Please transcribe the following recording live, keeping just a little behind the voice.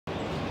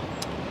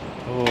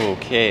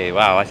Okay,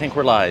 wow, I think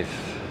we're live.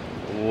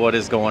 What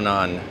is going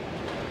on?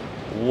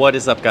 What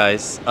is up,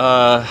 guys?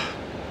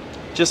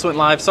 Just went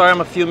live. Sorry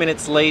I'm a few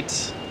minutes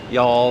late,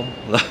 y'all.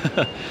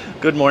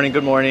 Good morning,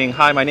 good morning.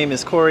 Hi, my name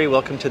is Corey.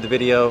 Welcome to the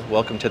video.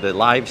 Welcome to the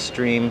live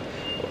stream.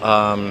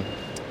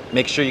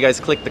 Make sure you guys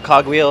click the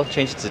cogwheel,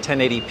 change it to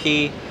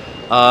 1080p.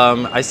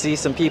 I see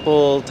some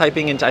people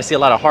typing into, I see a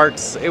lot of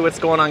hearts. Hey, what's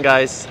going on,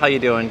 guys? How you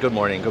doing? Good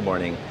morning, good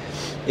morning.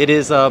 It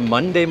is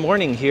Monday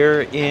morning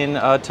here in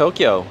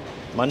Tokyo.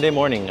 Monday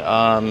morning.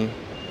 I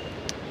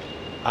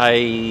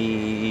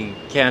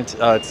can't,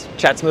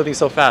 chat's moving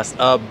so fast.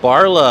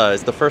 Barla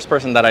is the first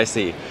person that I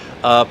see.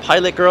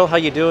 Pilot Girl, how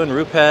you doing?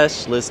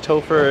 Rupesh, Liz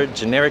Topher,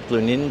 Generic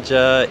Blue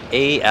Ninja,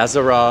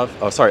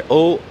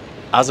 O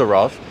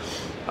Azarov,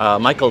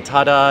 Michael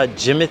Tada,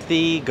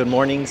 Jimothy, good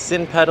morning.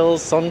 Sin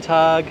Petals,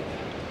 Sontag.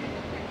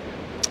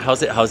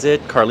 How's it?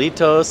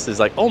 Carlitos is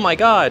like, oh my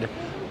god.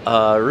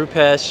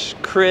 Rupesh,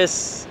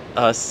 Chris,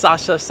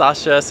 Sasha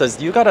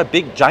says, you got a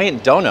big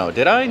giant dono.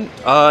 Did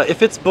I?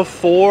 If it's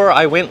before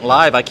I went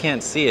live, I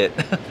can't see it.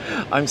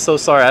 I'm so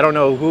sorry. I don't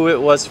know who it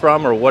was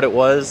from or what it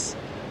was.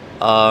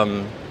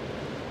 I'm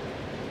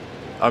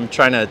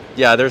trying to,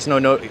 yeah, there's no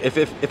note. If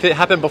it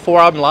happened before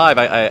I'm live,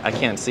 I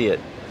can't see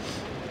it.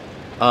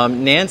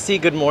 Nancy,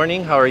 good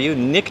morning. How are you?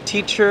 Nick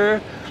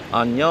Teacher,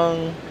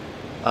 Annyeong.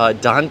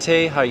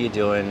 Dante, how are you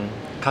doing?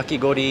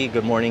 Kakigori,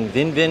 good morning.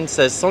 Vin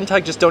says,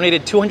 Sontag just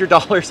donated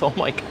 $200. Oh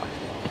my god.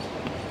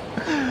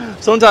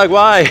 Sontag,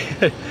 why?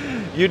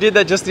 You did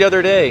that just the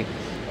other day.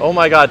 Oh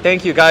my god,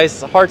 thank you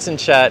guys. Hearts in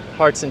chat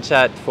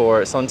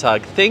for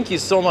Sontag. Thank you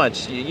so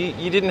much.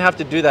 You didn't have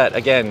to do that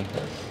again.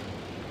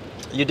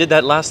 You did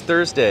that last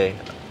Thursday.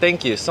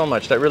 Thank you so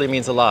much. That really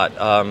means a lot.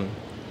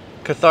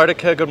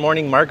 Cathartica, good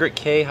morning. Margaret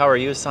K, how are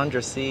you?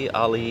 Sandra C,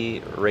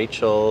 Ali,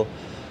 Rachel,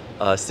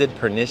 Sid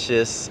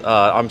Pernicious.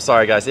 I'm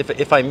sorry guys,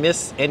 if I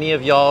miss any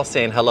of y'all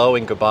saying hello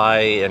and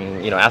goodbye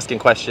and asking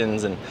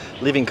questions and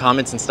leaving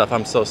comments and stuff,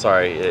 I'm so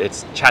sorry.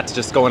 Chat's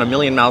just going a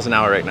million miles an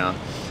hour right now.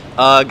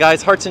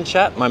 Guys, hearts in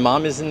chat. My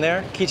mom is in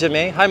there. Kija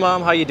May, hi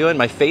mom, how you doing?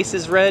 My face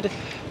is red.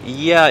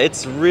 Yeah,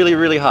 it's really,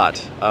 really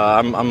hot.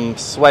 I'm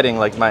sweating,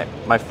 like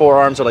my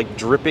forearms are like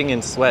dripping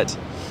in sweat.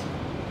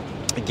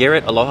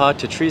 Garrett, aloha.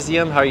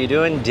 Tetresium, how are you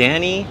doing?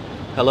 Danny,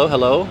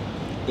 hello.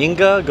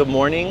 Inga, good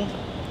morning.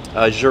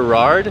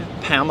 Gerard,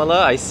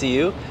 Pamela, I see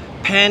you.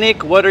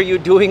 Panic, what are you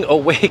doing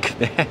awake,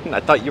 man?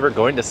 I thought you were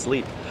going to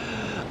sleep.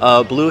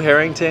 Blue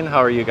Harrington, how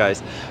are you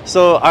guys?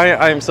 So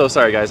I'm so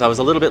sorry, guys. I was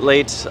a little bit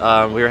late.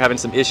 We were having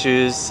some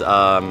issues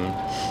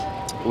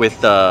with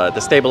the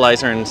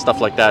stabilizer and stuff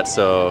like that,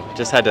 so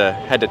just had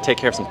to take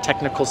care of some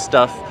technical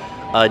stuff.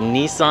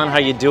 Nissan, how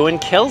you doing?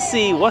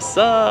 Kelsey, what's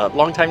up?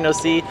 Long time no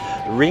see.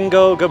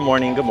 Ringo, good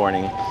morning.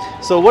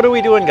 So what are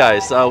we doing,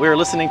 guys? We were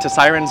listening to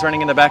sirens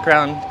running in the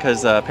background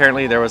because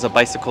apparently there was a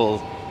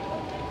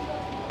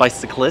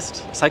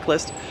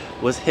cyclist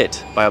was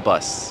hit by a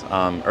bus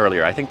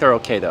earlier. I think they're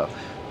okay though,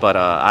 but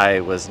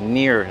I was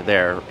near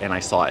there and I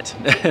saw it.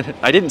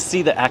 I didn't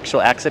see the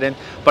actual accident,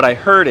 but I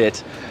heard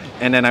it.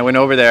 And then I went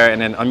over there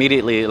and then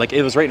immediately, like,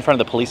 it was right in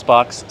front of the police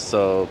box.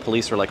 So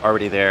police were like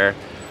already there.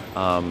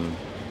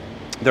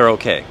 They're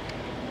okay.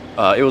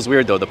 It was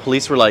weird though. The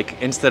police were like,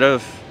 instead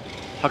of,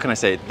 how can I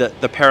say,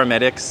 the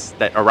paramedics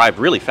that arrived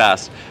really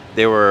fast,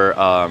 they were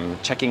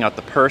checking out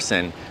the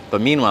person. But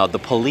meanwhile, the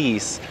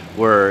police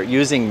were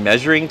using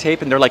measuring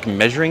tape and they're like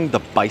measuring the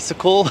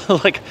bicycle,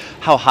 like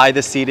how high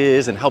the seat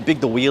is and how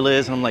big the wheel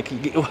is. And I'm like,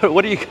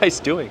 what are you guys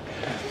doing?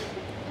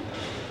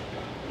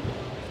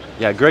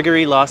 Yeah,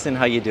 Gregory Lawson,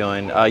 how you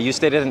doing? You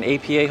stayed at an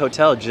APA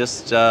hotel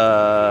just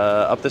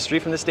up the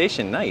street from the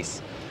station.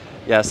 Nice.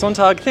 Yeah,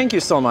 Sontag, thank you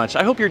so much.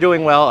 I hope you're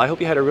doing well. I hope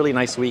you had a really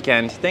nice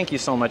weekend. Thank you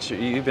so much.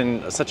 You've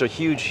been such a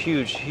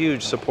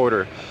huge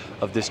supporter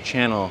of this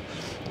channel.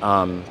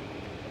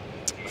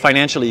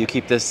 Financially, you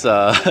keep this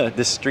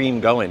this stream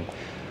going.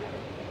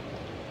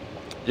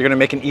 You're gonna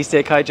make an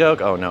isekai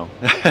joke? Oh no.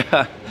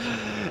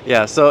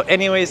 Yeah. So,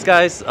 anyways,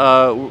 guys,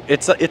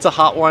 it's a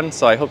hot one.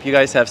 So I hope you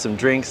guys have some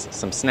drinks,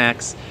 some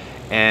snacks,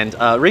 and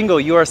Ringo,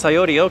 you are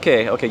Sayori.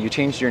 Okay, you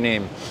changed your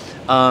name.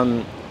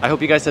 I hope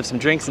you guys have some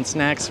drinks and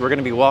snacks. We're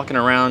gonna be walking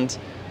around.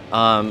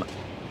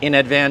 In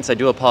advance, I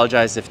do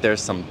apologize if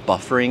there's some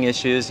buffering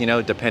issues,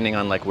 depending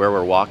on like where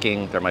we're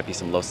walking, there might be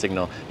some low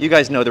signal. You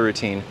guys know the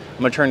routine. I'm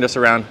gonna turn this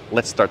around.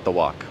 Let's start the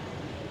walk.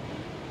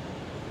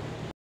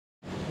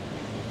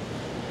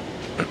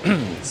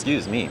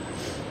 Excuse me.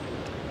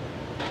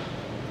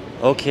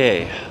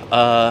 Okay.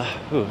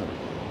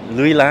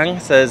 Louis Lang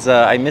says,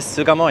 I missed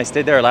Sugamo. I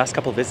stayed there our last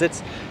couple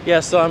visits.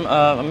 Yeah, so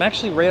I'm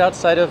actually right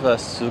outside of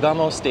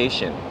Sugamo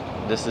Station.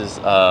 This is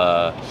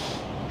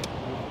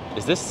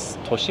this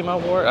Toshima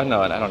Ward? Oh,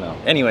 no, I don't know.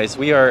 Anyways,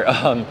 we are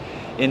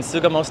in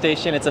Sugamo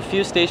Station. It's a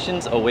few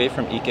stations away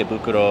from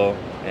Ikebukuro.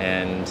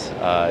 And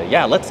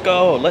yeah, let's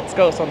go,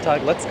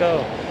 Sontag, let's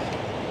go.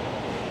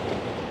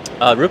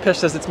 Rupesh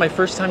says, it's my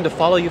first time to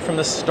follow you from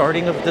the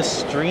starting of the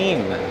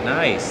stream.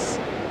 Nice.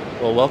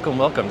 Well,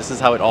 welcome. This is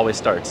how it always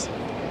starts.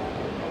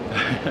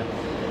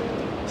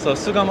 So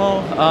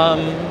Sugamo,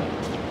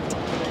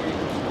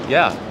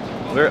 yeah,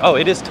 Oh,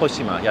 it is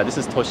Toshima. Yeah, this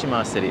is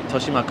Toshima City,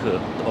 Toshima-ku,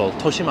 oh,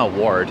 Toshima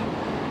Ward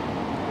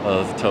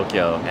of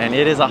Tokyo. And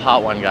it is a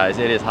hot one, guys.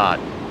 It is hot.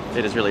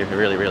 It is really,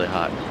 really, really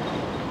hot.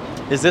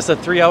 Is this a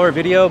 3-hour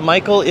video?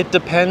 Michael, it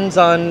depends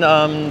on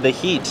the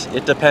heat.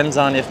 It depends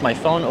on if my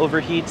phone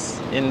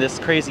overheats in this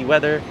crazy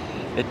weather.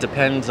 It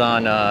depends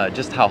on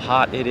just how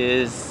hot it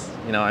is.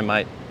 You know, I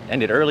might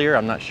end it earlier.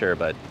 I'm not sure,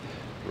 but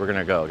we're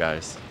gonna go,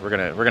 guys. We're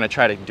gonna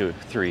try to do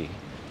 3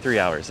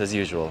 hours as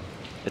usual.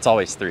 It's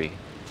always 3,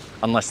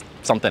 unless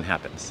something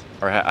happens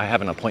or I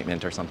have an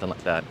appointment or something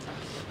like that.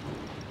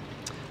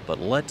 But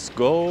let's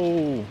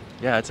go.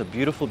 Yeah, it's a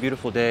beautiful,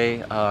 beautiful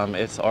day.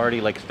 It's already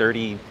like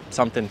 30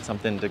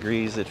 something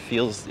degrees. It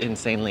feels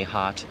insanely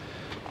hot,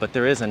 but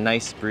there is a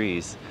nice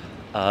breeze.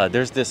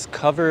 There's this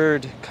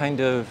covered kind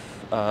of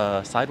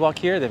sidewalk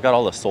here. They've got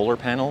all the solar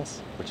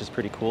panels, which is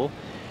pretty cool.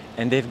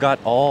 And they've got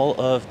all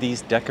of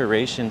these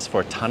decorations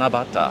for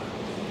Tanabata.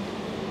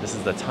 This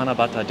is the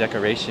Tanabata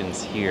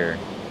decorations here,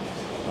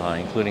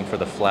 including for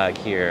the flag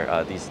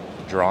here, these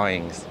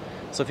drawings.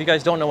 So if you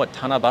guys don't know what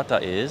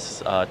Tanabata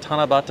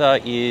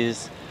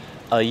is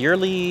a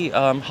yearly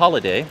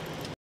holiday,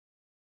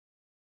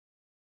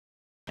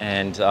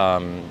 and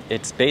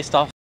it's based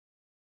off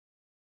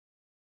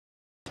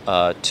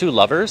 2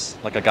 lovers,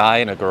 like a guy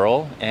and a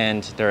girl,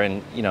 and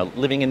they're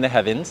living in the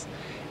heavens,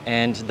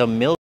 and the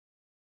milk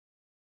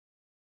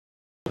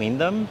between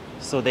them,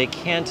 so they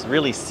can't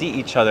really see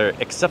each other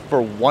except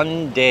for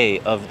 1 day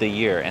of the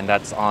year, and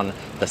that's on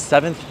the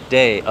 7th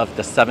day of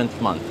the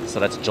 7th month. So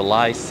that's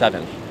July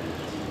 7th.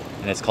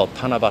 And it's called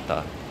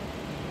Tanabata.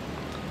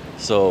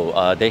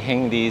 So they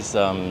hang these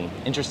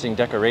interesting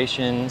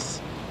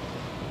decorations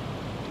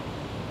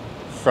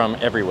from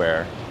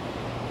everywhere.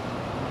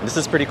 And this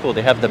is pretty cool.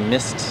 They have the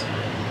mist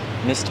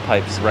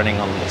pipes running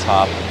on the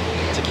top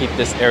to keep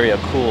this area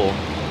cool.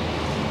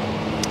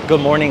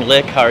 Good morning,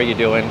 Lick. How are you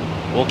doing?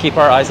 We'll keep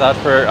our eyes out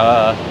for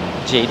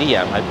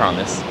JDM, I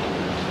promise.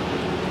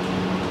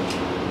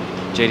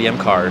 JDM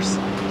cars.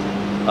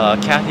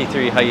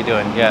 Kathy3, how you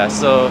doing? Yeah,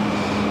 so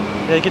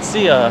yeah, you can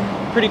see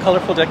pretty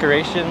colorful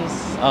decorations.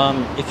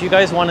 If you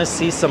guys want to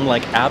see some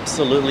like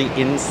absolutely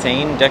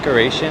insane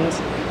decorations,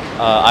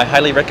 I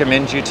highly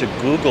recommend you to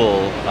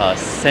Google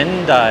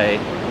Sendai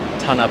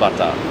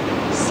Tanabata.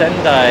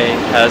 Sendai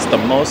has the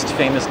most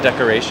famous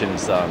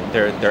decorations.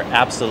 They're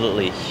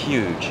absolutely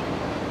huge.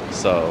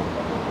 So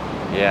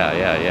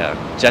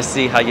yeah.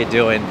 Jesse, how you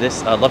doing?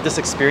 Love this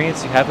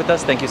experience you have with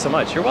us. Thank you so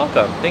much. You're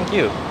welcome. Thank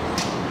you.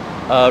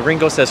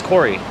 Ringo says,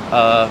 Corey,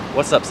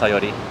 what's up,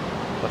 Sayori?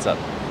 What's up?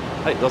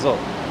 Hi, dozo.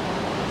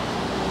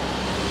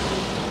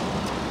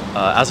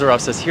 Azarov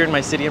says, here in my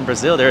city in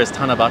Brazil, there is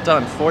Tanabata.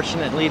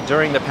 Unfortunately,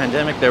 during the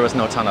pandemic, there was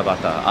no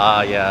Tanabata.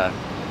 Ah, yeah.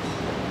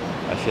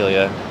 I feel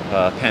ya.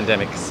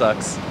 Pandemic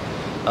sucks.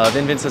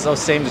 Vin says, oh,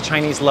 same, the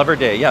Chinese Lover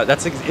Day. Yeah,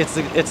 it's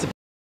a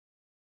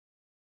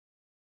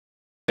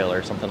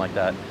or something like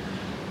that.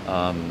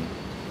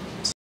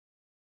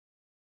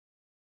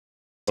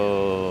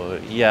 So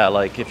yeah,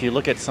 like if you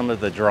look at some of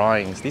the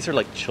drawings, these are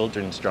like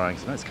children's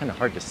drawings. It's kind of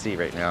hard to see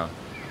right now,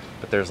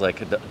 but there's like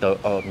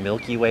the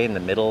Milky Way in the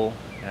middle,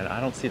 and I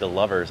don't see the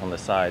lovers on the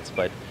sides,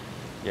 but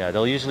yeah,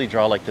 they'll usually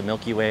draw like the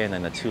Milky Way and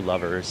then the 2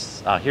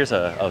 lovers. Here's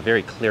a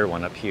very clear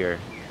one up here.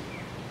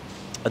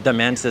 The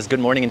man says, good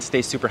morning and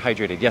stay super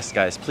hydrated. Yes,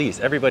 guys, please,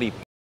 everybody.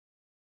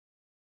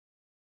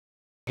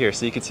 Here,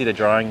 so you can see the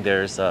drawing.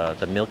 There's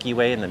the Milky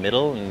Way in the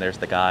middle, and there's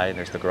the guy, and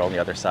there's the girl on the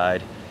other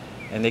side,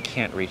 and they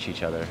can't reach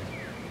each other.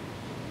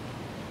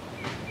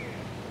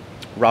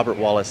 Robert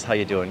Wallace, how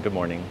you doing? Good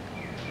morning.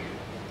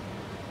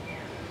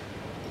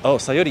 Oh,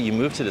 Sayori, you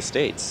moved to the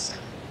States.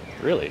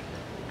 Really?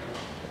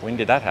 When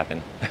did that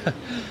happen?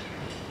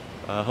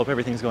 Hope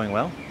everything's going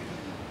well.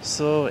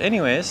 So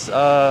anyways,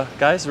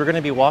 guys, we're going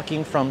to be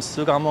walking from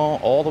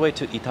Sugamo all the way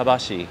to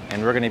Itabashi,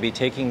 and we're going to be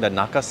taking the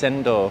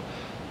Nakasendo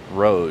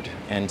road.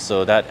 And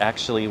so that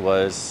actually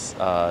was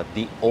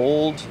the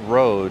old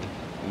road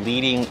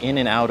leading in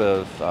and out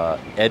of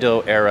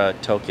Edo era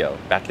Tokyo.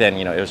 Back then,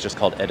 it was just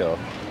called Edo.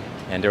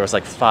 And there was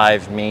like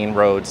 5 main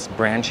roads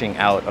branching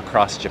out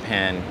across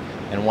Japan.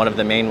 And one of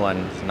the main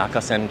ones,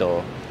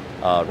 Nakasendo,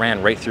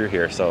 ran right through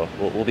here. So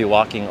we'll be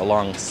walking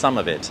along some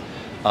of it.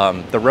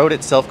 The road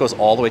itself goes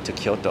all the way to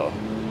Kyoto.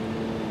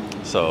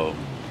 So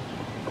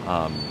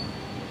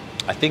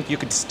I think you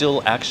could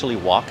still actually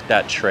walk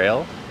that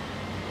trail.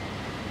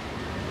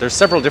 There's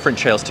several different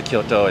trails to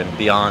Kyoto and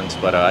beyond,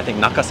 but I think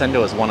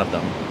Nakasendo is one of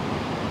them.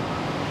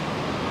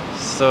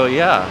 So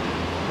yeah,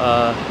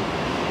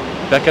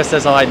 Becca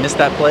says, oh, I missed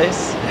that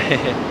place.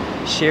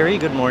 Sherry,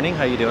 good morning,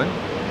 how you doing?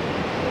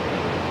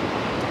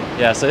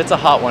 Yeah, so it's a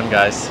hot one,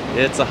 guys.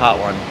 It's a hot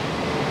one.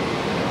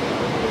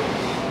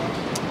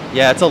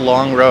 Yeah, it's a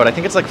long road. I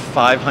think it's like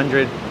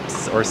 500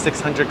 or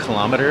 600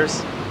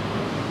 kilometers.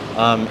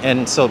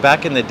 And so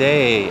back in the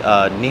day,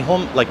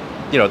 Nihon, like,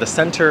 the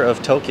center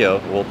of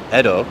Tokyo, well,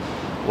 Edo,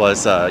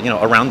 was,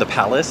 around the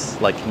palace,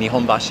 like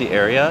Nihonbashi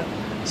area.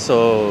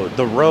 So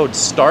the road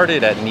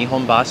started at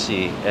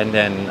Nihonbashi and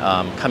then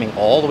coming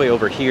all the way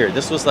over here.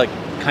 This was like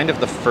kind of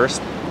the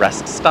first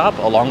rest stop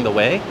along the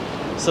way.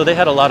 So they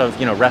had a lot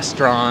of,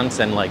 restaurants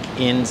and like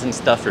inns and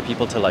stuff for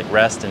people to like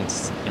rest and,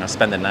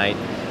 spend the night.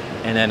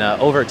 And then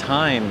over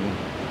time,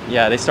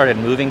 yeah, they started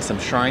moving some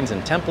shrines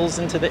and temples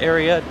into the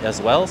area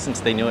as well, since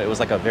they knew it was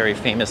like a very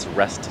famous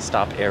rest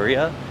stop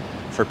area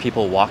for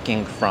people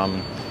walking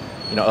from,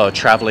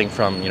 traveling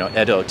from,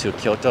 Edo to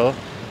Kyoto.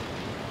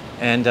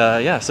 And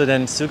yeah, so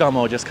then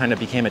Sugamo just kind of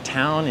became a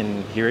town,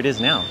 and here it is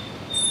now.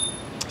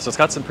 So it's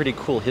got some pretty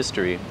cool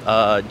history.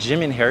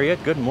 Jim and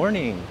Harriet, good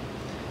morning.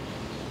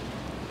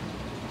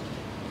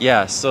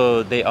 Yeah,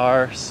 so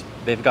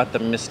they've got the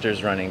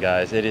misters running,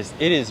 guys. It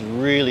is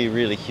really,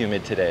 really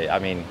humid today. I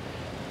mean,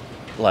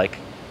 like,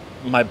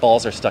 my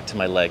balls are stuck to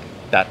my leg.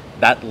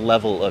 That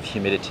level of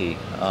humidity.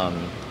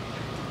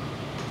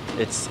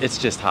 It's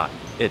just hot.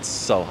 It's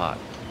so hot.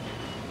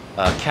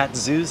 Cat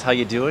Zoos, how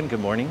you doing? Good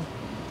morning.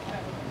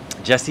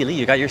 Jesse Lee,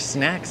 you got your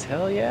snacks?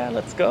 Hell yeah,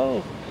 let's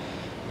go.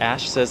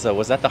 Ash says,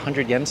 was that the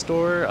 100 yen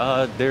store?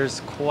 There's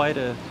quite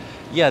a...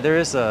 Yeah,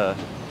 there's a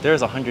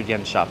 100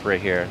 yen shop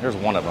right here. There's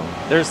one of them.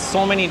 There's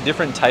so many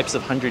different types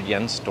of 100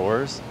 yen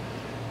stores,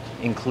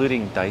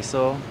 including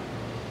Daiso.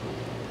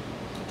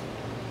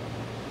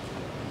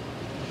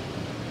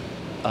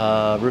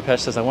 Rupesh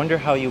says, I wonder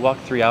how you walk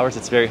 3 hours.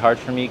 It's very hard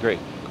for me. Great.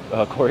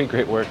 Corey,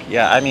 great work.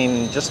 Yeah, I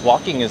mean, just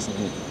walking is,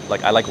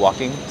 like, I like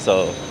walking,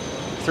 so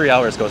 3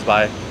 hours goes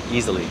by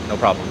easily, no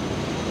problem.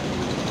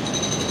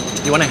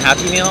 You want a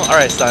Happy Meal? All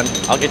right, son,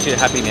 I'll get you a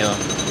Happy Meal.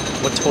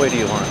 What toy do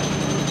you want?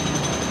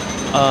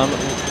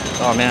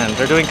 Oh man,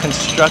 they're doing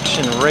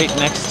construction right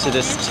next to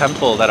this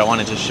temple that I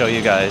wanted to show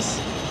you guys.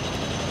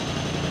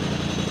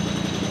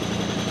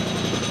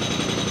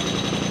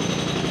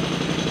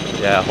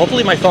 Yeah,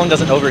 hopefully my phone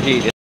doesn't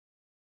overheat. It's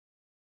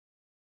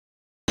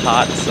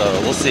hot, so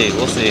we'll see.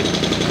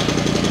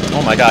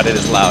 Oh my god, it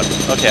is loud.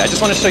 Okay, I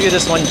just want to show you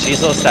this one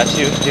Jizo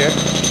statue here.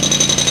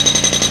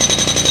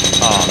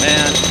 Oh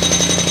man.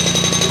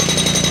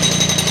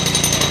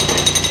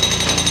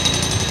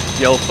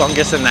 Yo,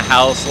 Fungus in the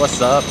house, what's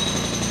up?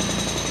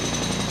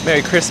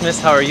 Merry Christmas,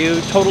 how are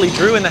you? Totally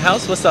Drew in the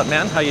house, what's up,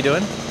 man? How you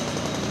doing?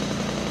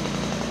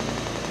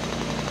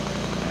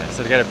 Yeah,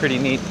 so they got a pretty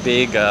neat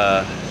big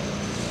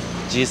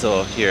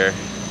Jizo here.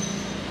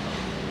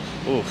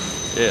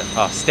 Oof, yeah.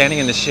 Oh, standing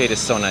in the shade is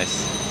so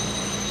nice.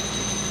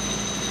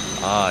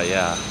 Ah,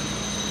 yeah.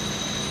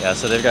 Yeah,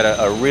 so they've got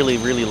a really,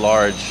 really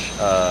large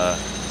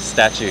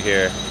statue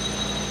here.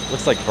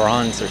 Looks like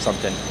bronze or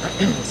something.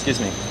 Excuse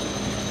me.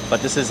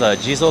 But this is a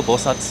Jizo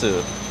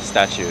Bosatsu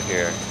statue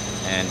here.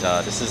 And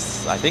this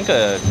is, I think,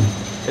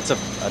 it's a,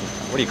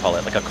 what do you call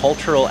it? Like a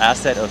cultural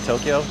asset of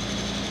Tokyo.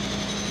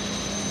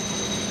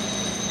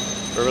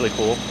 They're really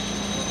cool.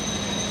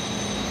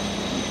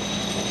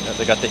 Yeah,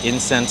 they got the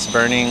incense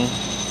burning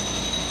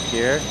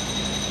here.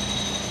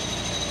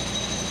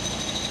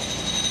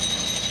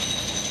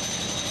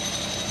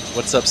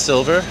 What's up,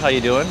 Silver? How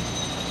you doing?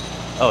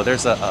 Oh,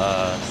 there's a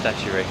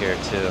statue right here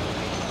too.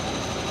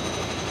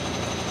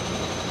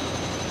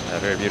 Yeah,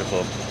 very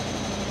beautiful.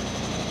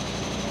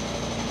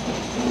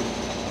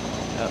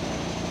 Yep.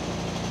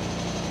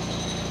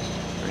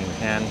 Bring the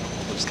fan.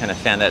 I'll just kind of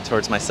fan that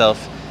towards myself.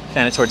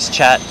 Fan it towards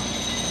chat.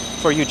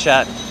 For you,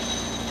 chat.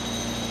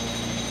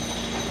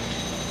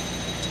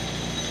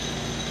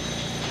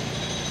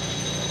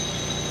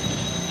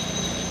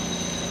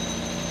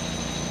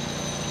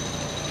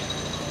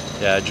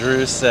 Yeah,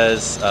 Drew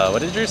says, what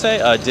did Drew say?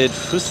 Did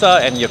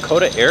Fusa and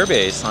Yokota Air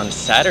Base on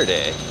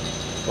Saturday.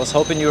 Was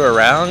hoping you were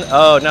around.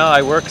 Oh no,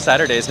 I work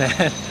Saturdays,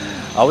 man.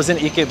 I was in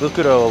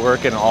Ikebukuro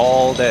working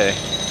all day.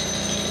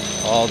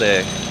 All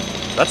day.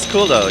 That's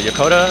cool though,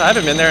 Yokota. I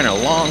haven't been there in a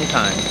long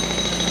time.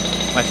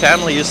 My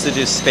family used to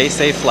do Space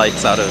A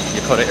flights out of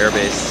Yokota Air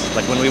Base.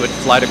 Like when we would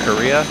fly to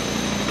Korea,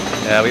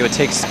 yeah, we would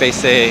take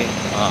Space A,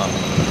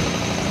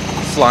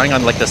 flying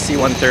on like the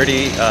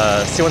C-130,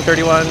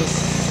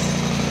 C-131s.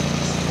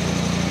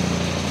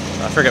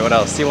 I forget what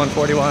else,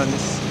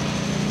 C-141s,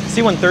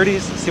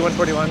 C-130s,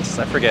 C-141s,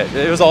 I forget.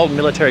 It was all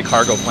military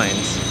cargo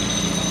planes.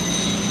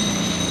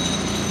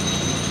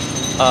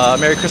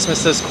 Merry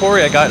Christmas says,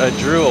 Corey, I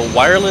drew a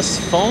wireless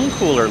phone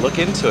cooler, look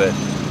into it.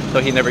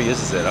 Though he never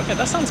uses it. Okay,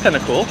 that sounds kind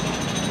of cool.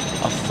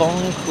 A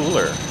phone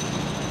cooler.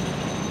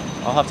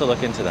 I'll have to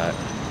look into that.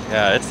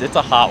 Yeah, it's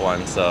a hot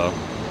one, so,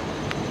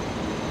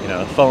 you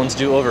know, phones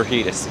do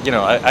overheat. It's, you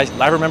know,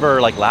 I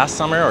remember like last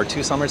summer or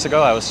 2 summers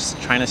ago, I was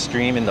just trying to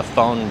stream and the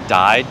phone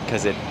died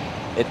because it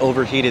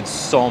overheated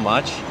so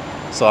much.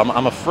 So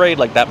I'm afraid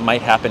like that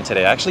might happen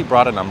today. I actually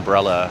brought an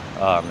umbrella.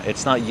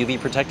 It's not UV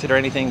protected or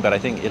anything, but I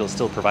think it'll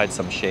still provide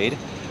some shade.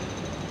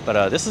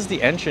 But this is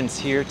the entrance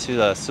here to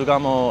the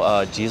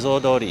Sugamo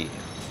Jizo-dori.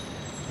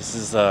 This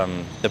is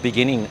the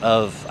beginning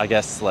of, I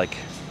guess, like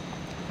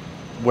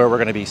where we're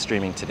going to be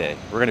streaming today.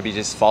 We're going to be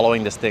just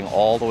following this thing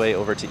all the way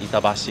over to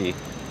Itabashi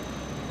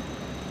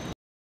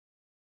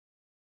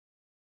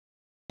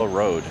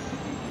Road.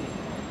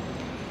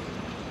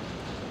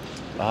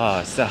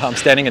 So I'm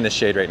standing in the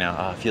shade right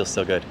now. It feels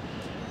so good.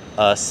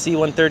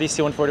 C-130,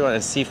 C-141,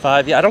 and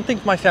C-5. Yeah, I don't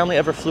think my family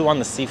ever flew on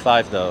the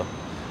C-5 though.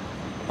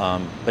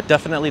 But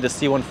definitely the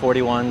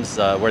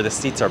C141s where the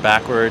seats are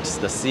backwards.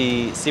 The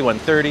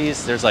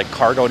C130s, there's like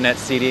cargo net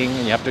seating,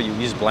 and you have to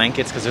use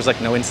blankets because there's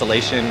like no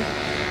insulation.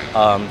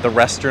 The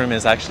restroom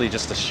is actually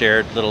just a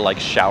shared little like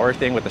shower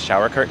thing with a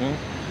shower curtain.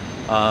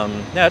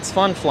 Yeah, it's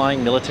fun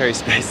flying military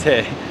space,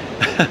 hey,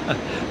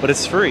 but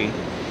it's free.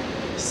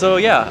 So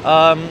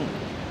yeah,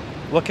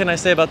 what can I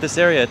say about this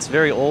area? It's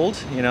very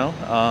old, you know.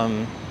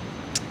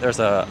 There's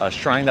a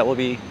shrine that we'll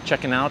be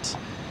checking out.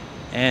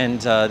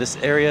 And this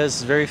area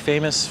is very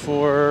famous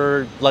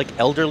for like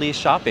elderly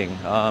shopping.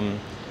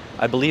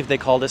 I believe they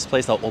call this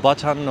place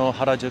Obatan no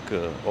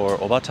Harajuku or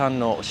Obatan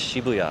no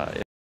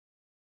Shibuya.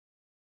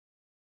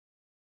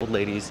 Old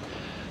ladies,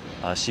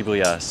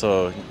 Shibuya.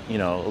 So, you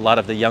know, a lot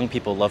of the young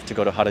people love to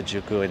go to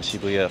Harajuku and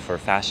Shibuya for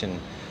fashion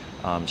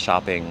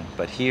shopping.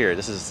 But here,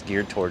 this is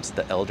geared towards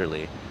the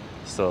elderly.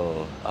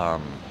 So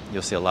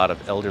you'll see a lot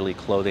of elderly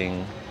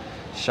clothing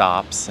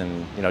shops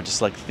and, you know,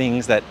 just like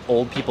things that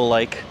old people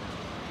like.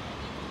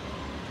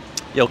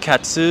 Yo,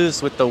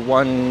 katsus with the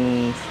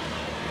 £1.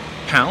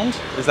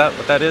 Is that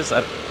what that is?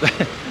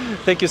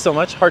 Thank you so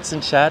much. Hearts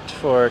in chat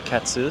for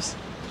katsus.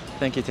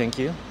 Thank you, thank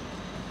you.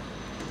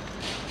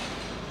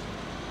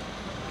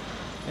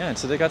 Yeah, and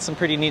so they got some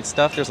pretty neat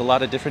stuff. There's a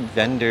lot of different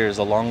vendors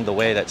along the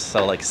way that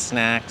sell like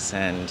snacks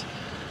and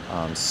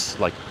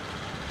like,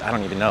 I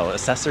don't even know,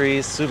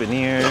 accessories,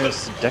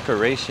 souvenirs,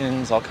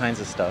 decorations, all kinds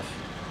of stuff.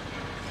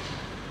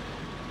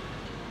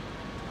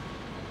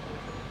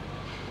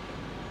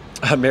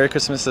 Merry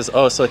Christmas says,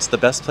 oh, so it's the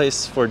best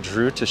place for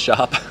Drew to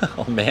shop.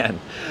 Oh man.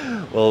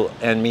 Well,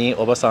 and me,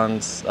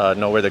 Oba-sans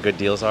know where the good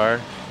deals are.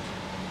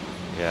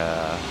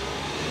 Yeah.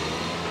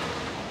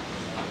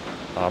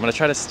 I'm gonna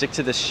try to stick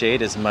to the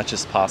shade as much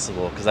as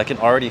possible because I can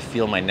already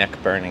feel my neck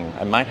burning.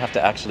 I might have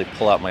to actually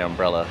pull out my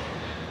umbrella.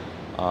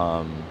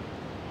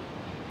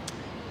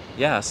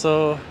 Yeah,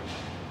 so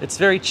it's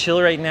very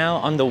chill right now.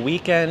 On the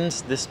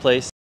weekends, this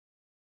place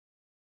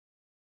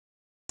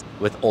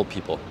with old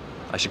people.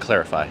 I should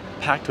clarify,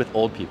 packed with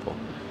old people.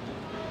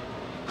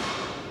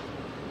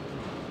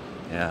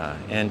 Yeah,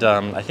 and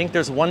I think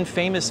there's one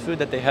famous food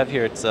that they have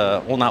here. It's,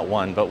 well, not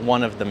one, but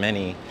one of the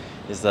many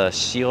is the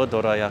shio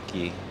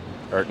dorayaki.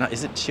 Or, not,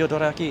 is it shio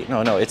dorayaki?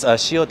 No, it's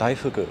shio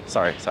daifuku.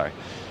 Sorry.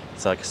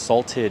 It's like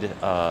salted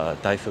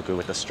daifuku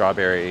with a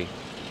strawberry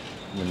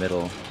in the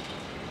middle.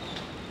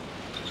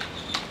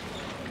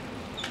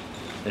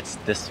 It's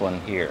this one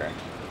here.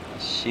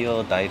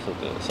 Shio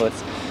daifuku. So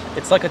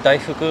it's like a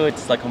daifuku.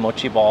 It's like a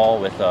mochi ball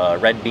with a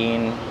red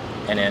bean,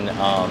 and then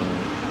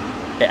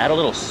they add a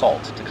little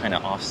salt to kind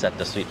of offset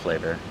the sweet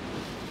flavor.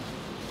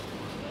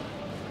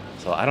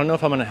 So I don't know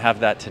if I'm gonna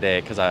have that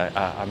today because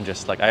I'm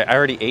just like I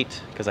already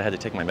ate because I had to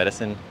take my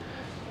medicine,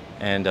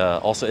 and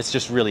also it's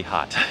just really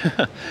hot.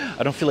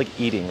 I don't feel like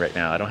eating right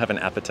now. I don't have an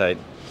appetite.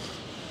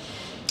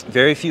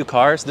 Very few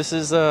cars. This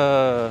is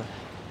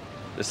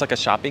it's like a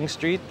shopping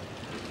street.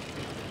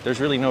 There's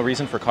really no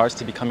reason for cars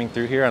to be coming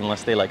through here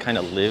unless they like kind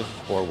of live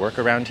or work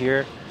around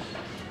here.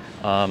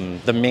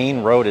 The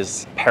main road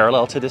is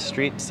parallel to this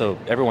street, so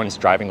everyone's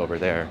driving over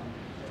there.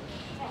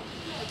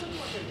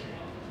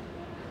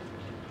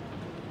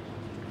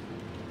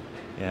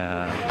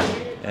 Yeah,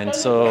 and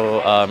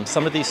so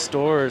some of these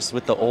stores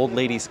with the old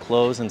ladies'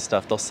 clothes and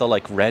stuff, they'll sell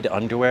like red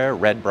underwear,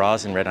 red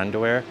bras and red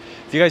underwear.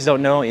 If you guys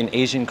don't know, in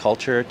Asian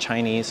culture,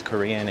 Chinese,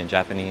 Korean, and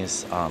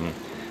Japanese,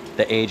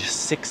 the age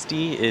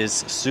 60 is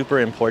super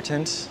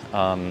important.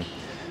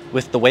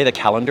 With the way the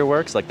calendar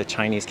works, like the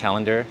Chinese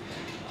calendar,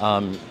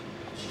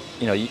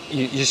 you know,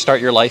 you start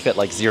your life at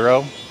like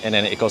 0, and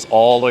then it goes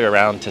all the way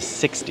around to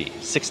 60.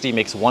 60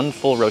 makes one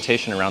full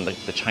rotation around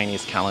the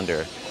Chinese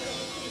calendar.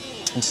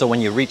 And so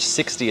when you reach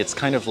 60, it's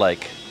kind of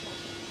like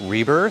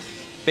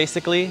rebirth,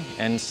 basically.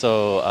 And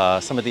so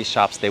some of these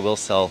shops, they will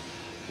sell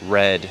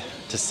red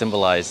to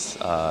symbolize,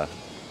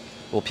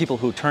 well, people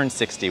who turn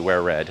 60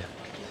 wear red.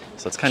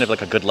 So it's kind of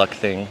like a good luck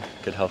thing,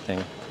 good health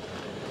thing.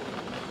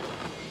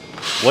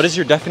 What is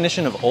your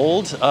definition of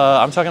old?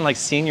 I'm talking like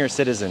senior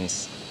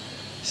citizens.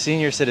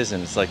 Senior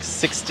citizens, like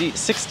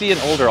 60 and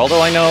older.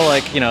 Although I know,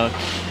 like, you know,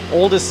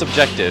 old is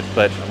subjective,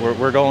 but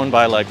we're going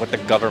by like what the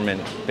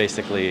government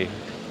basically,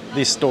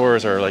 these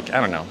stores are like,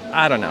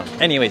 I don't know.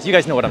 Anyways, you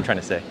guys know what I'm trying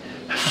to say.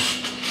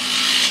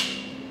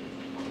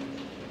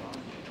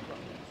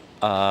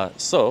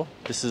 So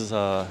this is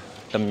the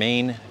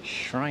main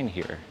shrine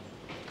here.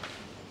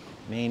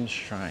 Main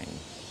shrine.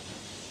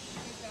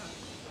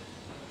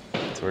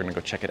 So we're gonna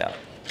go check it out.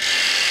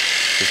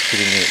 It's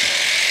pretty neat.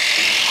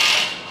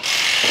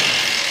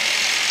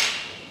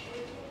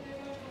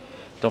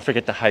 Don't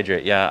forget to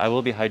hydrate. Yeah, I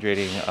will be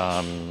hydrating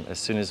as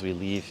soon as we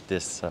leave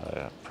this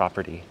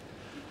property.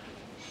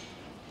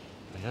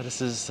 But yeah,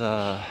 this is,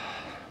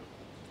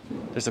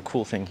 there's a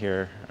cool thing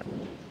here.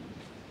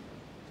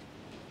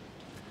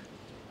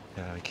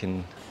 Yeah, I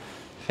can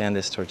fan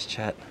this towards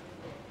chat.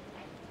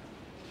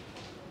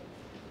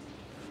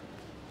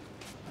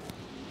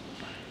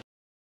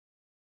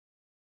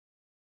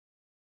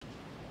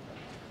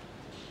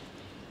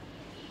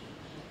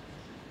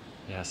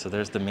 Yeah, so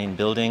there's the main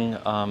building.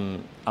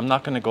 I'm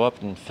not gonna go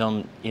up and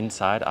film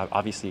inside.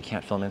 Obviously, you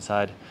can't film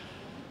inside,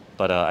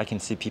 but I can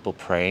see people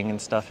praying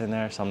and stuff in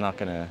there, so I'm not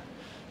gonna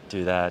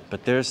do that.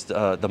 But there's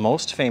the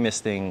most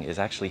famous thing is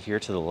actually here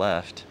to the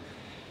left,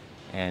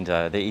 and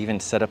they even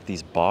set up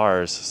these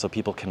bars so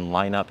people can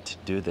line up to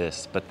do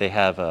this. But they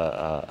have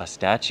a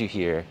statue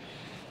here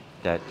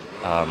that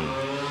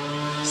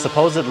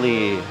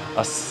supposedly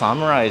a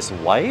samurai's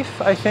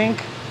wife, I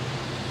think,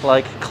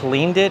 like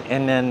cleaned it,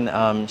 and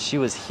then she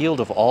was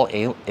healed of all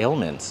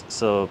ailments.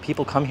 So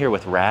people come here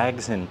with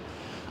rags and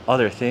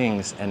other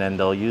things, and then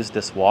they'll use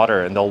this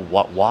water and they'll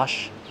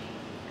wash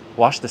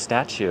the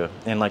statue.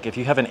 And like if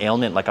you have an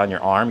ailment like on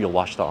your arm, you'll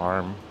wash the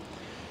arm.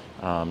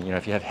 You know,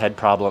 if you have head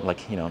problem,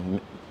 like, you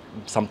know,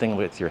 something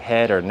with your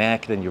head or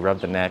neck, then you rub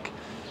the neck.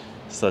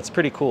 So it's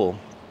pretty cool.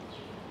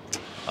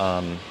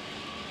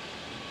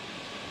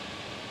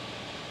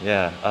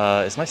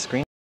 Yeah, is my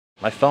screen,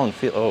 my phone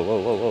feel, oh,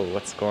 whoa,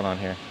 what's going on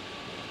here?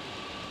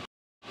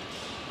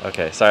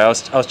 Okay, sorry, I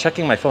was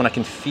checking my phone. I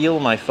can feel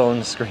my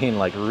phone screen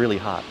like really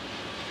hot.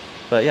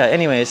 But yeah,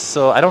 anyways,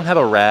 so I don't have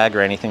a rag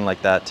or anything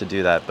like that to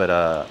do that, but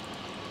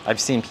I've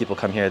seen people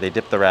come here, they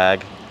dip the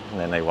rag and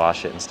then they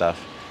wash it and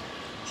stuff.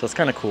 So it's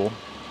kind of cool.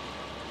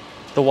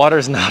 The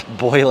water's not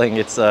boiling,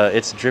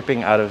 it's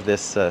dripping out of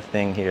this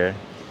thing here.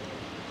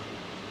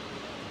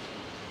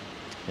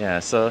 Yeah,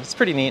 so it's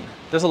pretty neat.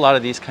 There's a lot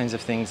of these kinds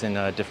of things in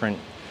different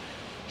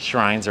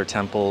shrines or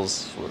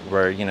temples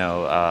where, you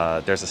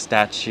know, there's a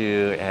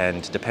statue,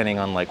 and depending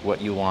on like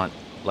what you want,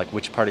 like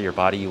which part of your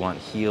body you want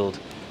healed,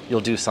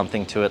 you'll do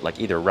something to it, like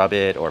either rub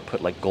it or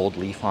put like gold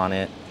leaf on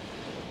it,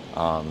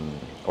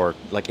 or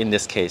like in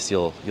this case,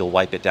 you'll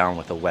wipe it down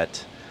with a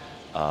wet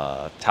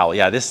towel.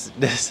 Yeah, this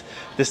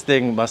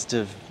thing must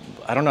have,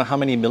 I don't know how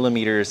many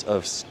millimeters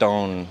of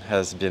stone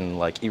has been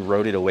like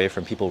eroded away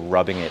from people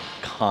rubbing it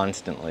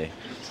constantly.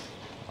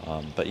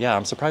 But yeah,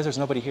 I'm surprised there's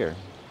nobody here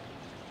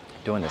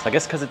doing this. I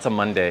guess because it's a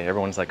Monday,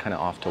 everyone's like kind of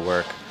off to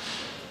work.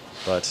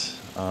 But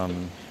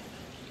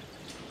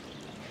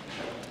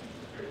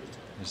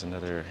there's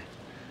another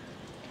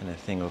kind of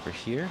thing over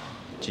here,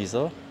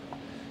 Jizo,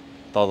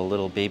 with all the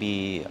little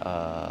baby,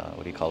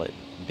 what do you call it,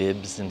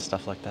 bibs and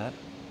stuff like that.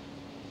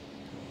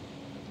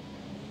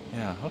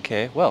 Yeah,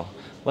 okay, well,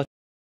 let's,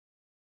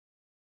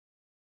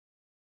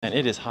 and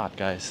it is hot,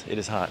 guys, it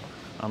is hot.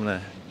 I'm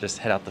gonna just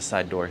head out the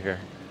side door here.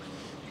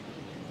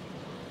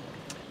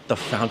 The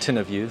Fountain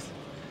of Youth.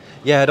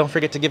 Yeah, don't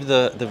forget to give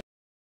the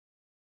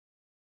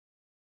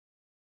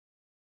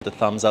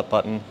thumbs up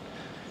button,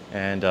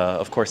 and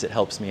of course it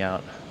helps me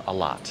out a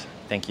lot.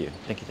 Thank you,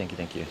 thank you, thank you,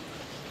 thank you.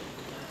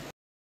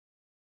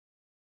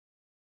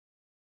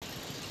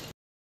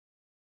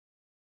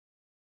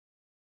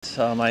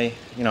 So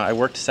I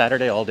worked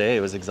Saturday all day. It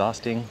was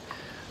exhausting.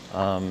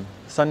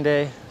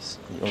 Sunday,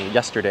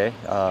 yesterday,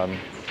 it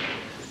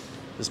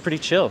was pretty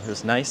chill. It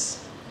was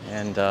nice,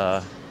 and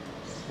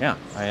yeah,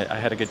 I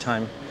had a good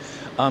time.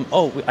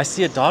 Oh, I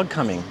see a dog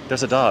coming.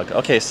 There's a dog.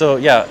 Okay, so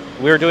yeah,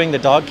 we're doing the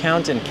dog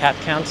count and cat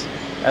count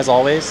as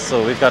always.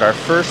 So we've got our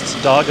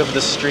first dog of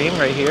the stream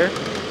right here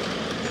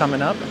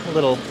coming up. A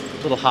little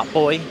hot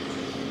boy.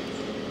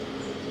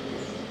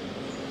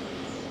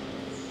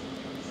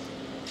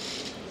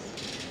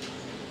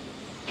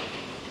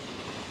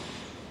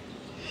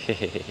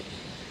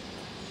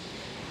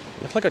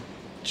 Looks like a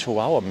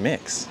Chihuahua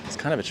mix. It's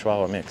kind of a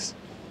Chihuahua mix.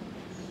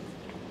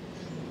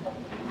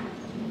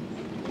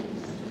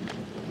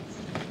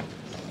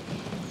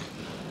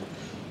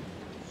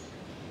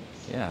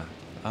 Yeah.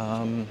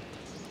 I'm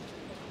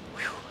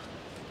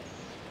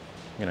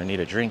gonna need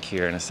a drink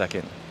here in a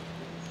second.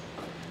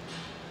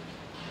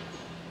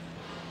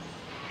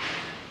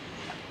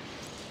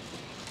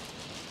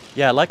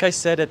 Yeah, like I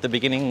said at the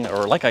beginning,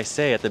 or like I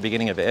say at the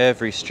beginning of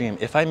every stream,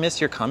 if I miss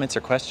your comments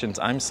or questions,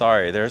 I'm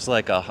sorry. There's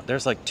like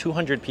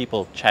 200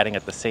 people chatting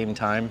at the same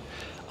time.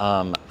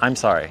 I'm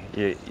sorry.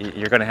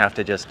 You're gonna have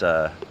to just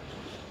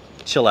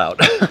chill out.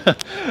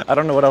 I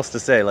don't know what else to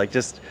say. Like,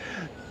 just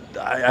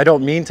I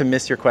don't mean to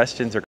miss your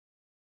questions or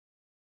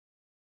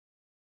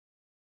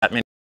that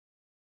many.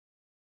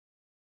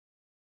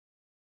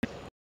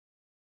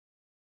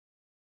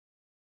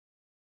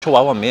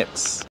 Chihuahua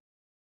mix.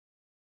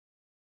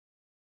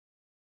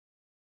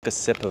 A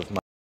sip of my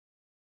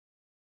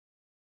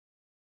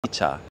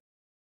cha.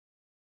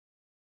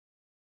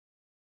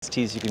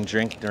 Teas you can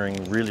drink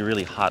during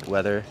really hot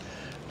weather.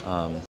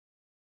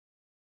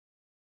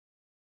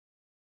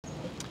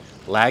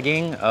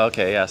 Lagging?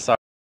 Okay, yeah, sorry.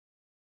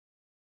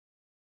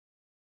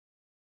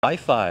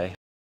 Wi-Fi.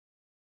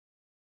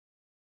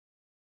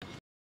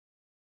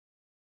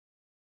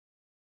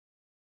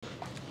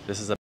 This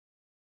is a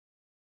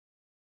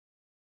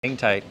hang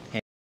tight.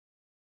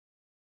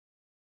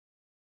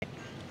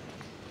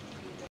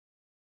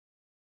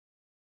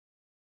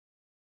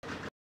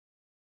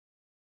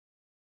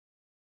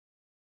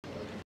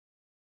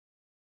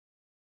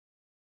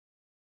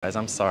 Guys,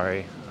 I'm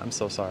sorry. I'm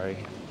so sorry.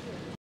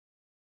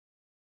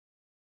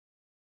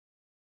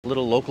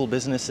 Little local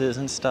businesses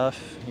and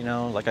stuff, you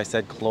know, like I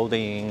said,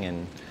 clothing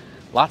and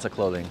lots of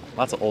clothing,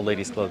 lots of old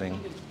ladies' clothing.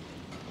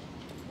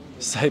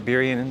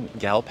 Siberian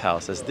Gal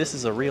Pal says, this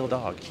is a real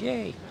dog.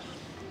 Yay.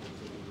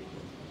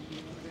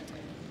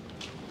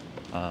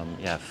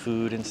 Yeah,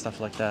 food and stuff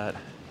like that.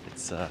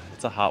 It's a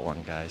hot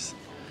one, guys.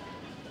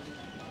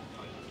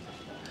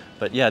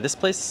 But yeah, this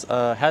place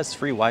has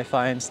free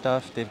Wi-Fi and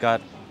stuff. They've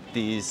got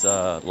these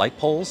light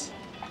poles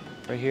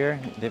right here.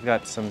 They've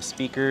got some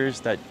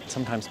speakers that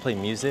sometimes play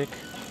music.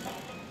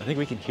 I think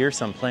we can hear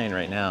some playing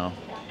right now.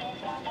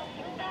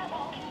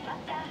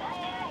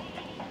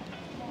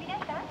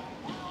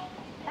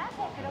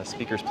 The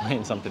speaker's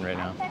playing something right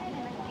now.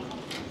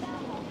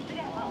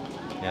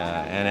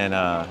 Yeah, and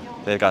then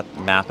they've got a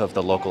map of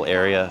the local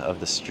area of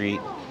the street.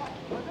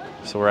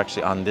 So we're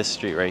actually on this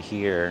street right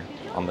here,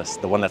 on this,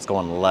 the one that's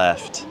going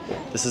left.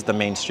 This is the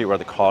main street where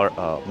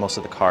the most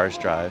of the cars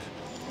drive.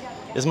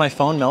 Is my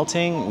phone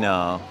melting?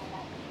 No,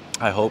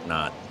 I hope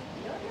not.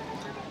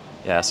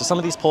 Yeah, so some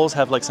of these poles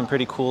have like some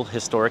pretty cool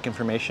historic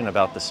information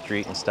about the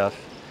street and stuff,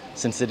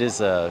 since it is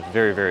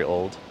very, very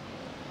old.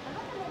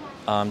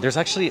 There's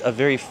actually a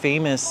very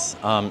famous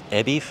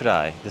ebi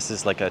fry. This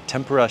is like a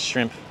tempura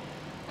shrimp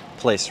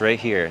place right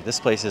here. This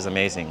place is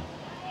amazing.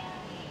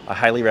 I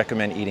highly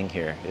recommend eating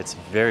here. It's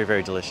very,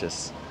 very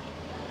delicious.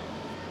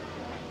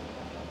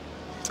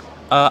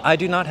 I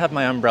do not have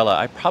my umbrella.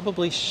 I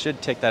probably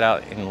should take that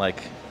out in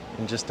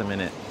just a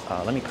minute.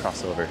 Let me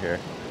cross over here.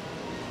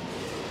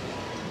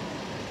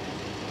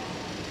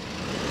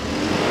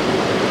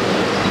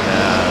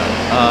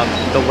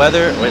 The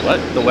weather, wait, what?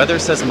 The weather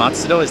says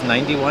Matsudo is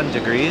 91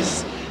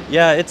 degrees.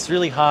 Yeah, it's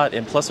really hot,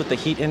 and plus with the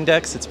heat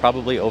index, it's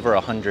probably over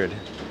 100.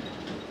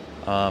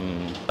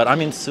 But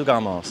I'm in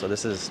Sugamo, so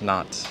this is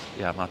not,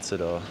 yeah,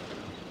 Matsudo.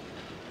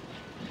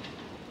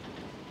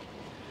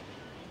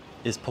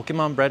 Is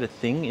Pokemon bread a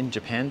thing in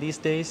Japan these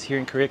days? Here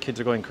in Korea, kids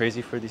are going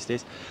crazy for these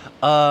days.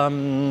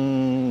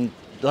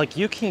 Like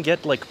you can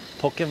get like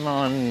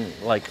Pokemon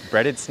like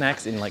breaded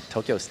snacks in like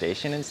Tokyo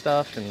Station and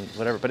stuff and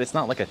whatever, but it's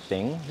not like a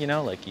thing, you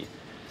know, like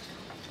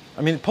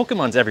I mean,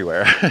 Pokemon's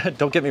everywhere.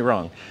 Don't get me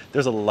wrong.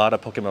 There's a lot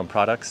of Pokemon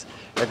products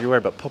everywhere,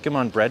 but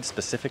Pokemon bread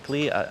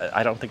specifically,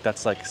 I don't think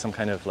that's like some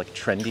kind of like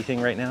trendy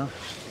thing right now.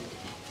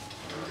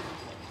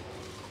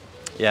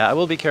 Yeah, I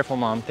will be careful,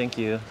 Mom. Thank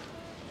you.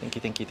 Thank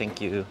you, thank you, thank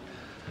you.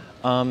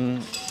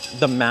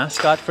 The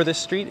mascot for this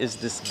street is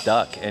this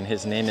duck, and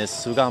his name is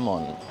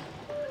Sugamon.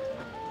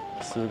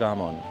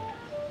 Sugamon.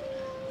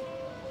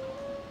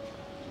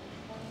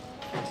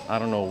 I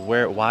don't know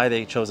why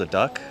they chose a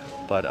duck,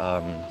 but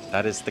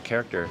that is the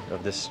character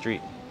of this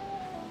street,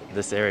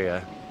 this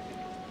area.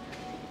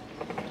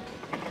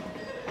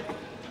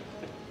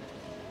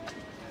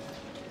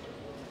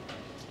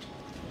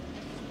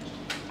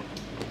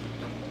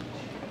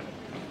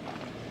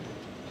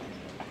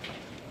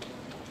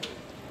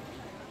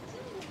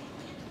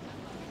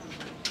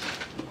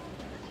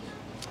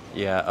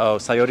 Yeah, oh,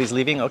 Sayori's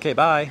leaving? Okay,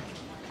 bye.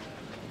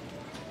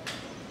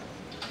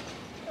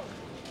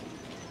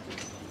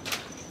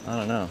 I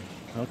don't know.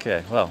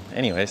 Okay, well,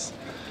 anyways.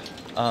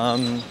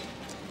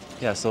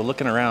 Yeah, so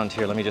looking around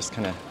here, let me just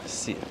kind of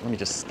see, let me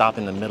just stop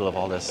in the middle of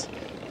all this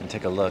and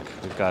take a look.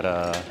 We've got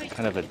a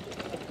kind of a,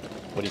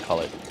 what do you call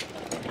it?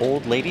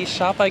 Old ladies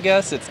shop, I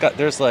guess.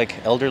 There's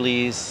like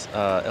elderly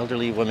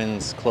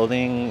women's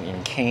clothing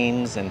and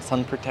canes and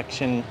sun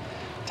protection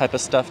type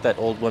of stuff that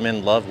old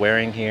women love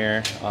wearing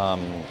here.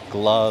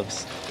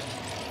 Gloves.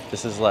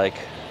 This is like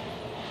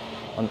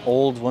an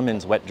old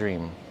woman's wet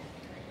dream.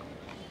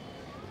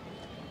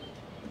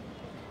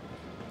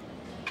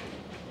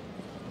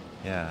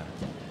 Yeah.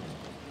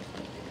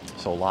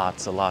 So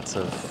lots and lots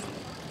of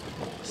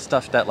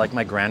stuff that like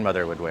my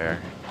grandmother would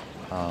wear.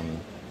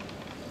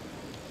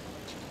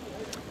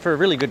 For a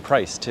really good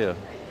price too.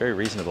 Very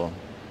reasonable.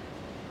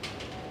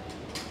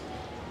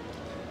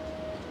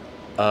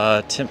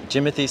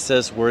 Jimothy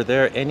says, were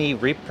there any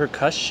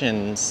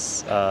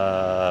repercussions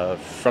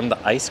from the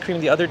ice cream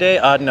the other day?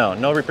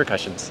 No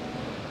repercussions.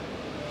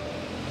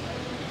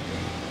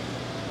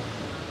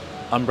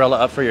 Umbrella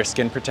up for your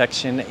skin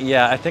protection.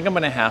 Yeah, I think I'm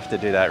gonna have to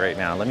do that right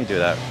now. Let me do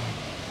that.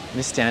 Let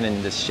me stand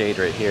in this shade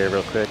right here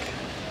real quick.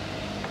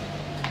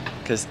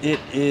 Because it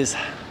is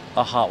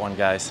a hot one,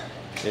 guys.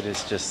 It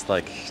is just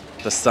like,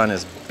 the sun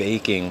is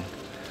baking.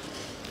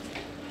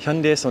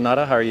 Hyundai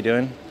Sonata, how are you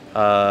doing?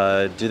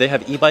 Do they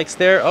have e-bikes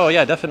there? Oh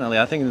yeah, definitely.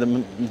 I think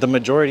the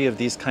majority of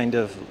these kind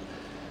of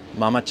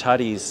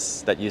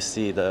mamacharis that you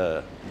see,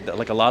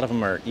 like a lot of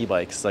them are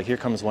e-bikes. Like here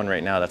comes one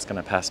right now that's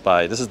gonna pass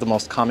by. This is the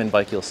most common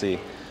bike you'll see.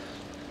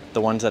 The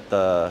ones that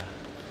a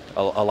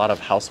lot of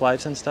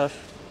housewives and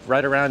stuff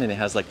ride around, and it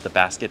has like the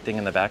basket thing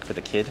in the back for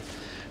the kid,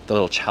 the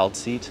little child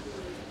seat.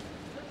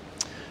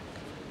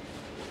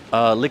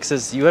 Lick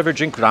says, you ever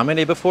drink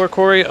ramune before,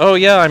 Corey? Oh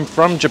yeah, I'm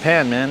from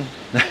Japan, man.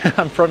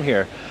 I'm from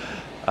here.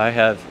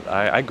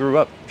 I grew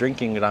up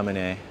drinking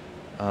ramune.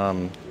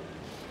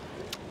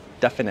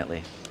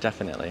 Definitely.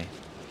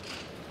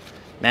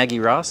 Maggie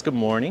Ross, good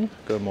morning.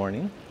 Good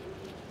morning.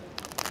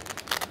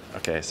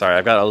 Okay, sorry,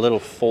 I've got a little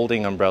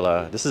folding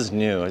umbrella. This is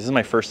new. This is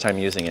my first time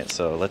using it,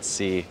 so let's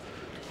see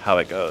how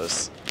it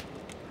goes.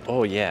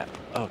 Oh yeah,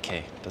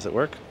 okay. Does it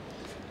work?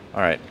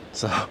 All right,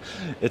 so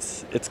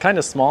it's kind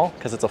of small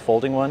because it's a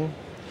folding one,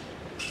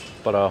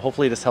 but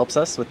hopefully this helps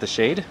us with the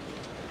shade.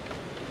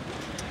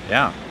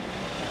 Yeah.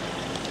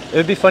 It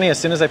would be funny as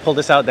soon as I pull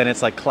this out, then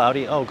it's like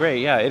cloudy. Oh, great.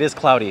 Yeah, it is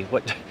cloudy.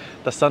 What?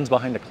 The sun's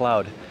behind a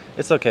cloud.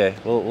 It's okay.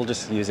 We'll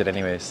just use it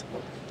anyways.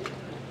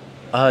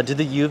 Do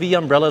the UV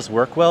umbrellas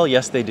work well?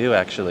 Yes, they do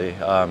actually,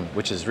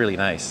 which is really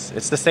nice.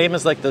 It's the same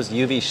as like those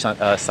UV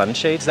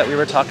sunshades that we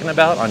were talking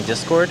about on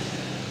Discord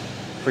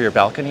for your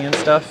balcony and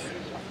stuff.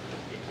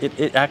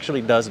 It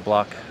actually does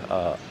block,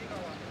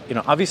 you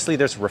know, obviously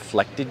there's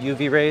reflected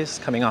UV rays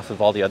coming off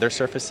of all the other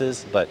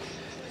surfaces, but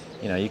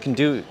you know, you can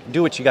do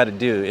what you got to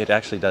do. It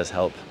actually does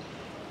help.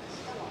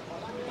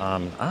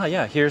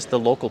 Yeah, here's the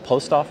local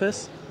post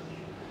office.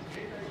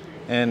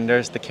 And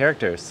there's the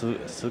character,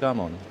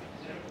 Sugamon.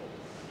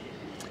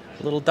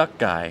 Little duck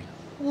guy.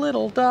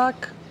 Little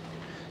duck.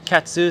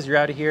 Katsu's, you're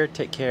out of here.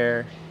 Take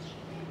care.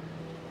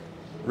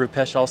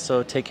 Rupesh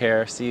also, take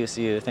care. See you,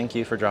 see you. Thank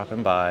you for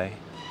dropping by.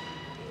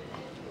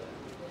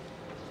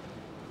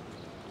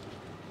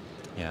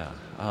 Yeah.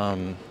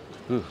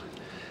 Ooh.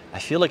 I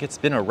feel like it's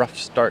been a rough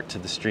start to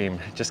the stream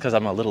just because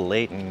I'm a little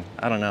late and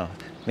I don't know.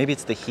 Maybe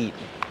it's the heat.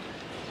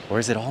 Or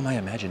is it all my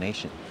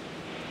imagination?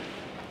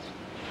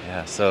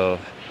 Yeah, so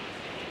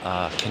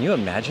can you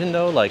imagine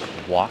though, like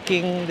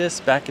walking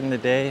this back in the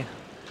day,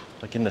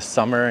 like in the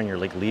summer and you're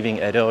like leaving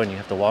Edo and you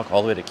have to walk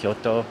all the way to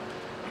Kyoto?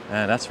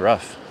 Man, that's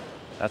rough.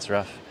 That's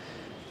rough.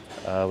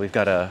 We've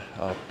got a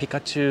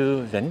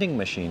Pikachu vending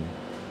machine.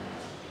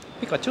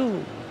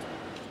 Pikachu!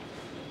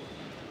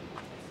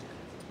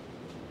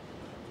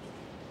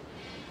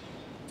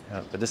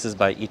 Yeah, but this is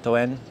by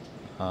Itoen.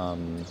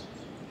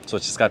 So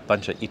it's just got a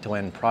bunch of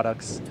Itoen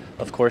products.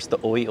 Of course, the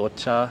Oi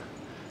Ocha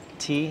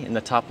tea in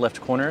the top left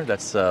corner.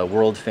 That's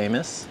world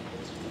famous.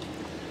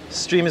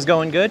 Stream is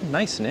going good.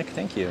 Nice, Nick.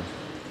 Thank you.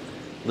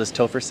 Liz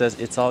Topher says,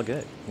 it's all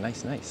good.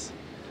 Nice, nice.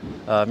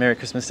 Merry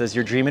Christmas says,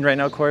 you're dreaming right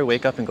now, Corey.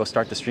 Wake up and go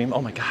start the stream.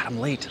 Oh my God, I'm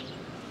late.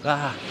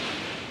 Ah,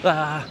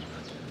 ah.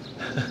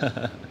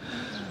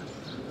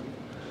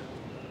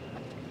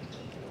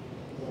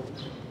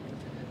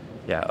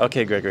 Yeah,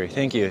 okay, Gregory.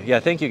 Thank you.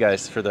 Yeah, thank you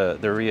guys for the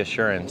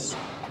reassurance.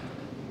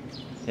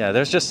 Yeah,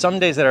 there's just some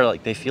days that are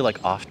like, they feel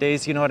like off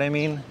days, you know what I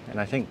mean? And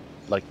I think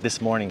like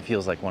this morning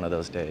feels like one of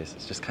those days.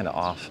 It's just kind of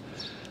off.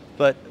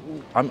 But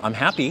I'm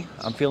happy.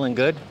 I'm feeling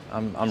good.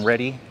 I'm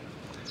ready.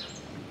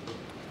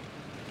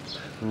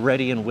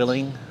 Ready and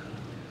willing.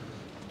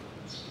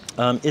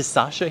 Is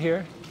Sasha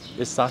here?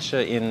 Is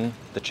Sasha in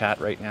the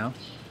chat right now?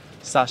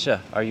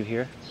 Sasha, are you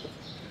here?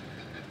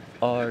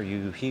 Are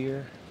you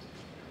here?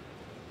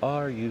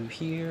 Are you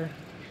here?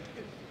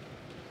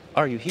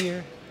 Are you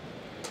here?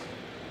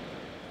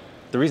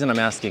 The reason I'm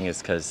asking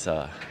is because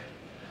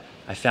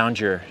I found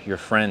your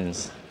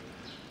friends,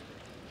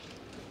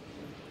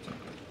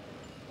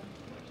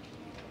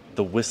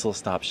 the Whistle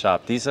Stop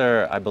Shop. These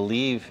are, I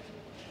believe,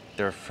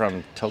 they're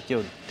from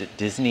Tokyo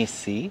Disney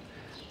Sea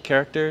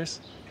characters.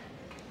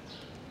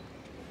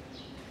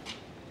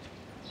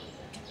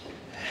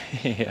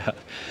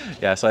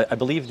 yeah. So I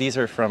believe these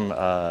are from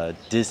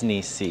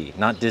Disney Sea,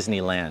 not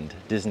Disneyland,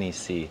 Disney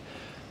Sea.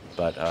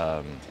 But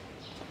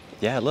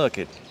yeah, look,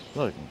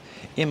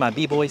 in my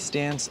b-boy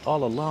stance,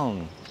 all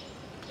alone.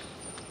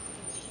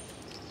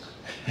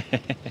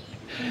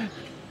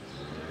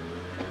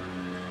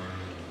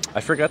 I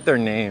forgot their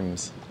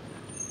names.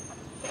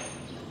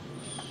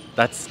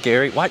 That's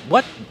scary.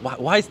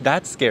 Why is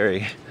that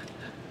scary?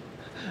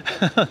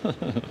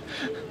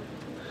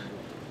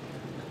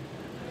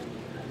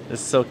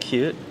 It's so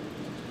cute.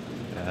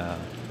 Yeah.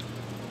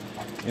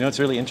 You know what's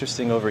really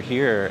interesting over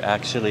here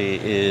actually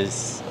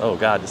is, oh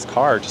God, this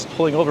car just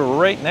pulling over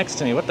right next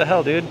to me. What the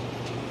hell, dude?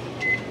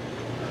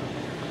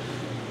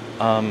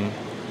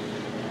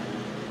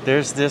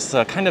 There's this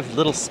kind of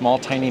little small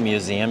tiny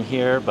museum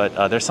here,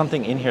 but there's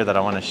something in here that I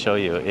want to show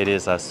you. It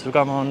is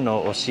Sugamo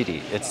no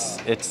Oshiri.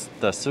 It's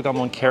the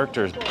Sugamon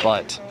character's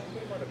butt,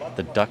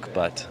 the duck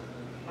butt.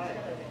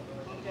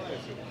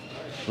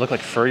 Look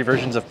like furry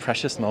versions of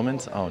precious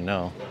moments? Oh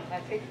no.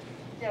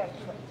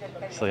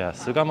 So yeah,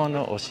 Sugamo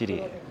no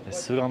Oshiri is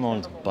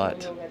Sugamon's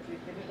butt.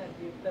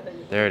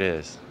 There it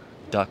is,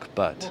 duck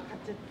butt.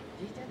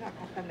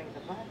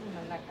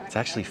 It's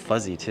actually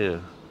fuzzy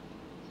too.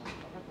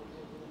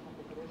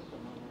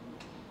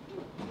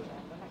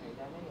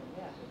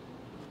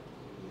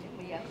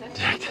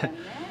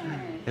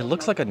 It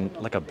looks like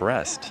a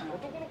breast,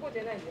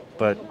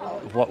 but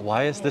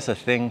why is this a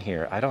thing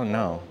here? I don't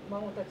know.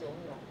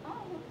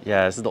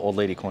 Yeah, this is the old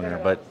lady corner,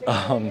 but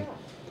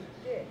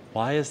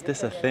why is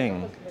this a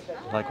thing?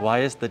 Like, why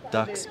is the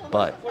duck's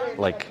butt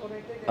like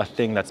a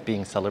thing that's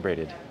being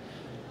celebrated?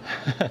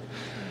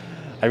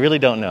 I really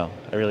don't know.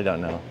 I really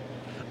don't know.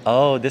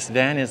 Oh, this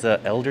van is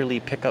an elderly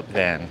pickup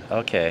van.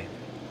 Okay.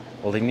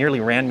 Well, they nearly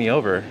ran me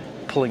over,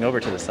 pulling over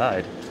to the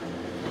side.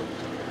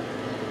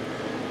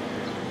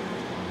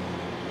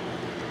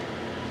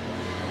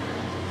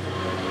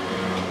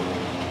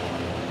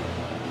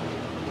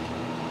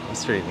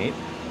 That's pretty neat.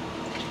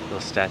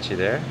 Little statue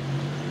there.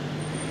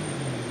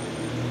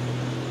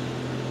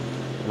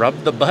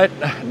 Rub the butt?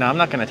 No, I'm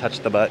not gonna touch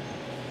the butt.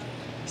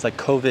 It's like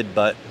COVID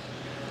butt.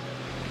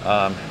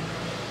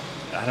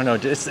 I don't know,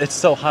 it's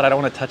so hot, I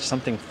don't want to touch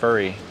something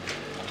furry.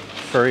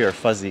 Furry or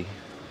fuzzy.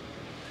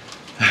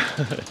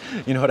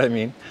 You know what I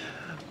mean?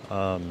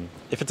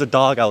 If it's a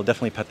dog, I'll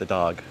definitely pet the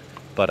dog.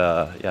 But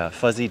yeah,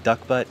 fuzzy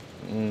duck butt,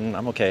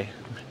 I'm okay.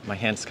 My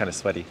hand's kind of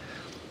sweaty.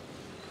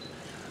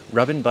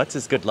 Rubbing butts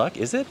is good luck,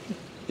 is it?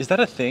 Is that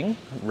a thing?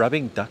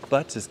 Rubbing duck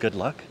butts is good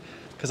luck?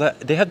 Because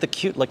they have the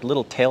cute like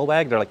little tail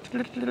wag. They're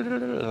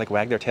like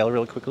wag their tail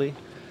really quickly.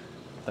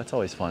 That's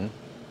always fun.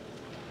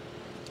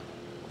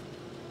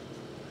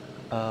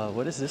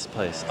 What is this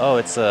place? Oh,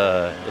 it's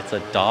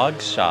a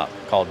dog shop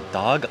called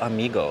Dog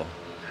Amigo.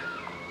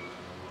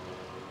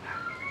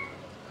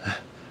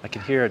 I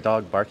can hear a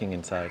dog barking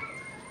inside.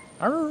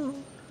 Arr!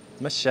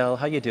 Michelle,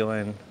 how you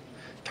doing?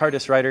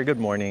 TARDIS Rider, good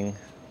morning.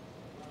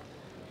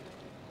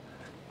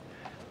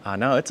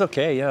 No, it's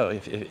okay, yo.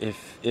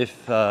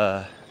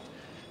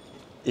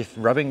 If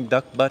rubbing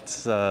duck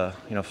butts,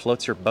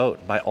 floats your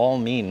boat, by all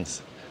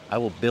means, I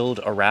will build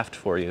a raft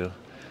for you,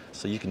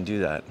 so you can do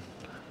that.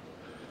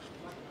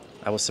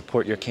 I will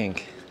support your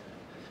kink.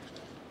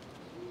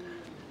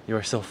 You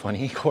are so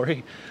funny,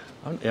 Corey.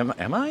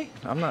 Am I?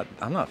 I'm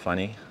not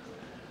funny.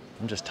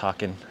 I'm just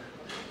talking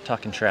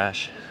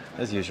trash,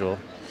 as usual.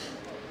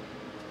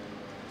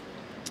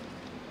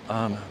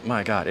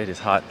 My God, it is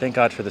hot. Thank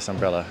God for this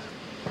umbrella.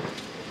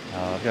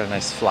 I've got a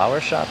nice flower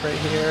shop right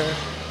here.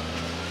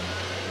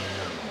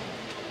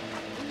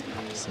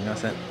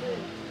 Sumimasen.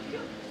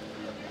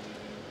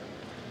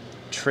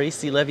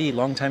 Tracy Levy,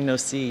 long time no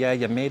see. Yeah,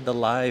 you made the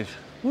live.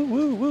 Woo,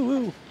 woo, woo,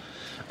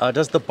 woo.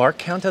 Does the bark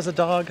count as a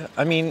dog?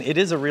 I mean, it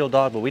is a real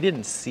dog, but we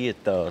didn't see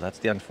it though. That's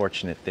the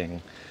unfortunate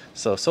thing.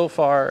 So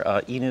far,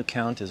 Inu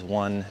count is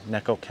 1,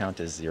 Neko count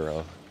is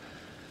 0.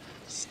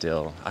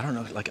 Still, I don't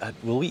know, like,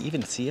 will we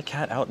even see a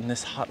cat out in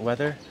this hot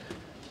weather?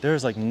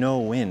 There's like no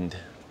wind.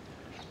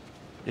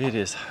 It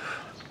is,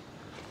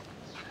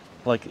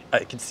 like,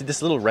 I can see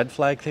this little red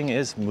flag thing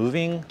is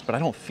moving, but I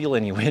don't feel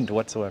any wind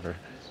whatsoever.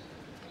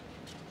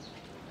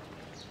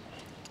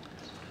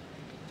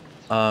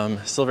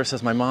 Silver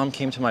says, my mom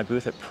came to my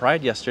booth at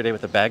Pride yesterday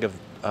with a bag of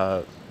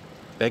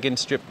vegan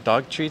strip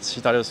dog treats.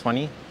 She thought it was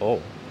funny.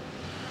 Oh.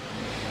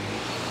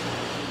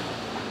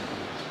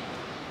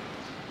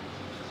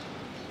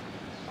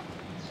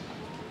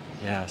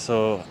 Yeah,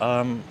 so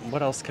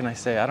what else can I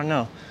say? I don't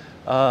know.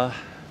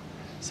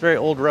 It's a very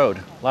old road.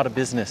 A lot of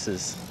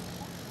businesses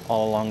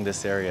all along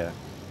this area.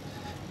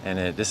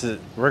 And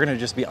we're gonna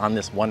just be on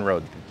this one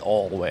road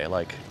all the way.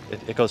 Like,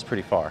 it goes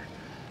pretty far.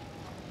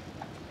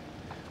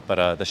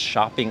 But the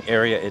shopping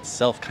area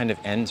itself kind of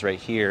ends right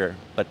here,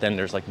 but then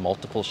there's like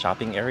multiple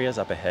shopping areas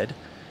up ahead.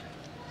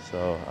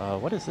 So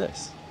what is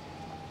this?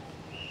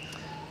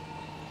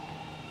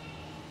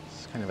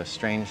 It's kind of a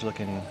strange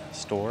looking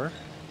store.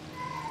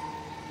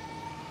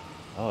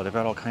 Oh, they've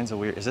got all kinds of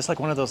weird, is this like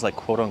one of those like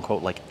quote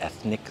unquote like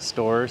ethnic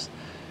stores?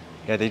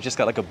 Yeah, they just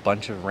got like a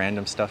bunch of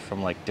random stuff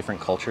from like different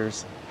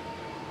cultures.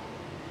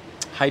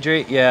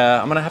 Hydrate,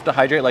 yeah, I'm gonna have to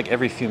hydrate like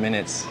every few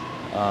minutes.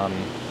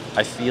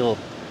 I feel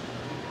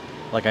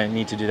like I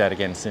need to do that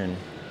again soon.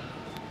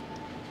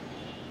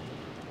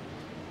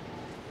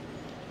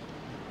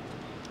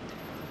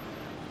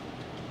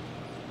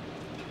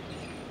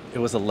 It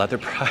was a leather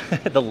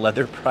the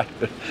leather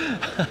private.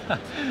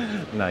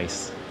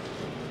 Nice.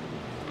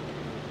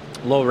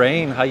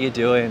 Lorraine, how you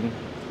doing?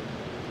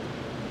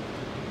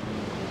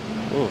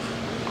 Oof.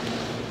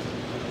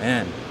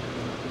 Man,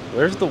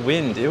 where's the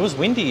wind? It was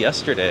windy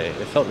yesterday.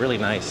 It felt really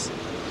nice.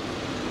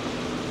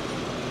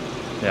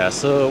 Yeah,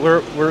 so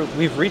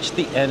we've reached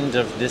the end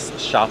of this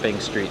shopping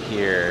street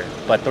here,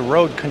 but the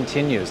road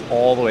continues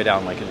all the way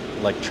down.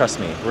 Like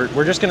trust me,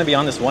 we're just gonna be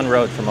on this one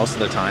road for most of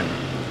the time.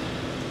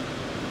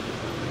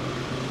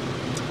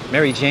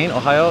 Mary Jane,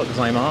 Ohio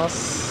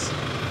gozaimasu.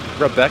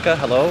 Rebecca,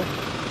 hello.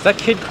 Is that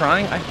kid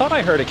crying? I thought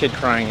I heard a kid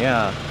crying.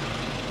 Yeah.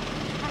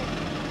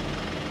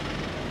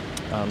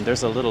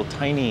 There's a little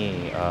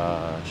tiny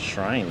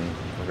shrine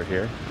over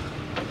here,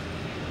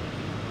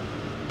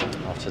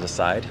 off to the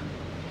side.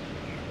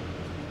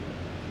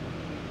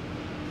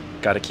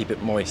 Got to keep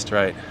it moist,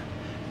 right?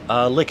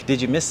 Lick,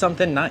 did you miss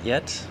something? Not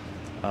yet,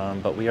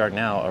 but we are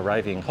now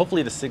arriving.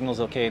 Hopefully the signal's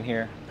okay in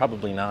here.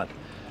 Probably not,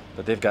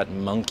 but they've got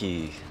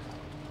monkey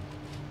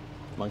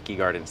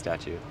garden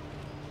statue.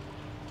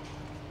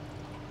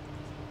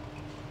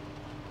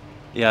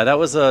 Yeah, that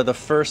was the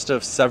first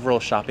of several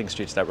shopping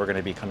streets that we're going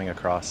to be coming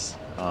across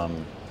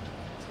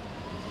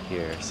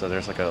here. So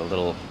there's like a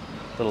little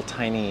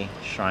tiny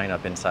shrine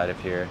up inside of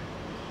here.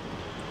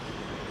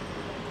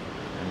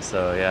 And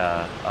so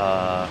yeah,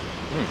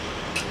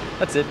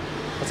 that's it.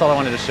 That's all I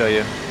wanted to show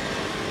you.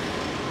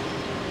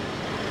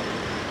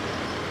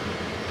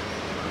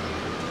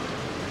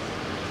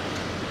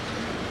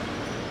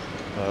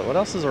 What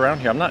else is around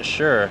here? I'm not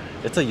sure.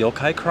 It's a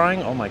yokai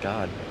crying? Oh my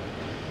god.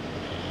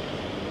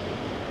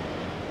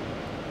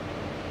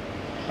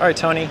 All right,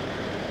 Tony.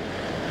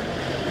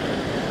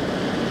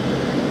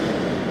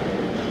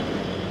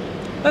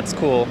 That's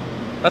cool.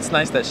 That's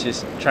nice that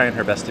she's trying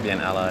her best to be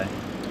an ally.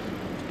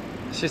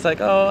 She's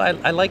like, oh,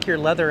 I like your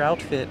leather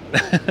outfit.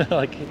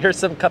 Like, here's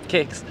some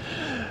cupcakes.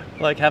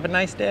 Like, have a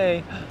nice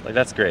day. Like,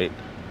 that's great.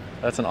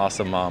 That's an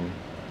awesome mom.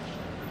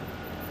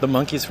 The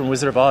monkeys from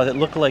Wizard of Oz, it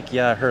looked like,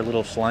 yeah, her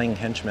little flying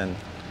henchmen.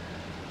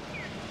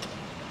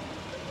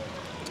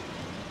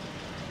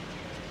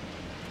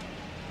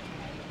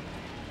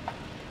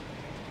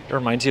 It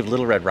reminds you of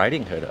Little Red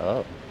Riding Hood.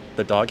 Oh,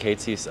 the dog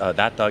hates you.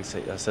 That dog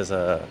says,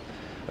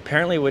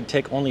 apparently it would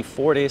take only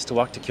 4 days to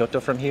walk to Kyoto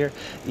from here.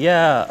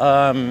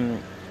 Yeah,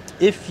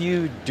 if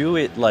you do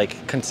it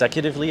like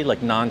consecutively, like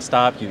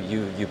nonstop,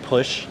 you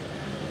push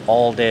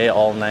all day,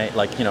 all night,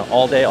 like, you know,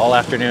 all day, all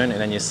afternoon,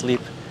 and then you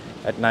sleep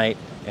at night,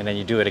 and then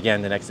you do it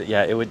again the next day.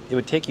 Yeah, it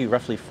would take you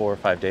roughly 4 or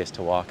 5 days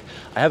to walk.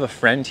 I have a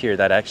friend here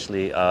that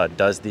actually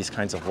does these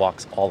kinds of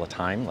walks all the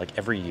time, like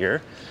every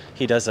year.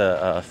 He does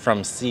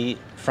from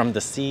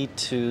the sea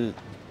to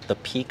the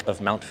peak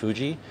of Mount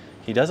Fuji.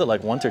 He does it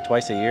like once or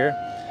twice a year.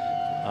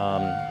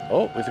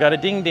 Oh, we've got a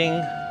ding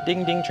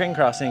ding train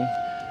crossing.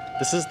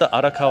 This is the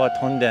Arakawa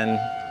Tonden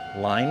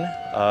line,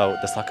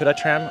 the Sakura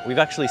tram. We've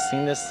actually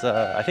seen this,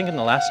 I think, in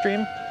the last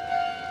stream.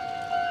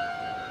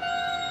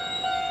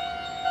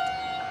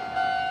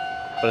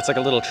 But it's like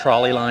a little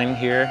trolley line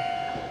here.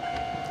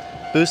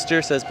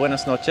 Booster says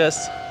buenas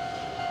noches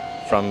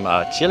from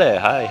Chile.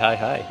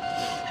 Hi.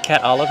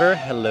 Cat Oliver,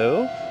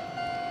 hello.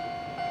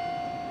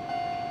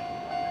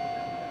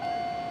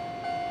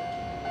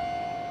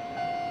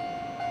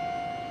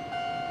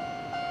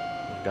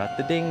 We've got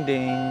the ding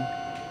ding.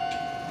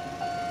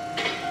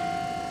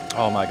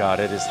 Oh my God,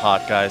 it is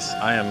hot, guys.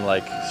 I am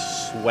like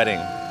sweating.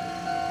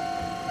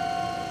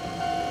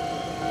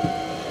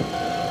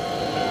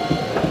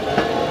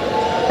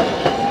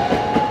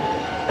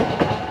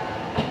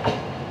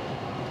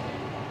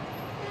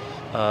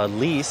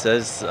 Lee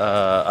says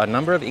a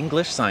number of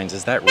English signs.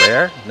 Is that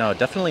rare? No,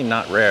 definitely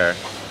not rare.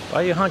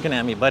 Why are you honking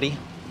at me, buddy?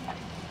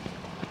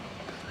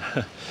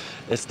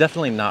 It's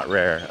definitely not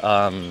rare.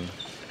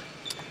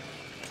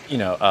 You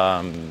know,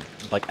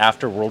 like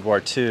after World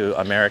War II,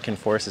 American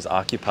forces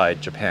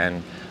occupied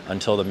Japan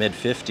until the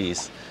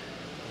mid-50s.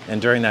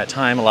 And during that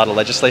time, a lot of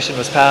legislation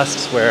was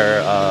passed where,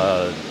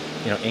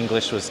 you know,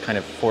 English was kind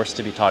of forced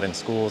to be taught in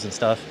schools and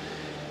stuff.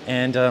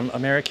 And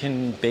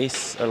American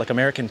base, or like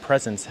American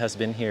presence has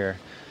been here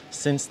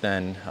since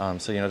then.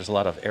 So, you know, there's a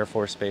lot of Air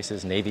Force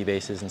bases, Navy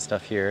bases and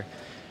stuff here.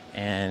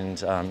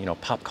 And, you know,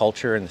 pop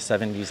culture in the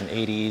 70s and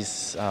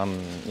 80s,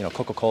 you know,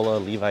 Coca-Cola,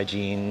 Levi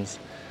jeans,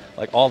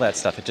 like all that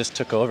stuff, it just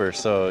took over.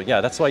 So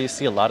yeah, that's why you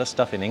see a lot of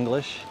stuff in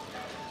English.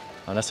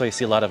 That's why you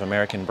see a lot of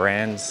American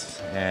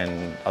brands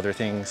and other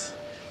things.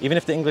 Even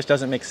if the English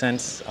doesn't make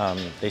sense,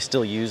 they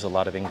still use a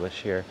lot of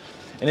English here.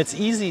 And it's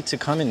easy to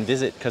come and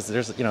visit because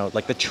there's, you know,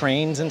 like the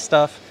trains and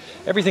stuff,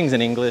 everything's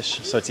in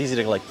English. So it's easy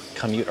to like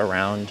commute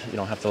around. You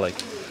don't have to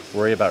like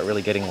worry about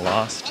really getting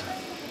lost.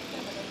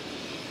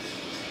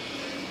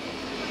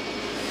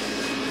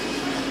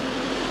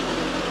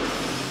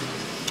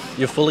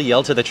 You fully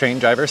yell to the train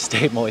driver,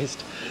 stay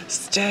moist.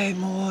 Stay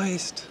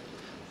moist.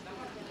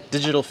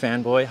 Digital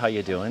fanboy, how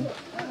you doing?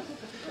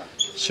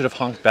 Should have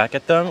honked back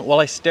at them. Well,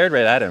 I stared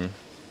right at him.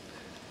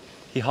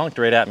 He honked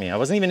right at me. I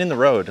wasn't even in the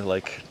road.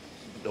 Like,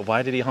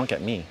 why did he honk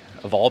at me?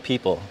 Of all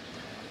people,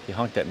 he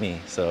honked at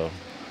me, so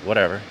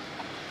whatever.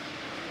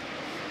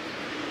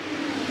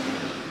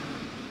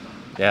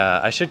 Yeah,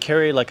 I should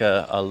carry like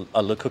a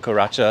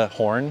Kukuracha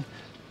horn.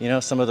 You know,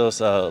 some of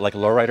those like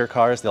lowrider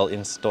cars, they'll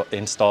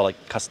install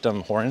like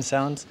custom horn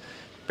sounds.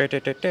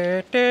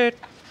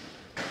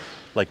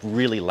 Like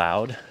really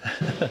loud.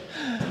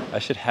 I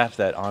should have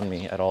that on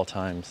me at all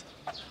times.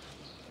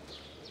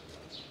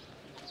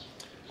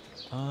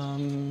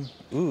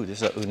 Ooh,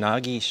 there's a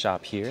unagi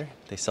shop here.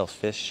 They sell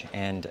fish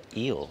and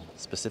eel,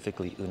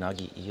 specifically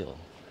unagi eel.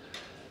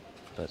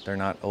 But they're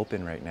not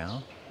open right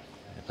now.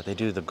 But they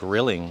do the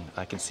grilling.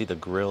 I can see the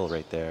grill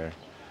right there.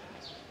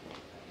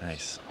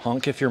 Nice.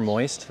 Honk if you're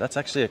moist. That's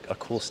actually a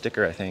cool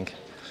sticker, I think.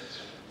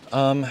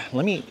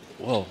 Let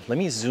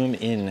me zoom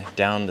in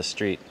down the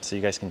street so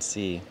you guys can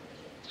see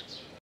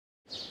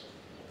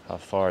how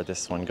far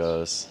this one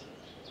goes.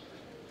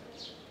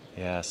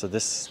 Yeah, so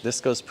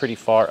this goes pretty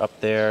far up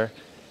there.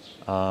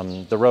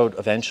 The road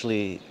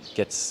eventually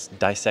gets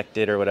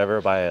dissected or whatever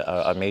by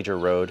a major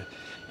road,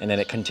 and then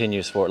it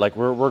continues for, like,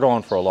 we're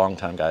going for a long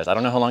time, guys. I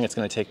don't know how long it's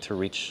going to take to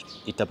reach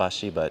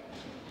Itabashi, but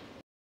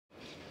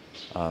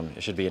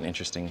it should be an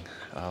interesting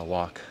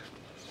walk.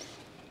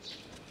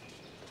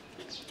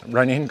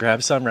 Run in,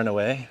 grab some, run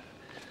away.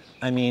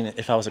 I mean,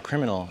 if I was a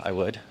criminal, I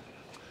would.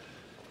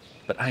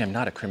 But I am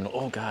not a criminal.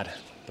 Oh God,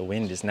 the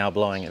wind is now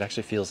blowing. It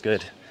actually feels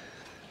good.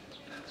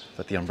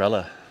 But the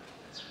umbrella.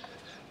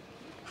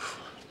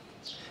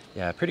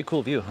 Yeah, pretty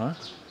cool view, huh?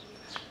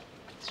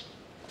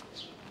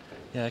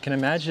 Yeah, I can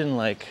imagine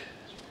like,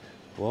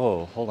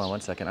 whoa, hold on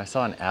one second. I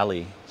saw an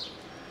alley.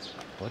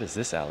 What is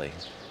this alley?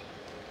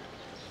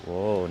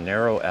 Whoa,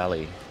 narrow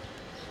alley.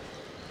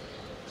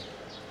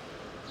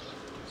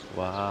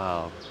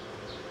 Wow.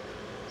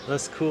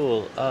 That's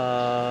cool.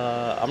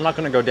 I'm not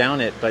gonna go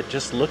down it, but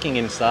just looking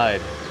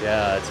inside,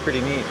 yeah, it's pretty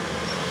neat.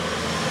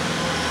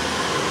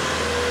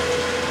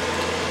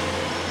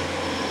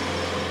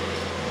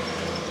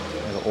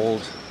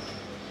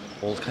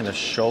 old kind of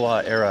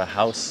Showa era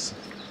house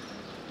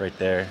right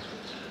there.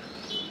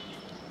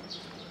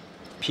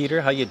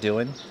 Peter, how you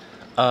doing?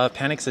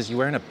 Panic says, you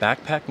wearing a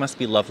backpack? Must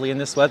be lovely in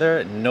this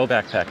weather. No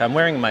backpack. I'm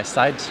wearing my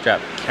side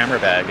strap camera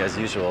bag as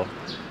usual,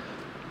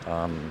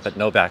 but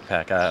no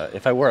backpack.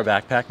 If I wore a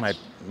backpack,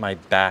 my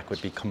back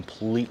would be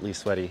completely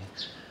sweaty.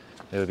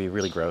 It would be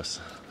really gross.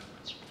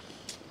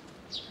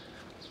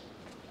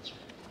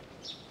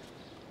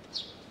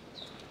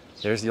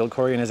 There's the old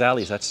Corey in his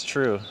alleys. That's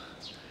true.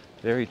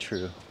 Very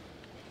true.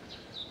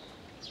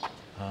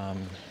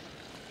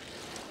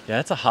 Yeah,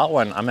 it's a hot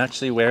one. I'm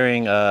actually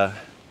wearing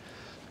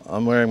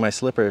my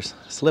slippers.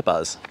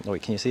 Slippers. Oh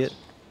wait, can you see it?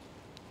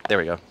 There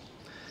we go.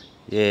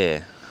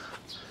 Yeah.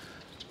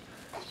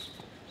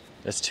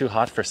 It's too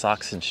hot for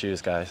socks and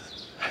shoes, guys.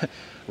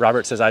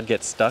 Robert says I'd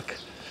get stuck.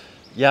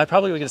 Yeah, I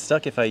probably would get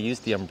stuck if I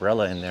used the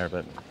umbrella in there,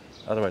 but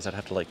otherwise I'd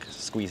have to like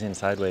squeeze in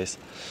sideways.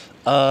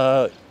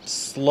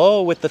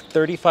 Slow with the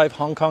 35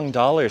 Hong Kong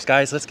dollars.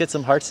 Guys, let's get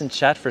some hearts in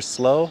chat for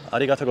Slow.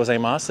 Arigato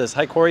gozaimasu. Says,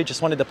 hi Corey,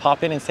 just wanted to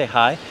pop in and say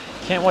hi.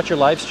 Can't watch your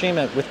live stream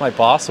with my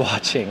boss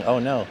watching. Oh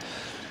no.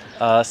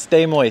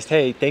 Stay moist.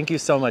 Hey, thank you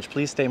so much.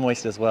 Please stay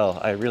moist as well.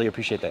 I really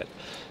appreciate that.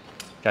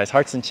 Guys,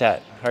 hearts in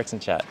chat. Hearts in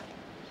chat.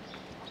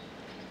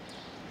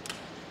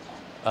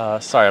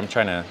 Sorry, I'm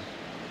trying to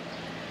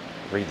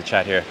read the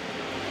chat here.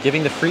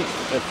 Giving the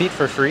feet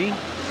for free?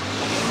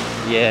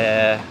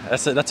 Yeah,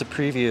 that's a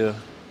preview.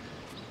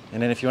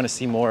 And then if you want to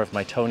see more of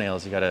my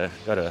toenails, you gotta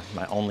go to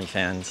my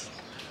OnlyFans.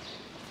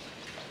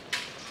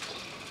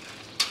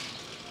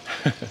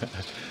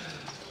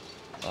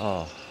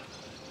 Oh,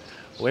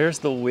 where's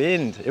the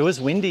wind? It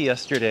was windy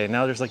yesterday.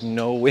 Now there's like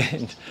no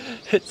wind.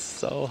 It's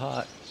so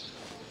hot.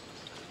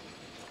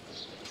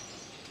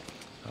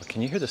 Oh,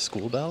 can you hear the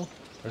school bell?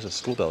 There's a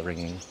school bell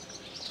ringing.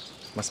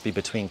 Must be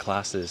between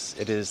classes.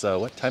 It is,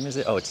 what time is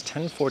it? Oh, it's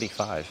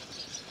 10:45.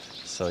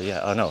 So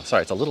yeah, oh no,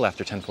 sorry, it's a little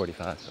after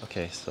 10:45.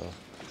 Okay, so,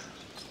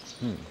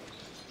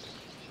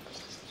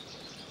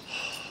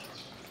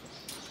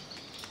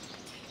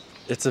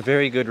 It's a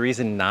very good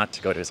reason not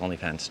to go to his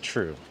OnlyFans,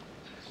 true.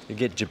 You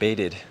get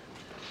debated.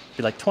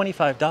 Be like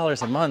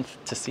 $25 a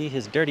month to see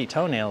his dirty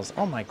toenails.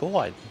 Oh my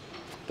God.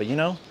 But you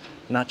know,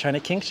 not trying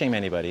to kink shame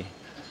anybody.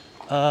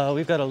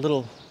 We've got a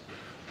little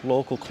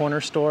local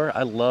corner store.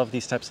 I love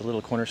these types of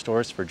little corner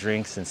stores for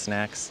drinks and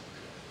snacks.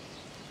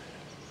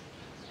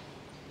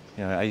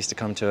 You know, I used to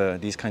come to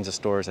these kinds of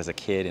stores as a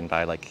kid and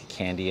buy like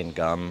candy and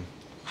gum.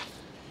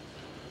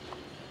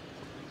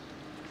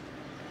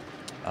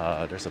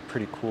 There's a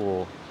pretty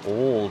cool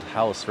old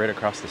house right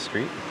across the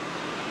street.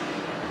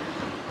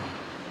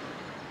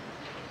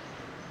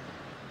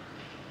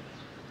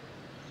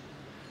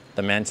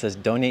 The man says,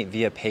 donate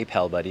via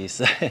PayPal,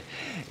 buddies.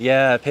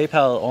 Yeah,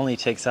 PayPal only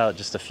takes out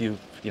just a few,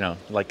 you know,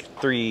 like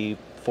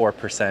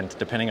 3-4%,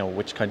 depending on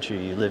which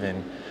country you live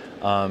in.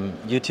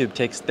 YouTube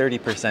takes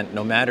 30%,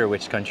 no matter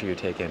which country you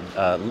take in,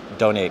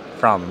 donate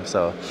from.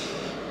 So,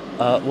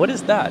 what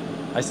is that?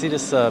 I see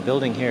this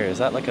building here. Is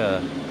that like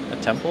a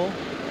temple?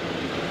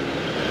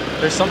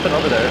 There's something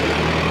over there.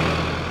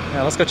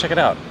 Yeah, let's go check it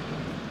out.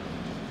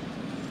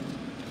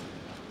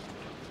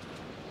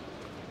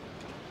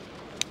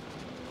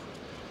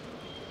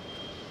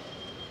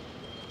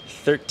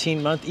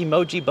 "13-month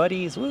emoji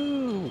buddies,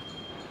 woo!"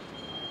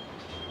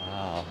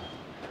 Wow,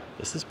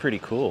 this is pretty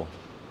cool.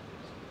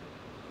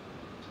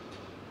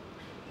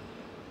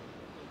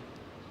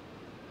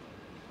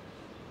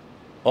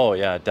 Oh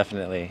yeah,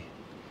 definitely.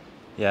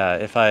 Yeah,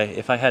 if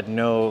I had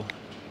no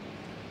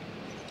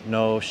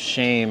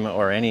shame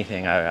or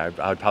anything, I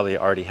would probably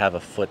already have a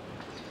foot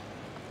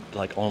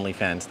like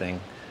OnlyFans thing.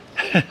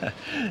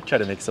 Try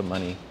to make some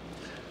money.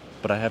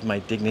 But I have my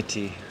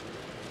dignity.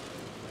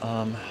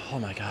 Oh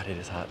my God, it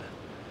is hot.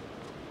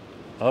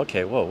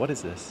 Okay, whoa, what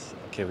is this?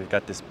 Okay, we've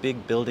got this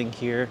big building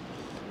here.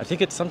 I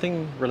think it's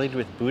something related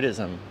with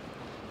Buddhism.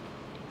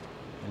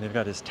 And they've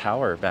got this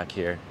tower back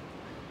here.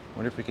 I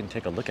wonder if we can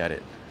take a look at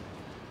it.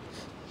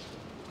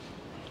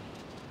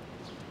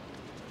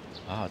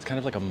 Oh, it's kind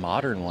of like a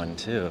modern one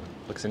too.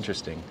 Looks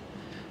interesting.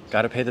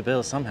 Gotta pay the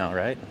bills somehow,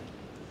 right?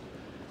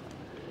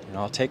 And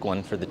I'll take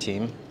one for the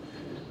team.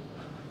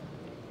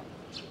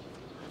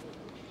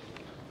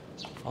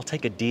 I'll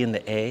take a D and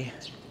the A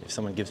if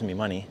someone gives me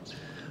money.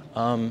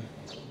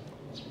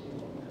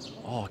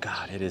 Oh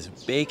God, it is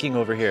baking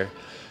over here.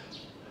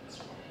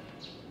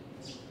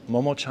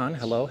 Momo-chan,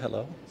 hello,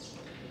 hello.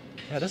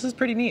 Yeah, this is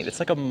pretty neat. It's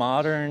like a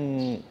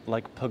modern,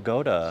 like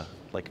pagoda,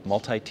 like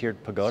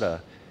multi-tiered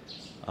pagoda.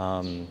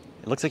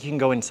 It looks like you can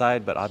go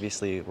inside, but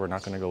obviously we're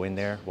not going to go in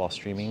there while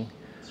streaming.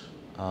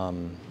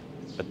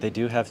 But they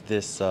do have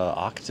this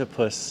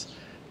octopus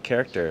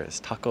character, this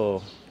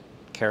taco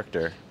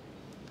character.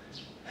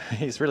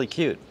 He's really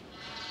cute.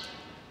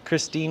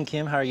 Christine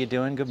Kim, how are you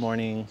doing? Good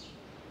morning.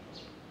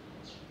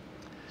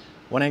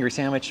 One Angry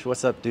Sandwich,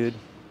 what's up, dude?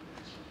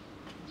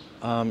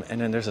 And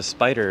then there's a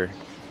spider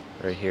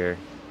right here,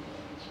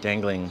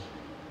 dangling.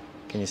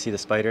 Can you see the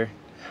spider?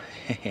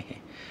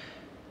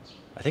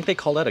 I think they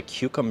call that a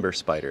cucumber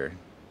spider,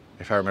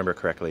 if I remember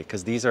correctly,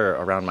 because these are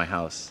around my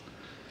house.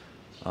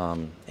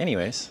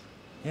 Anyways,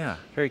 Yeah,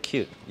 very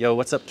cute. Yo,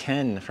 what's up,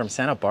 Ken from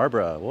Santa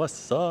Barbara?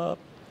 What's up?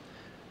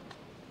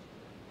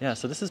 Yeah,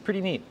 so this is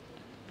pretty neat.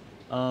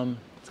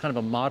 It's kind of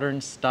a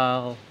modern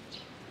style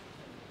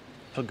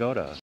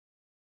pagoda.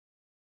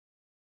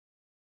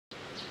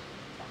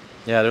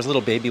 Yeah, there's a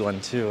little baby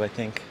one too, I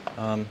think.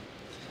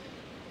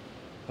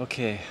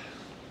 Okay,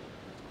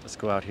 let's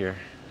go out here.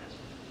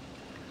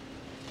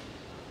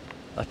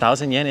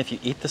 1,000 yen if you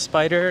eat the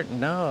spider?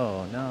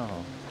 No,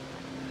 no.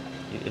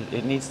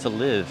 It needs to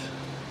live.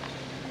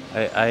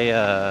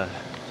 I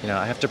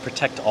have to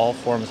protect all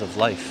forms of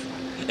life,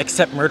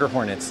 except murder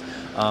hornets.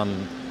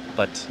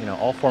 But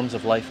all forms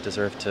of life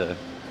deserve to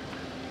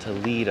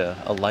lead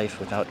a life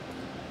without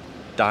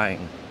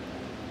dying.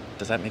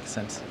 Does that make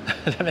sense?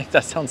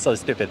 That sounds so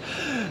stupid.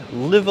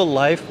 Live a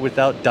life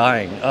without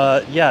dying.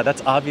 Yeah,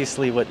 that's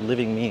obviously what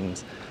living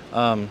means.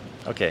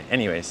 Okay,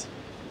 anyways.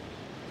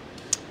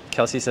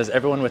 Kelsey says,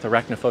 everyone with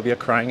arachnophobia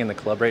crying in the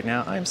club right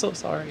now. I'm so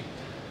sorry.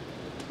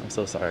 I'm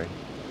so sorry.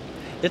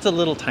 It's a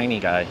little tiny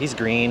guy. He's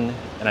green,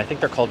 and I think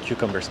they're called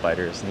cucumber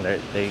spiders, and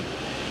they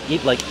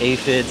eat like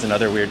aphids and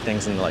other weird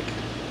things in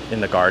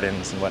the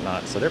gardens and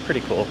whatnot. So they're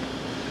pretty cool.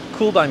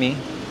 Cool by me.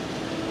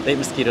 They eat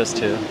mosquitoes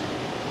too.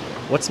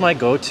 What's my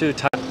go-to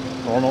type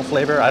normal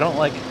flavor? I don't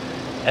like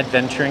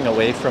adventuring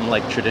away from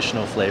like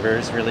traditional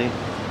flavors, really.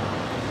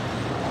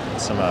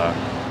 Some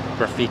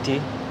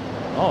graffiti.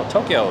 Oh,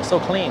 Tokyo,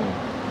 so clean.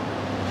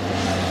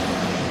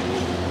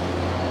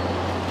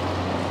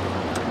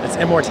 It's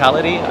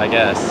immortality, I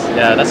guess.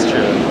 Yeah, that's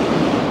true.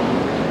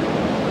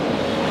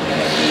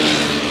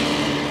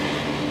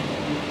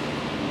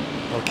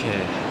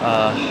 Okay,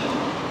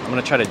 I'm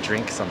gonna try to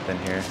drink something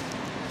here.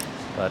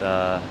 But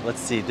let's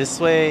see, this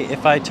way,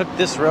 if I took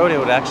this road, it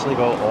would actually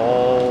go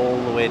all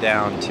the way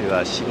down to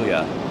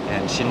Shibuya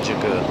and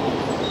Shinjuku.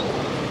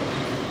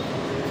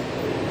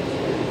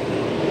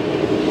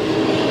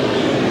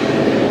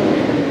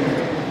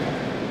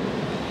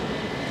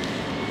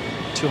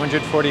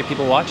 240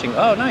 people watching.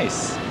 Oh,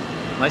 nice.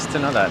 Nice to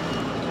know that.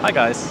 Hi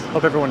guys,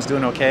 hope everyone's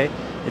doing okay.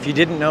 If you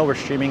didn't know, we're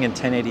streaming in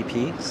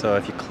 1080p, so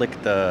if you click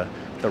the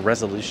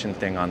resolution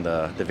thing on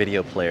the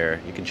video player,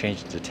 you can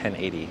change it to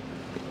 1080.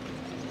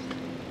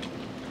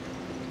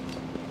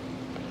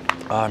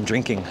 Oh, I'm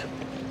drinking.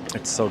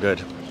 It's so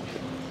good.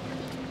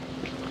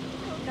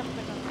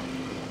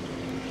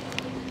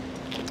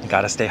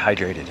 Gotta stay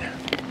hydrated.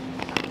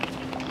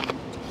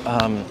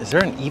 Is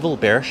there an evil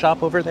bear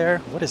shop over there?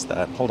 What is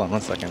that? Hold on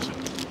one second.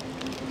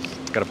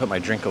 Gotta put my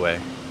drink away.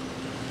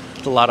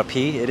 It's a lot of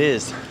pee. It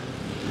is.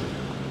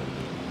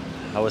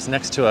 I was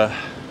next to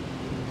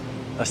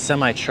a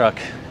semi truck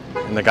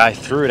and the guy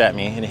threw it at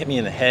me and it hit me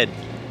in the head.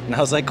 And I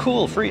was like,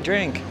 cool, free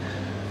drink.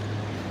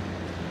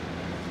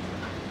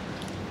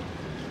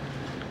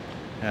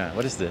 Yeah,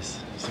 what is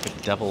this? It's like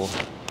a devil.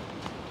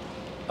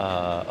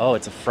 Oh,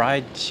 it's a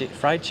fried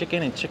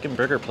chicken and chicken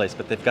burger place,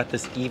 but they've got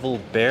this evil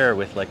bear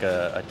with like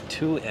a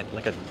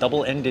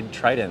double-ended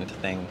trident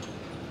thing.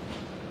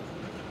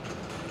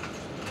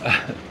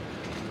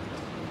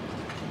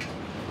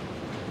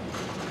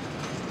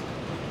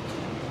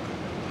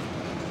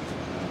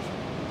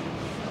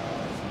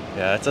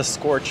 Yeah, it's a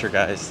scorcher,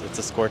 guys. It's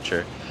a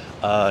scorcher.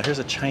 Here's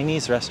a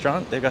Chinese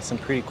restaurant. They've got some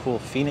pretty cool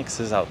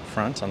phoenixes out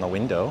front on the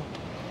window.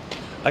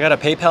 I got a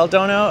PayPal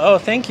dono. Oh,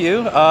 thank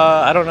you.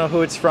 I don't know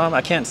who it's from.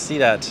 I can't see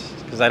that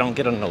because I don't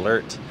get an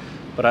alert.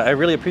 But I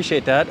really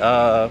appreciate that.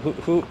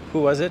 Who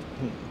was it?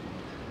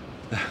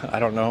 I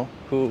don't know.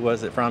 Who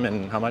was it from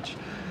and how much?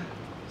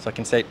 So I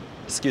can say,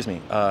 excuse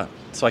me.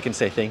 So I can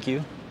say thank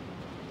you.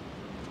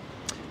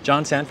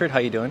 John Sanford, how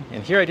you doing?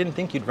 And here I didn't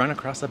think you'd run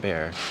across a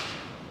bear.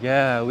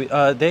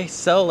 Yeah, they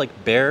sell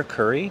like bear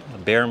curry,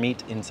 bear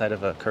meat inside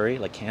of a curry,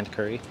 like canned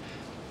curry.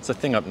 It's a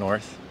thing up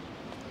north.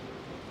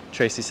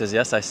 Tracy says,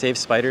 yes, I saved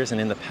spiders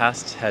and in the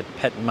past had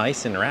pet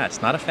mice and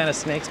rats. Not a fan of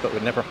snakes, but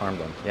would never harm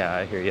them. Yeah,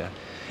 I hear you.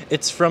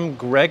 It's from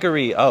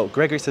Gregory. Oh,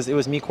 Gregory says, it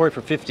was me, Corey,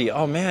 for 50.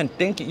 Oh man,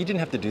 thank you. You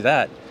didn't have to do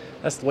that.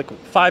 That's like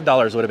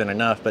 $5 would have been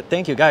enough, but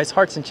thank you guys.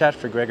 Hearts in chat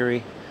for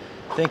Gregory.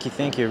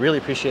 Thank you. Really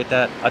appreciate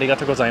that.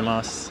 Arigatou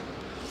gozaimasu.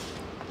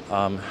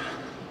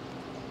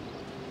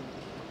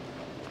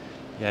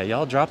 Yeah,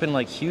 y'all dropping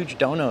like huge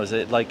donos.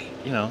 It like,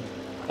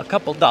 a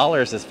couple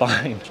dollars is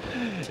fine.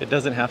 It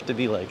doesn't have to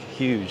be like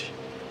huge.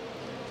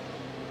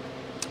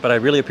 But I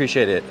really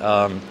appreciate it.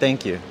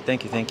 Thank you.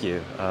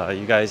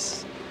 You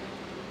guys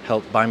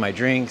help buy my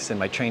drinks and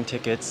my train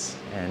tickets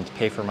and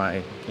pay for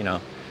my,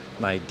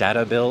 my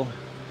data bill,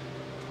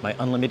 my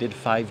unlimited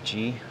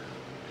 5G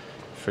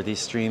for these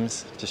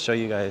streams to show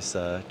you guys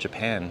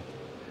Japan,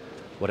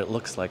 what it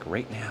looks like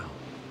right now,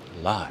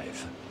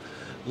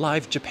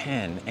 live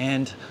Japan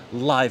and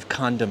live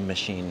condom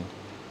machine,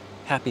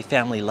 happy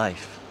family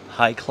life,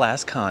 high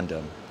class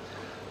condom,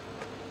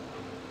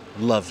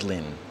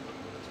 Lovelin.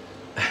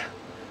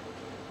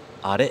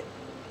 Audit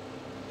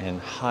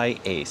and high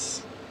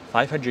ace.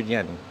 500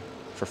 yen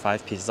for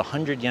 5 pieces.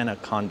 100 yen a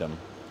condom.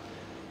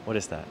 What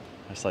is that?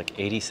 That's like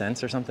 80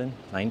 cents or something?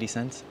 90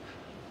 cents?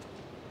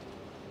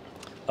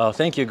 Oh,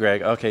 thank you,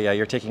 Greg. Okay, yeah,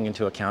 you're taking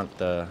into account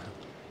the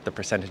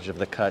percentage of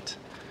the cut.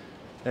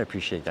 I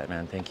appreciate that,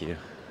 man. Thank you.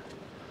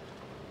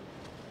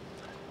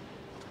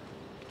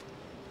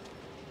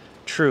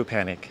 True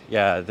panic.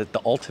 Yeah,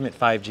 the ultimate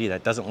 5G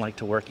that doesn't like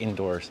to work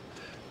indoors.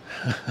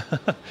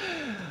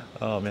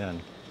 Oh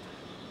man.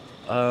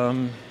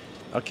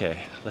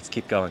 Okay, let's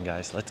keep going,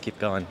 guys. Let's keep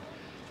going.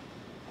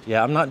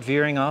 Yeah, I'm not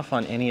veering off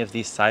on any of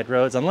these side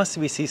roads unless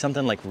we see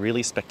something like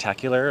really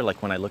spectacular,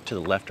 like when I look to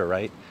the left or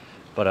right.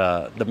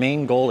 But the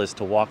main goal is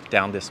to walk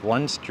down this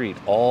one street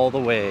all the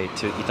way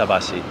to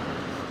Itabashi,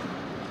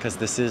 because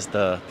this is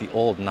the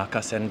old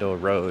Nakasendo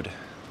road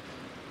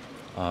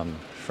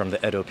from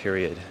the Edo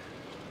period.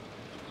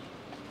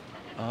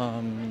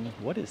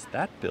 What is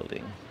that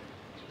building?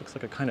 Looks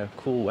like a kind of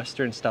cool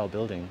Western style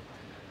building.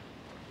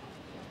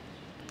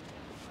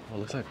 Oh, it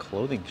looks like a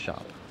clothing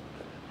shop.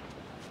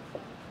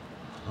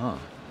 Huh.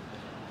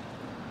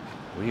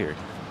 Weird.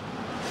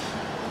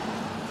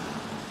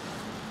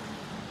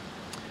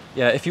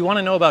 Yeah, if you want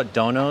to know about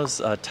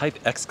donos, type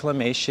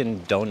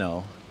exclamation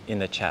dono in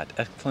the chat.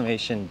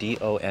 Exclamation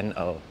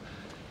D-O-N-O.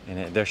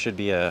 And there should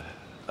be a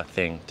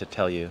thing to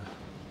tell you.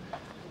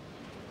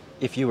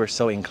 If you were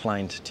so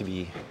inclined to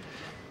be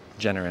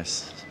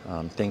generous.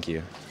 Thank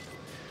you.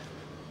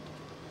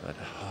 But,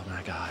 oh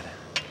my God.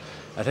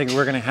 I think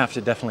we're gonna have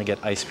to definitely get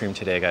ice cream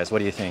today, guys. What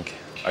do you think?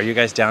 Are you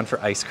guys down for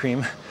ice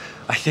cream?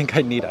 I think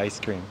I need ice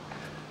cream.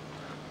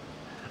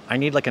 I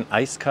need like an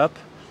ice cup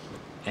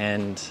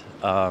and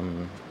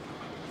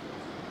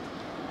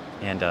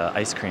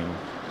ice cream.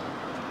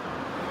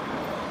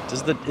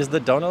 Is the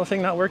dono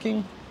thing not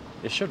working?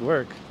 It should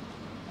work.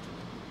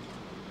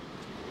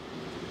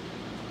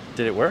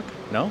 Did it work?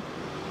 No?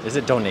 Is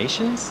it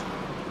donations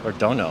or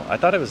dono? I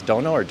thought it was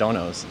dono or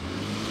donos.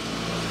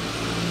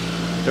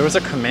 There was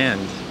a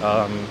command.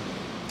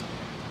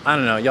 I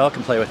don't know, y'all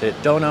can play with it.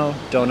 Dono,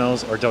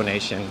 donos, or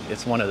donation.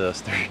 It's one of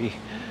those three.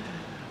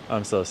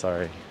 I'm so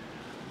sorry.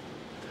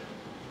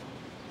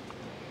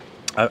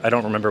 I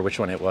don't remember which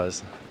one it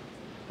was.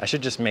 I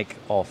should just make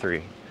all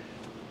three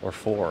or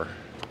four.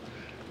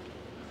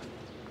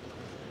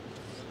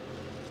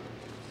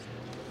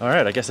 All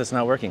right, I guess it's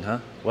not working, huh?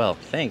 Well,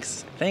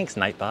 thanks. Thanks,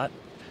 Nightbot.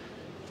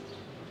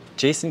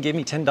 Jason gave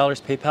me $10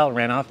 PayPal,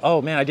 ran off.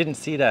 Oh man, I didn't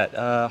see that.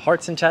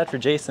 Hearts in chat for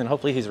Jason.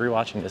 Hopefully he's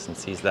rewatching this and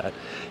sees that.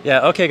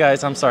 Yeah, okay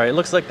guys, I'm sorry. It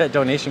looks like that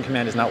donation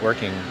command is not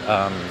working,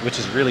 which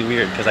is really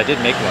weird because I did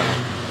make one.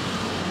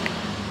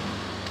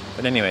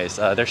 But anyways,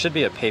 there should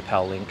be a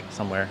PayPal link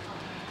somewhere.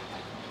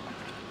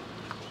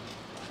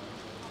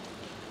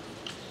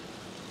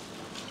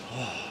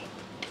 Oh.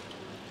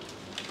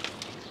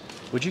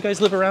 Would you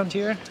guys live around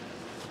here?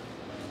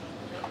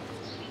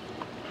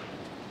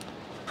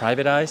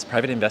 Private Eyes,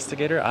 Private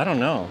Investigator? I don't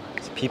know.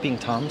 It's a Peeping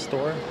Tom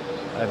store?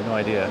 I have no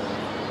idea.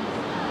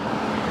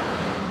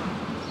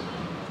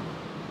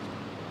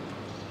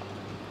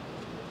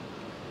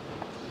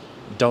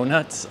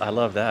 Donuts? I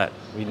love that.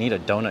 We need a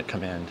donut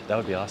command. That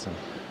would be awesome.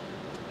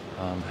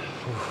 All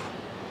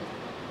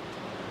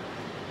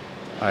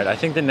right, I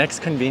think the next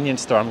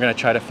convenience store, I'm gonna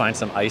try to find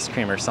some ice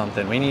cream or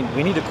something. We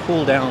need to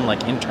cool down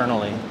like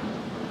internally.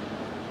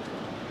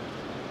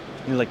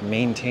 We like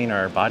maintain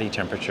our body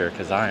temperature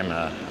because I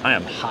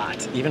am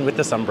hot. Even with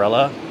this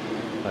umbrella,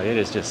 it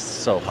is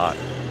just so hot.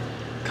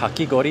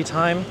 Kakigori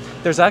time.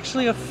 There's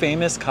actually a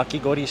famous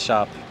kakigori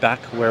shop back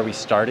where we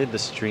started the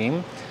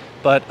stream,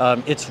 but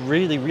it's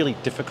really, really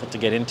difficult to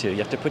get into. You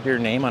have to put your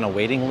name on a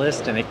waiting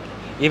list, and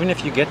even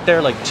if you get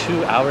there like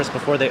 2 hours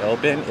before they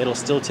open, it'll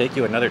still take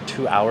you another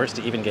 2 hours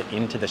to even get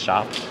into the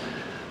shop.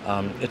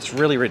 It's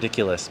really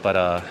ridiculous, but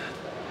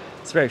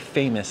it's a very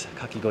famous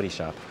kakigori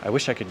shop. I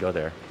wish I could go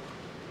there.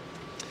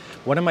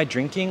 What am I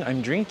drinking?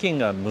 I'm drinking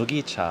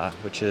mugi cha,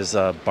 which is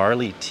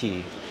barley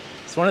tea.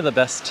 It's one of the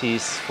best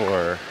teas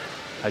for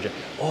hydrate.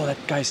 Oh, that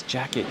guy's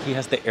jacket. He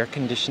has the air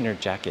conditioner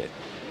jacket.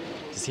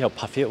 Did you see how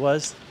puffy it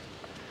was?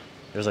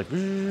 It was like,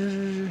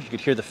 you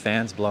could hear the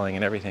fans blowing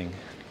and everything.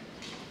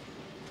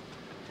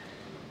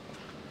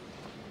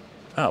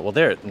 Oh, well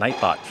there,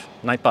 Nightbot.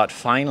 Nightbot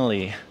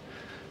finally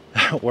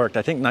worked.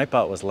 I think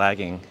Nightbot was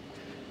lagging.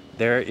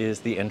 There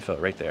is the info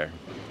right there.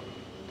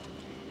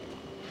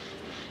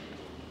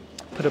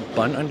 Put a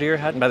bun under your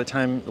hat and by the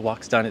time the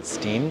walk's done, it's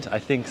steamed? I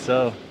think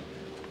so.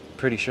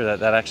 Pretty sure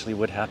that actually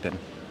would happen.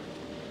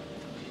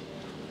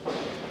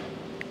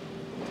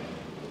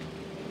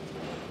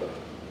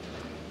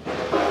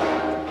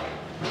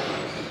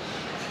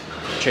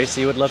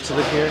 Tracy would love to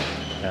live here.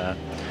 Yeah.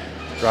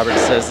 Robert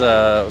says,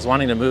 I was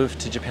wanting to move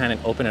to Japan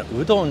and open an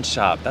udon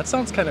shop. That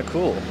sounds kind of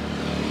cool.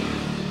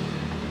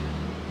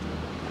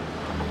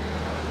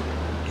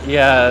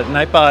 Yeah,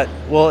 Nightbot,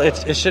 well,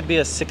 it should be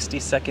a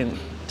 60-second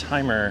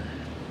timer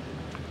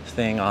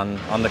thing on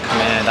the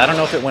command. I don't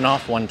know if it went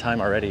off one time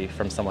already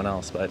from someone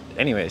else, but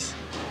anyways,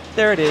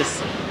 there it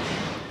is.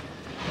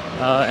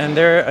 And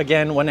there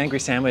again, one angry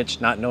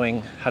sandwich, not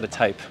knowing how to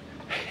type,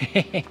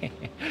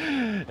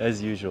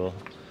 as usual.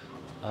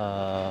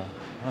 I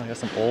got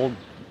some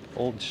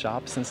old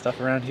shops and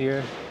stuff around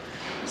here.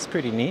 It's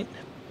pretty neat.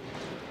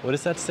 What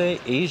does that say?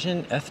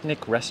 Asian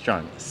ethnic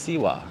restaurant,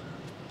 Siwa.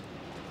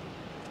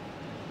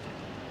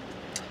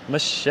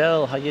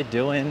 Michelle, how you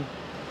doing?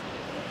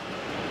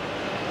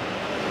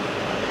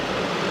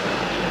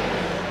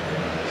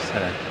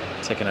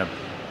 Just kind of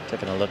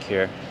taking a look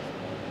here.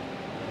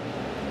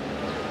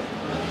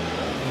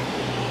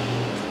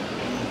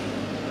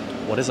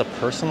 What is a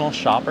personal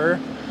shopper?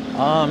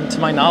 To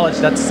my knowledge,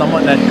 that's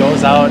someone that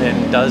goes out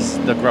and does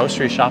the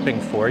grocery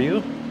shopping for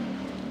you.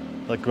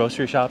 Like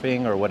grocery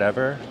shopping or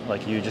whatever.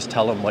 Like you just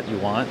tell them what you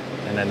want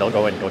and then they'll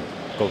go and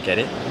go get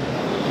it.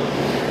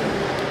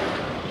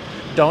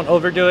 Don't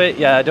overdo it.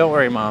 Yeah, don't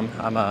worry, Mom.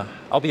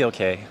 I'll be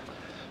okay.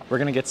 We're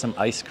gonna get some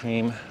ice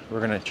cream. We're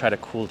gonna try to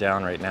cool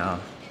down right now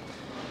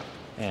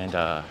and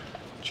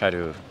try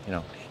to,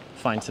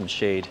 find some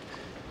shade.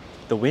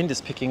 The wind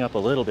is picking up a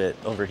little bit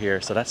over here,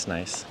 so that's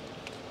nice.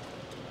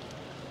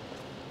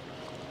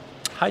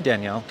 Hi,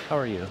 Danielle. How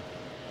are you?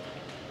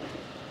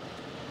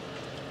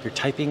 You're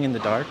typing in the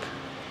dark?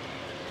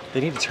 They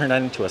need to turn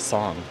that into a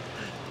song.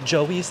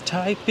 Joey's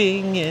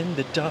typing in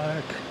the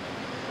dark.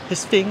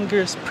 His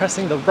fingers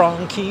pressing the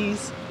wrong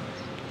keys.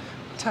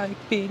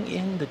 Typing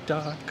in the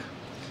dark.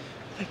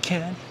 I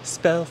can't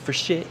spell for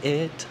shit.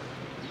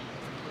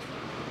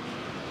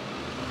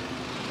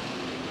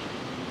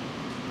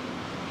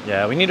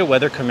 Yeah, we need a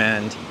weather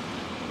command.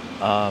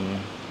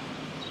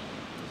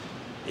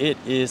 It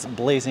is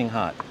blazing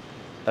hot.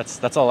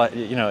 That's all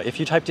if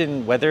you typed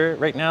in weather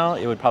right now,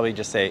 it would probably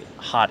just say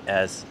hot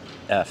as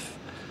F.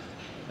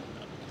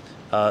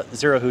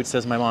 Zero Hoot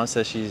says, my mom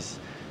says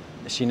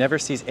she never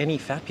sees any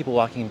fat people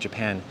walking in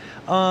Japan.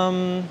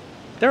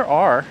 There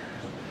are.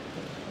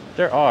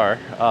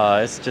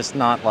 It's just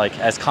not like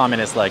as common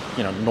as like,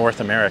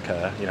 North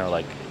America,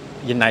 like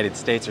United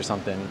States or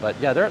something. But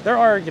yeah, there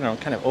are,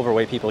 kind of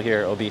overweight people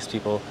here, obese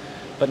people,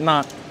 but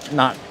not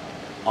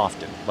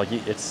often. Like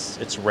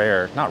it's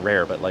rare, not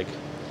rare, but like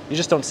you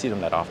just don't see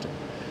them that often.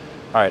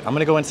 All right, I'm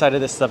gonna go inside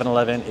of this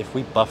 7-Eleven. If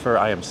we buffer,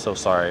 I am so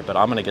sorry, but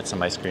I'm gonna get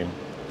some ice cream.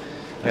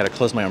 I gotta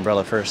close my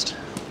umbrella first.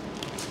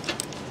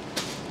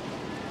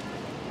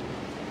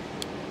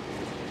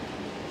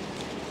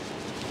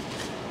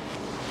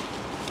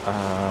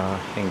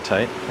 Hang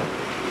tight.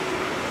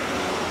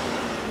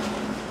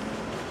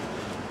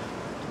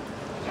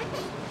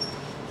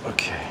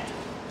 Okay.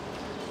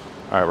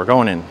 All right, we're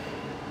going in.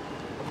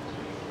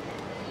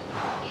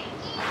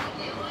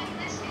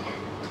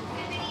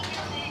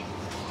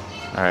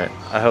 All right,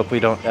 I hope we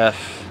don't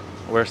F.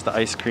 Where's the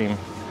ice cream?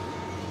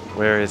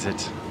 Where is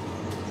it?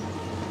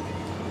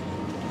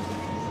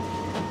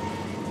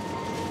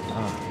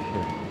 Oh,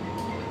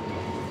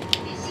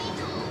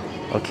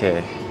 here.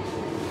 Okay.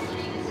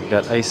 We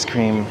got ice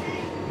cream.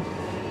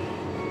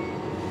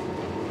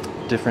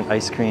 Different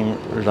ice cream.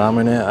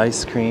 Ramune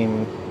ice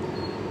cream.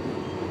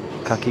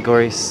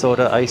 Kakigori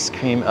soda ice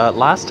cream.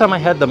 Last time I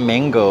had the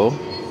mango.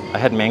 I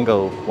had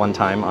mango one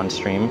time on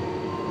stream.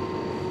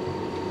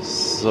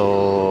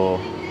 So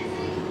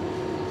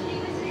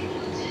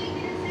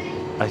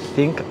I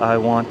think I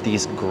want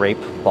these grape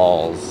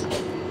balls.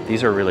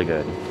 These are really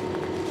good.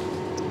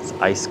 It's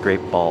ice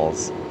grape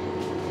balls.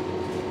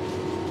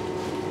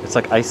 It's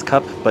like ice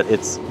cup, but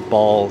it's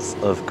balls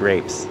of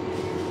grapes.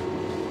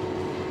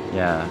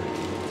 Yeah.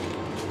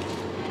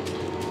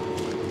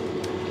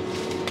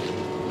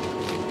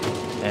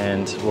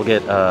 And we'll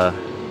get a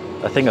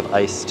thing of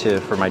ice too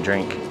for my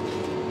drink.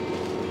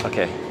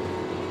 Okay.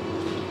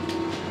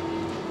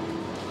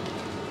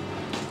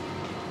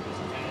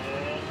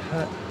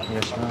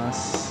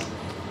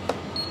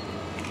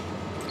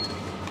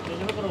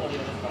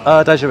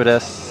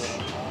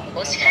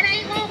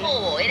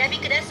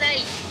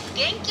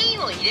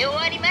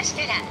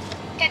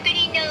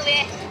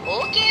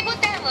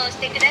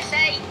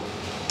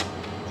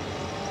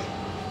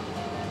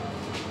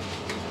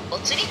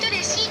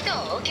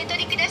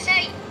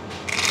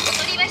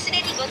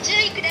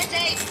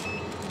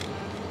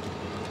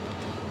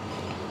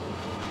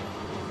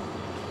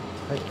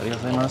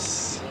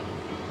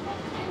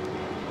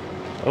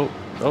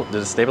 Oh,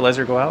 did the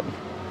stabilizer go out?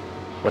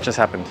 What just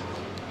happened?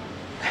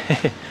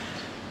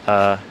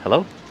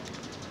 Hello?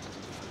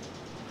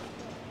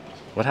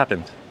 What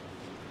happened?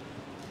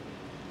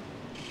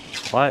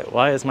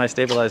 Why is my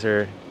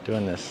stabilizer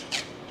doing this?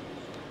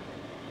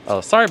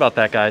 Oh, sorry about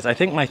that, guys. I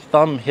think my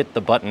thumb hit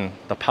the button,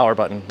 the power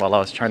button, while I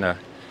was trying to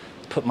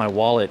put my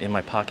wallet in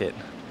my pocket.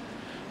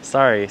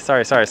 Sorry,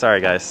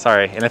 guys.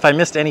 Sorry. And if I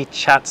missed any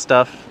chat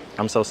stuff,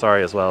 I'm so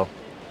sorry as well.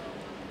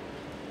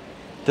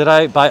 Did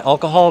I buy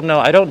alcohol? No,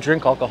 I don't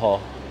drink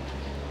alcohol.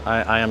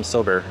 I am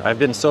sober. I've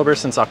been sober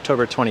since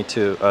October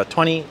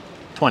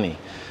 2020.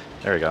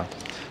 There we go.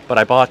 But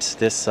I bought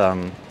this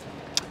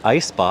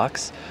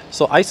Icebox.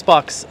 So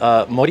Icebox,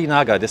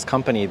 Morinaga, this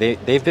company,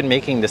 they've been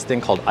making this thing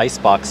called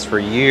Icebox for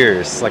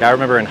years. Like I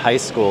remember in high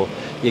school,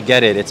 you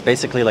get it. It's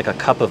basically like a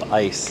cup of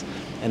ice.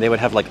 And they would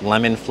have like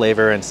lemon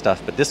flavor and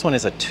stuff. But this one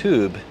is a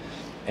tube.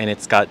 And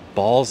it's got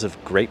balls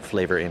of grape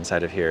flavor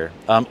inside of here.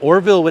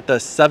 Orville with the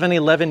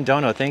 7-Eleven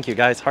dono. Thank you,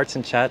 guys. Hearts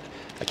in chat.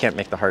 I can't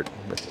make the heart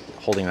with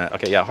holding that.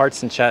 Okay, yeah,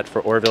 hearts in chat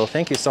for Orville.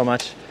 Thank you so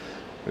much.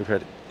 We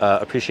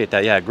appreciate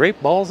that. Yeah,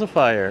 grape balls of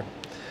fire.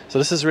 So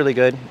this is really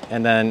good.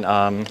 And then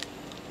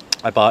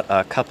I bought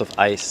a cup of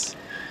ice.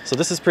 So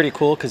this is pretty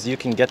cool because you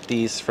can get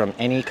these from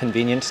any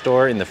convenience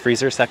store in the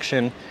freezer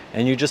section,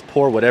 and you just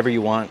pour whatever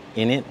you want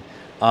in it.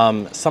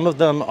 Some of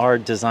them are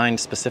designed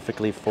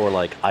specifically for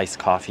like iced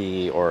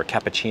coffee or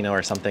cappuccino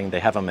or something. They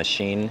have a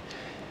machine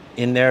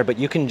in there, but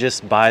you can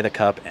just buy the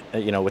cup,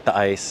 you know, with the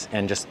ice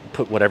and just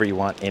put whatever you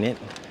want in it.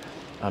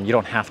 You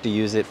don't have to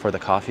use it for the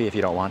coffee if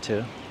you don't want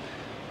to.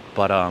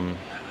 But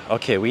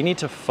okay, we need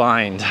to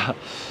find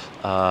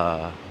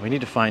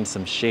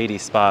some shady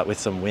spot with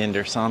some wind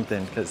or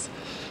something, because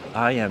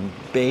I am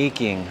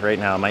baking right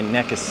now. My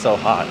neck is so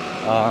hot.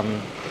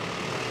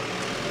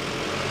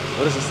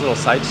 What is this little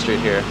side street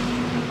here?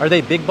 Are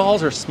they big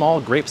balls or small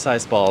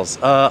grape-sized balls?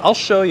 I'll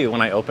show you when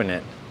I open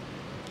it.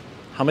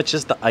 How much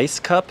is the ice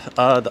cup?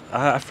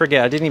 I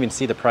forget, I didn't even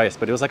see the price,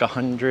 but it was like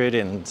 100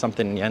 and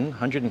something yen,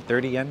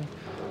 130 yen,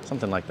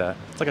 something like that.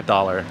 It's like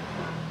 $1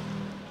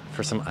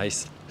 for some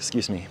ice,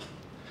 excuse me.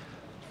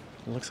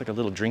 It looks like a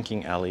little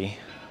drinking alley.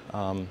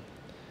 It's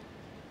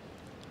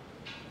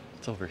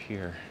over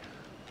here.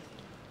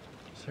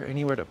 Is there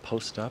anywhere to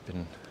post up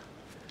and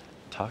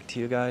talk to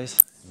you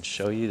guys and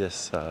show you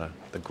this, the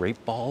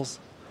grape balls?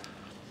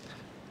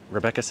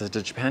 Rebecca says,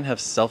 does Japan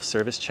have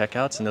self-service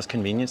checkouts in those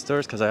convenience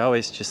stores? Because I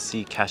always just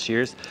see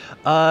cashiers.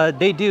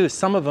 They do,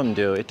 some of them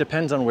do. It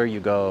depends on where you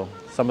go.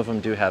 Some of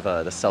them do have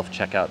the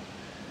self-checkout.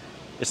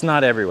 It's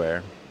not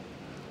everywhere.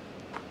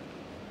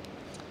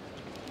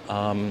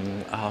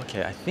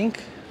 Okay, I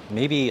think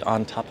maybe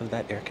on top of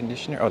that air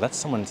conditioner. Oh, that's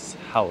someone's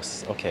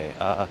house. Okay,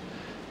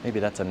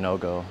 maybe that's a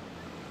no-go.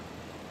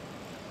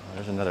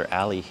 There's another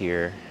alley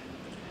here.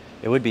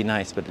 It would be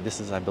nice, but this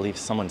is, I believe,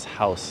 someone's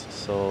house.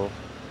 So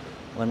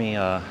let me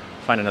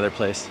find another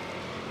place.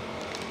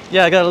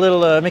 Yeah, I got a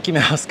little Mickey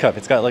Mouse cup.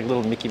 It's got like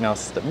little Mickey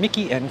Mouse,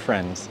 Mickey and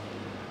Friends.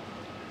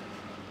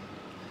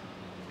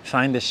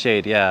 Find the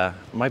shade, yeah.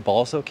 My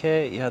balls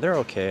okay? Yeah, they're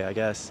okay, I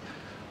guess.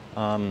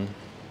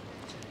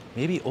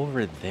 Maybe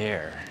over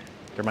there.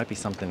 There might be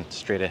something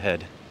straight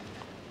ahead.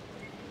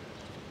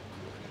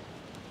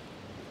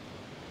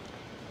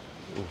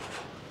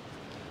 Oof.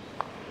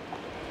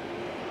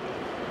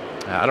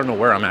 I don't know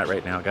where I'm at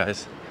right now,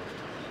 guys,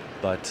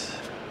 but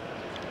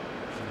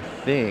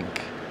I think,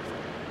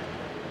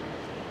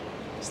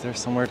 is there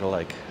somewhere to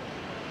like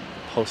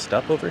post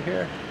up over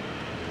here?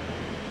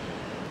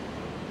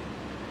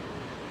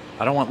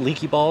 I don't want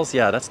leaky balls.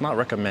 Yeah, that's not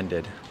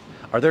recommended.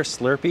 Are there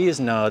Slurpees?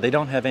 No, they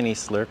don't have any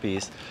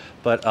Slurpees.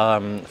 But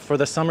for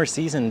the summer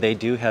season, they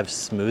do have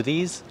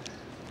smoothies.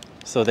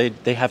 So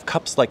they have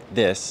cups like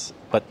this,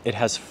 but it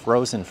has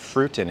frozen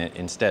fruit in it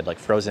instead, like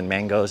frozen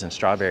mangoes and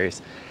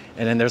strawberries.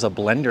 And then there's a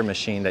blender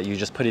machine that you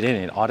just put it in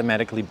and it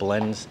automatically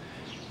blends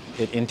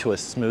it into a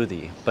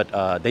smoothie.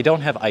 But they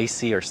don't have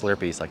icy or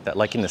Slurpees like that.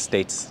 Like in the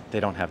States, they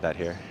don't have that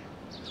here.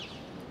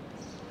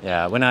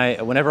 Yeah,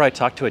 whenever I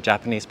talk to a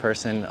Japanese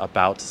person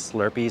about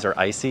Slurpees or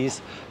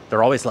ices,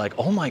 they're always like,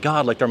 oh my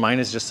God, like their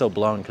mind is just so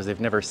blown because they've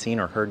never seen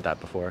or heard that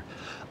before.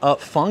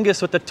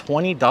 Fungus with the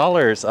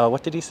 $20.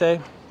 What did he say?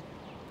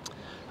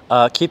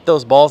 Keep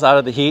those balls out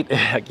of the heat.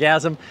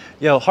 Gasm.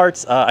 Yo,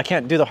 hearts, I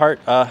can't do the heart.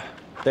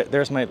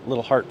 There's my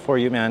little heart for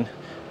you, man.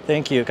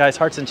 Thank you. Guys,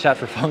 hearts in chat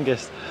for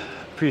Fungus.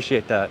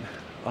 Appreciate that.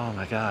 Oh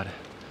my God.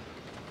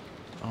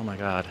 Oh my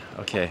God.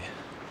 Okay.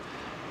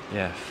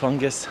 Yeah,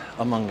 Fungus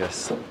among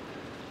us.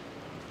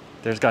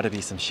 There's got to be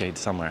some shade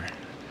somewhere.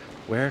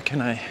 Where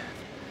can I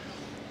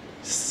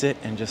sit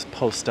and just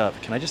post up?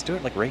 Can I just do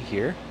it like right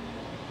here?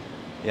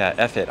 Yeah,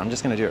 F it. I'm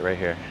just going to do it right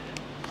here.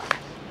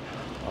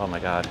 Oh my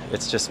God.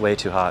 It's just way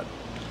too hot.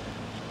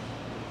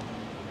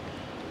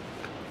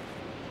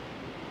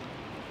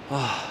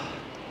 Oh.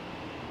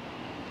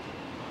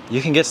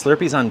 You can get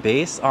Slurpees on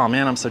base? Oh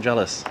man, I'm so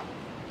jealous.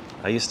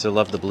 I used to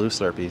love the blue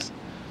Slurpees.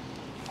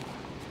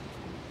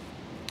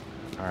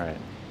 All right.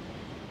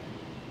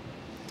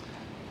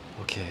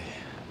 Okay.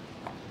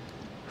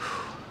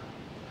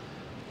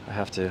 I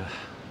have to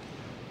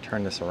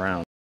turn this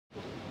around.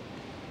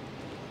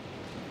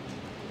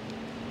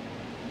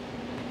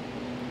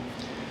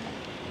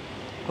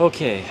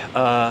 Okay,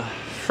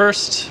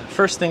 first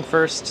thing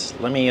first,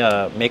 let me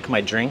make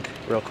my drink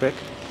real quick.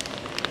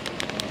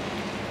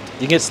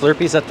 You can get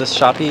Slurpees at the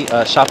shop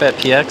at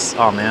PX.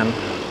 Oh man,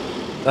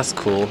 that's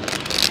cool.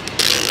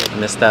 I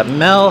missed that.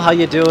 Mel, how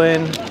you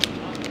doing?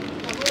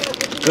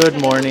 Good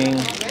morning,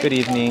 good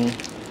evening.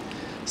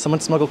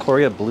 Someone smuggled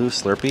Corey a blue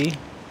Slurpee.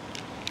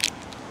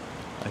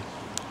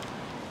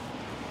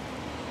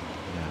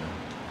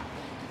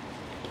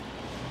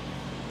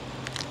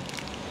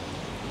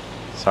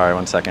 Sorry,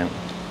 one second.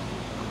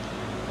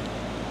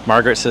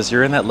 Margaret says,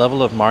 you're in that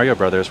level of Mario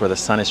Brothers where the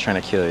sun is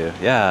trying to kill you.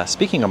 Yeah,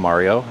 speaking of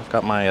Mario, I've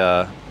got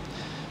my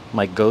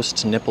my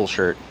ghost nipple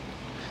shirt.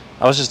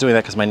 I was just doing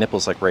that because my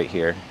nipple's like right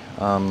here.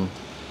 The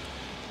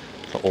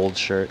old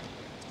shirt.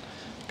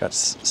 Got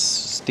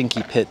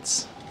stinky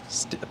pit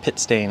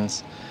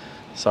stains.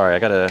 Sorry, I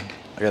gotta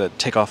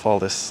take off all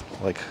this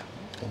like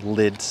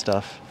lid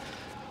stuff.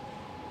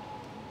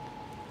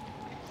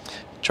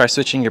 Try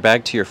switching your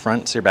bag to your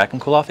front so your back can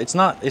cool off. It's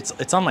not,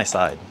 it's on my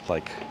side.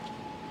 Like,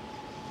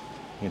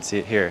 you can see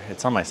it here.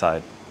 It's on my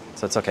side.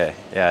 so it's okay.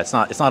 Yeah, it's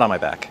not on my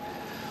back.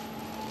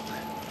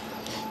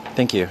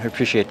 Thank you. I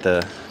appreciate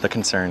the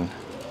concern.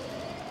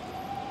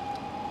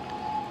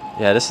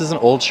 Yeah, this is an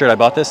old shirt. I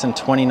bought this in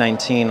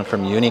 2019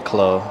 from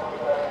Uniqlo.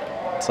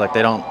 It's like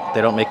they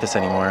don't make this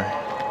anymore.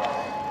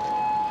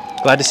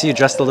 Glad to see you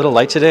dressed a little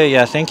light today.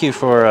 Yeah, thank you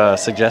for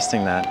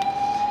suggesting that.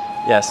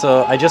 Yeah,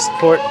 so I just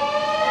poured.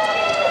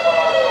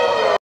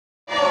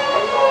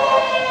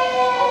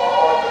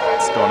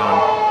 What's going on?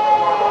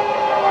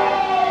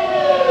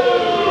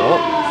 Oh,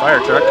 fire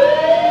truck.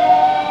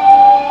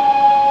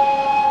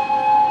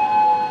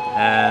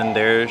 And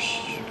there's,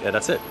 yeah,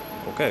 that's it.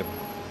 Okay,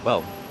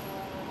 well.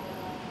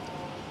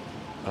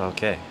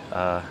 Okay.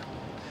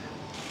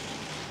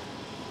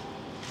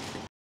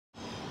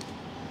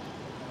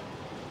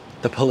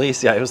 The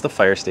police, yeah, it was the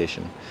fire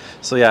station.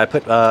 So yeah, I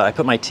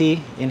put my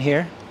tea in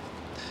here.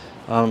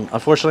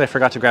 Unfortunately, I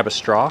forgot to grab a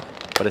straw,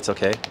 but it's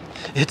okay.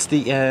 It's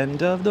the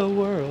end of the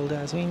world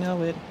as we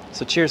know it.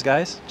 So cheers,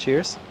 guys.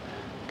 Cheers.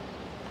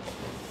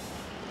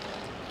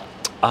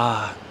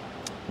 Ah,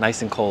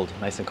 nice and cold,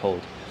 nice and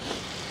cold.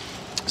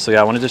 So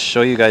yeah, I wanted to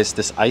show you guys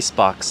this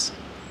icebox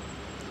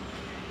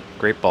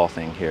grape ball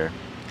thing here.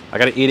 I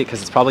gotta eat it because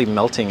it's probably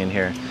melting in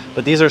here.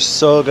 But these are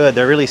so good.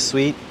 They're really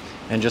sweet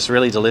and just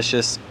really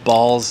delicious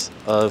balls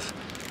of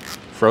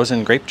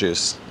frozen grape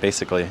juice,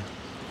 basically.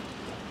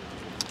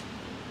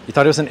 You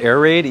thought it was an air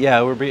raid? Yeah,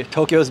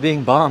 Tokyo is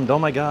being bombed. Oh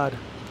my God.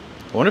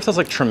 I wonder if that's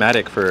like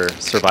traumatic for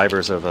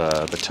survivors of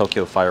the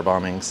Tokyo fire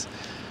bombings.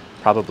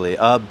 Probably.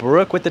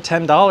 Brooke with the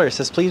 $10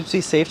 says, please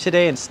be safe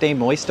today and stay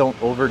moist. Don't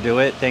overdo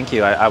it. Thank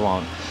you. I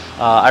won't.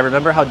 I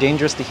remember how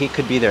dangerous the heat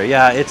could be there.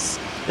 Yeah, it's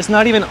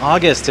not even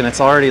August and it's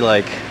already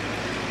like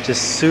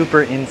just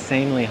super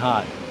insanely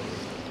hot.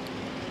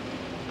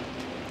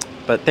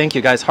 But thank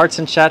you guys. Hearts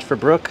in chat for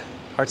Brooke.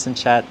 Hearts in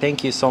chat.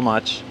 Thank you so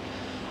much.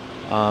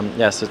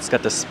 Yeah, so it's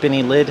got the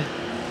spinny lid.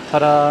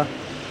 Ta-da.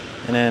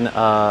 And then,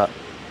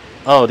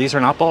 oh, these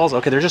are not balls?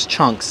 Okay, they're just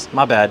chunks.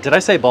 My bad. Did I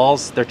say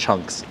balls? They're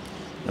chunks.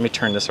 Let me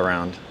turn this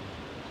around.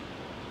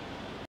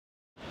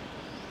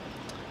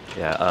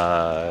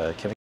 Yeah,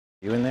 can we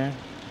get you in there?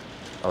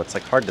 Oh, it's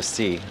like hard to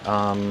see.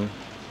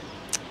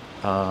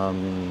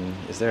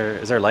 Is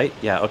there light?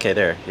 Yeah, okay,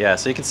 there. Yeah,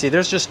 so you can see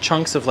there's just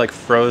chunks of like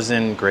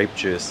frozen grape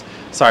juice.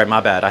 Sorry,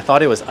 my bad. I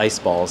thought it was ice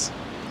balls.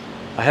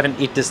 I haven't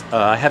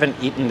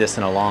eaten this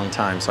in a long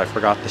time, so I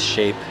forgot the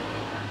shape.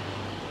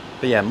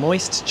 But yeah,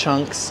 moist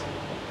chunks.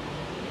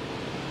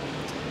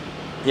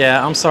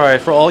 Yeah, I'm sorry.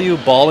 For all you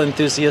ball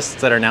enthusiasts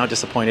that are now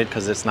disappointed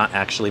because it's not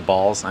actually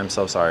balls, I'm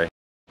so sorry.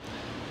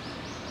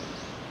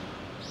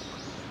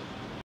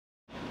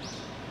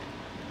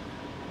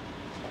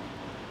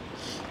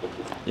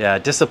 Yeah,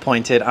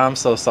 disappointed. I'm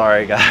so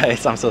sorry,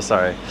 guys. I'm so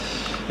sorry.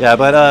 Yeah,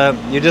 but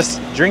you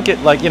just drink it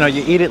like, you know,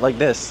 you eat it like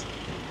this.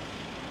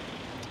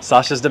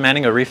 Sasha's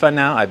demanding a refund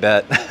now? I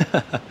bet.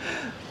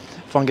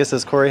 Fungus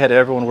says Corey had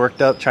everyone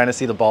worked up trying to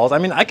see the balls. I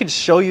mean, I could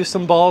show you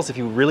some balls if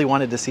you really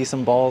wanted to see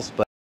some balls,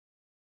 but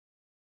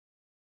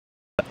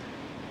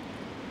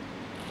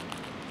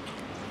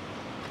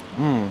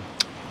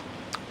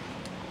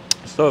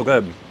so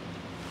good.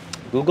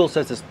 Google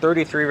says it's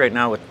 33 right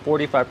now with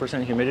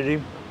 45%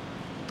 humidity.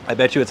 I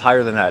bet you it's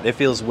higher than that. It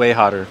feels way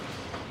hotter.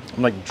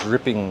 I'm like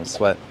dripping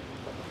sweat.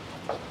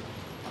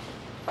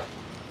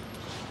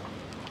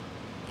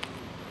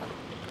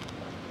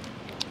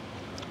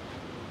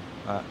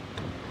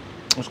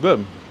 It's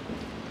good.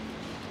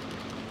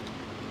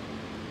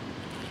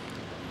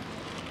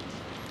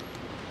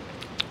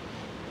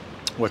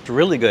 What's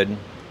really good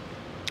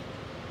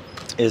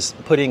is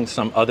putting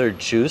some other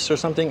juice or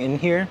something in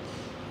here,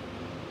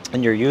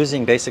 and you're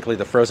using basically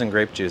the frozen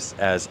grape juice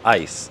as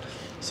ice.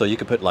 So you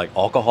could put like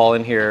alcohol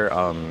in here.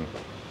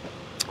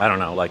 I don't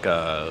know, like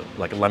a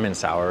lemon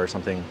sour or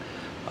something.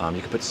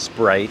 You could put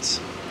Sprite,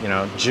 you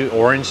know,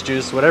 orange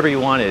juice, whatever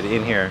you wanted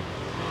in here.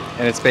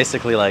 And it's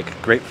basically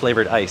like grape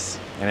flavored ice,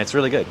 and it's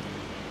really good.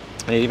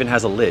 And it even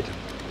has a lid.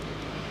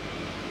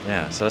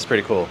 Yeah, so that's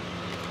pretty cool.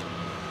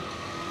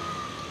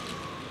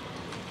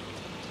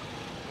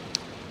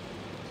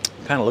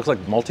 Kind of looks like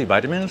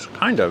multivitamins,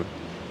 kind of.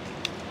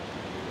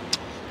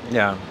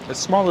 Yeah, it's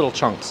small little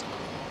chunks.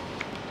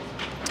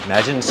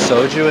 Imagine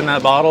soju in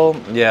that bottle.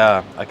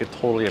 Yeah, I could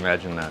totally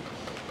imagine that.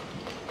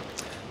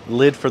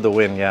 Lid for the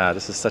win. Yeah,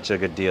 this is such a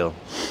good deal.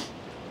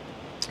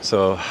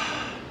 So,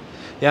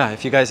 yeah,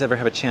 if you guys ever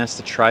have a chance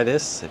to try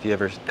this, if you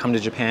ever come to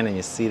Japan and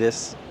you see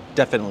this,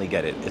 definitely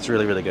get it. It's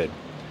really, really good.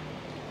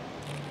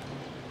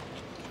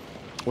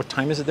 What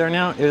time is it there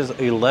now? It is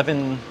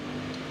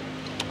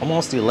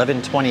almost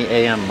 11:20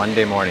 a.m.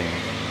 Monday morning.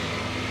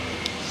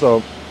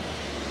 So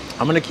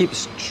I'm gonna keep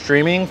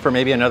streaming for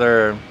maybe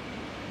another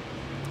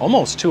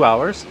almost 2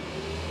 hours.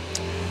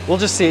 We'll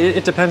just see.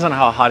 It depends on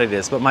how hot it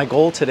is. But my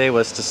goal today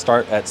was to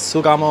start at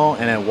Sugamo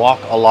and then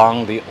walk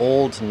along the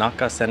old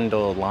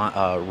Nakasendo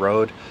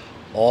road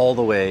all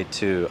the way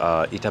to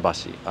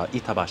Itabashi.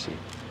 Itabashi.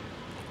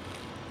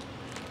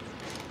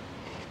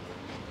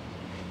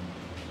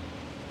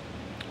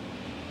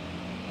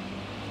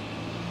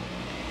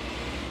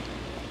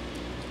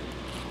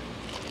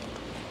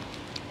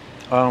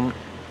 Um,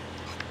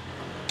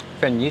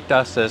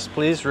 Fenita says,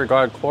 please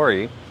regard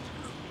Corey.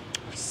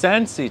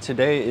 Sansi,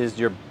 today is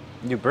your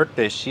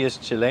birthday. She is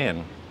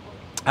Chilean.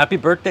 Happy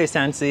birthday,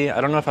 Sansi.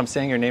 I don't know if I'm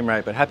saying your name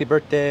right, but happy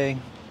birthday.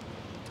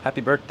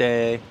 Happy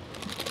birthday.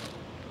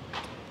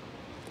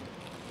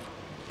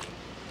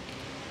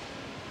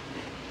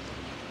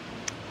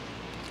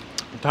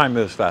 Time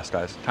moves fast,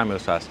 guys. Time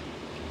moves fast.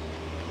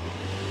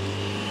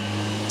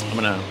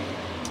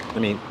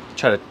 Let me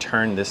try to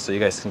turn this so you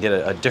guys can get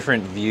a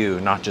different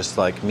view, not just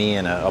like me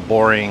and a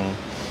boring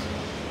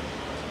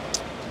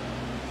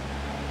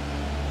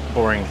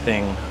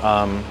thing.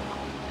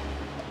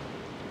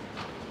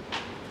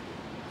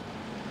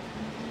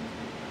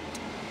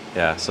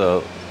 Yeah,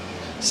 so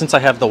since I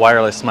have the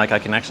wireless mic, I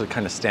can actually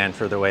kind of stand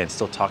further away and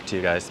still talk to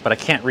you guys, but I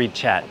can't read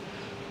chat.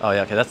 Oh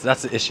yeah, okay,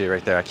 that's the issue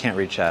right there. I can't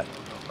read chat.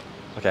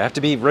 Okay, I have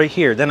to be right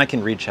here, then I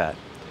can read chat.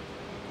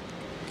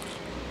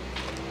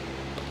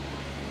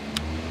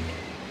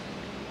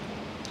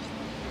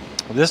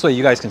 This way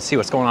you guys can see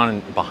what's going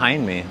on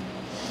behind me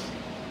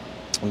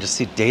and just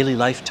see daily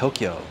life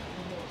Tokyo.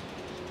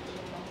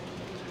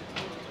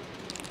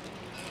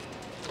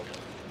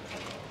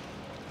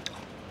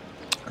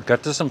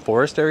 Got to some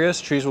forest areas,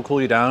 trees will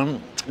cool you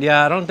down.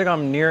 Yeah, I don't think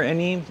I'm near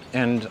any,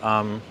 and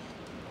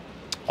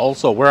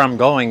also where I'm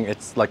going,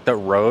 it's like the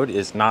road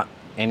is not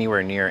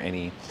anywhere near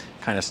any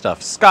kind of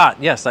stuff. Scott,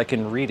 yes, I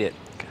can read it.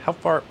 How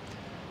far?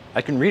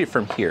 I can read it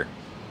from here.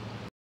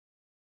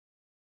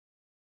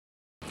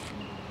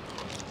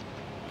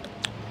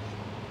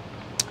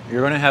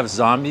 You're gonna have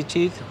zombie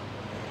teeth?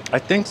 I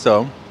think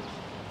so.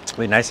 It'll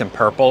be nice and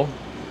purple.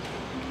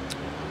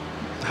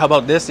 How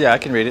about this? Yeah, I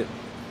can read it.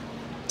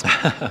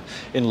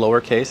 In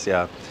lowercase,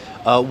 yeah.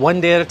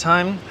 One day at a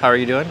time. How are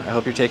you doing? I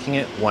hope you're taking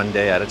it one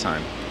day at a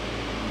time.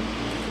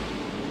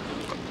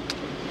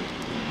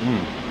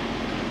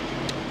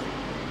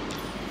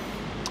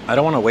 I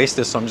don't want to waste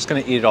this, so I'm just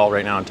going to eat it all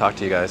right now and talk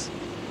to you guys.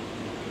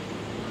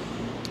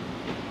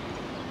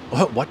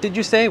 What did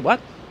you say?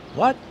 What?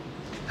 What?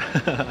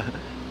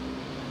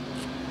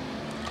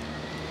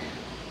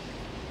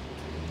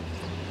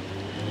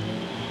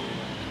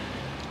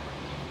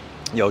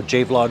 Yo,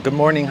 J-Vlog, good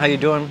morning. How you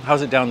doing?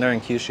 How's it down there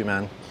in Kyushu,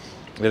 man?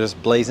 It is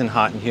blazing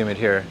hot and humid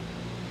here.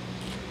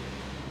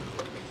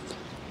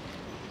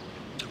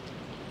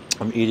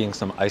 I'm eating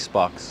some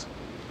icebox.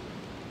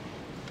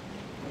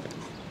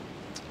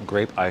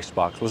 Grape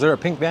icebox. Was there a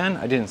pink van?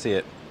 I didn't see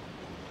it.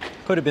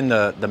 Could have been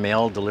the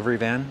mail delivery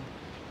van.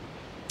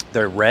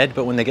 They're red,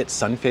 but when they get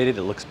sun faded,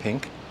 it looks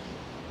pink.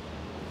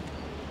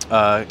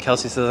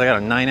 Kelsey says, I got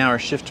a 9-hour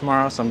shift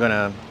tomorrow, so I'm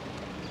gonna,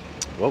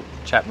 whoa,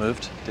 chat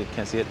moved,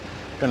 can't see it.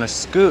 Gonna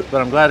scoot,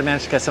 but I'm glad I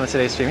managed to catch some of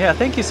today's stream. Yeah,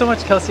 thank you so much,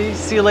 Kelsey.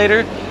 See you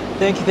later.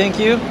 Thank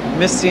you.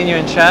 Miss seeing you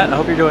in chat. I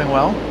hope you're doing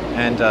well,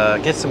 and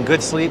get some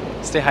good sleep.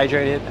 Stay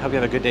hydrated. Hope you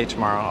have a good day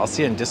tomorrow. I'll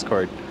see you in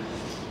Discord.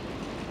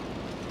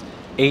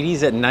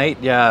 80s at night,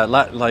 yeah,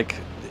 like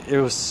it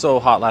was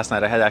so hot last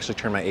night. I had to actually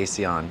turn my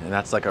AC on, and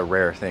that's like a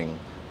rare thing.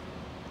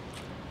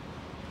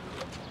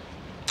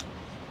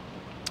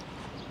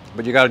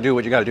 But you gotta do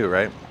what you gotta do,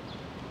 right?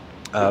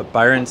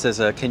 Byron says,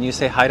 can you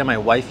say hi to my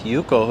wife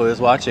Yuko, who is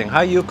watching?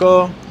 Hi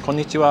Yuko,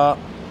 konnichiwa.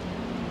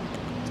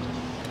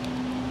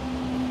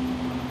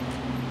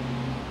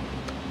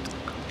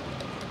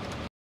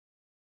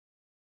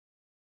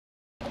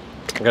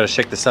 I gotta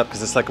shake this up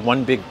because it's like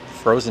one big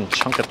frozen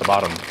chunk at the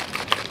bottom.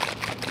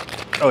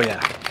 Oh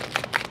yeah.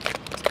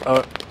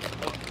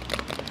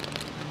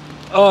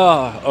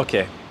 Oh,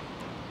 okay.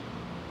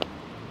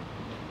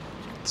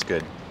 It's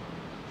good.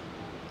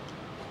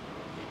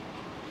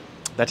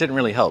 That didn't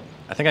really help.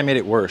 I think I made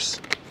it worse.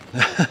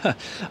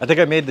 I think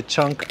I made the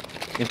chunk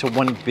into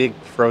one big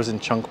frozen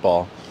chunk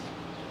ball.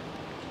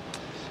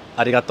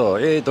 Arigato.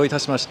 Do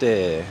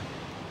itashimashite.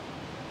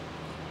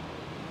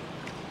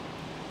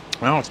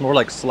 Well, it's more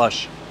like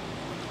slush.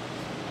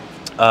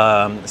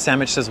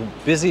 Sandwich says,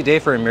 busy day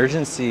for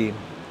emergency,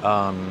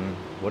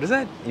 what is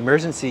that?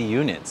 Emergency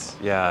units.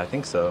 Yeah, I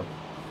think so.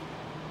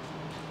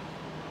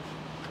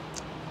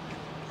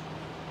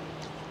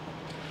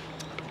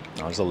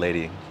 Oh, there's a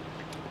lady.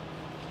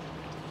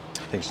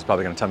 I think she's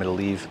probably gonna tell me to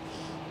leave.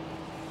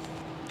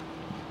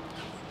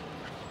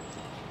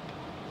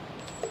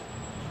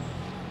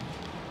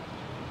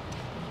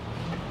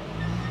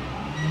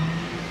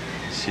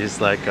 She's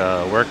like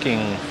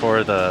working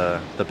for the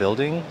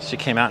building. She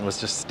came out and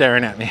was just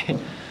staring at me.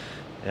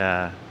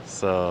 Yeah,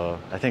 so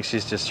I think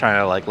she's just trying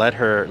to like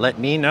let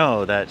me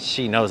know that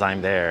she knows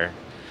I'm there.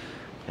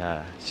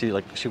 Yeah, she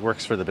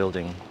works for the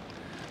building.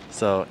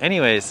 So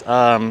anyways,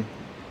 let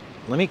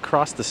me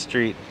cross the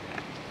street.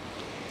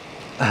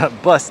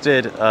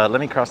 Busted. Let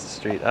me cross the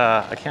street.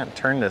 I can't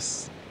turn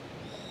this.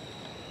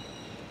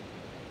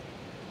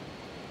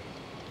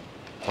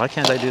 Why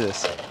can't I do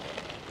this?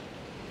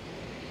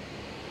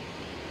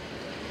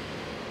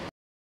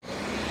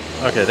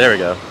 Okay, there we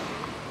go.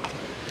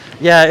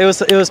 Yeah, it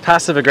was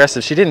passive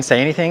aggressive. She didn't say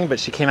anything, but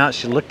she came out,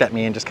 she looked at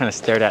me and just kind of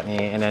stared at me,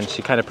 and then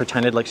she kind of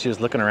pretended like she was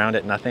looking around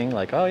at nothing,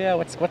 like, oh yeah,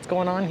 what's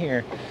going on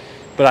here?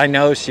 But I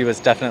know she was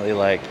definitely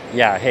like,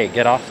 yeah, hey,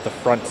 get off the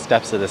front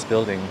steps of this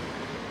building.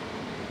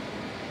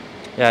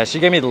 Yeah,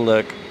 she gave me the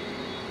look.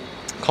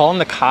 Calling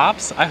the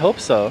cops? I hope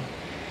so.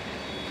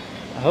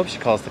 I hope she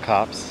calls the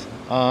cops.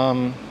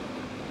 I'm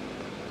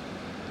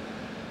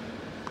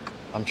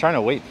trying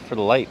to wait for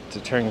the light to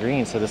turn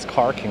green so this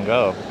car can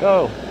go.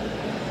 Go!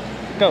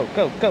 Go,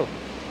 go, go!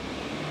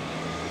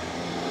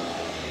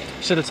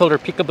 Should have told her,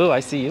 peekaboo, I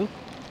see you.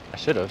 I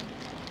should have.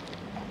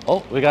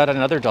 Oh, we got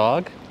another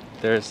dog.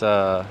 There's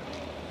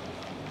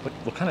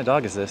what kind of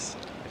dog is this?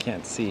 I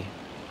can't see.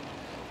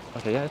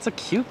 Okay, yeah, it's a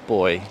cute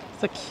boy.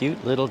 It's a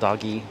cute little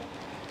doggy.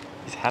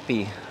 He's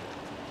happy.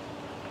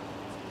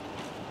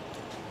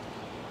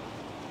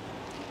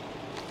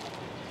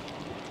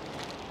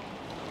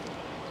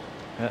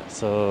 Yeah,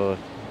 so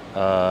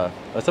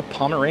it's a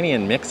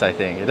Pomeranian mix, I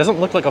think. It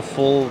doesn't look like a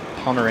full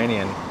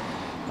Pomeranian.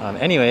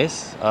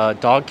 Anyways,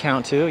 dog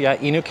count 2. Yeah,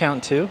 Inu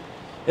count 2.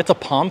 It's a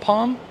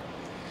pom-pom.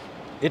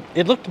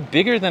 It looked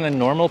bigger than a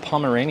normal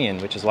Pomeranian,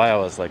 which is why I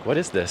was like, what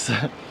is this?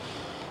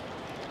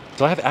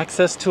 Do I have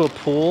access to a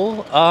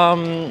pool?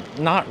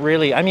 Not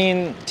really. I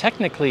mean,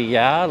 technically,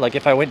 yeah. Like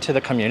if I went to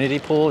the community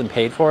pool and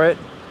paid for it.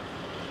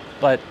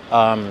 But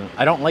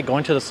I don't like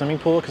going to the swimming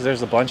pool because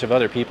there's a bunch of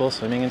other people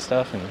swimming and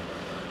stuff, and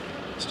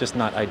it's just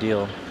not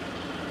ideal.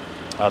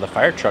 The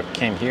fire truck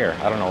came here.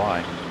 I don't know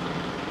why.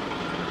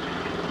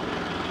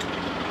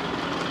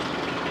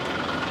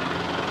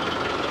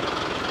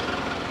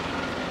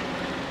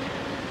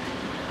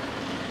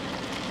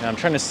 Yeah, I'm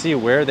trying to see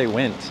where they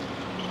went.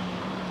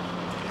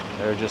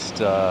 They're just,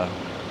 yeah,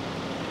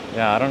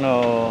 I don't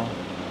know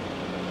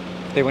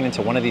if they went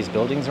into one of these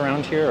buildings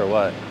around here or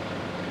what.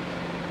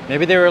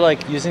 Maybe they were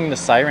like using the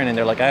siren and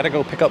they're like, I gotta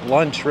go pick up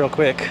lunch real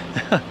quick.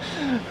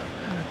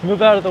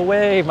 Move out of the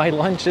way, my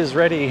lunch is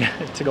ready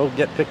to go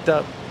get picked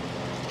up.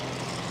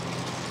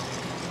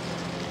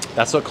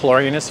 That's what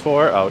chlorine is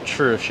for? Oh,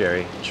 true,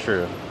 Sherry,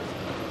 true.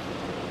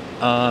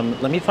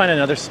 Let me find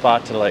another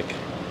spot to like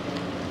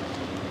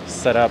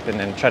set up and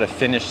then try to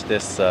finish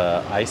this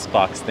ice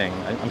box thing.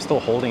 I'm still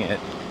holding it.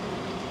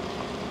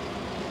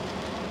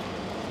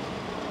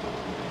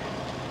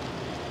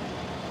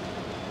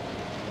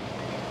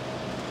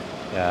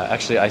 Yeah,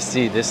 actually I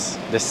see this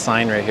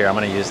sign right here. I'm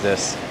gonna use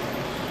this.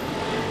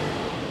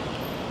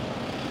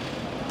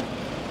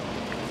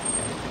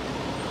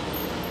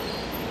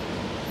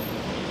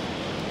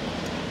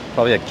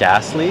 Probably a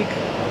gas leak.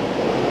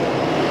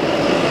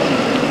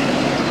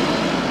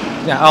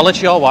 Yeah, I'll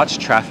let you all watch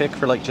traffic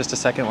for like just a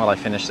second while I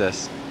finish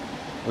this.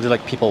 We'll do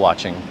like people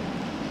watching.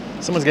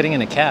 Someone's getting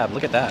in a cab,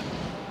 look at that.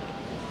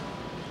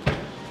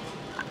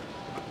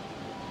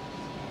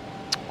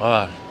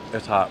 Oh,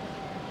 it's hot.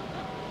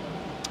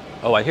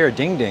 Oh, I hear a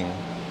ding ding.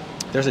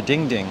 There's a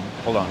ding ding,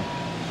 hold on.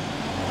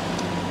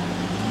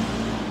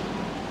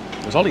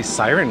 There's all these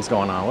sirens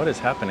going on, what is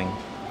happening?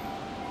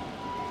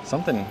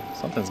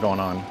 Something's going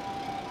on.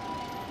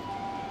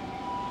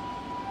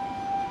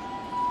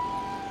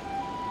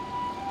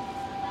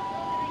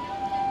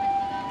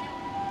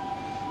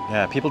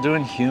 Yeah, people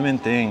doing human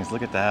things.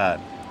 Look at that.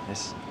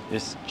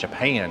 It's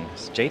Japan.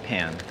 It's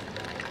Japan.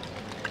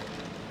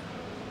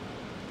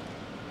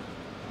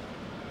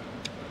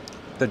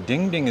 The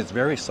ding ding is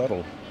very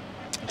subtle.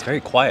 It's very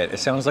quiet. It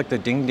sounds like the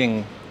ding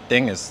ding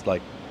thing is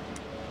like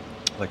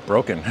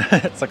broken.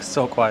 It's like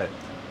so quiet.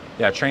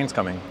 Yeah, train's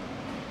coming.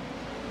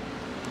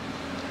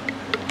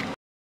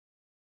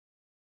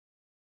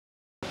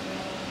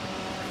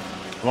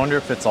 I wonder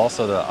if it's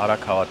also the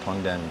Arakawa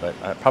Tonden, but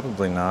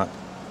probably not.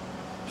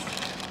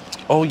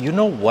 Oh, you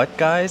know what,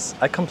 guys?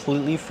 I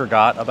completely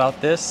forgot about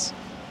this.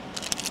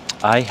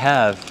 I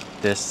have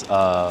this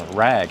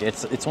rag.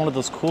 It's one of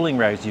those cooling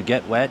rags. You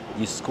get wet,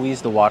 you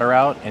squeeze the water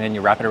out, and then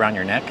you wrap it around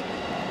your neck.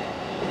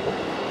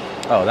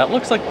 Oh, that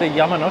looks like the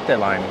Yamanote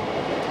line.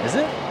 Is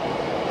it?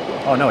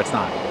 Oh, no, it's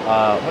not.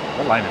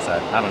 What line is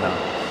that? I don't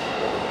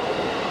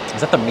know.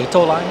 Is that the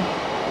Mito line?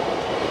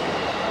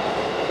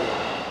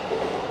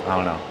 I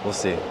don't know. We'll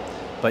see.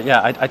 But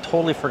yeah, I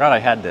totally forgot I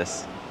had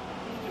this.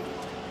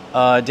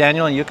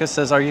 Daniel and Yuka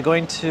says, are you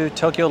going to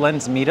Tokyo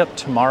Lens meetup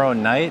tomorrow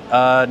night?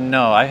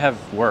 No, I have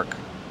work.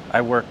 I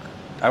work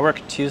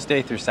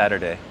Tuesday through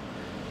Saturday.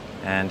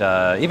 And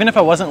even if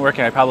I wasn't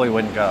working, I probably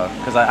wouldn't go.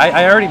 Because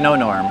I already know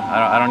Norm.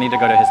 I don't need to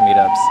go to his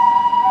meetups.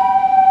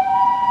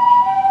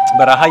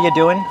 But how you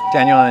doing,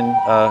 Daniel and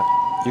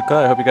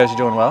Yuka? I hope you guys are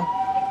doing well.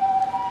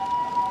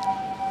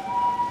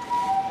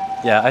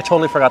 Yeah, I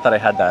totally forgot that I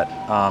had that.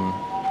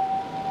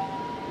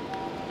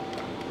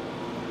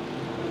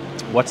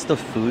 What's the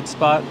food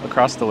spot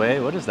across the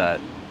way? What is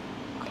that?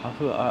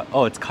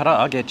 Oh, it's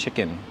karaage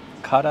chicken.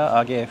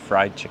 Karaage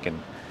fried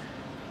chicken.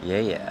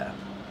 Yeah.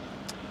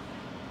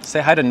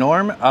 Say hi to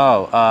Norm.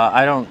 Oh,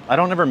 I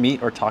don't ever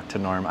meet or talk to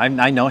Norm.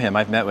 I know him.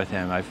 I've met with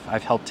him.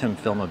 I've helped him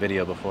film a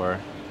video before.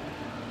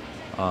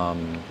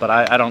 But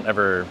I don't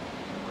ever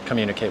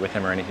communicate with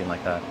him or anything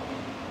like that.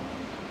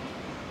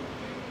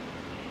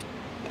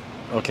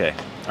 Okay.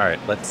 All right.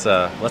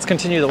 Let's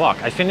continue the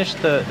walk. I finished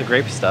the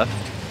grape stuff.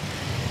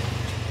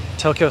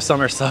 Tokyo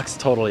summer sucks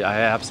totally.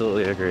 I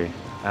absolutely agree.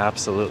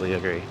 Absolutely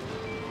agree.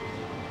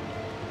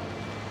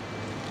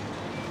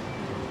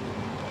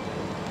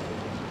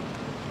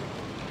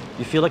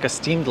 You feel like a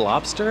steamed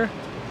lobster?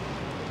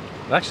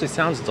 It actually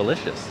sounds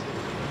delicious.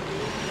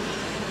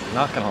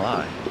 Not gonna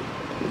lie.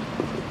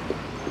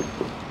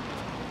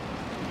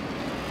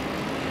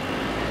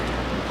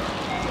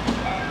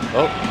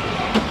 Oh,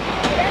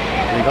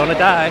 we gonna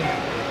die.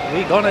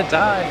 We gonna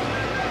die.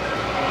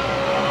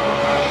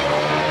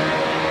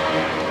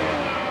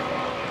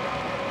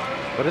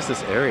 What is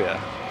this area?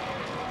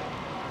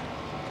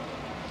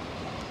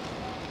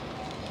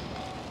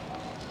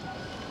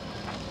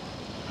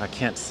 I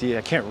can't see,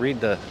 I can't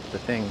read the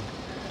thing.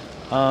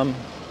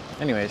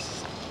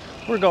 Anyways,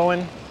 we're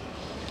going.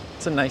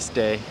 It's a nice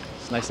day.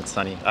 It's nice and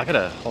sunny. I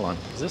gotta, hold on,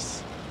 is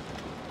this,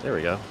 there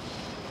we go.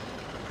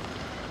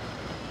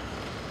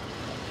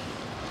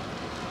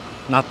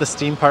 Not the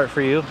steam part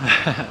for you?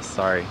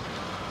 Sorry.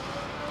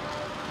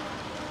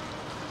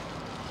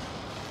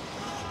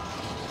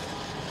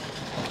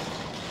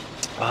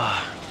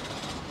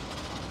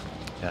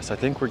 Yes, I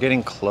think we're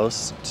getting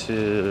close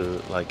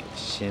to like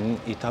Shin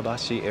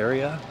Itabashi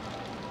area.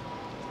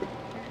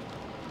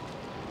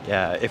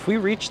 Yeah, if we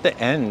reach the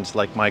end,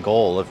 like my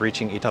goal of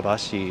reaching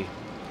Itabashi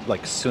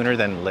like sooner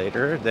than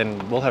later,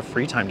 then we'll have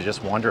free time to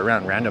just wander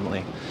around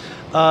randomly.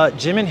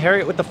 Jim and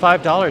Harriet with the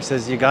 $5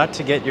 says, you got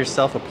to get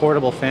yourself a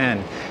portable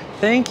fan.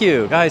 Thank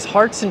you, guys.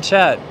 Hearts in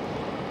chat.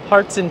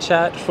 Hearts in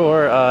chat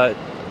for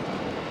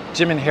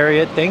Jim and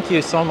Harriet. Thank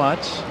you so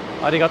much.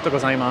 Arigatou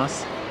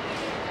gozaimasu.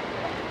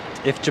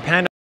 If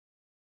Japan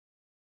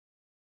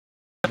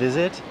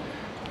visit,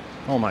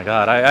 oh my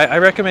God, I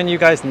recommend you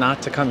guys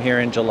not to come here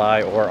in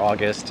July or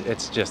August.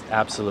 It's just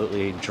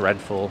absolutely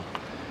dreadful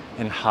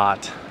and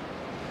hot.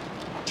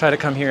 Try to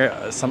come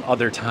here some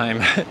other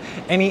time,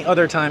 any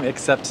other time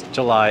except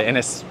July, and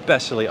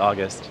especially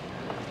August.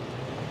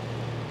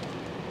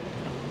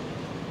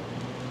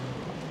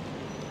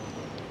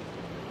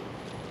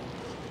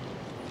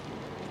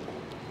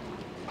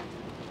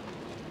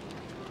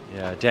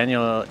 Yeah,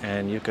 Daniel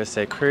and Yuka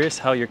say, curious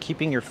how you're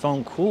keeping your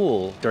phone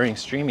cool during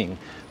streaming.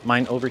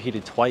 Mine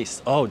overheated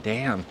twice. Oh,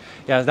 damn.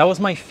 Yeah, that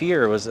was my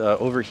fear, was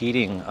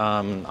overheating.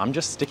 I'm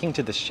just sticking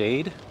to the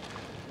shade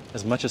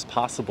as much as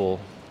possible.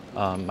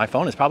 My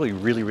phone is probably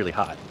really, really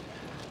hot.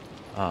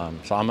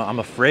 So I'm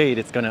afraid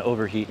it's gonna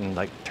overheat and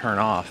like turn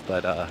off,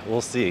 but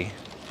we'll see.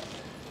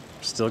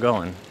 Still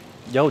going.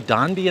 Yo,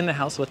 Donby in the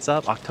house, what's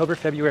up? October,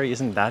 February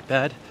isn't that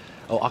bad.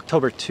 Oh,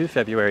 October to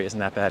February isn't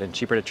that bad and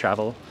cheaper to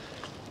travel.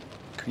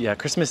 Yeah,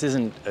 Christmas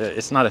isn't,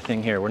 it's not a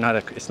thing here.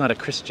 It's not a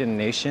Christian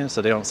nation,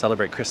 so they don't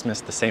celebrate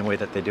Christmas the same way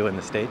that they do in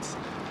the States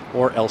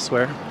or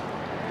elsewhere.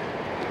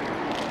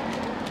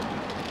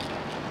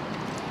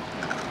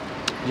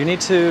 You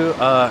need to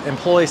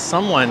employ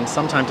someone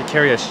sometime to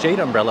carry a shade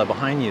umbrella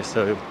behind you.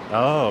 So,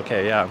 oh,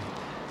 okay, yeah.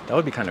 That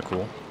would be kind of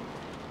cool.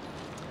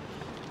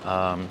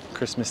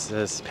 Christmas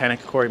says,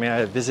 Panic Corey, may I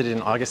have visited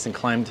in August and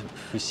climbed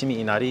Fushimi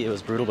Inari. It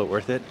was brutal, but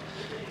worth it.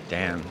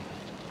 Damn.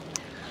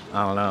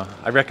 I don't know.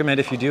 I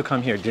recommend if you do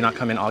come here, do not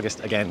come in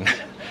August again.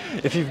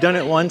 If you've done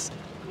it once,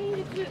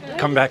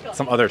 come back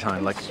some other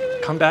time. Like,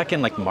 come back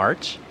in like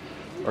March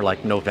or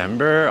like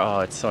November. Oh,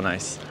 it's so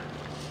nice.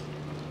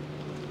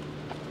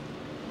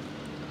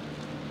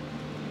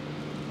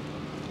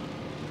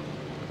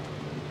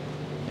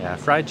 Yeah,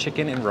 fried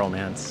chicken and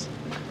romance.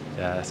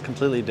 Yeah, it's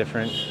completely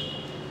different.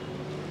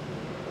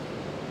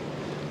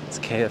 It's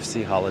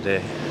KFC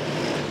holiday.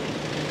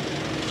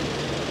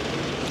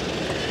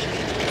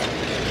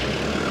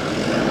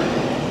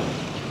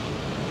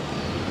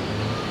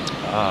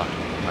 Oh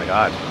my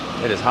God,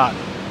 it is hot.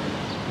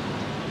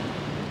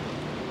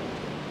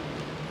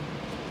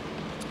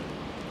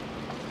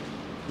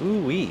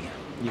 Ooh-wee.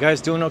 You guys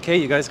doing okay?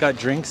 You guys got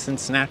drinks and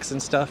snacks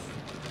and stuff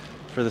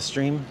for the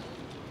stream?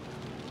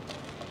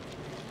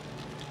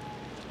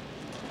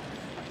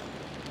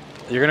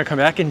 You're gonna come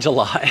back in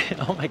July?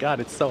 Oh my God,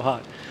 it's so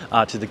hot.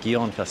 To the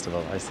Gion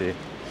Festival, I see.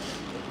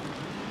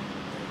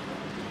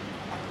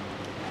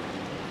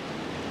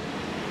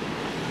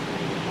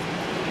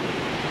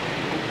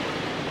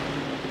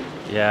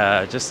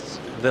 Yeah, just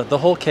the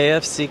whole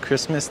KFC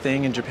Christmas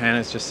thing in Japan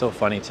is just so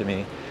funny to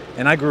me.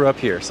 And I grew up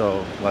here,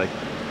 so like,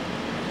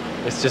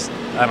 it's just,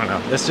 I don't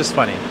know, it's just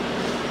funny.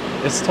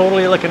 It's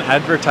totally like an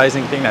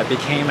advertising thing that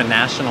became a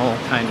national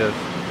kind of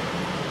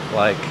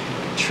like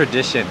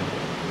tradition.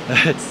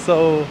 It's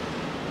so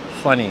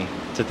funny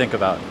to think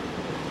about.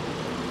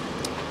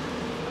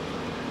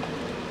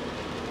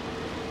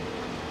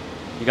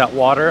 You got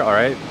water, all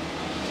right.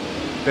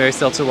 Berry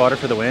seltzer water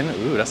for the win.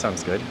 Ooh, that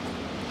sounds good.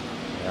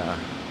 Yeah.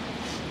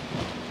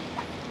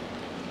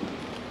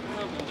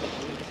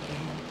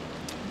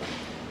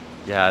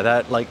 Yeah,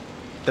 that like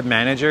the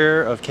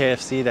manager of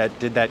KFC that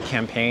did that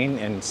campaign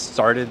and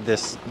started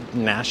this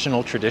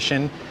national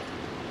tradition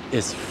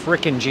is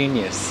freaking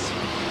genius.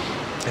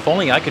 If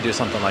only I could do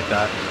something like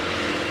that.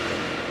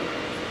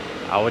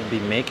 I would be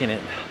making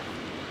it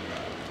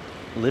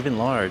living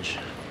large.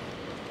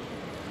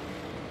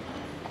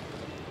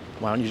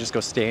 Why don't you just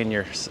go stay in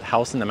your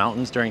house in the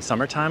mountains during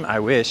summertime? I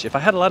wish. If I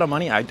had a lot of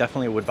money, I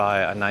definitely would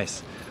buy a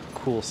nice,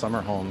 cool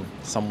summer home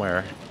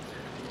somewhere,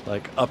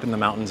 like up in the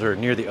mountains or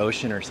near the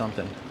ocean or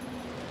something.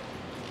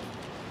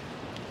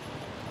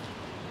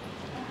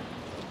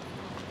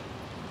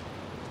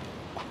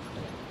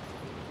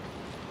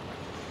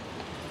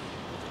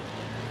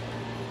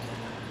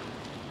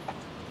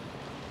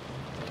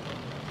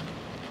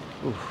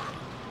 Oof.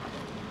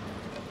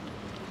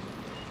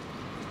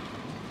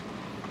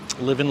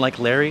 Living like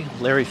Larry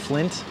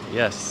Flint,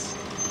 yes.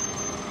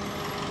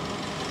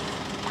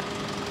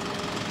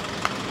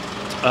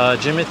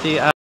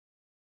 Jimothy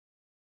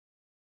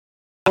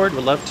would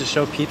love to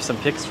show peeps some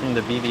pics from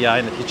the BVI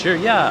in the future.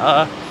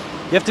 Yeah,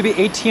 you have to be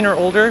 18 or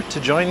older to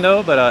join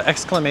though, but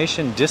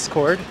exclamation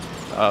Discord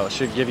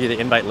should give you the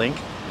invite link.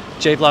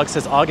 J-Vlog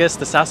says August,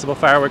 the Sasebo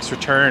fireworks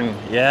return.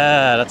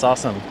 Yeah, that's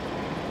awesome.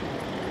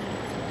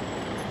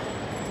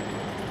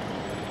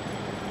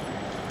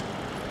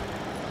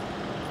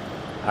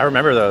 I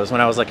remember those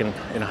when I was like in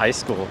high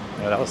school.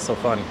 Yeah, that was so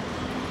fun.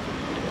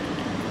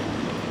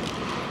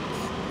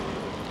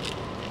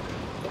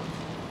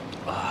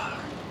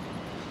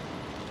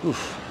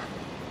 Oof.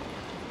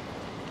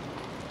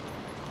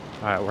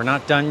 All right, we're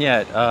not done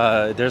yet.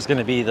 There's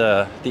gonna be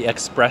the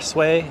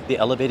expressway, the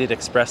elevated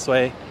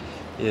expressway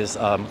is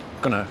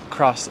gonna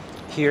cross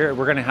here.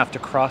 We're gonna have to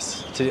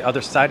cross to the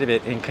other side of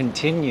it and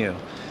continue.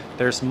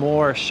 There's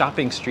more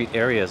shopping street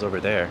areas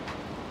over there.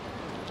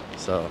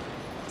 So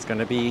it's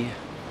gonna be,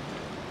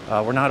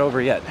 we're not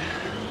over yet.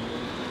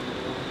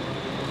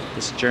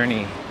 This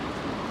journey,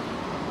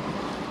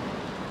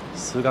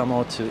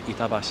 Sugamo to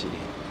Itabashi.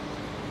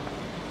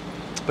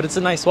 But it's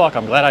a nice walk.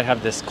 I'm glad I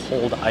have this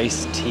cold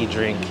iced tea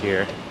drink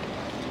here.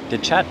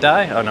 Did chat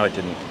die? Oh no, it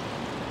didn't.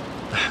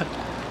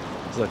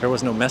 It's like there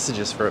was no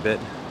messages for a bit.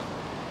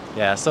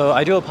 Yeah, so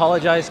I do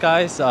apologize,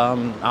 guys.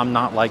 I'm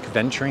not like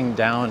venturing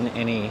down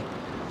any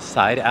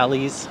side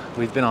alleys.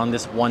 We've been on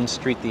this one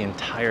street the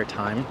entire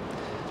time.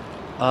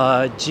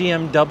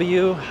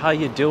 GMW, how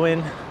you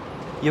doing?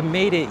 You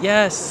made it.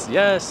 Yes,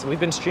 yes. We've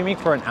been streaming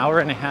for an hour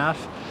and a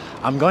half.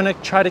 I'm going to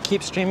try to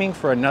keep streaming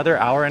for another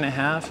hour and a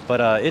half, but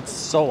it's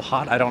so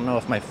hot. I don't know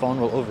if my phone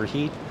will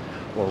overheat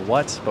or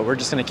what, but we're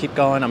just going to keep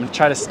going. I'm going to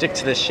try to stick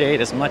to the shade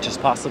as much as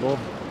possible.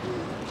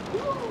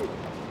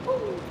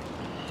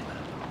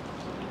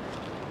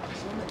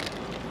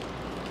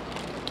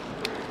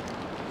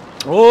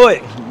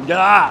 Oi!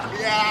 Yeah!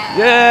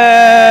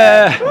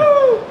 Yeah!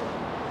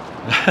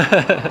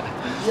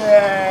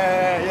 Yeah!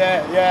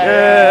 Yeah!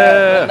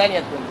 Yeah! 何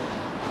やってんの？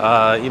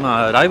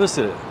今ライブ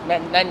する。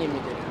何見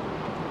てる？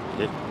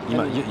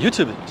今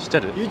YouTube 知って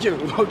る？ YouTube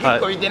結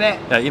構いてね。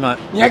いや今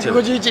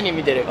251人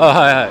見てる。あ、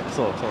はいはい、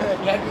そうそう。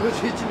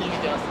251人見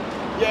てます。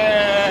イ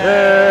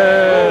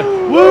エー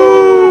イ！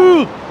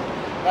ウー！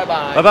バイ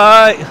バイ。バイ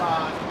バイ。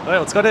はい、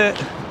お疲れ。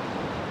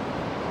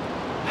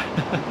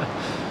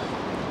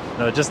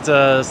No, just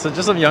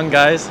some young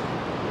guys.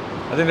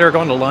 I think they were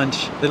going to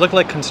lunch. They look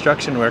like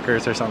construction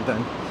workers or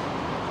something.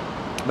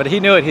 But he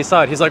knew it. He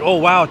saw it. He's like, "Oh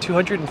wow,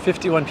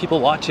 251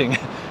 people watching."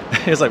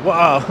 He was like,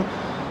 "Wow."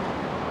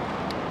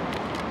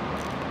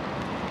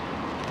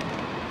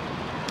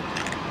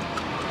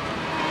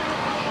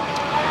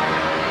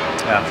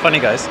 Yeah, funny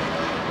guys.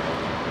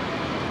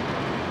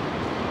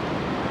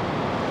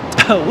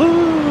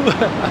 Woo!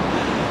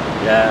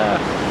 Yeah.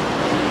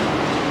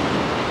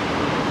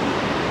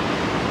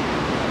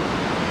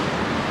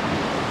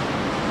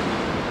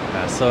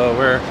 So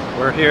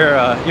we're here.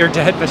 You're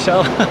dead,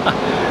 Michelle.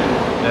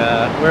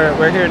 Yeah,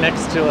 we're here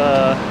next to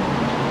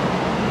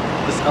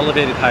this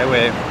elevated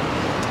highway.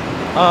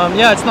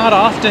 Yeah, it's not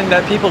often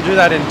that people do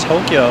that in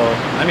Tokyo.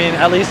 I mean,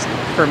 at least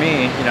for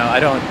me, you know, I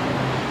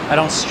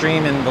don't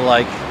stream in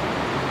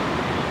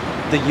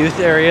the youth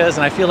areas,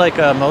 and I feel like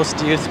most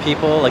youth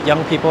people, like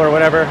young people or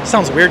whatever, it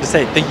sounds weird to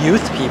say the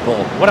youth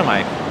people. What am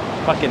I,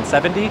 fucking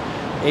 70,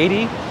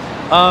 80?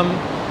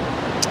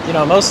 You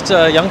know, most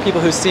young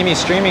people who see me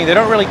streaming, they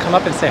don't really come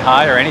up and say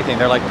hi or anything.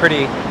 They're like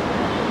pretty,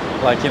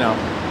 like, you know,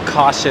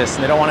 cautious,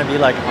 and they don't want to be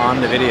like on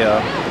the video.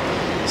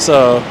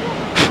 So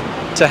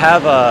to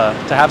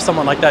have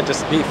someone like that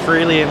just be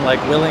freely and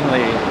like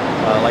willingly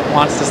like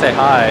wants to say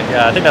hi,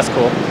 yeah, I think that's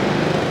cool.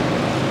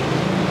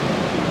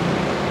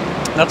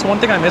 That's one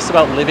thing I miss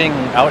about living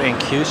out in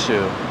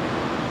Kyushu.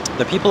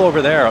 The people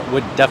over there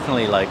would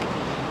definitely like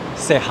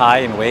say hi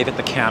and wave at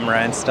the camera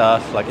and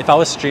stuff. Like if I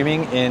was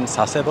streaming in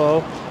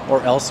Sasebo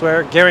or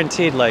elsewhere,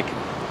 guaranteed like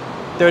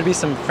there would be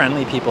some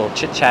friendly people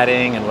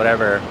chit-chatting and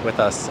whatever with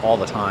us all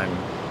the time.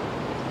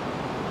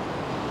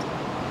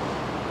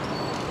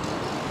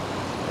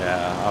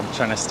 Yeah, I'm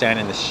trying to stand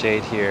in the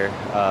shade here.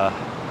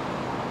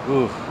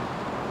 Ooh,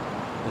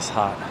 it's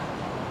hot.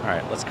 All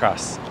right, let's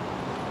cross.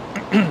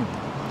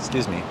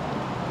 Excuse me.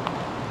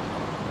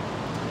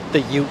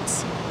 The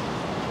Utes.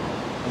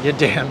 You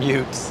damn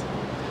Utes.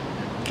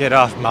 Get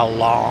off my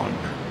lawn.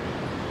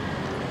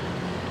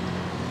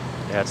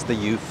 Yeah, it's the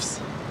youths.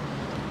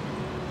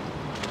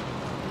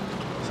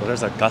 So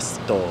there's a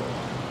Gusto.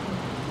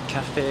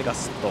 Cafe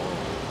Gusto.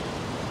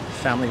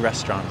 Family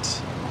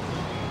restaurant.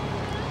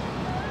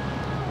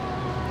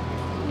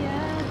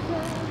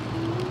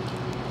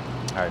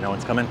 Alright, no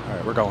one's coming?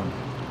 Alright, we're going.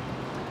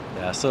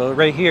 Yeah, so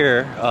right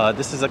here,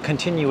 this is a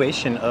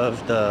continuation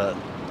of the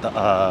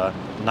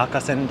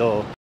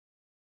Nakasendo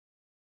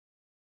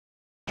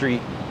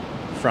street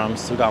from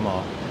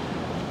Sugamo.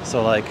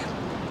 So like,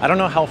 I don't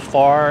know how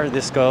far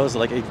this goes,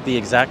 like the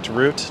exact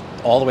route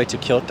all the way to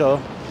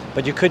Kyoto,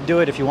 But you could do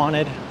it if you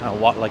wanted.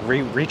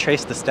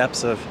 Retrace the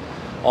steps of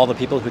all the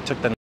people who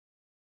took the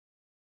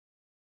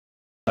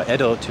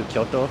Edo to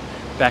Kyoto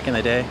back in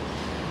the day.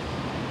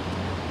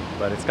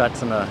 But it's got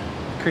some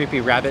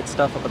creepy rabbit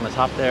stuff up on the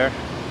top there.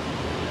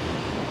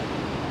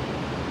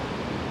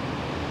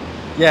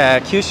 Yeah,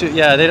 Kyushu,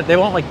 yeah, they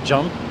won't like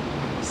jump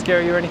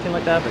scare you or anything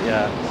like that, but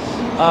yeah.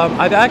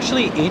 I've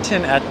actually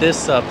eaten at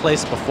this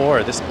place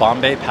before, this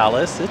Bombay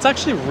Palace. It's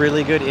actually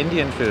really good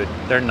Indian food.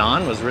 Their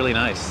naan was really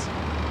nice.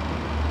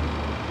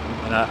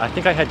 And I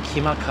think I had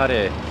keema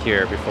kare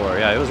here before.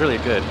 Yeah, it was really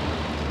good.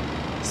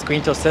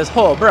 Squinto says,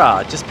 "Ho,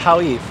 brah, just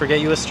Powie, forget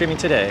you was streaming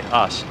today."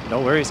 Osh,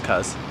 no worries,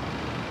 cuz.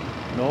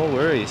 No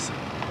worries.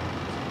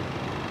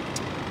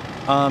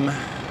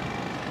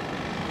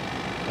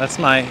 That's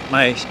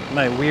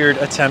my weird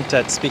attempt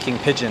at speaking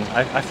Pidgin.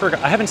 I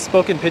forgot. I haven't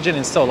spoken Pidgin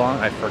in so long.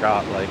 I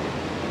forgot like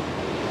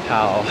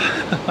how.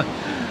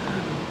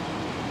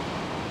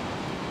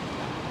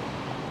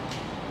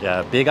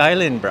 Yeah, big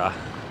island, bruh.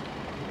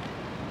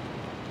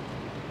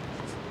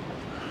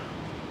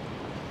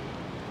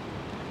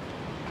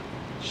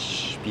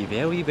 Shh, be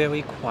very,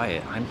 very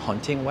quiet. I'm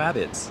hunting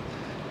rabbits.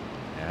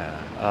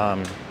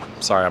 Yeah.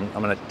 Sorry, I'm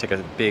gonna take a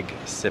big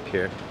sip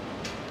here.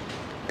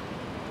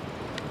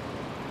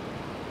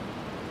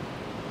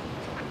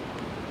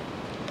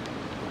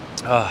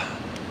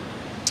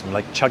 I'm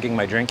like chugging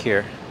my drink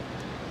here.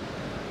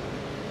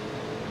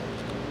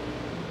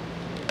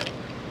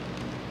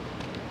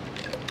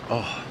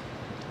 Oh.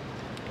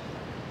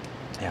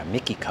 Yeah,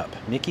 Mickey cup.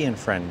 Mickey and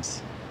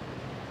friends.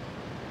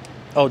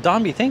 Oh,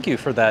 Domby, thank you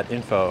for that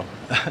info.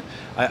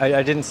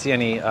 I didn't see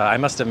any, I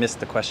must have missed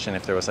the question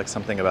if there was like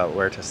something about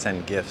where to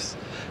send gifts.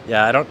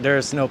 Yeah,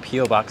 there's no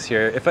P.O. box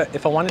here.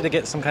 If I wanted to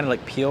get some kind of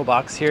like P.O.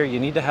 box here, you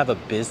need to have a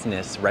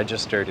business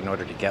registered in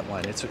order to get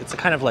one. It's a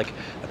kind of like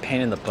a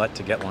pain in the butt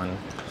to get one.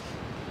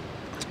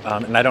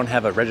 And I don't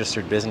have a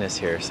registered business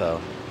here,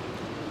 so.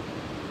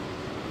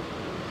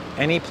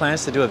 Any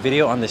plans to do a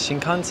video on the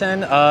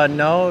Shinkansen?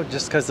 No,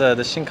 just because the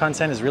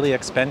Shinkansen is really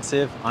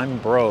expensive. I'm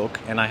broke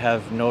and I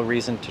have no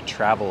reason to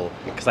travel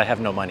because I have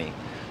no money.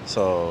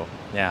 So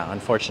yeah,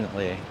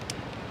 unfortunately,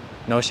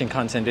 no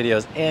Shinkansen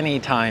videos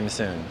anytime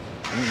soon.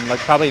 Like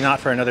probably not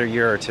for another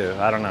year or two.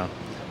 I don't know.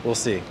 We'll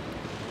see.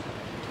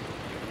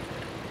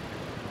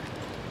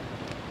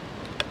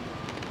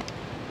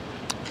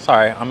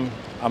 Sorry, I'm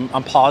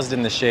paused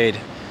in the shade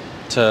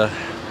to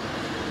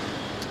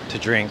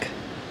drink.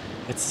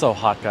 It's so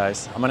hot,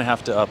 guys. I'm gonna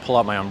have to pull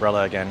out my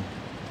umbrella again.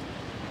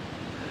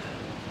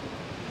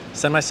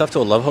 Send my stuff to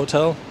a love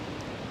hotel?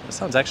 That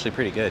sounds actually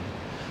pretty good.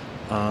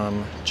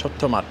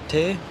 Chotto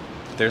matte.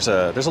 There's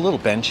a little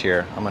bench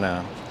here. I'm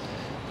gonna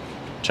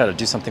try to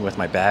do something with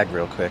my bag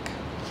real quick.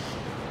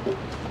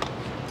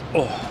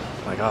 Oh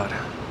my God.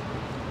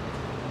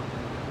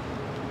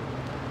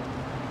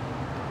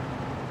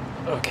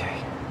 Okay.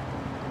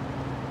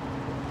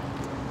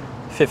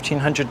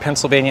 1500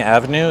 Pennsylvania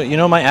Avenue. You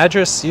know, my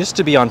address used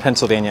to be on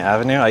Pennsylvania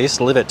Avenue. I used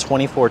to live at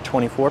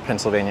 2424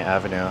 Pennsylvania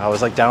Avenue. I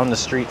was like down the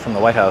street from the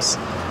White House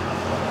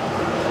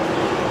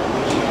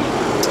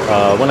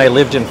when I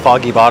lived in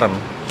Foggy Bottom.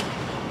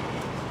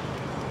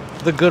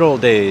 The good old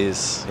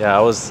days. Yeah,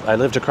 I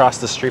lived across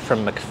the street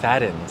from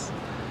McFadden's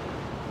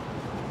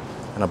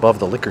and above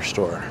the liquor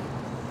store.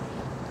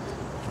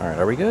 All right,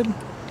 are we good?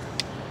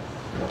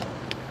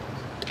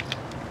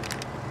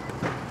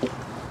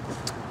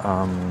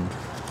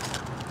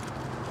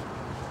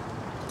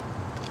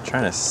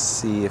 Trying to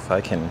see if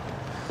I can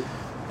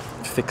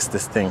fix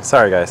this thing.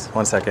 Sorry guys,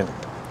 1 second.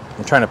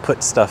 I'm trying to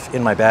put stuff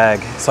in my bag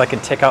so I can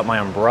take out my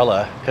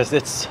umbrella because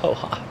it's so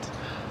hot.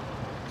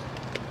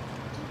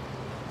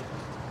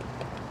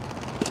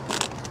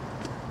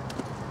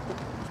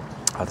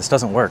 Oh, this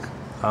doesn't work.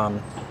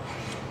 All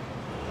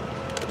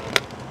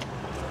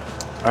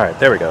right,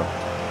 there we go.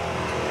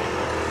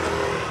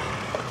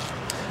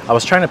 I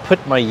was trying to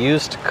put my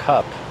used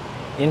cup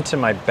into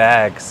my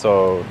bag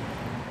so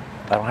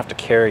I don't have to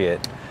carry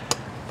it,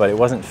 but it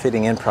wasn't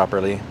fitting in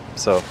properly.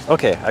 So,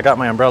 okay, I got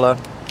my umbrella.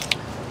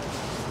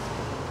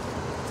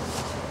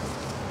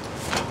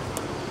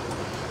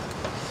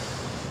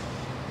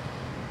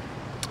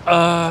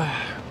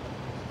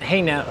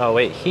 Hey now, oh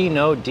wait,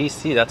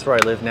 DC, that's where I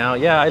live now.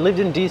 Yeah, I lived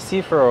in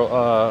DC for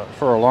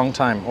a long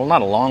time. Well,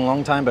 not a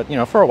long time, but you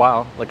know, for a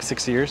while, like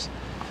 6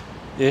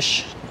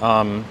 years-ish.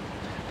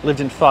 Lived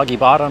in Foggy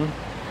Bottom.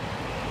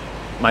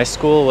 My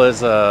school was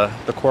the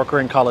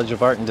Corcoran College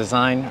of Art and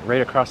Design, right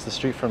across the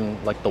street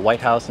from like the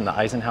White House and the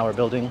Eisenhower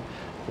building.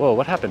 Whoa,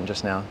 what happened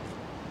just now?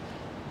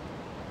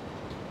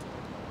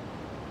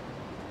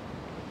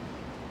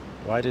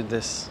 Why did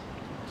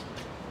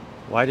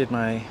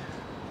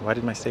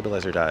my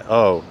stabilizer die?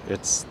 Oh,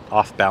 it's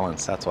off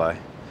balance, that's why.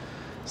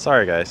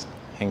 Sorry guys,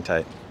 hang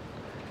tight.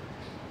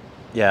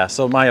 Yeah,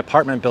 so my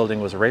apartment building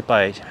was right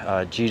by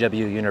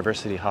GW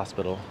University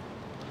Hospital.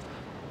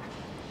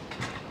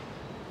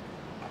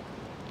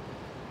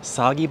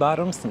 Soggy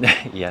bottoms?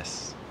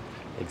 Yes,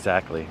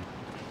 exactly.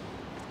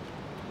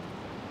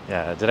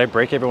 Yeah, did I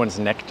break everyone's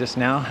neck just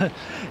now?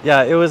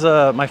 Yeah, it was,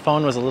 my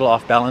phone was a little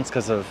off balance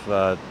because of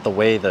the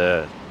way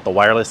the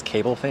wireless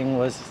cable thing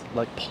was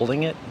like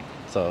pulling it.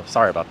 So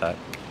sorry about that.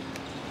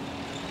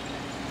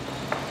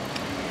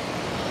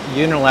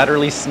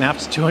 Unilaterally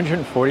snapped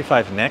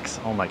 245 necks?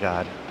 Oh my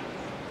God,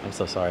 I'm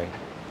so sorry.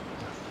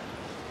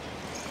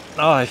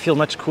 Oh, I feel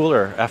much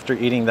cooler after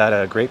eating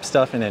that grape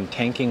stuff and then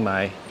tanking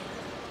my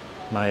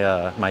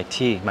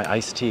tea, my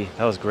iced tea.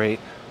 That was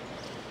great.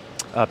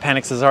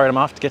 Panic says, all right, I'm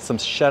off to get some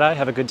shut-eye.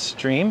 Have a good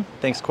stream.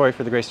 Thanks, Corey,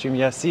 for the great stream.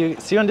 Yeah, see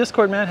you on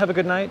Discord, man. Have a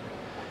good night.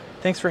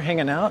 Thanks for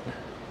hanging out.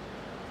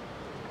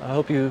 I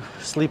hope you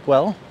sleep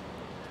well.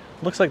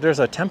 Looks like there's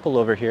a temple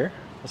over here.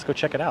 Let's go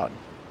check it out.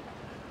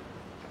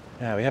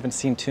 Yeah, we haven't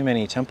seen too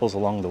many temples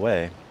along the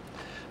way.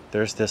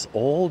 There's this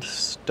old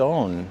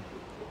stone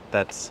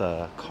that's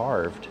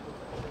carved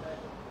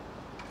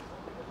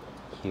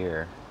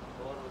here.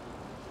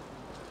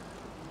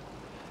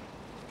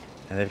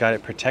 And they've got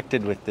it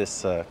protected with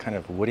this kind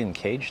of wooden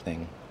cage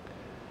thing.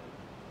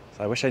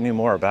 So I wish I knew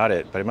more about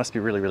it, but it must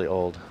be really, really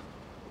old.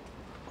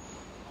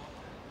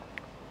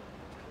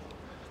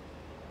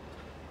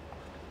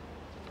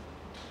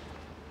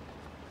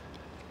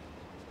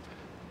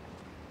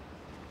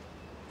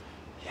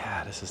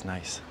 Yeah, this is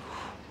nice.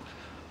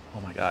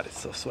 Oh my God,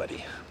 it's so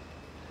sweaty.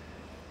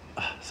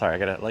 Sorry, I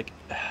gotta like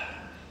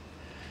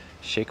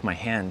shake my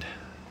hand.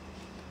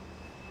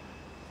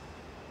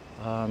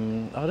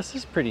 Oh, this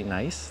is pretty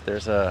nice.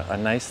 There's a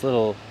nice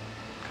little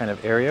kind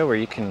of area where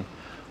you can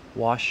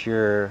wash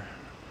your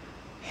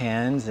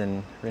hands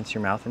and rinse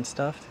your mouth and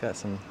stuff. It's got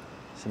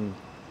some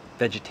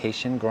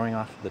vegetation growing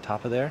off the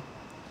top of there.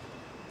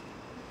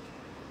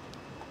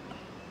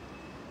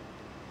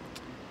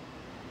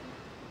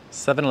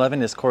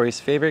 "7-Eleven is Corey's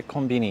favorite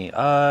konbini."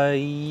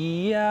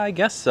 Yeah, I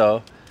guess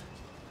so.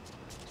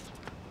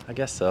 I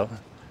guess so.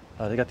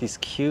 They got these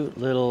cute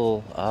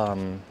little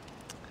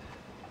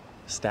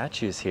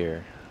statues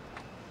here.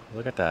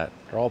 Look at that.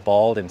 They're all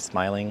bald and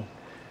smiling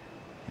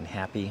and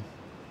happy.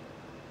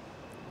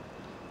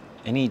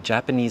 Any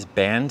Japanese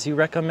bands you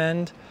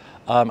recommend?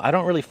 I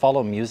don't really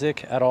follow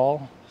music at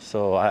all,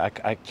 so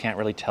I can't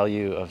really tell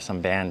you of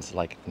some bands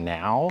like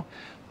now,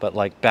 but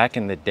like back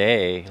in the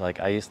day,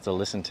 like I used to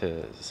listen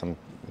to some,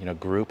 you know,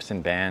 groups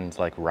and bands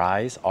like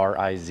Rise,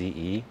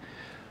 R-I-Z-E.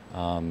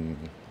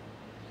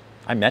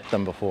 I met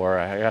them before.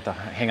 I got to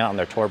hang out on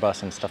their tour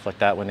bus and stuff like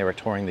that when they were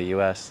touring the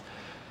US.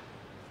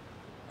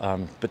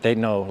 But they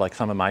know like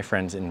some of my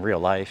friends in real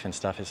life and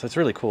stuff. So it's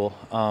really cool.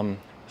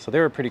 So they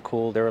were pretty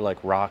cool. They were like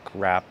rock,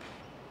 rap,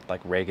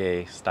 like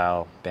reggae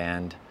style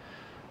band.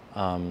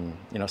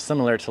 You know,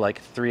 similar to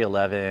like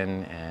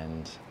 311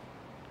 and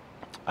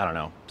I don't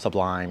know,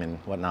 Sublime and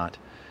whatnot.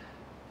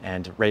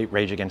 And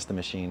Rage Against the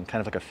Machine,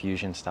 kind of like a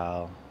fusion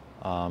style.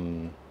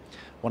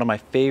 One of my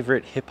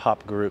favorite hip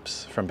hop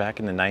groups from back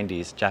in the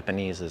 90s,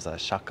 Japanese, is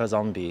Shaka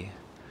Zombie.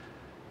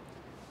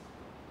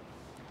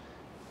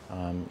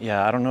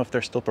 Yeah, I don't know if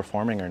they're still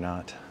performing or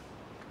not.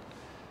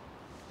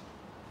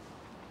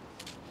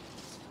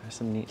 There's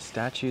some neat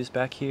statues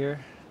back here.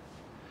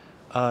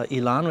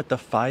 Ilan with the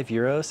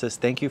 €5 says,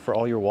 thank you for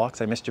all your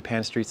walks. I miss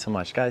Japan Street so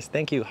much. Guys,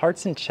 thank you.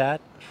 Hearts in chat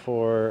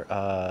for,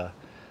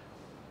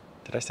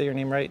 did I say your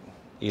name right?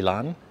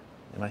 Ilan?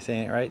 Am I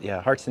saying it right?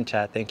 Yeah, hearts in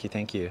chat. Thank you,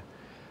 thank you.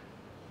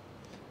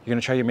 You're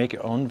gonna try to make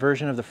your own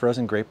version of the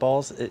frozen grape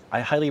balls?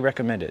 I highly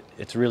recommend it.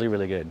 It's really,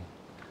 really good.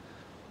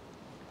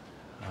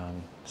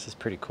 This is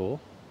pretty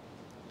cool.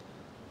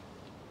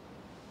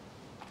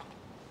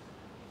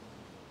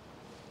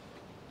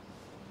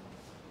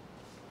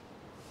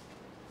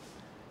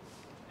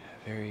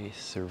 Very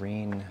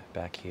serene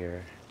back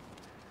here.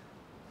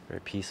 Very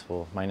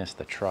peaceful, minus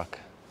the truck.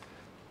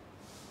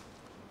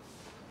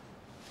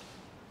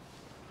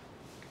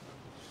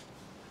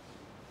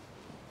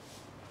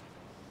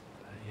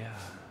 But yeah,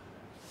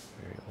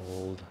 very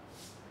old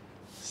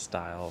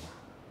style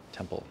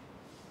temple.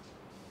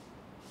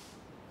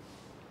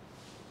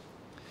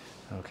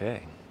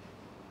 Okay.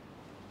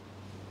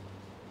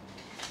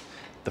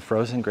 The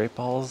frozen grape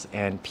balls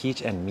and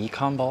peach and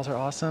Mikan balls are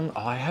awesome.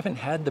 Oh, I haven't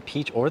had the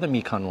peach or the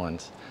Mikan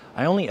ones.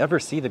 I only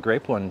ever see the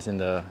grape ones in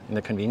the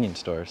convenience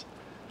stores.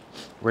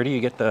 Where do you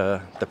get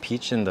the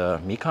peach and the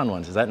Mikan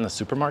ones? Is that in the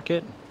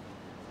supermarket?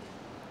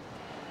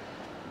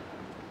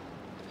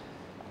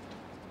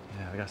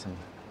 Yeah, we got some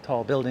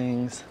tall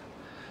buildings.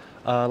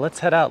 Let's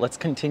head out. Let's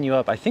continue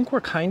up. I think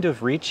we're kind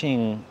of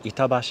reaching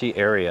Itabashi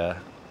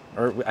area.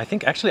 Or I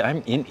think actually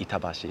I'm in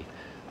Itabashi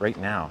right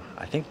now.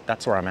 I think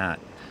that's where I'm at.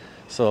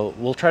 So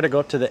we'll try to go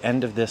up to the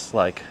end of this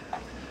like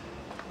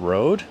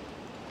road.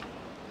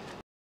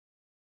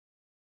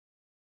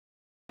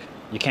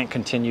 You can't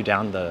continue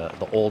down the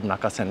old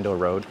Nakasendo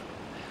road.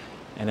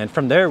 And then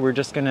from there, we're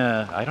just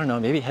gonna, I don't know,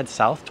 maybe head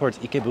south towards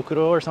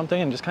Ikebukuro or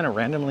something and just kind of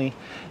randomly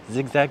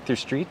zigzag through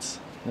streets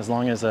as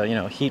long as, you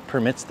know, heat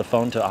permits the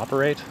phone to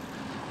operate.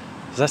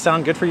 Does that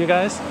sound good for you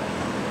guys?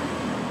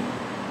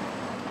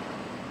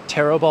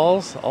 Taro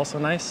balls, also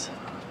nice.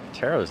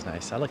 Taro is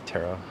nice. I like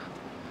taro.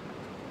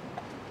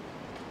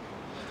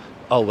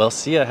 Oh,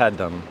 Welcia had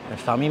them. And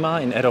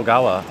Famima in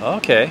Edogawa.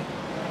 Okay.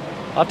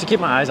 I'll have to keep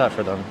my eyes out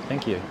for them.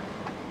 Thank you.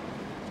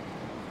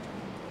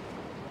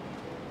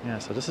 Yeah,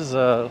 so this is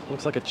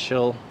looks like a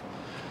chill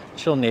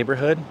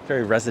neighborhood,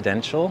 very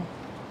residential.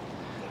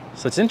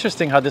 So it's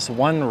interesting how this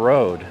one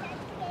road,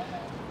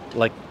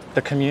 like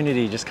the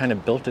community just kind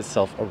of built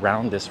itself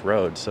around this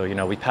road. So, you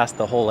know, we passed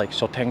the whole like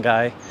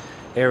Shotengai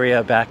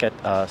area back at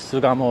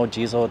Sugamo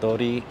Jizo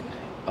Dori.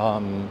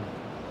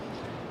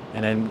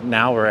 And then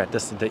now we're at the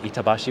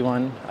Itabashi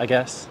one, I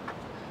guess.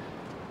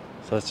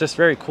 So it's just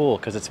very cool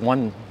because it's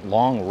one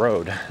long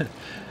road.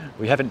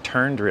 We haven't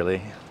turned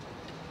really.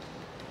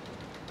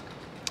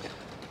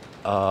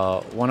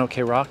 One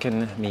OK Rock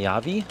and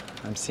Miyavi.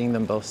 I'm seeing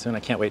them both soon.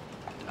 I can't wait.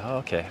 Oh,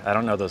 okay. I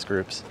don't know those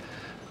groups,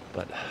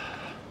 but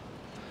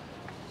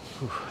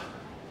whew.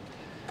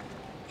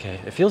 Okay.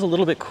 It feels a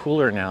little bit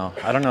cooler now.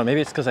 I don't know. Maybe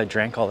it's because I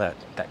drank all that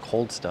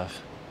cold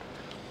stuff.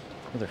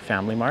 Another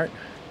Family Mart.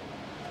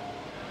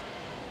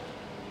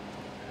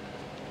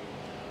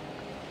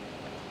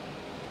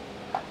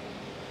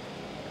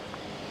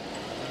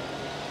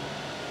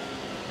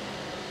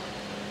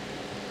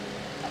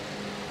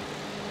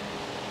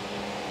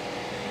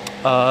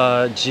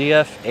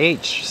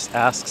 GFH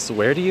asks,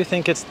 where do you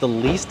think it's the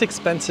least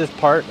expensive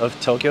part of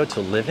Tokyo to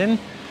live in?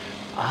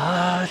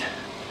 I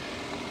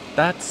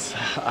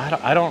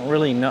don't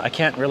really know. I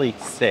can't really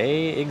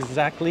say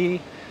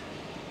exactly.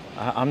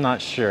 I'm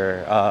not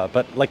sure.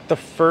 But like the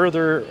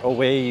further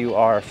away you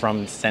are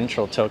from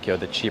central Tokyo,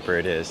 the cheaper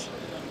it is.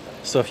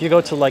 So if you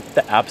go to like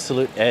the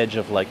absolute edge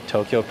of like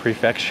Tokyo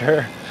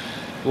Prefecture,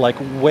 like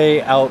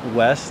way out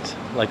west,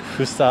 like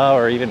Fusa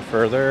or even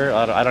further,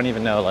 I don't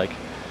even know, like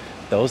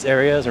those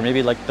areas, or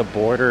maybe like the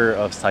border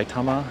of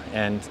Saitama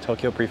and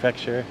Tokyo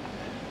Prefecture.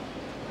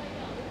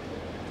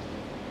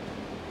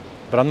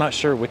 But I'm not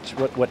sure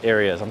what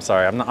areas. I'm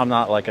sorry, I'm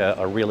not like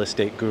a real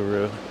estate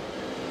guru.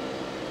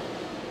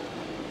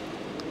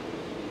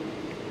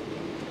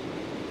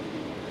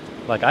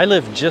 Like I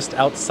live just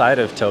outside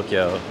of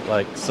Tokyo,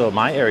 like so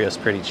my area is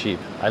pretty cheap.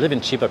 I live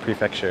in Chiba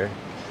Prefecture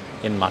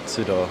in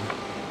Matsudo. All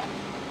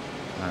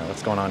right,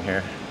 what's going on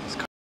here?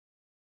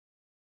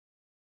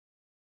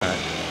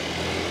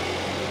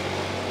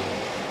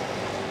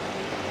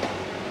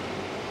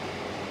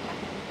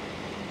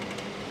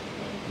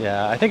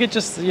 Yeah, I think it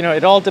just, you know,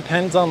 it all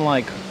depends on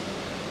like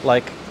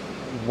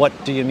what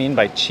do you mean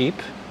by cheap,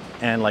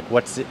 and like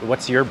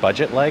what's your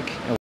budget like?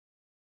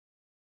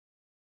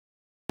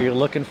 Are you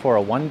looking for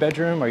a one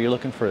bedroom? Are you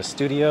looking for a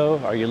studio?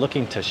 Are you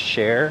looking to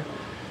share,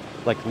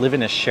 like live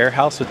in a share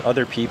house with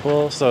other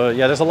people? So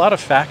yeah, there's a lot of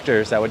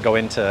factors that would go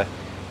into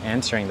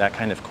answering that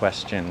kind of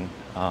question.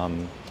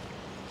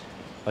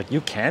 Like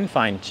you can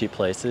find cheap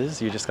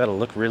places, you just got to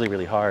look really,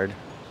 really hard,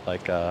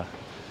 like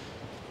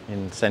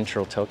in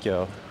central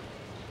Tokyo.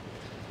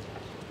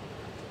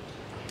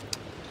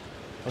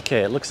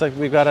 Okay, it looks like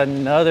we've got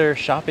another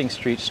shopping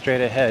street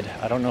straight ahead.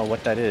 I don't know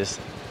what that is.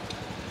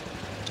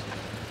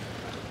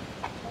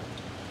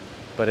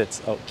 But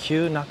it's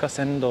Kyu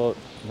Nakasendo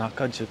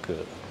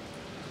Nakajuku.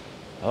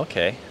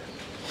 Okay,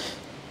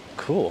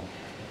 cool.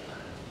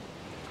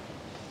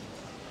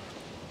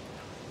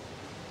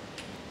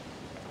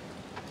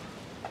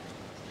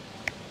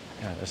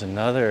 Yeah, there's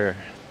another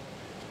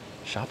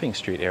shopping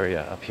street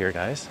area up here,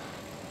 guys.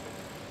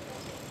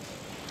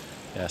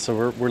 Yeah,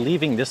 so we're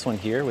leaving this one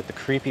here with the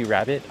creepy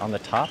rabbit on the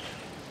top.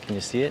 Can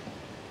you see it?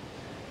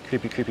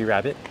 Creepy, creepy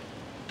rabbit.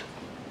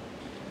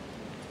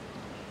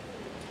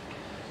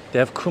 They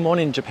have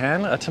kumon in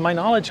Japan. To my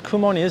knowledge,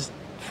 kumon is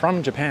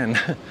from Japan.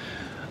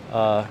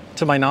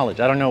 To my knowledge.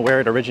 I don't know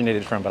where it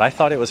originated from, but I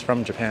thought it was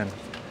from Japan.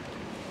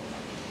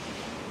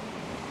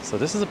 So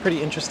this is a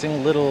pretty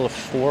interesting little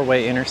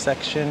four-way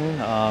intersection.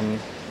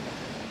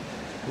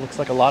 Looks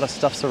like a lot of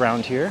stuff's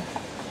around here.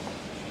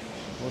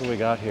 What do we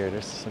got here?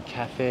 There's some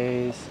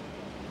cafes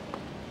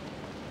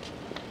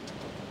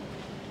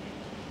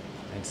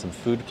and some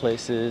food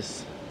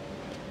places.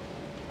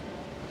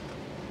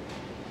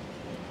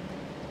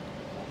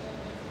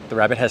 The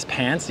rabbit has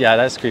pants? Yeah,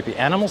 that's creepy.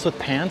 Animals with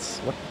pants?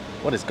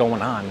 What is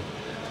going on?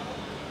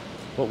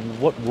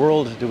 What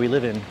world do we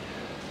live in?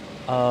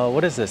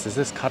 What is this? Is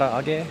this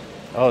karaage?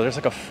 Oh, there's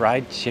like a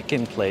fried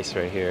chicken place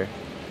right here.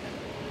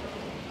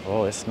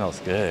 Oh, it smells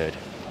good.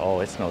 Oh,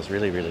 it smells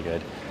really, really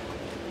good.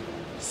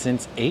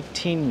 Since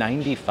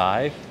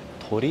 1895,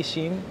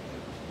 torishin.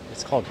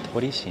 It's called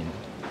torishin.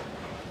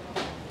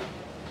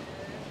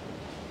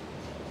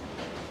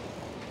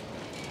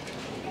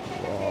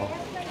 Wow.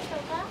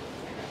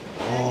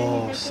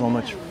 Oh, so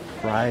much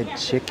fried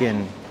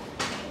chicken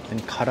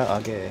and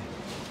karaage.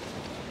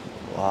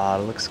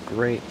 Wow, it looks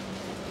great.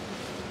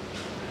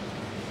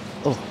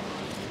 Oh,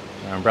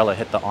 my umbrella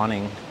hit the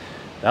awning.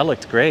 That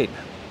looked great.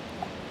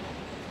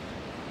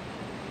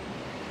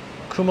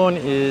 Kumon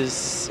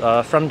is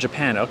from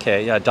Japan.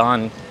 Okay, yeah,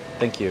 Don,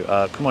 thank you.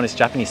 Kumon is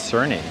Japanese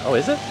surname. Oh,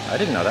 is it? I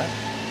didn't know that.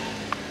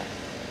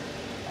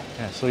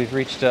 Yeah, so we've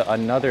reached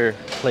another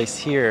place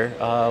here.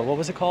 What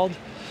was it called?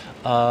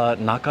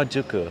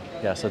 Nakajuku.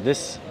 Yeah, so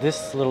this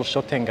little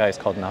shotengai is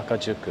called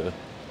Nakajuku.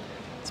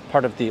 It's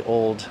part of the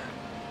old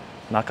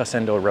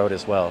Nakasendo Road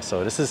as well.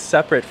 So this is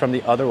separate from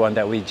the other one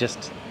that we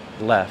just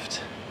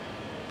left,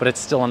 but it's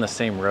still on the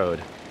same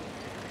road.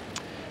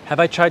 Have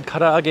I tried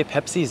Karaage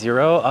Pepsi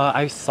Zero?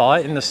 I saw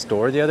it in the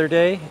store the other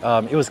day.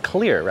 It was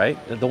clear, right?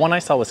 The one I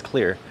saw was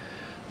clear.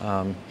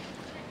 I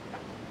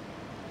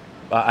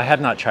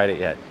have not tried it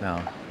yet.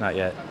 No, not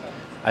yet.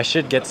 I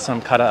should get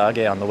some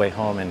karaage on the way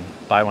home and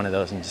buy one of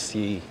those and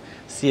see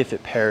if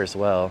it pairs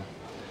well.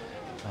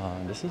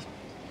 This is,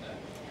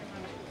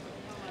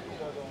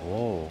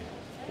 whoa,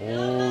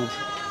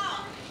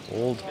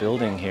 old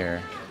building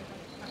here,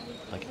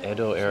 like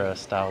Edo era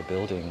style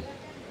building.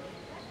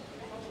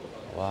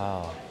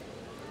 Wow.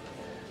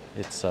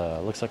 It's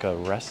looks like a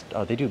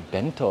oh, they do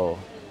bento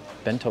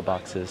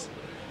boxes.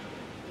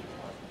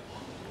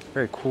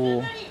 Very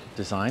cool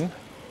design,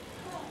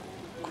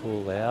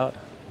 cool layout.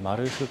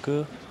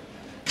 Marufuku.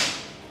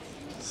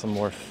 Some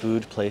more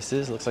food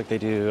places. Looks like they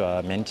do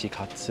menchi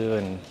katsu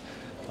and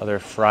other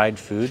fried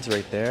foods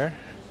right there.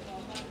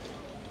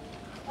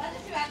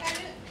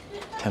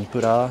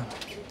 Tempura.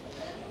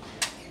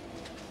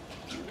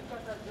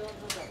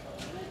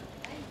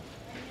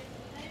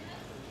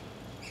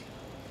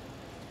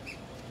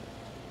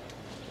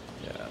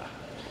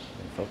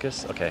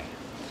 Focus? Okay.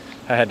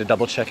 I had to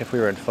double check if we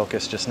were in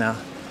focus just now.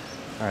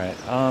 All right.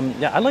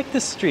 Yeah, I like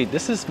this street.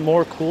 This is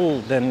more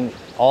cool than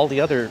all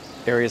the other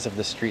areas of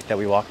the street that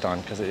we walked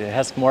on because it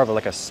has more of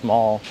like a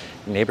small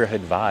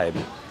neighborhood vibe.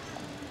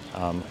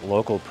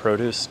 Local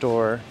produce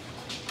store.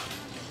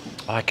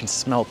 Oh, I can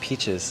smell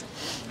peaches.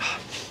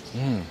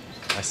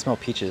 I smell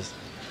peaches.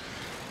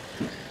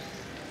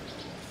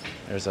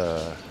 There's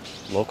a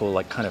local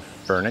like kind of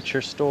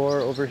furniture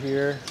store over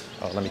here.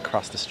 Oh, let me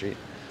cross the street.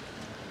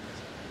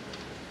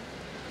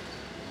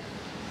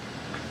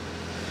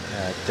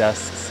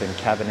 Desks and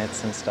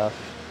cabinets and stuff,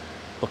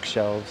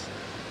 bookshelves.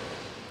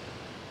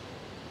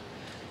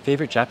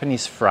 Favorite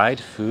Japanese fried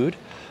food?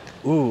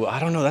 Ooh, I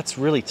don't know, that's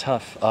really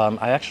tough.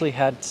 I actually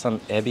had some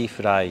ebi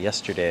fry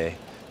yesterday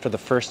for the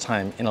first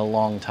time in a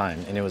long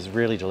time, and it was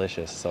really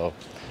delicious. So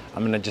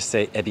I'm gonna just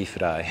say ebi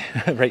fry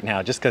right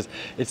now, just because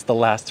it's the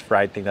last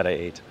fried thing that I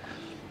ate.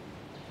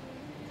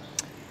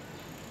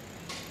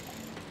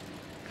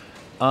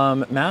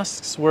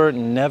 Masks were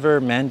never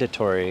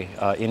mandatory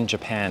in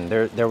Japan.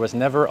 There was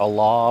never a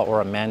law or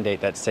a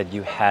mandate that said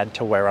you had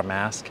to wear a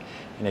mask.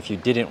 And if you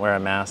didn't wear a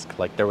mask,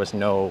 like there was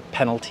no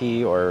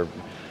penalty or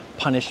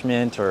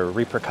punishment or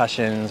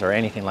repercussions or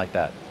anything like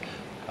that.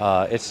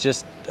 It's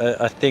just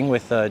a thing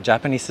with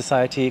Japanese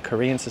society,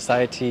 Korean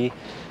society.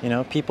 You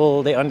know,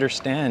 people, they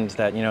understand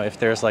that, you know, if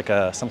there's like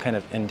some kind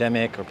of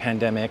endemic or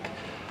pandemic,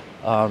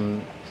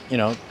 you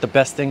know, the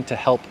best thing to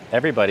help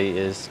everybody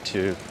is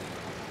to,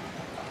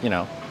 you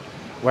know,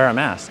 wear a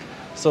mask.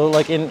 So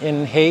like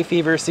in hay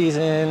fever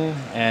season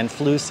and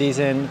flu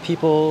season,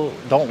 people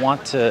don't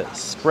want to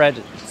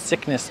spread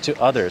sickness to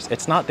others.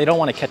 It's not, they don't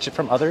want to catch it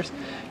from others.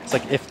 It's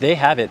like if they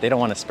have it, they don't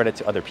want to spread it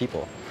to other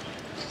people.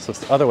 So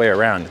it's the other way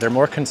around. They're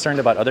more concerned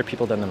about other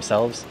people than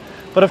themselves.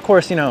 But of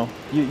course, you know,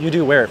 you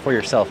do wear it for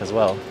yourself as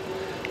well.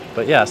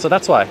 But yeah, so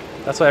that's why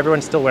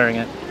everyone's still wearing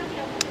it.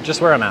 Just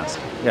wear a mask,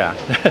 yeah.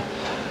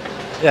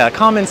 Yeah,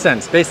 common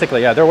sense,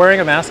 basically. Yeah, they're wearing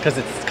a mask because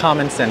it's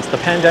common sense. The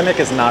pandemic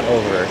is not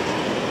over.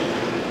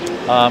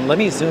 Let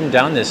me zoom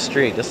down this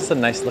street. This is a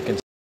nice looking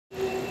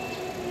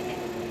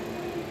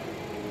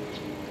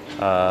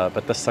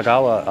but the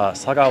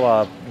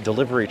Sugamo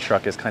delivery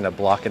truck is kind of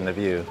blocking the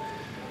view.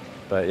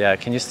 But yeah,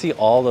 can you see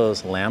all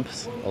those lamp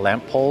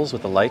poles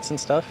with the lights and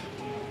stuff?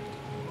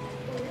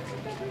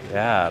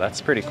 Yeah,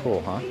 that's pretty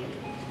cool, huh?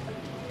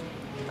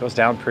 Goes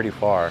down pretty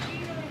far.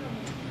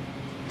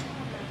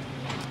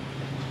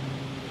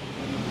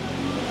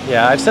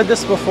 Yeah, I've said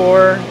this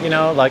before, you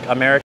know, like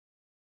America,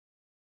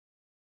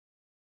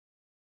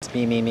 it's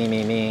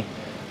me.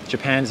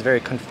 Japan's very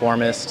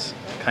conformist,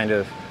 kind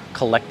of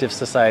collective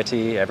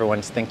society.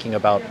 Everyone's thinking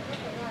about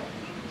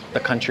the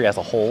country as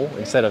a whole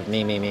instead of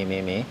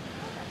me.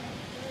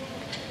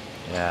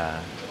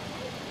 Yeah.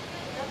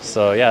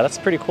 So yeah, that's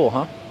pretty cool,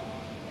 huh?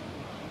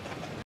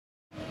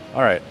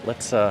 All right,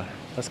 let's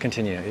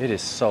continue. It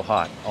is so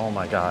hot. Oh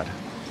my God.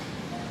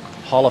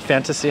 Hall of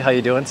Fantasy, how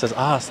you doing? Says,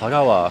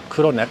 Sagawa,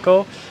 Kuro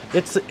Neko.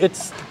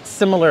 It's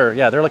similar.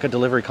 Yeah, they're like a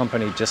delivery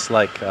company, just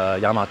like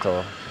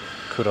Yamato,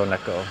 Kuro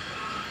Neko.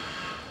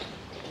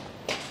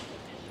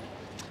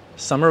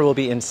 Summer will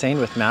be insane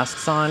with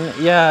masks on.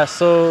 Yeah,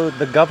 so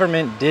the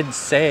government did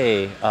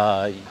say,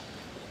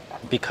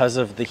 because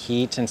of the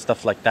heat and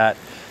stuff like that,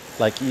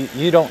 like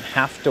you don't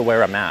have to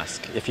wear a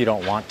mask if you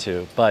don't want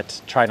to,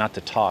 but try not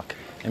to talk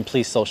and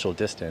please social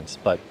distance.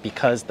 But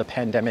because the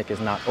pandemic is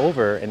not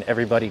over and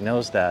everybody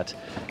knows that,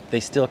 they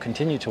still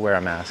continue to wear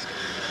a mask.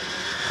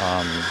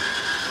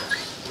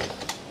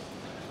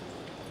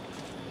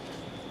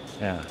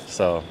 Yeah,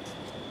 so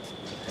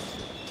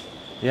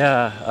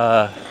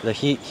yeah, the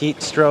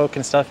heat stroke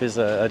and stuff is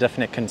a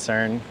definite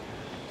concern.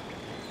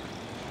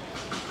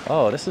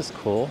 Oh, this is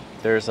cool.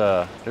 There's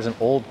an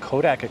old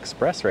Kodak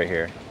Express right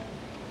here.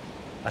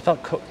 I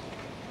thought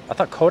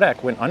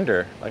Kodak went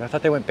under. Like I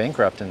thought they went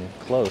bankrupt and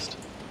closed.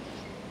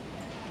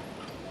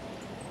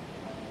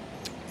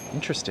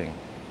 Interesting.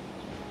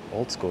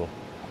 Old school.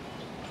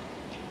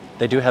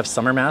 They do have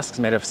summer masks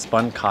made of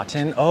spun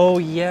cotton. Oh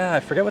yeah, I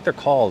forget what they're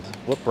called.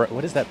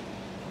 What is that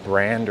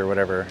brand or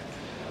whatever?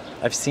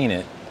 I've seen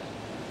it.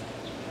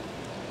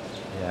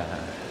 Yeah.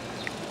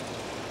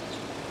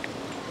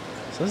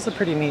 So this is a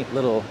pretty neat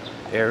little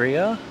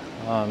area.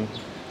 Some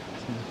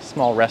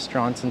small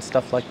restaurants and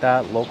stuff like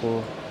that.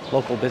 Local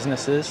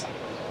businesses.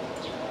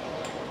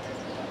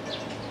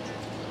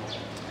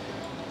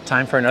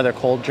 Time for another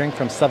cold drink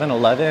from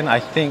 7-Eleven? I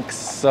think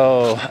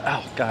so.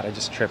 Oh God, I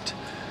just tripped.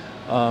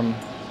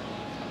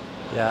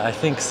 Yeah, I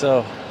think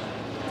so.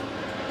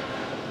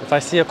 If I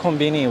see a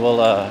konbini,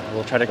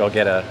 we'll try to go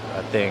get a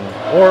thing,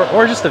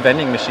 or just a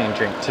vending machine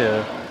drink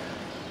too.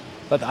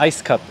 But the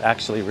ice cup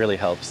actually really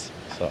helps.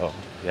 So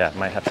yeah,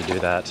 might have to do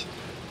that.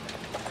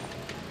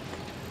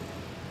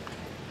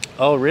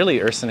 Oh really,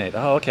 Ursinate?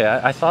 Oh okay.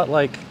 I thought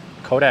like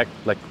Kodak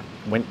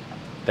when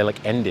they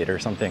ended or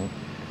something,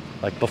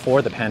 like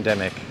before the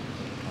pandemic.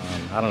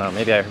 I don't know.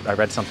 Maybe I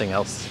read something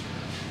else.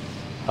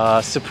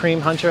 Supreme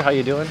Hunter, how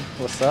you doing?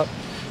 What's up?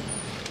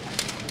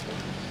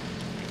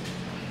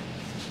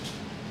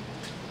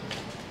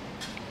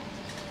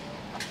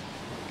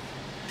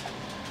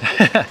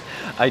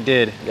 I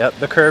did. Yep,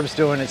 the curb's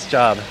doing its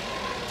job.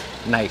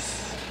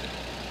 Nice.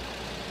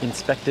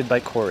 Inspected by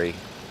Corey.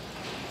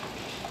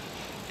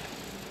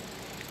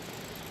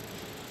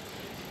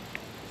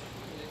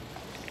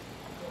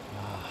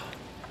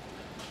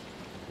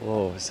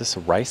 Whoa, is this a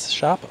rice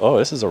shop? Oh,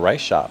 this is a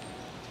rice shop.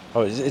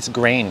 Oh, it's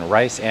grain,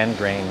 rice and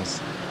grains.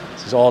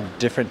 This is all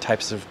different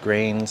types of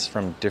grains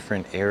from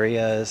different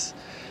areas.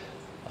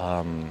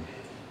 Wow,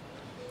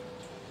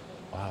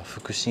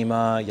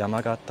 Fukushima,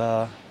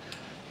 Yamagata.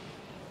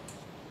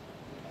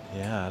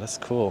 Yeah, that's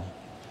cool.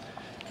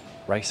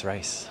 Rice,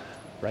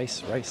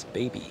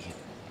 baby.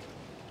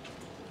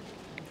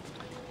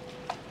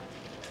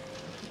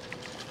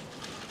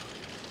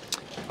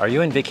 Are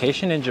you on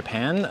vacation in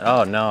Japan?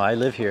 Oh no, I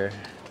live here.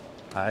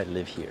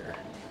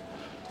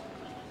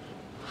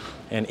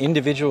 And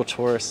individual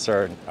tourists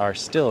are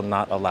still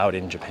not allowed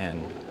in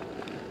Japan.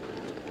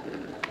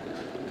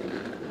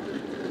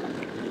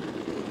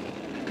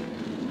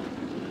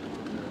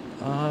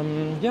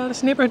 Yeah,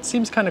 this neighborhood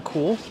seems kind of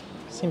cool.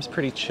 Seems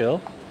pretty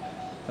chill.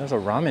 There's a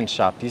ramen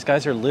shop. These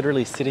guys are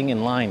literally sitting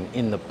in line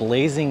in the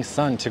blazing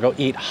sun to go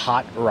eat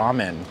hot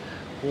ramen.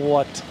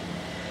 What?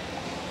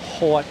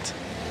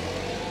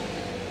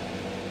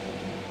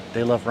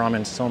 They love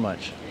ramen so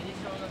much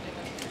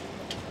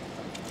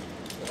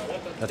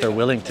that they're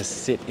willing to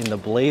sit in the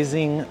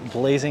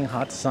blazing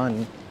hot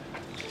sun.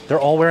 They're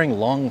all wearing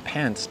long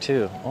pants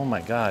too. Oh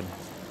my God.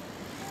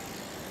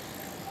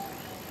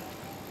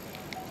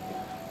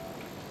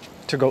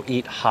 To go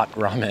eat hot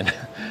ramen.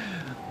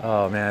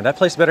 Oh man, that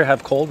place better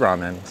have cold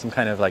ramen, some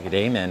kind of like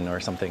ramen or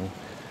something.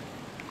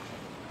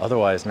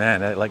 Otherwise,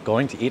 man, like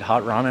going to eat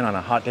hot ramen on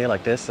a hot day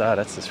like this,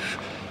 that's just,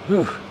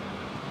 whew.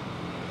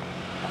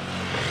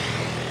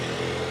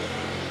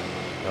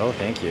 Oh,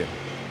 thank you.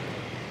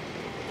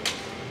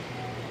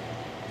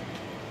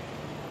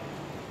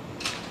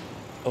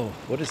 Oh,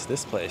 what is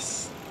this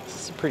place?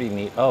 This is pretty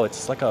neat. Oh,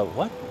 it's like a,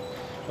 what?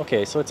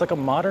 Okay, so it's like a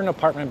modern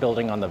apartment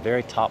building on the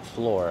very top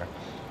floor.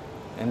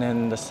 And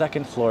then the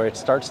second floor, it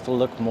starts to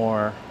look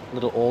more a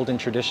little old and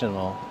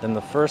traditional. Then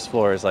the first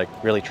floor is like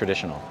really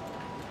traditional.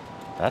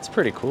 That's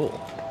pretty cool.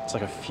 It's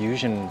like a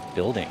fusion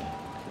building.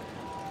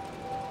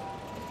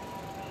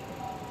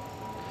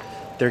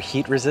 Their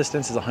heat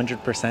resistance is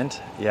 100%?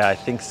 Yeah, I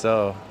think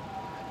so.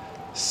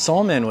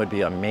 Somen would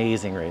be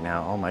amazing right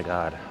now. Oh my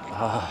God.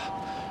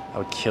 I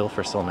would kill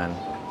for somen.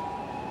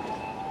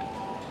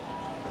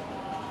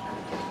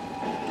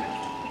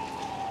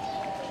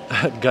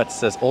 Guts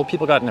says, old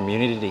people got an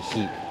immunity to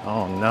heat.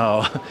 Oh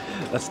no,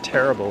 that's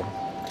terrible.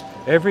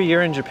 Every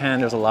year in Japan,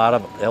 there's a lot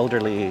of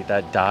elderly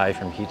that die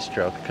from heat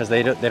stroke because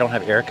they don't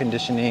have air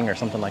conditioning or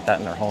something like that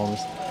in their homes.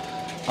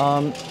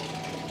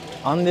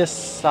 On this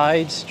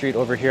side street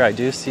over here, I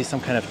do see some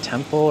kind of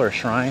temple or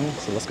shrine,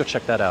 so let's go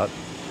check that out.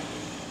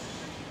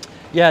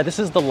 Yeah, this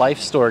is the Life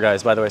store,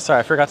 guys, by the way. Sorry,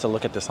 I forgot to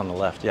look at this on the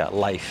left. Yeah,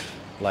 Life.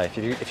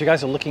 If you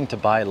guys are looking to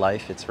buy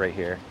Life, it's right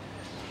here.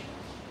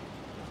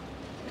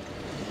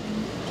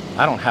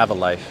 I don't have a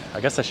Life.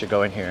 I guess I should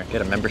go in here,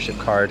 get a membership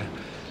card.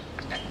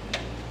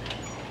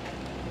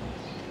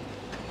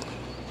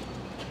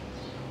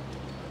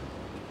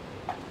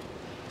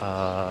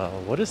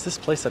 What is this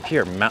place up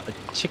here?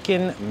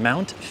 Chicken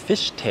Mount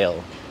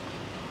Fishtail.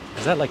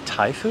 Is that like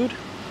Thai food?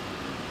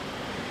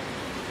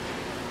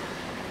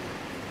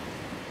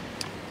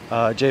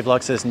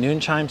 J-Vlog says, noon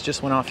chimes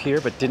just went off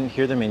here, but didn't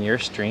hear them in your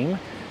stream.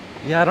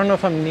 Yeah, I don't know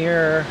if I'm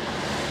near...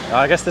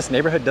 I guess this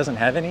neighborhood doesn't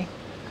have any.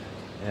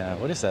 Yeah,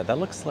 what is that? That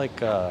looks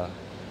like... I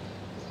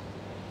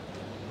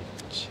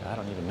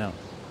don't even know.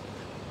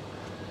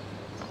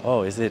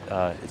 Oh, is it...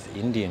 it's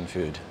Indian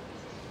food.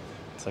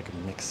 It's like a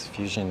mixed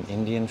fusion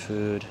Indian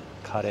food,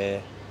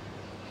 kare.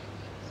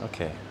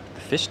 Okay.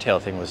 The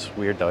fishtail thing was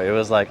weird though. It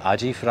was like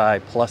aji fry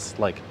plus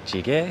like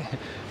jjigae.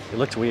 It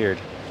looked weird.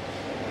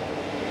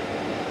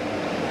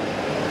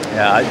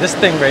 Yeah, this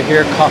thing right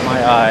here caught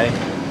my eye.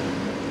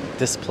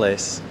 This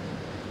place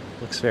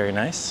looks very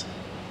nice.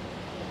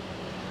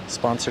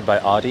 Sponsored by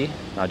Audi.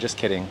 No, just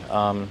kidding.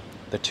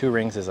 The two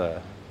rings is I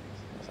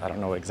don't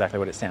know exactly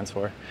what it stands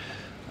for.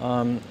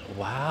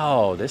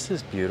 Wow, this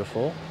is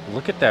beautiful.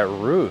 Look at that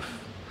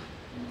roof.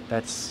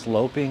 That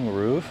sloping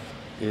roof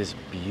is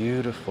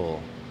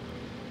beautiful.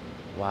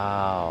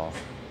 Wow.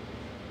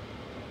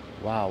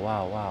 Wow,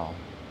 wow, wow.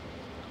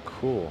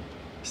 Cool.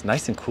 It's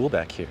nice and cool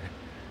back here.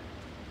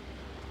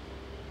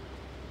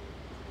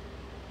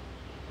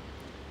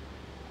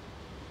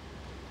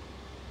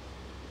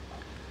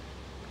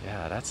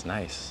 Yeah, that's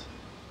nice.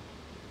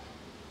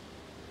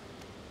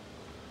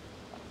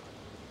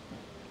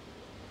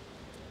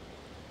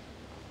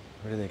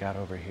 What do they got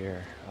over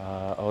here?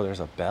 Oh, there's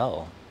a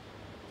bell.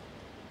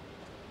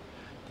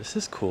 This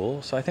is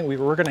cool. So I think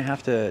we're gonna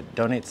have to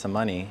donate some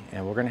money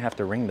and we're gonna have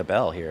to ring the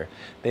bell here.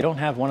 They don't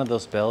have one of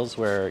those bells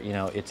where, you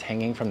know, it's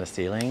hanging from the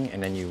ceiling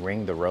and then you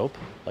ring the rope,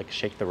 like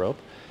shake the rope.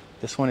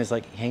 This one is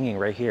like hanging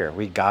right here.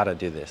 We gotta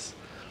do this.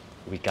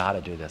 We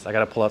gotta do this. I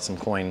gotta pull out some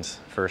coins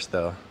first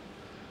though.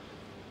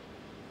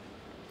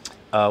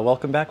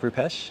 Welcome back,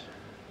 Rupesh.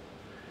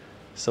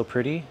 So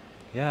pretty.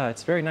 Yeah,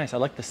 it's very nice. I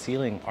like the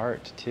ceiling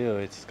art too.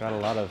 It's got a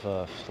lot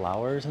of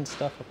flowers and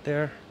stuff up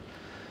there.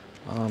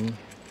 Do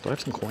I have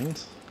some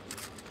coins?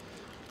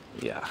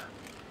 Yeah.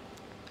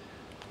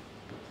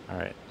 All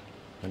right,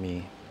 let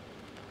me.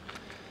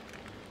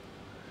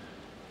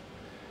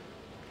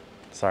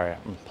 Sorry,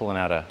 I'm pulling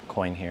out a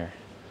coin here.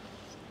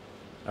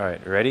 All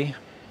right, ready?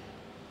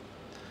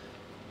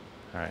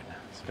 All right,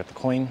 so I got the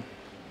coin,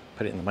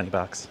 put it in the money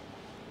box.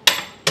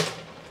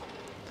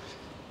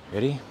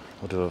 Ready?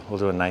 We'll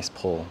do a nice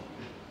pull.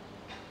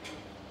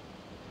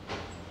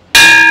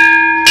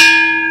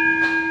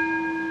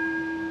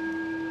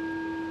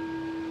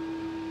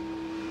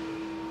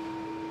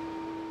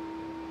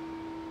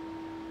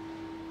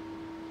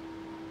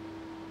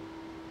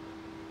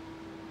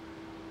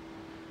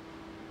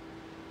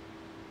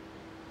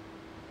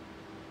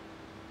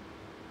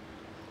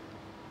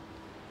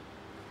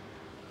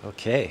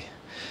 Okay,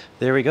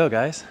 there we go,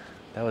 guys.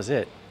 That was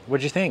it.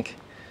 What'd you think?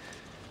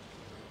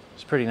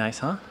 It's pretty nice,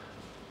 huh?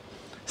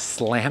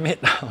 Slam it?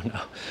 Oh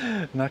no,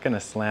 I'm not gonna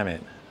slam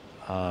it.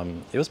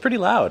 It was pretty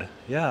loud.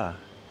 Yeah,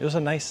 it was a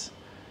nice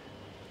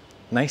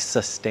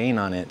sustain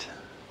on it.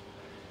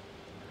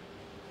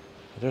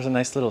 There's a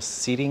nice little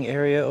seating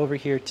area over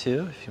here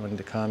too, if you wanted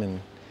to come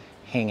and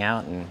hang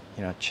out and,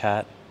 you know,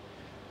 chat,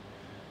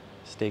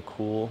 stay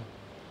cool.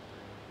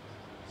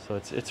 So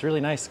it's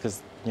really nice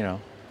because, you know,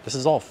 this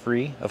is all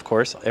free, of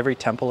course. Every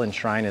temple and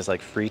shrine is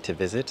like free to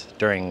visit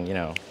during, you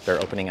know, their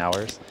opening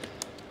hours.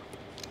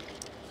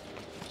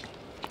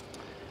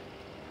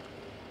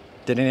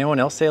 Did anyone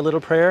else say a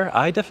little prayer?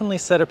 I definitely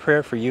said a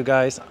prayer for you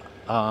guys.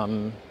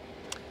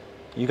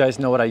 You guys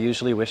know what I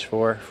usually wish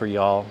for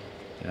y'all.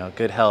 You know,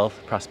 good health,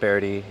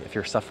 prosperity. If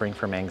you're suffering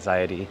from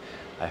anxiety,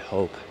 I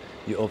hope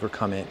you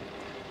overcome it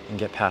and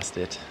get past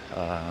it,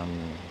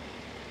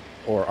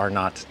 or are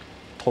not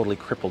totally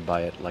crippled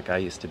by it like I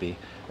used to be,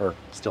 or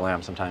still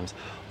am sometimes.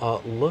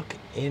 Look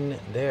in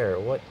there.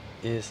 What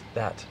is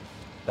that?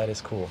 That is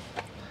cool.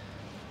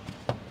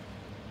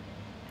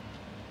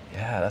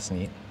 Yeah, that's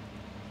neat.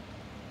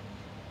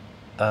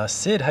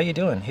 Sid, how you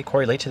doing? Hey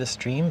Corey, late to the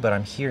stream, but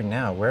I'm here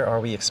now. Where are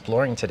we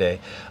exploring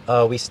today?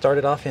 We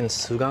started off in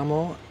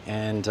Sugamo,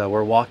 and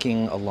we're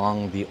walking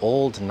along the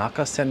old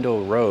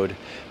Nakasendo road,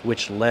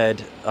 which led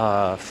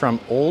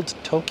from old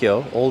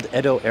Tokyo, old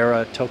Edo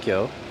era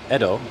Tokyo.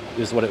 Edo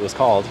is what it was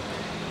called,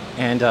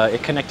 and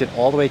it connected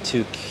all the way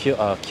to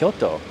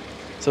Kyoto.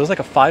 So it was like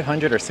a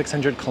 500 or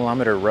 600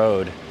 kilometer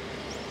road,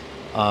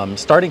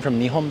 starting from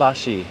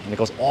Nihonbashi, and it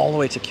goes all the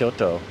way to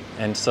Kyoto.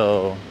 And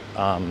so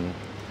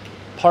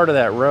part of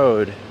that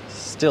road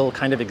still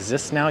kind of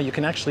exists now. You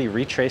can actually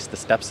retrace the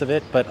steps of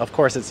it, but of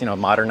course it's, you know,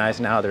 modernized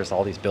now. There's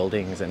all these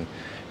buildings and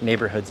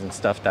neighborhoods and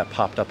stuff that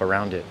popped up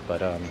around it.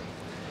 But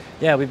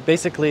yeah, we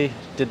basically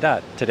did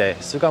that today.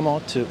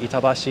 Sugamo to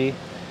Itabashi.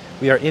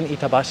 We are in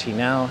Itabashi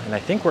now, and I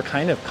think we're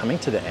kind of coming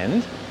to the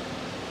end.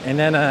 And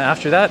then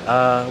after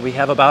that, we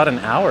have about an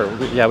hour.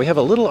 Yeah, we have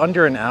a little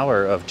under an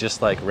hour of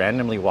just like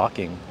randomly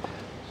walking.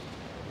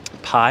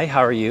 Pi,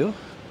 how are you?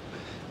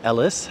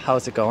 Ellis,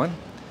 how's it going?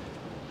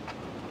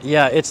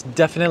 Yeah, it's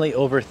definitely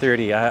over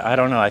 30. I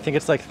don't know. I think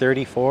it's like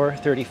 34,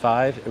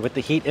 35. With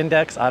the heat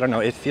index, I don't know.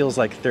 It feels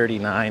like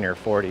 39 or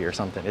 40 or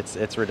something.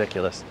 It's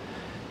ridiculous.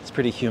 It's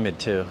pretty humid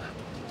too.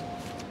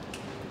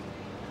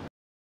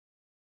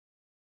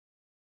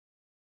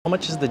 How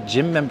much is the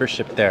gym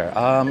membership there?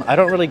 I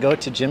don't really go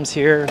to gyms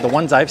here. The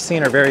ones I've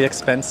seen are very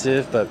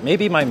expensive, but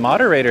maybe my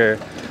moderator,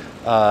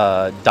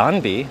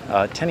 Danbi,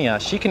 Tenia,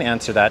 she can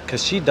answer that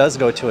because she does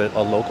go to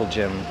a local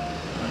gym.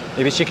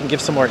 Maybe she can give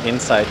some more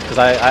insight, because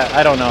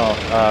I don't know.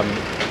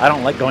 I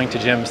don't like going to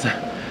gyms.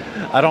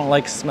 I don't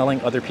like smelling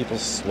other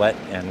people's sweat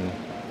and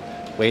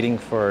waiting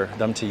for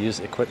them to use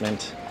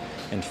equipment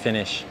and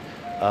finish.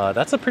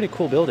 That's a pretty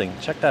cool building.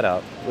 Check that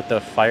out. With the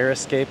fire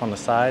escape on the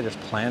side, there's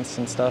plants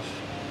and stuff.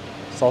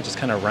 It's all just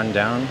kind of run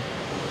down.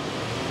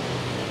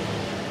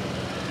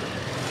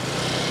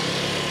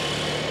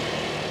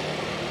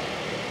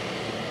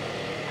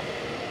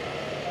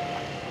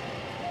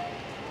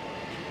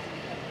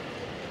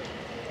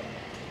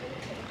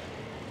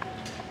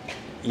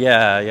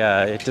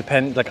 Yeah. It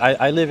depends. Like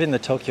I live in the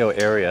Tokyo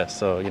area,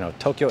 so you know,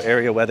 Tokyo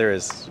area weather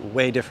is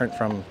way different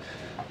from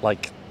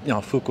like, you know,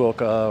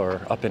 Fukuoka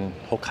or up in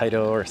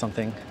Hokkaido or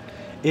something.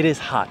 It is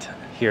hot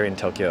here in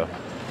Tokyo.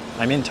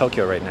 I'm in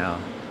Tokyo right now.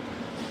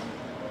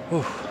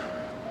 Whew.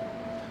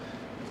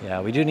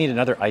 Yeah, we do need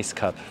another ice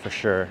cup for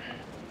sure.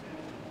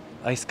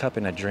 Ice cup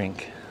and a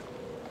drink.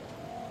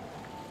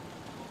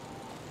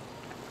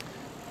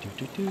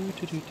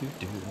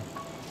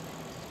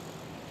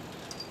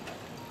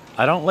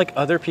 I don't like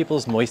other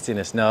people's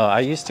moistiness. No,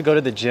 I used to go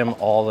to the gym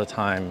all the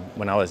time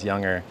when I was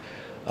younger.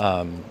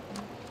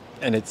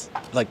 And it's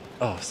like,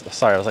 oh,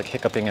 sorry, I was like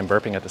hiccuping and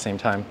burping at the same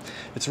time.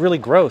 It's really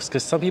gross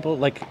because some people,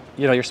 like,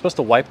 you know, you're supposed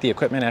to wipe the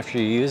equipment after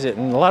you use it.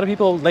 And a lot of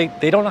people,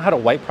 they don't know how to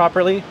wipe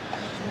properly.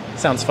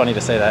 Sounds funny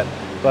to say that.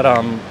 But,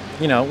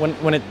 you know,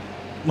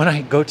 when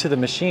I go to the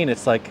machine,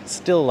 it's like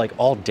still like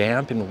all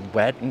damp and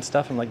wet and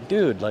stuff. I'm like,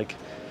 dude, like,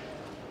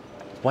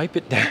 wipe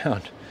it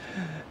down.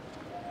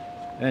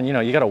 And you know,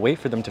 you gotta wait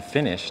for them to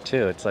finish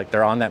too. It's like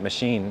they're on that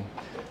machine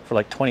for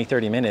like 20,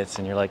 30 minutes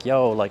and you're like,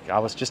 yo, like I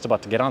was just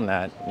about to get on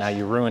that. Now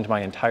you ruined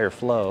my entire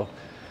flow.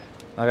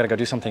 I gotta go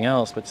do something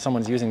else, but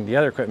someone's using the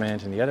other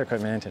equipment and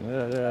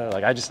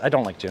like I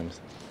don't like gyms.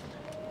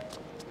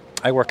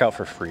 I work out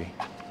for free.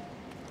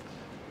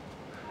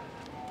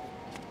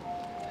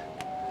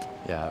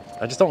 Yeah,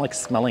 I just don't like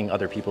smelling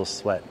other people's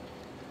sweat.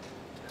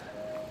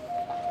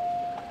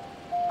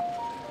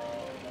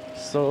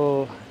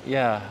 So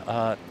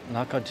yeah,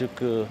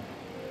 Nakajuku,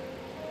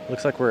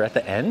 looks like we're at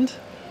the end?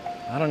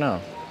 I don't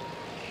know.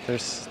 The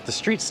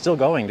street's still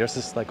going. There's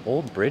this like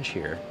old bridge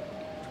here.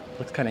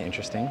 Looks kind of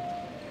interesting.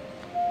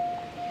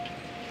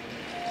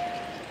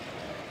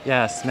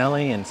 Yeah,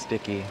 smelly and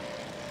sticky.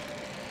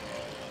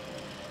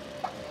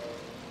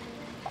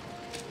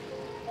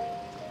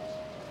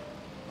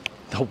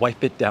 They'll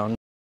wipe it down.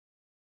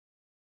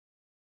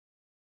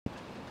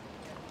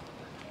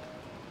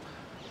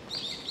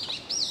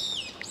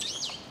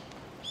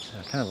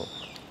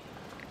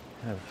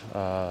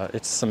 Yeah,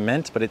 it's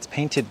cement, but it's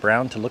painted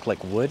brown to look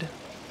like wood.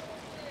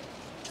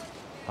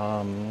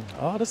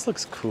 Oh, this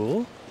looks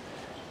cool.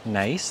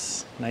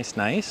 Nice. You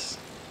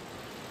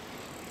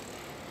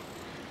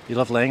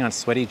love laying on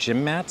sweaty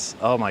gym mats?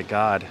 Oh my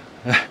God.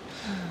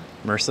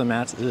 MRSA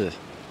mats, ugh.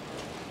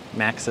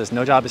 Max says,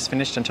 no job is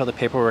finished until the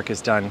paperwork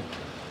is done.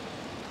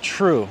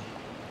 True.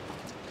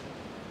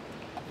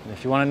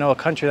 If you want to know a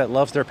country that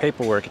loves their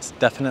paperwork, it's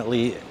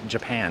definitely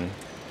Japan.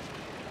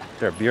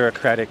 Their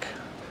bureaucratic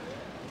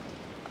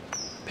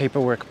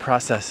paperwork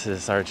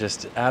processes are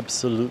just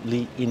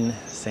absolutely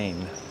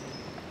insane.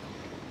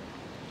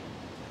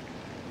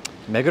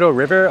 Meguro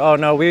River? Oh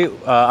no,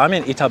 I'm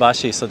in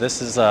Itabashi, so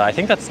this is, I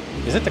think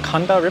is it the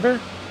Kanda River?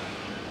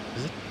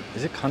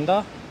 Is it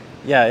Kanda?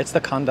 Yeah, it's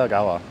the Kanda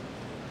Gawa.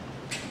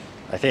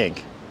 I think.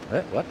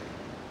 What?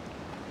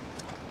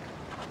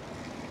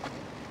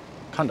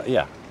 Kanda,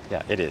 yeah,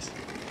 it is.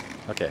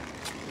 Okay.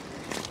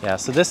 Yeah,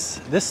 so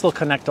this will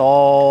connect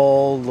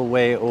all the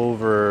way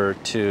over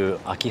to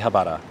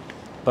Akihabara,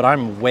 but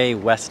I'm way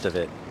west of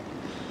it.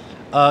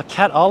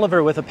 Cat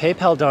Oliver with a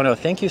PayPal dono.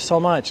 Thank you so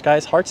much,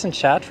 guys. Hearts in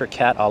chat for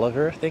Cat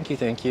Oliver. Thank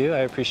you. I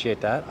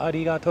appreciate that.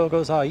 Arigatou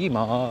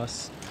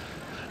gozaimasu.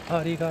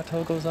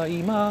 Arigatou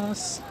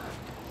gozaimasu.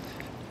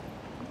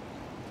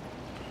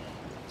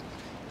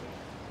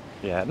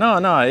 Yeah,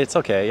 no, it's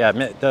okay. Yeah,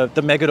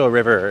 the Meguro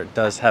River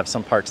does have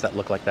some parts that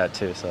look like that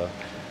too. So,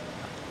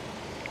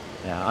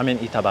 yeah, I'm in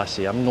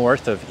Itabashi. I'm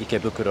north of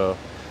Ikebukuro.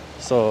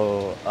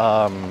 So,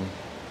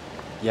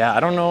 yeah, I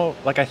don't know.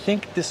 Like, I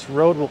think this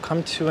road will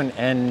come to an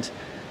end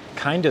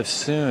kind of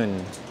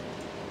soon.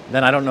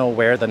 Then I don't know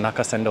where the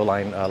Nakasendo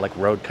line, like,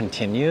 road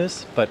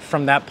continues. But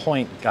from that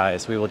point,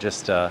 guys, we will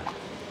just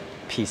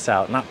peace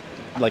out.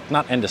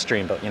 Not end the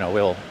stream, but you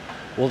know,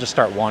 we'll just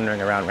start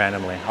wandering around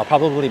randomly. I'll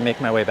probably make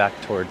my way back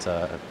towards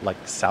like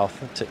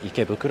south to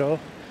Ikebukuro,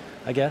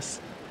 I guess.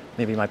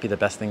 Maybe it might be the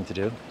best thing to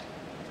do.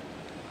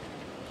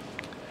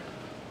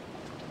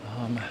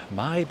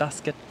 My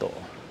Basketto.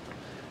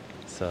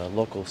 It's a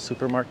local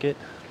supermarket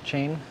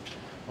chain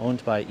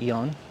owned by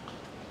Aeon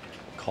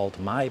called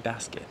My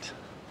Basket.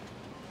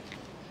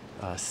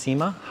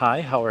 Sima,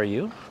 hi, how are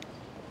you?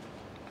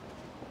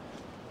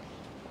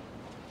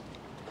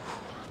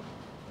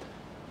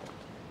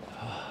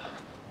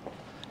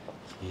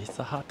 It's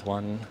a hot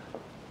one.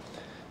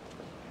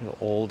 An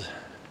old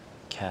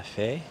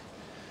cafe.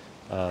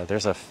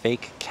 There's a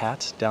fake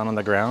cat down on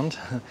the ground.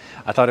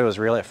 I thought it was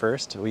real at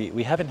first.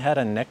 We haven't had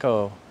a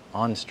neko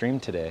on stream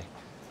today.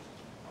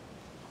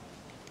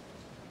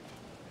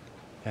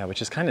 Yeah,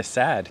 which is kind of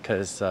sad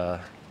because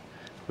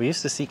we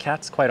used to see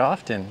cats quite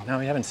often. Now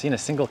we haven't seen a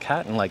single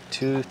cat in like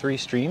 2-3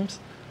 streams.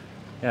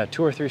 Yeah,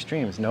 2 or 3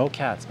 streams, no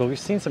cats. But we've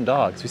seen some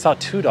dogs. We saw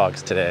 2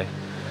 dogs today.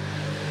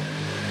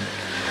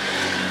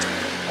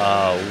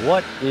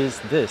 What is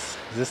this?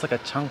 Is this like a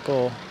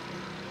chanko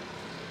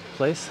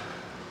place?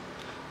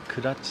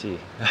 Kudachi.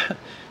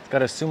 He's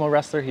got a sumo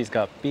wrestler, he's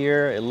got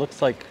beer. It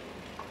looks like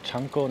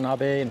chanko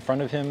nabe in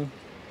front of him.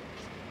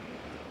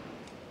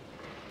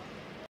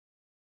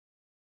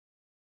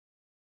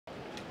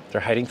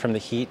 They're hiding from the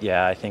heat.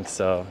 Yeah, I think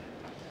so.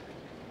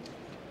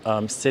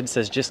 Sid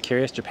says, just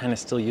curious, Japan is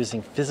still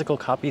using physical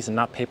copies and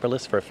not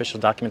paperless for official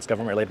documents,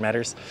 government-related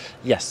matters?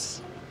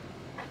 Yes.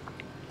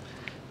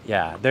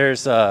 Yeah,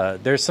 there's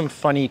some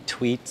funny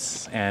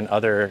tweets and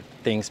other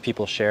things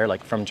people share,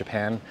 like from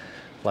Japan,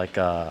 like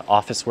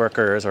office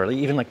workers or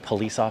even like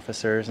police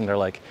officers, and they're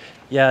like,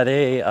 yeah,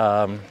 they,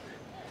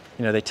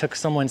 you know, they took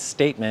someone's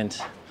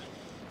statement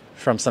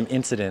from some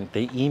incident,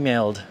 they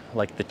emailed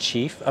like the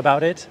chief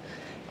about it,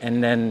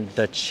 and then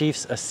the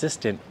chief's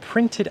assistant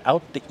printed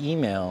out the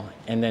email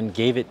and then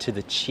gave it to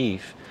the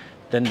chief.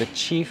 Then the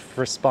chief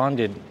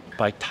responded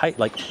by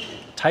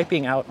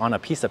typing out on a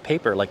piece of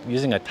paper, like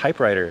using a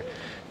typewriter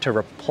to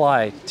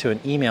reply to an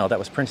email that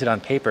was printed on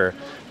paper.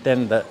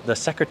 Then the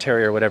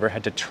secretary or whatever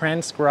had to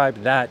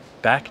transcribe that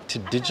back to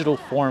digital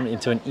form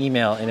into an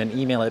email and then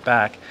email it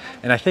back.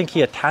 And I think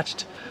he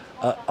attached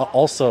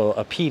also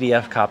a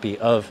PDF copy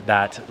of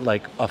that,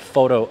 like a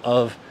photo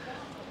of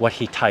what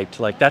he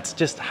typed. Like, that's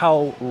just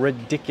how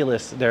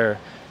ridiculous their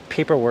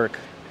paperwork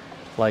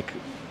like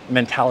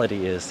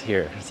mentality is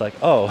here. It's like,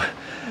 oh,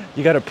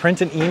 you got to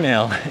print an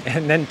email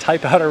and then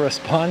type out a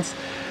response.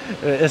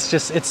 It's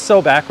just, it's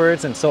so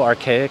backwards and so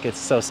archaic. It's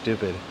so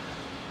stupid.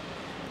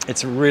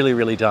 It's really,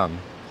 really dumb.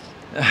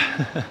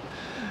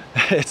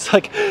 It's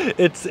like,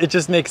 it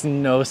just makes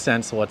no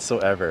sense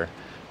whatsoever.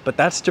 But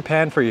that's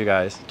Japan for you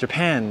guys.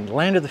 Japan,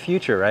 land of the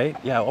future, right?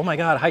 Yeah, oh my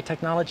God, high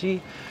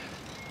technology.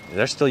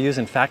 They're still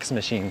using fax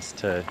machines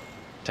to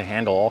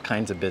handle all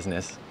kinds of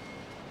business.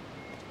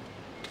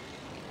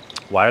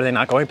 Why are they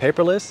not going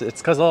paperless?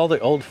 It's because all the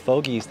old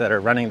fogies that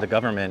are running the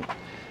government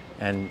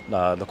and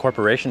the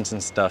corporations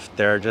and stuff,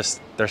 they're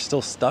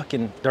still stuck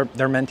in,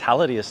 their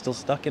mentality is still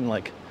stuck in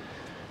like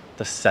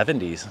the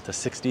 70s, the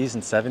 60s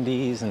and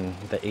 70s and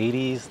the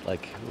 80s.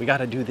 Like, we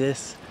gotta do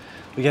this.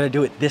 We gotta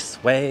do it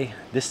this way.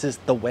 This is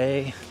the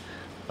way.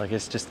 Like,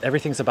 it's just,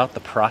 everything's about the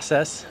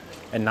process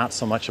and not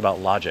so much about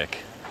logic.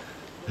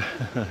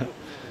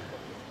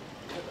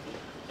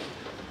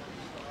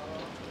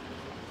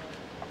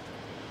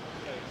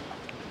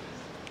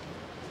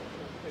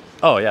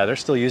 Oh yeah, they're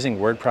still using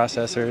word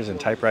processors and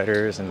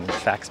typewriters and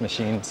fax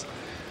machines.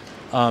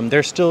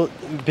 There's still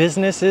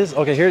businesses.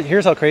 Okay,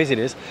 here's how crazy it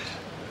is.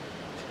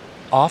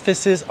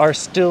 Offices are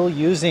still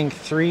using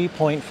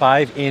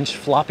 3.5-inch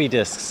floppy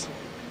disks.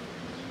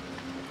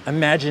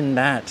 Imagine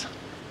that.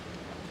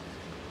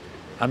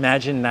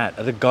 Imagine that.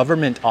 The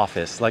government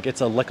office, like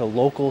it's like a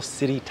local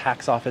city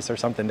tax office or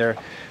something.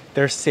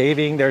 They're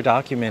saving their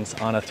documents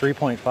on a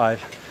 3.5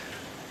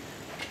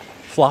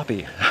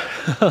 floppy.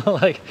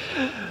 Like,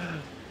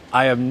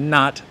 I am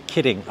not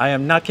kidding. I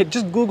am not kidding.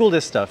 Just Google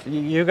this stuff.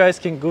 You guys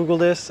can Google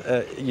this.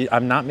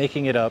 I'm not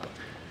making it up.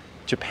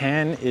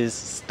 Japan is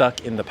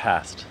stuck in the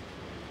past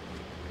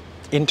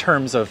in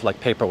terms of like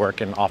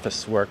paperwork and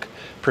office work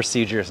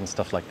procedures and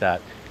stuff like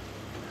that.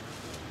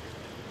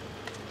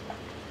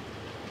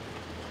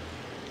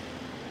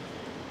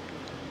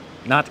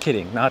 Not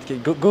kidding, not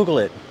kidding. Google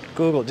it.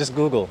 Just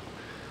Google.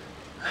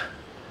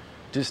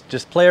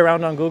 Just play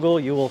around on Google.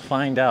 You will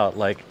find out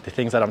like the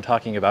things that I'm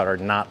talking about are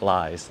not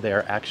lies. They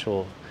are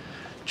actual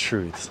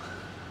truths.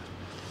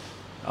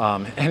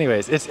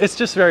 Anyways, it's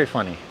just very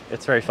funny.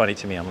 It's very funny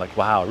to me. I'm like,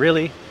 wow,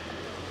 really?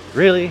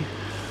 Really?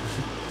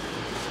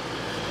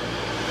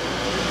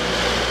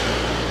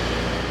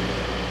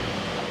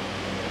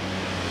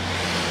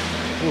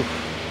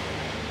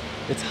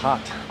 Oof. It's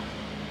hot.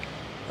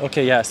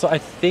 Okay, yeah, so I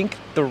think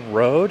the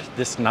road,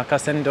 this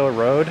Nakasendo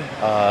road,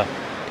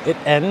 it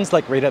ends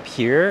like right up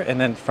here, and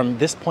then from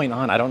this point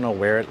on, I don't know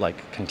where it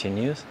like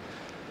continues.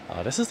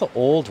 This is the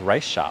old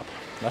rice shop.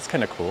 That's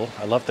kind of cool.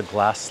 I love the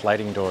glass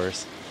sliding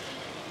doors.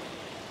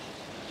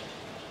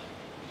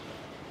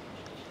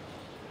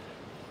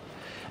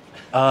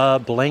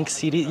 Blank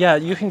CD. Yeah,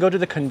 you can go to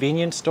the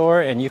convenience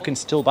store and you can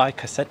still buy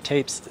cassette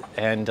tapes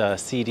and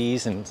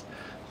CDs and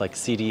like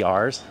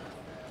CDRs.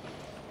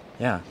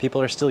 Yeah,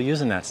 people are still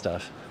using that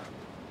stuff.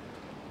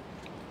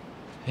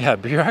 Yeah,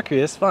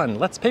 bureaucracy is fun.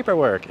 Let's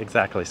paperwork.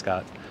 Exactly,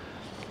 Scott.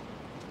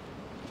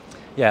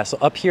 Yeah, so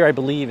up here, I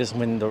believe, is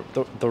when the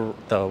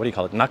what do you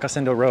call it,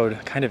 Nakasendo Road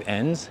kind of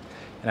ends.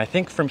 And I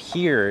think from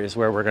here is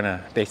where we're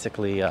gonna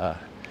basically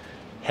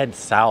head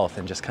south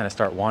and just kind of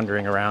start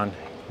wandering around,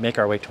 make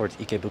our way towards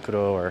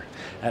Ikebukuro or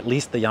at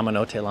least the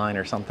Yamanote line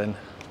or something.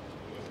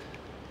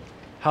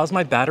 How's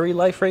my battery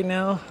life right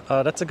now?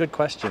 That's a good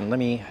question. Let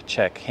me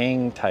check.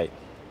 Hang tight.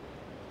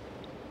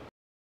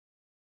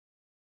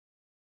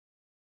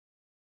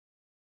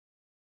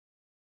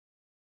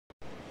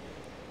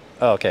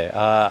 Okay,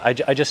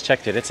 I just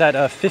checked it. It's at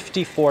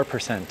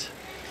 54%.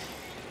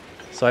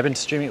 So I've been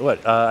streaming,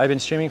 I've been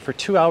streaming for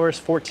 2 hours,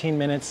 14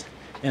 minutes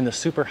in the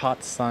super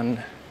hot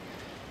sun,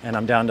 and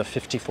I'm down to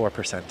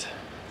 54%.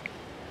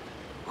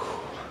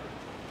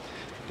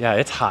 Yeah,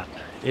 it's hot.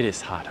 It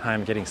is hot.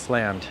 I'm getting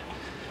slammed.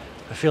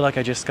 I feel like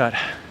I just got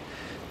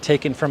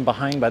taken from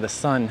behind by the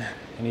sun,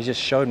 and he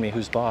just showed me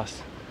who's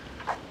boss.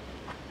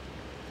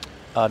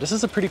 This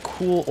is a pretty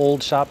cool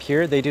old shop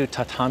here. They do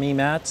tatami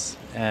mats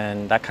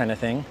and that kind of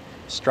thing.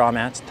 straw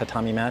mats,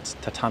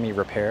 tatami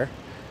repair.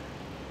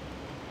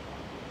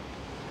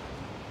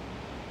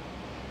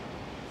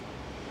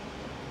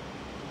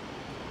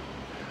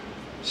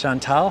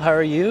 Chantal, how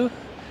are you?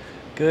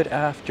 Good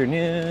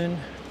afternoon.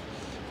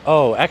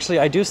 Oh, actually,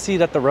 I do see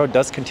that the road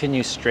does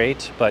continue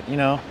straight, but you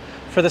know,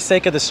 for the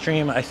sake of the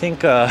stream, I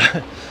think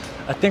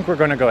I think we're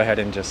going to go ahead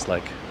and just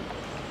like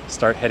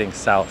start heading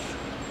south.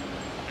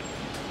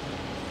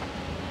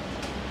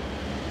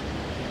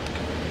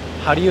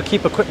 How do you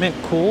keep equipment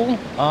cool?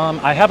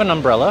 I have an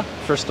umbrella,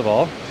 first of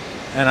all,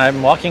 and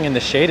I'm walking in the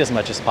shade as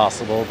much as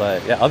possible,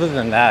 but yeah, other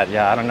than that,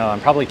 yeah, I don't know,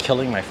 I'm probably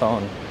killing my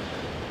phone.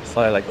 It's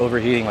like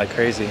overheating like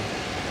crazy.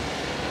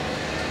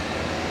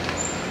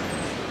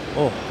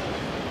 Oh.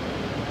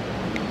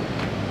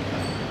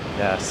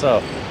 Yeah,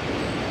 so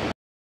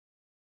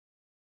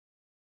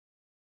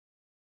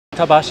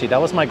Itabashi, that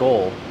was my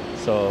goal.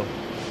 So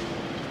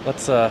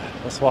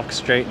let's walk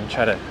straight and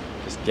try to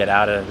just get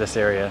out of this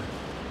area.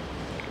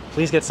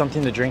 Please get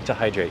something to drink to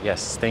hydrate.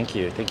 Yes, thank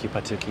you,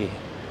 Patuki.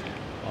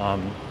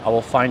 I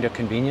will find a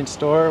convenience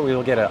store. We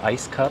will get an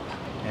ice cup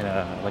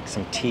and like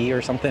some tea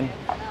or something.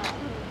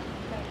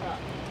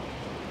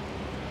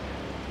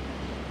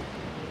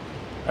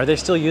 Are they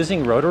still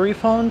using rotary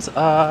phones?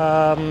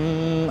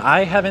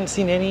 I haven't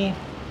seen any.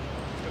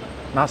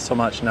 Not so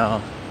much,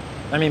 no.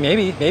 I mean,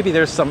 maybe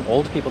there's some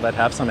old people that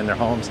have some in their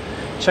homes.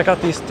 Check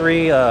out these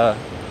three,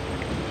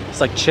 it's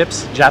like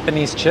chips,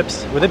 Japanese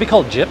chips. Would they be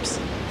called jips?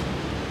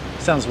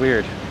 Sounds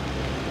weird.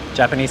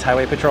 Japanese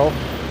Highway Patrol.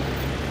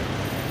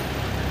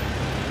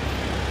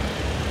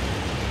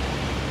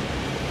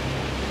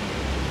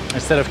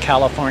 Instead of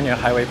California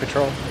Highway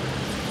Patrol.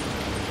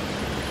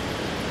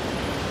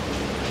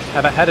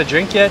 Have I had a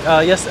drink yet?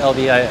 Yes,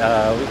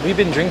 LV. We've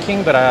been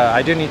drinking, but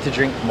I do need to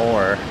drink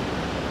more.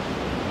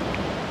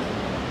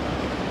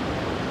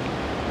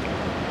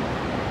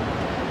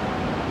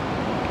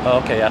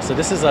 Okay, yeah. So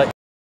this is a.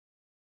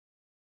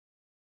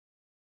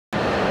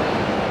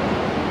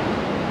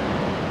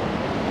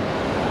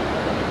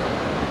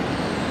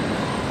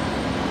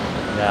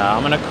 Yeah,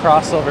 I'm gonna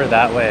cross over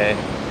that way.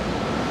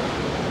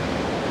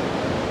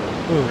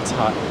 Ooh, it's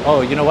hot. Oh,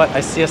 you know what? I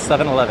see a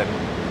 7-Eleven.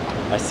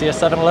 I see a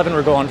 7-Eleven,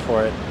 we're going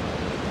for it.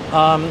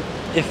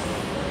 If,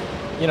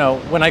 you know,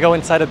 when I go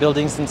inside of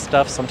buildings and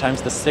stuff,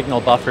 sometimes the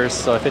signal buffers.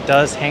 So if it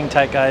does, hang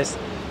tight, guys.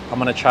 I'm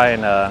gonna try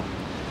and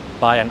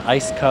buy an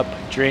ice cup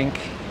drink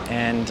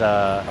and,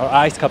 or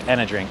ice cup and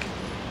a drink.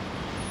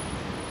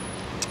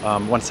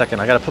 1 second,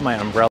 I gotta put my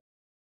umbrella.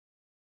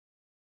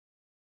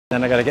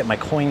 Then I gotta get my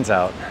coins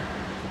out.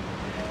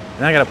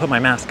 And I gotta put my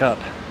mask up.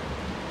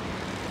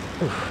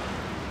 Whew.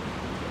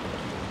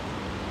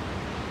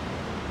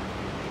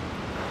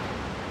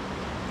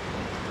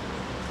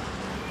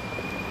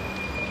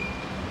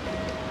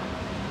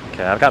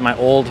 Okay, I've got my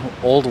old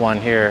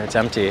one here. It's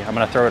empty. I'm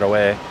gonna throw it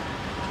away.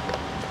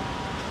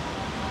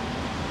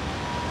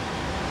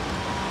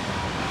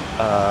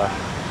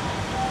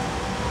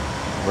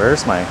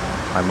 Where's my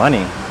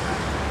money?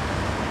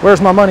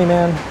 Where's my money,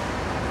 man?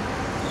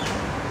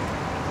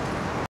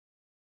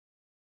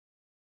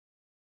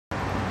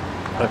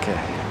 Okay.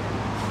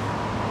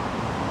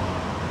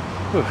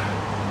 Whew.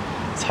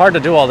 It's hard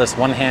to do all this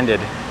one-handed.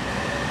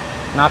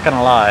 Not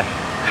gonna lie.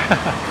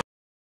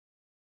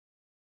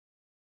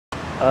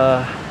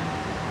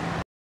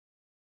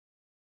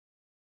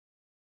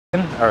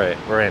 All right,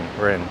 we're in.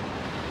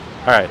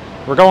 All right,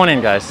 we're going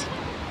in, guys.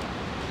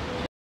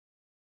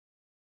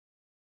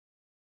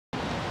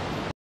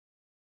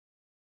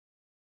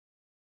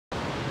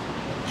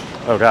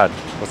 Oh God,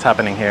 what's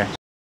happening here?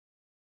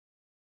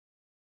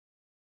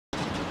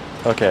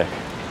 Okay,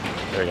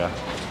 there we go.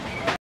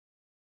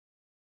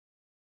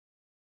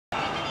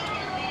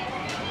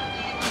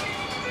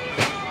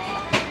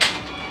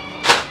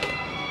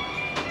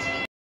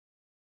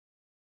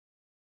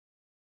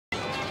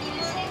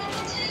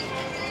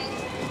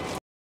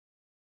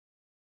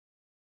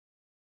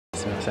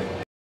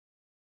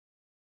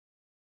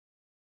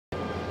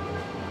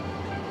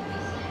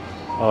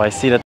 Oh, I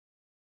see that.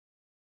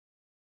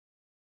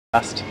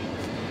 Fast.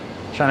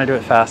 Trying to do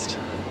it fast.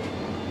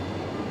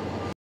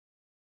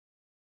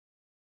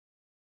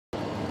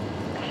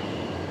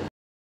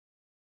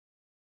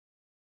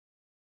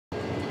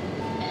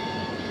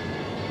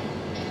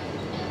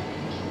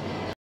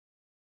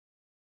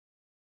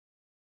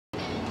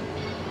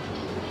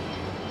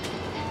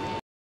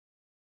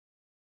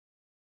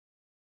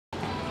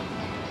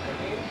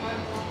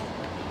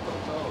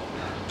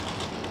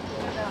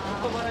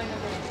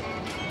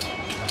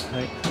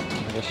 Hi,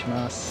 お願いし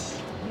ま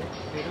す。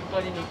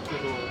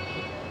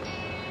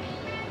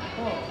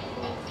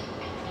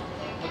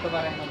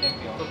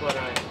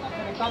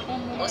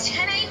お支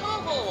払い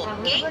方法を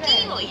現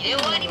金を入れ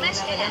終わりまし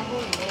たら、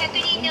確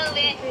認の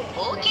上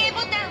OK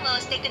ボタンを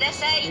押してくだ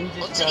さい。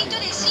お釣りと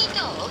レシー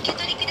トをお受け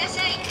取りくだ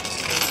さい。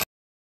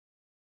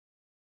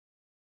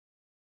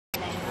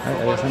はい、ありが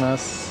とうございま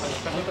す。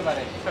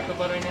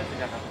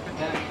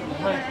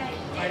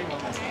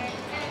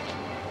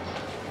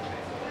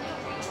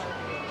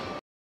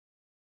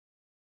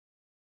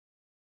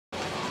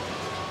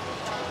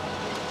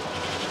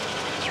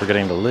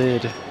getting the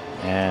lid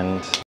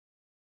and...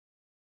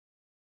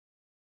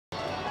 All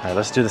right,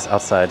 let's do this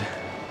outside.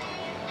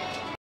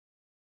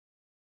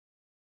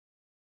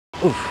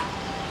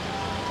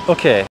 Oof.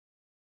 Okay.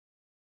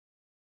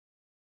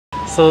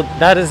 So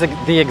that is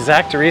the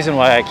exact reason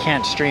why I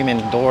can't stream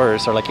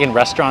indoors or like in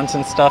restaurants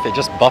and stuff. It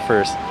just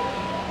buffers.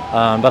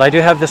 But I do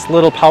have this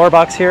little power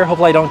box here.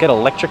 Hopefully I don't get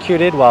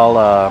electrocuted while...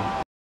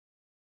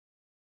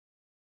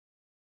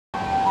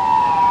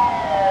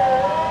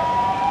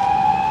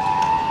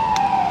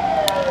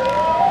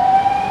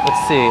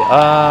 Let's see.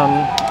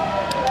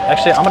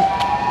 Actually, I'm gonna...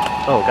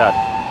 Oh God.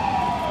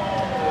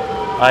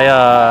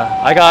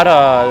 I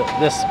got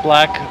this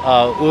black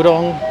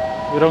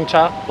udon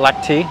cha,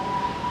 black tea.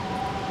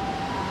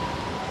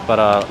 But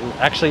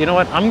actually, you know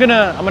what? I'm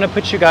gonna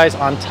put you guys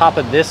on top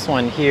of this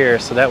one here,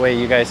 so that way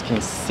you guys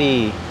can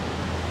see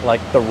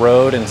like the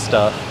road and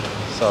stuff.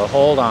 So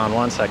hold on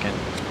one second.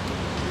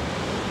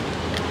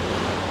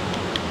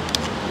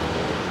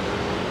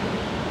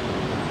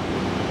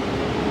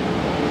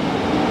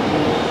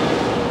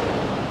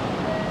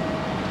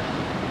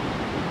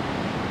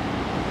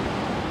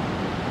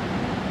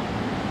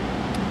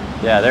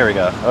 Yeah, there we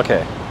go.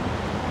 Okay.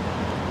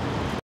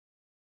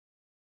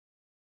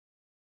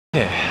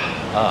 Okay.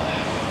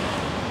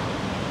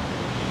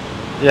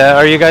 Yeah,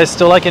 are you guys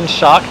still like in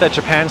shock that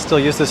Japan still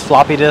uses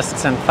floppy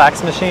disks and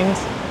fax machines?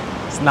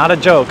 It's not a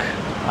joke.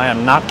 I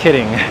am not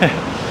kidding.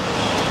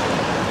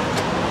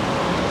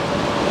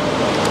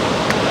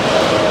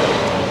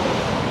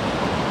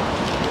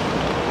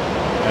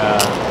 Yeah.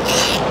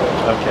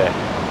 Okay.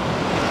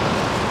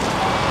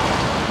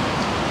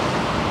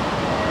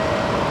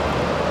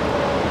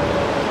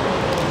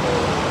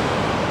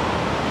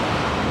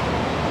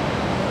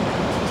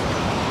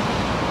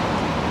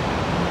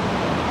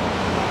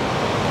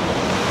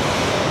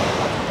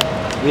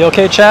 We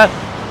okay, chat?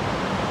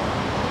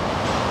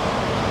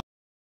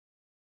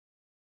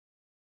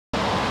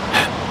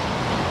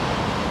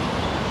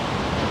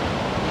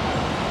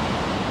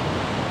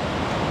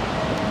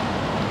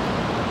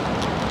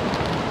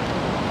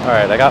 All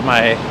right, I got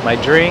my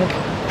drink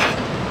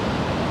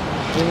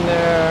in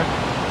there.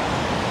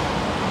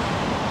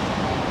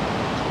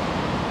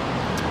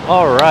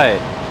 All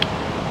right.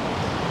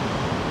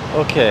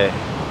 Okay.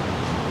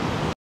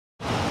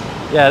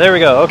 Yeah, there we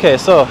go. Okay,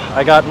 so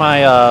I got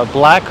my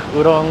black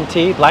udon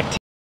tea, black tea.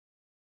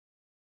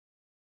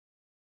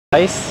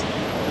 Ice.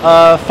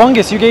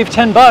 Fungus, you gave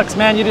 10 bucks.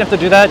 Man, you didn't have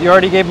to do that. You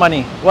already gave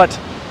money. What?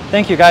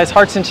 Thank you, guys.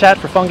 Hearts in chat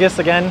for Fungus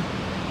again.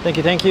 Thank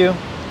you, thank you.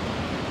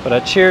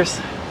 But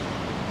cheers.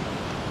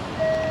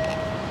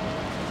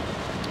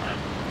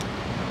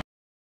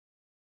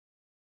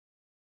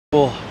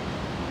 Cool.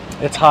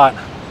 It's hot.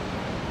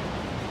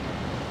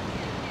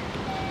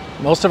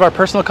 Most of our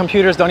personal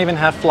computers don't even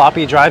have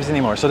floppy drives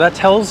anymore. So that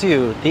tells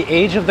you the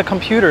age of the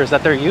computers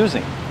that they're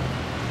using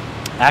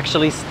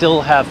actually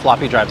still have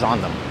floppy drives on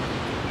them.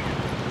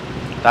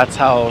 That's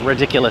how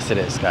ridiculous it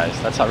is, guys.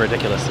 That's how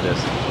ridiculous it is.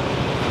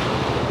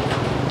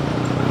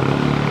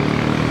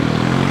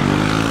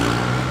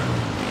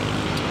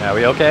 Yeah,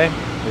 we okay?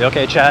 We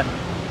okay, chat?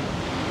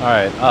 All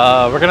right,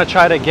 we're gonna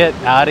try to get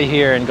out of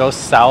here and go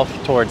south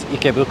towards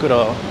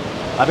Ikebukuro.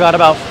 I've got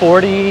about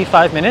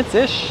 45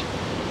 minutes-ish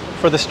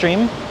for the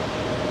stream.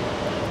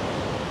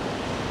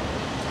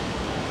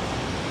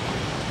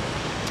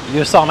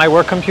 You saw my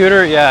work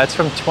computer? Yeah, it's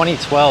from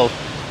 2012.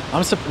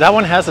 That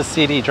one has a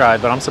CD drive,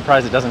 but I'm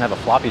surprised it doesn't have a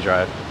floppy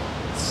drive.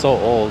 It's so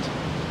old.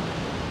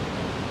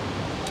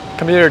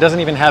 Computer doesn't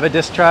even have a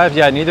disk drive?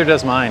 Yeah, neither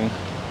does mine.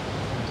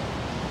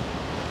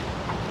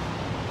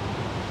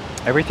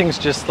 Everything's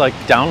just like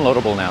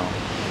downloadable now.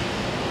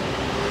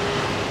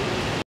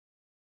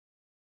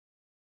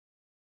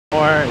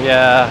 Or,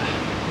 yeah,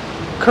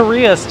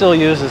 Korea still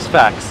uses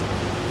fax.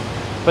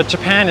 But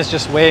Japan is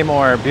just way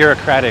more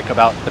bureaucratic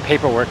about the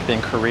paperwork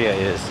than Korea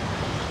is.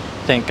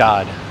 Thank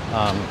God.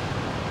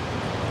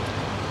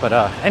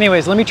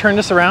 Anyways, let me turn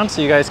this around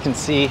so you guys can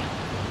see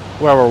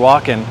where we're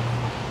walking.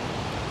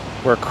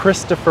 We're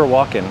Christopher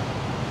walking.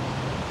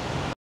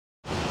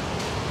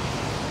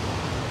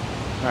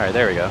 All right,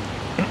 there we go.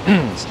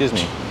 Excuse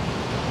me.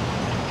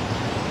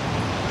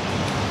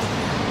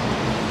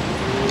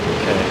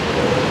 Okay.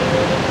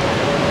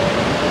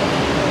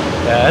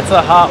 Yeah, it's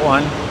a hot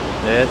one.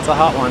 It's a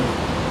hot one.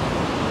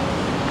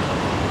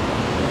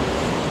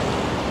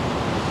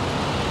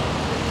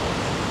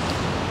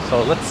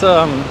 So let's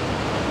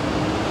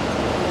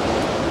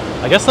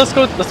I guess let's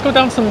go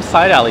down some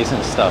side alleys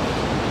and stuff.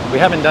 We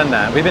haven't done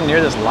that. We've been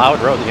near this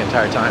loud road the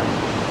entire time.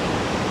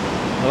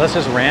 So let's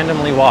just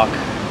randomly walk.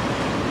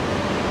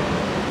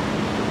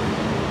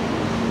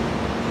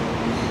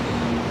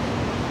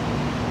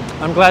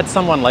 I'm glad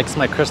someone likes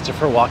my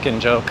Christopher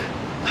Walken joke.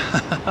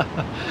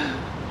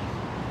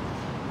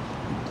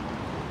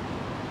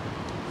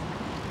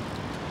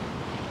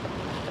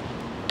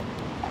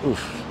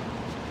 Oof.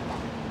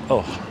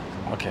 Oh,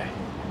 okay.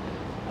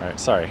 All right,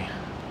 sorry.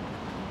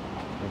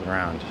 Moving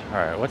around. All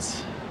right,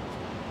 what's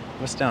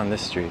down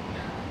this street?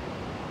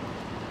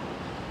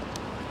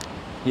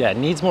 Yeah, it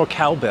needs more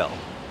cowbell.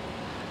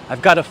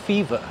 I've got a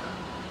fever.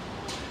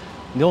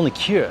 The only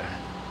cure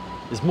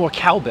is more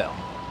cowbell.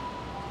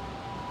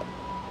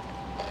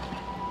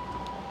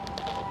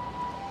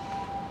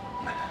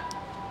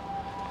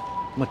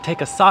 I'm gonna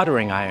take a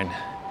soldering iron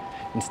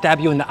and stab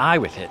you in the eye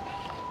with it.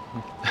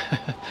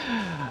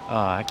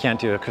 I can't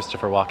do a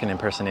Christopher Walken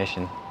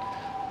impersonation.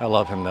 I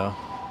love him though.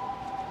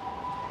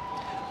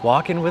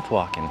 Walking with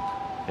Walken.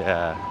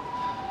 Yeah.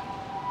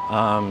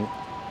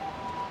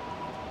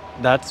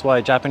 That's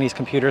why Japanese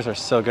computers are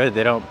so good.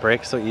 They don't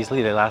break so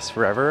easily. They last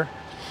forever.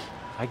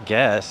 I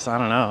guess. I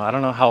don't know. I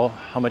don't know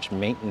how much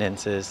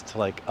maintenance is to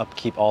like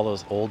upkeep all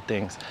those old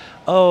things.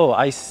 Oh,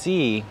 I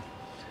see.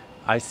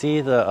 I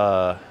see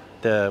the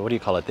what do you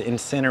call it? The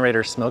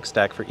incinerator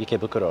smokestack for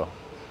Ikebukuro.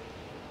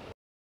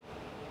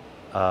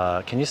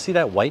 Can you see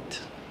that white?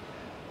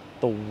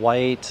 The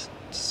white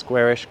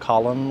squarish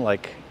column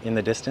like in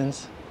the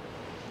distance?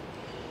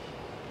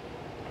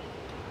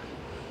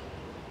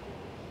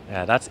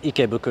 Yeah, that's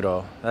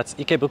Ikebukuro. That's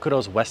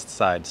Ikebukuro's west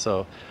side.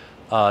 So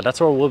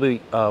that's where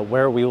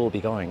we will be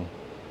going.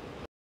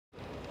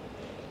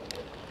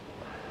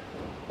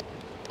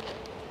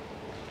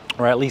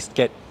 Or at least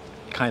get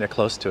kind of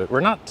close to it. We're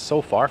not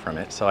so far from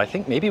it, so I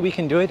think maybe we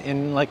can do it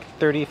in like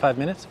 35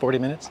 minutes, 40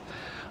 minutes.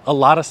 A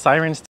lot of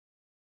sirens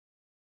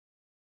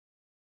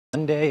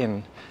Monday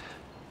and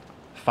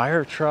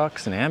fire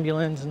trucks and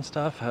ambulance and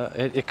stuff.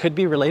 It could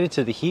be related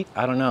to the heat.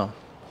 I don't know.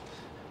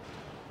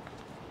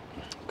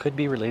 Could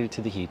be related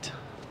to the heat.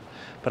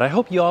 But I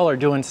hope you all are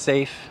doing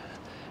safe.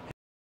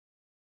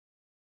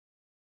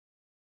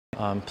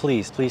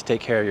 Please take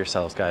care of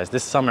yourselves, guys.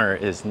 This summer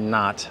is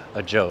not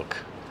a joke.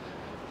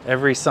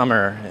 Every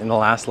summer in the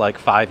last like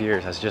 5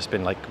 years has just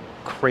been like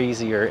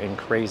crazier and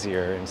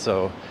crazier. And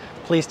so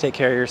please take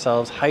care of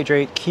yourselves.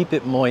 Hydrate, keep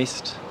it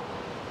moist.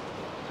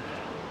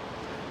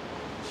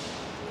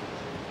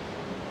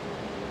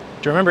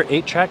 Do you remember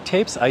 8-track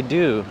tapes? I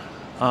do.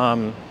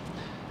 My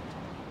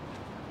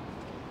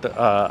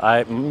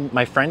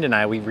friend and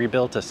I, we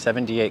rebuilt a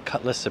 78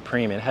 Cutlass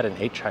Supreme. It had an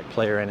 8-track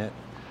player in it.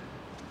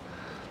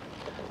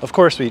 Of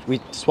course, we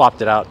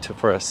swapped it out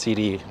for a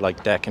CD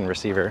like deck and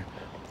receiver.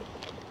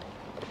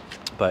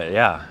 But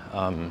yeah,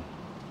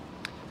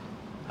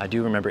 I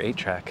do remember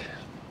 8-track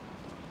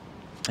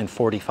and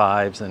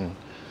 45s and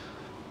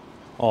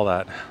all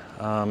that.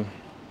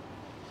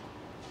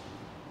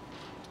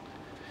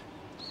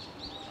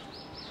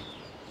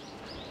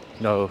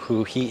 Know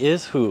who he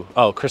is? Who?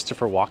 Oh,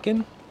 Christopher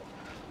Walken?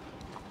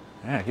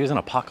 Yeah, he was in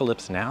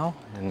Apocalypse Now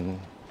and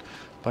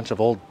a bunch of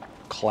old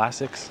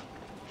classics.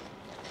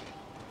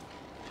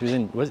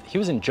 He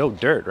was in Joe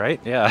Dirt,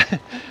 right? Yeah,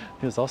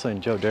 he was also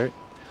in Joe Dirt.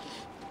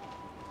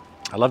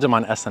 I loved him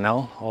on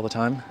SNL all the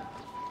time.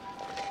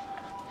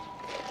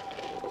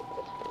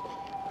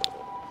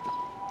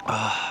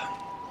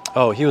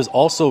 Oh, he was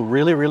also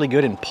really, really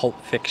good in Pulp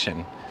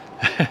Fiction.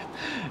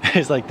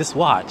 He's like, this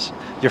watch,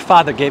 your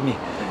father gave me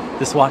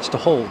this watch to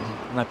hold,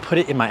 and I put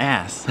it in my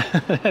ass.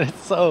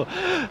 It's so,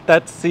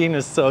 that scene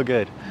is so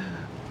good.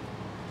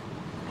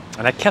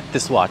 And I kept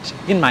this watch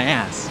in my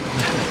ass.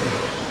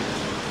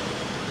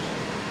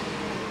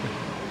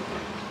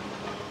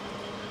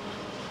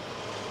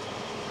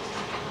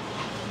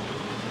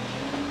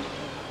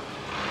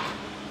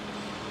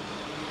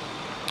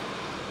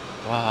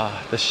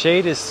 Wow, the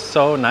shade is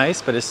so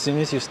nice, but as soon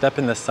as you step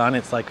in the sun,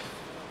 it's like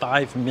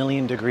 5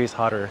 million degrees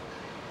hotter.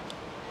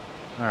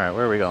 All right,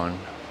 where are we going?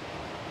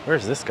 Where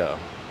does this go?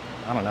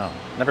 I don't know,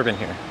 never been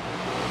here.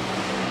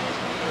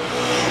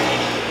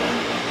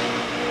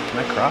 Can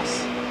I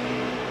cross?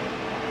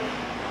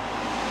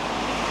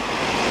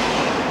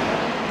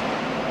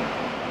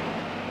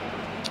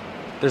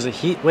 There's a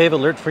heat wave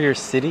alert for your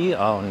city?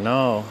 Oh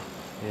no.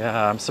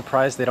 Yeah, I'm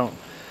surprised they don't,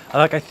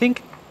 like I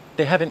think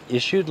they haven't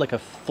issued like a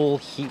full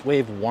heat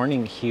wave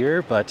warning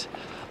here, but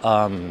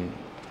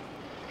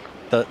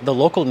the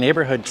local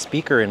neighborhood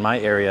speaker in my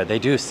area, they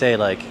do say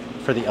like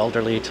for the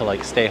elderly to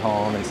like stay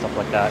home and stuff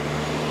like that.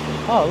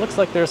 Oh, it looks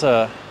like there's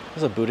a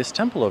Buddhist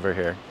temple over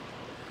here.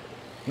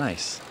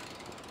 Nice.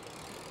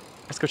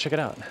 Let's go check it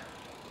out.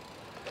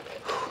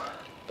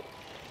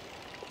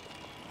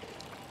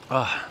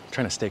 Oh, I'm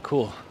trying to stay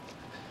cool.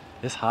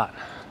 It's hot.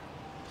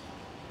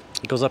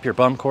 It goes up your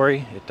bum,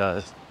 Corey? It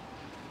does.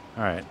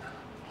 All right.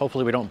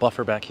 Hopefully we don't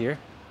buffer back here.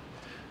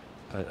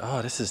 But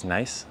oh, this is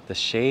nice. The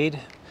shade.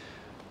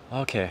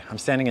 Okay, I'm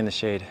standing in the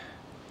shade.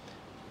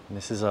 And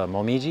this is a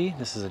momiji.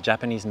 This is a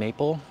Japanese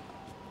maple.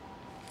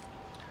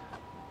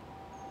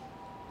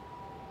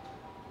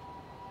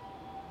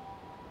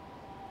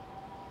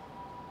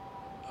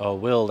 Oh,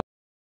 Will.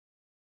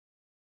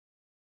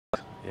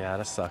 Yeah,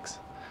 that sucks.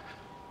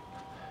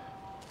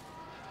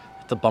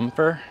 It's a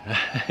bumper.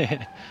 This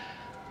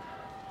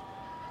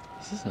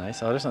is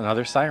nice. Oh, there's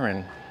another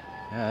siren.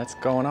 Yeah, it's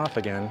going off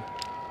again.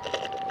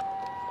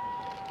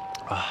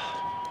 Oh.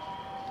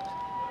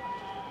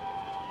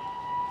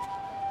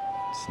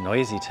 It's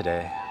noisy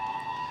today.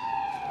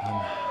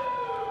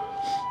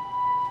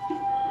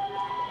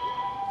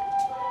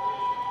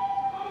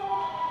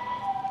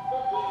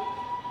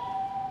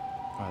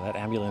 Oh, that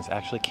ambulance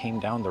actually came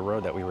down the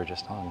road that we were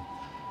just on.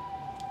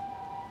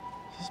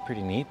 This is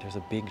pretty neat. There's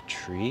a big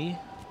tree.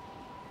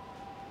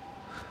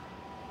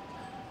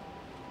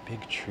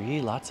 Big tree,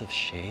 lots of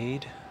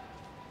shade.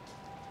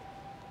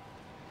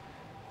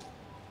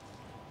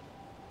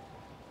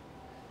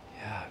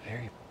 Yeah,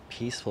 very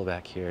peaceful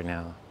back here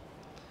now.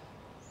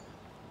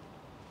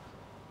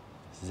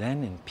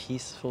 Zen and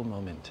peaceful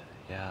moment.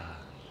 Yeah.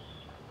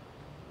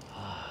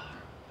 Ah,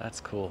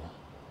 that's cool.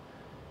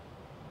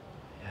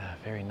 Yeah,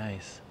 very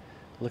nice.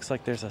 Looks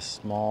like there's a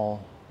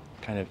small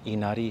kind of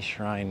inari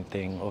shrine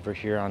thing over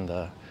here on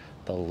the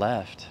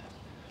left.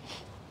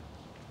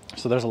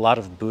 So there's a lot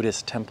of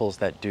Buddhist temples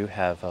that do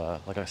have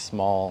like a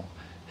small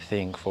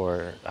thing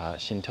for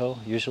Shinto,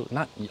 usually,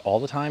 not all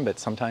the time, but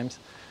sometimes.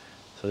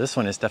 So this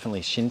one is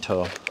definitely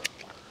Shinto.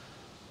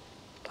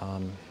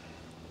 Let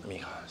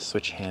me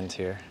switch hands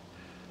here.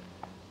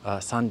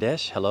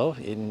 Sandesh, hello,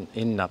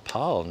 in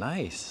Nepal,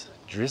 nice.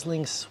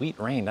 Drizzling sweet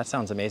rain, that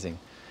sounds amazing.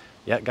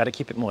 Yeah, gotta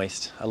keep it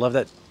moist. I love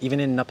that even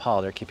in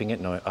Nepal, they're keeping it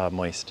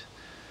moist.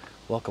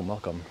 Welcome,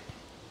 welcome.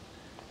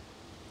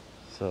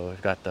 So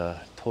we've got the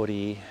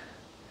tori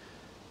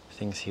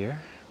things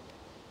here.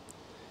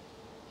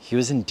 He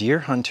was in Deer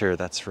Hunter,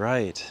 that's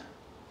right.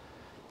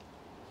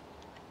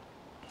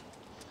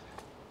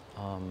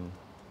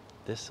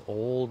 This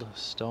old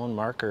stone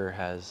marker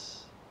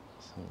has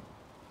some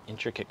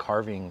intricate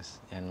carvings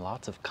and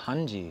lots of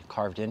kanji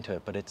carved into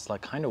it, but it's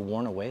like kind of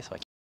worn away, so I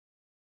can't.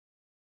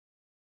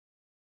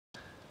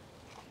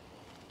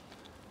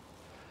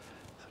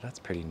 So that's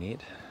pretty neat.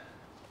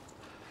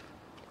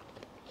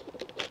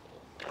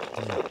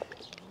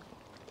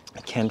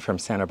 Ken from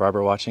Santa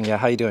Barbara watching. Yeah,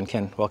 how you doing,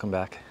 Ken? Welcome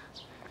back.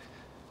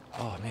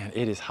 Oh man,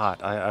 it is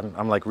hot.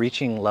 I'm like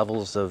reaching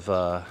levels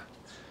of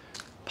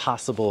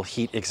possible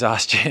heat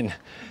exhaustion.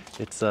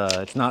 It's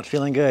not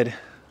feeling good.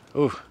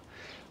 Ooh,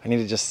 I need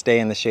to just stay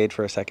in the shade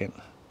for a second.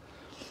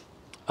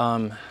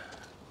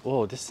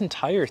 Whoa, this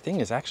entire thing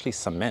is actually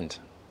cement.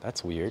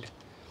 That's weird.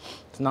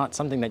 It's not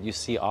something that you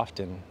see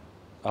often.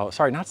 Oh,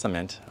 sorry, not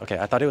cement. Okay,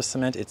 I thought it was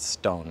cement, it's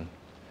stone.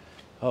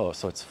 Oh,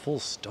 so it's full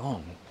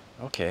stone.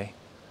 Okay.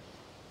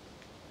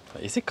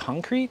 Is it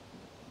concrete?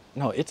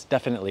 No, it's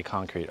definitely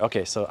concrete.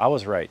 Okay, so I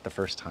was right the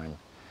first time.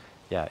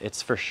 Yeah,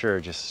 it's for sure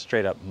just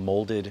straight up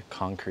molded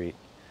concrete.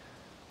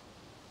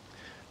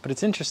 But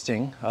it's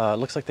interesting. It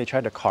looks like they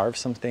tried to carve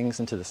some things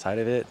into the side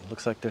of it.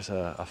 Looks like there's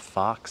a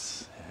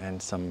fox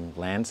and some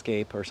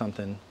landscape or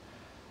something.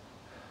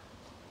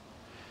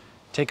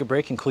 Take a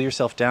break and cool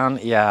yourself down.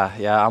 Yeah,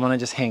 I'm gonna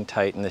just hang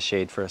tight in the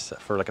shade for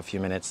like a few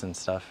minutes and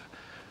stuff.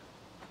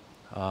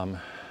 I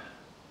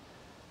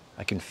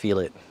can feel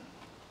it.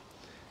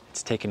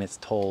 It's taking its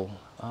toll.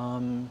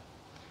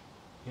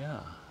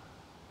 Yeah.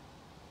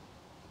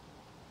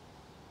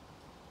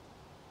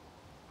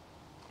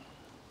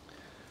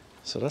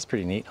 So that's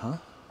pretty neat, huh?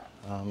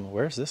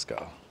 Where's this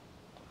go?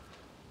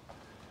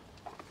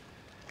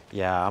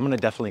 Yeah, I'm gonna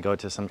definitely go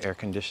to some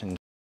air-conditioned.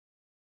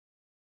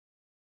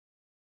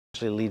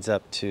 Actually leads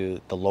up to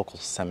the local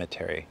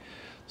cemetery.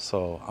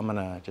 So I'm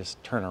gonna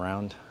just turn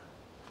around.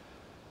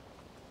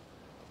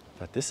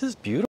 But this is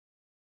beautiful.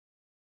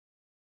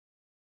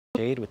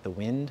 Shade with the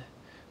wind.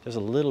 There's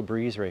a little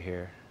breeze right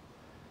here.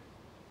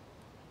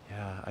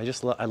 Yeah,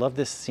 I love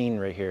this scene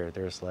right here.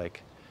 There's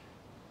like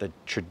the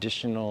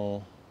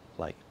traditional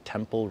like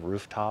temple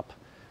rooftop,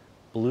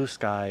 blue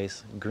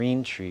skies,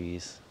 green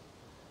trees.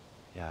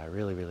 Yeah,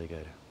 really, really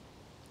good.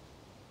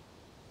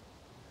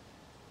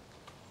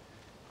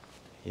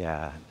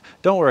 Yeah,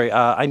 don't worry.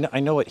 I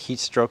know what heat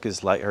stroke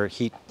is like, or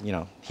heat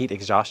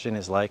exhaustion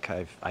is like.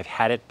 I've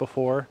had it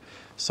before.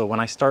 So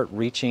when I start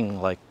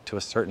reaching like to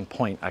a certain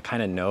point, I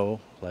kind of know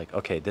like,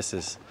 okay, this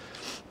is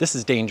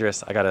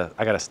dangerous. I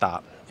gotta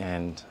stop.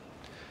 And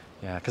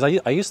yeah, because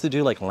I used to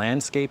do like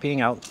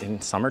landscaping out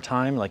in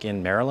summertime, like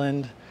in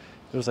Maryland.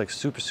 It was like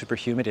super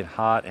humid and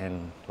hot,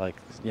 and like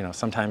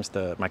sometimes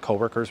my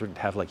coworkers would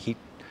have like heat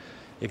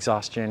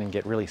exhaustion and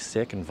get really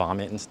sick and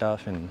vomit and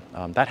stuff, and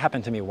that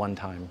happened to me one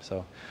time.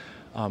 So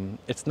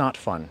it's not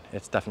fun.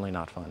 It's definitely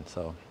not fun.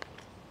 So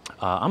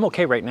I'm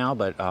okay right now,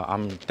 but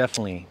I'm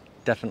definitely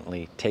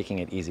taking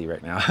it easy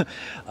right now.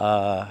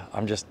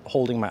 I'm just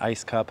holding my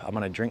ice cup. I'm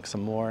gonna drink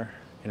some more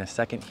in a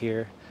second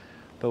here,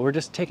 but we're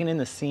just taking in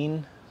the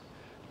scene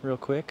real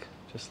quick,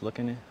 just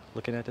looking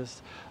at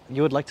this.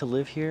 You would like to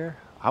live here?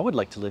 I would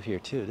like to live here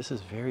too. This is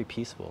very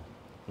peaceful.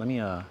 Let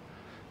me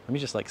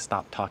just like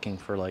stop talking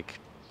for like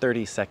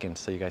 30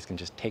 seconds so you guys can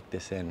just take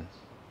this in.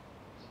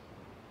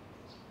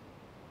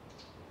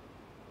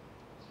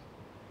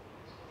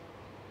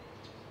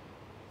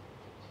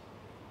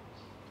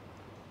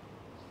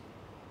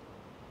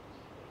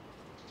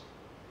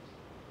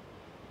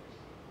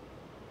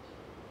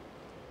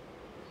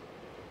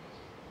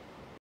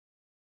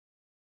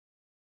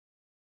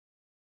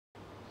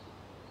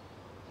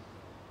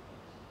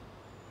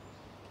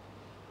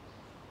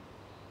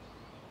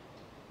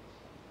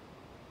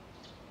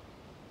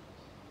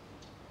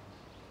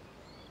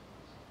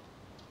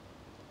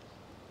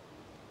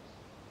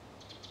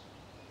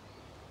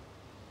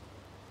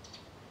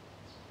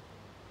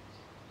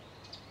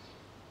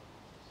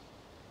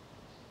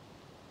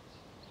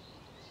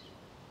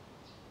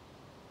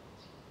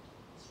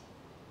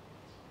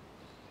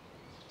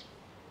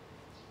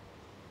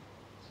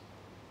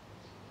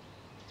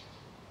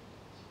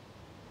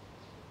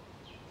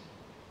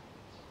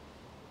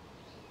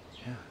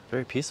 Yeah,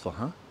 very peaceful,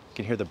 huh? You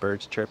can hear the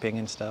birds chirping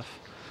and stuff.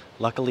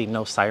 Luckily,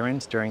 no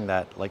sirens during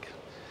that like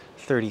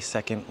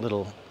 30-second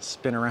little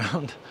spin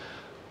around.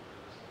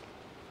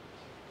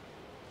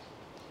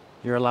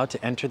 You're allowed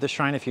to enter the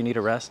shrine if you need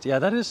a rest. Yeah,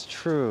 that is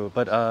true,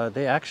 but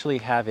they actually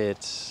have it,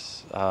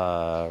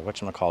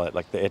 whatchamacallit,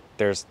 like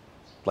there's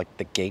like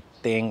the gate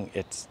thing,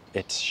 it's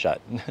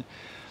shut.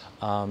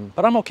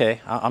 But I'm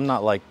okay. I'm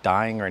not like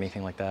dying or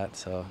anything like that,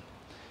 so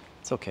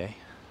it's okay.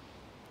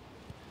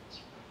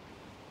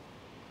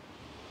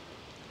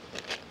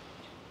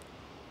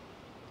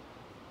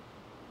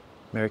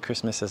 Merry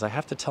Christmas says, I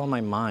have to tell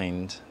my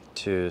mind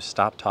to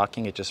stop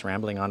talking, it just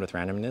rambling on with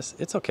randomness.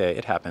 It's okay,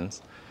 it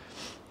happens.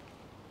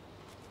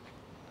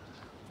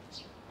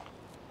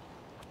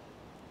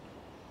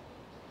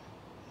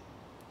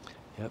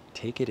 Yep,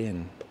 take it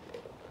in.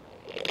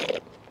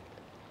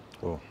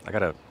 Oh, I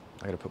gotta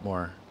put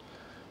more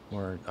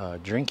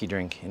drinky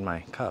drink in my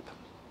cup.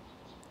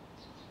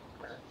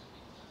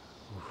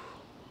 Oof.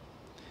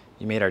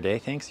 You made our day,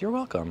 thanks. You're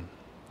welcome.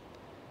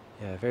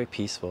 Yeah, very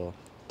peaceful.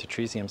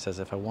 Tetresium says,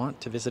 if I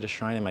want to visit a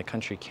shrine in my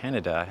country,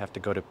 Canada, I have to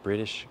go to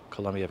British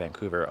Columbia,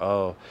 Vancouver.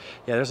 Oh,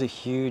 yeah, there's a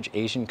huge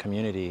Asian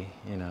community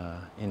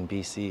in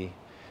BC,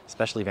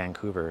 especially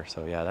Vancouver.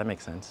 So yeah, that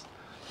makes sense.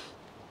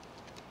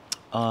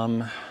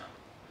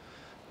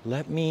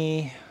 Let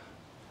me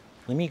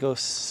go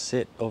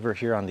sit over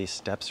here on these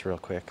steps real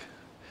quick.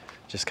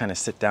 Just kind of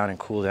sit down and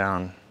cool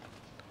down.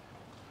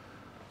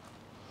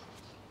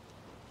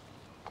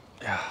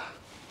 Yeah.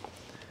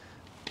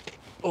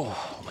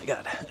 Oh my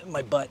God,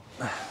 my butt.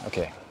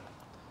 Okay.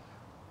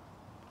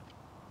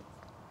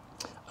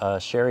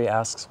 Sherry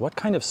asks, what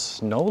kind of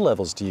snow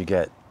levels do you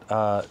get?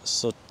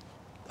 So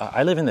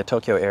I live in the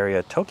Tokyo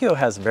area. Tokyo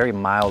has very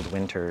mild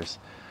winters.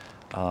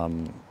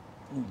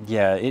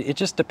 Yeah, it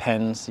just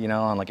depends,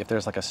 on like if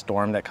there's like a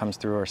storm that comes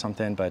through or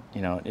something, but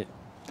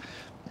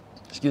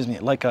excuse me,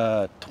 like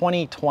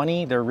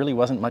 2020, there really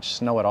wasn't much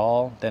snow at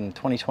all. Then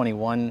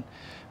 2021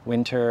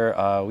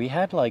 winter, we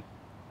had like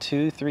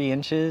 2-3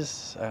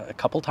 inches a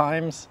couple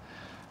times,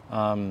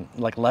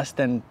 like less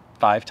than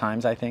 5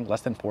 times, I think, less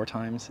than 4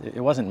 times.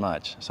 It wasn't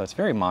much, so it's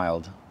very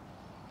mild.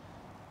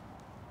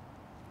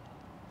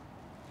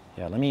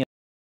 Yeah, let me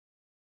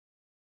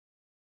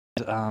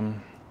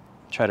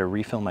try to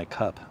refill my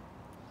cup.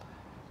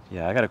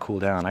 Yeah, I gotta cool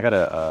down. I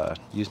gotta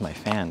use my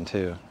fan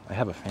too. I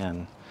have a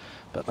fan,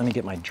 but let me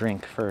get my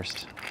drink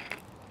first.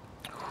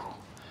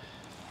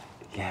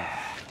 Yeah.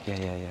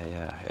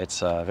 It's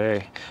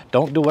very,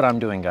 don't do what I'm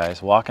doing,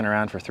 guys. Walking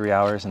around for 3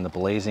 hours in the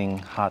blazing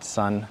hot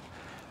sun.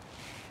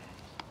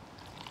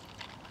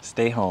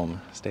 Stay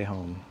home, stay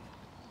home.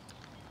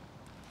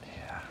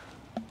 Yeah,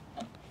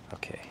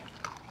 okay.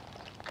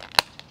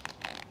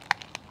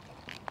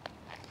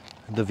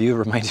 The view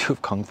reminds you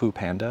of Kung Fu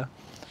Panda.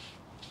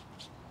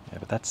 Yeah,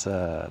 but that's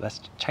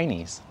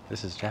Chinese.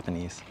 This is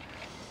Japanese.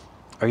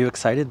 Are you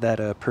excited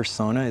that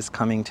Persona is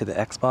coming to the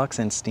Xbox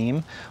and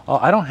Steam? Oh,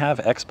 I don't have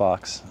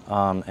Xbox,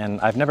 and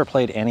I've never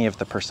played any of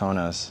the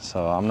Personas,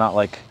 so I'm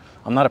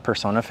not a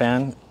Persona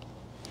fan.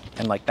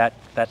 And like that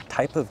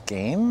type of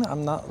game,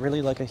 I'm not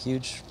really like a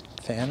huge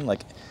fan.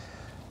 Like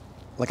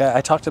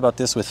I talked about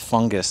this with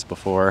Fungus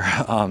before,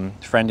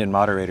 friend and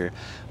moderator.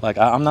 Like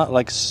I'm not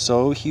like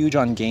so huge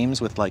on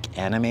games with like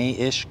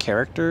anime-ish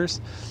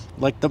characters.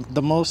 Like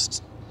the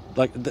most,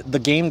 like the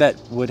game that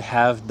would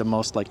have the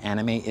most like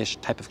anime-ish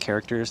type of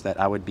characters that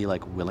I would be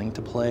like willing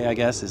to play, I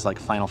guess, is like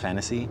Final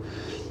Fantasy.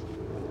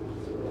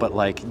 But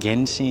like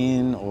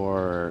Genshin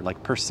or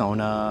like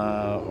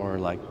Persona or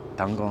like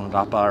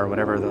Danganronpa or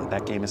whatever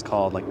that game is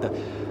called, like the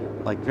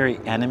very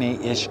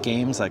anime-ish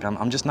games, like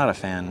I'm just not a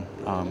fan.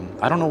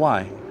 I don't know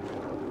why.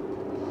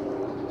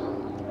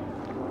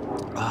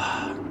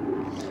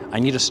 I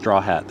need a straw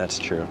hat, that's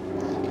true.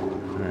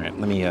 All right,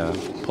 let me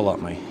pull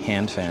out my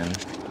hand fan.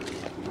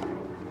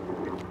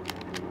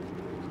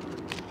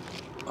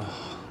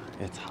 Oh,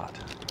 it's hot.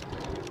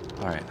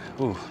 All right,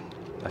 ooh,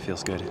 that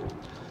feels good.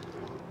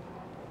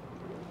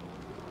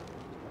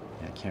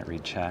 Yeah, I can't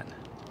read chat.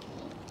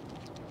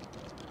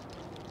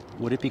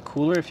 Would it be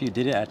cooler if you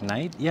did it at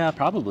night? Yeah,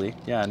 probably.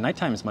 Yeah,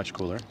 nighttime is much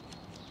cooler.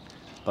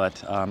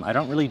 But I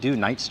don't really do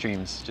night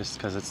streams just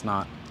because it's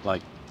not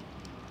like,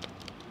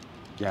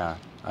 yeah,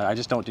 I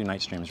just don't do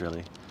night streams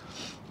really.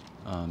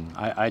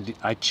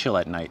 I chill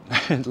at night.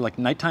 Like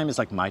nighttime is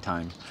like my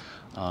time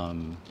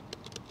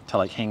to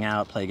like hang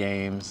out, play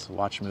games,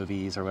 watch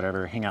movies or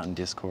whatever, hang out in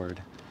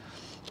Discord.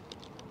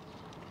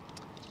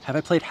 Have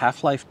I played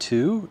Half-Life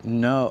 2?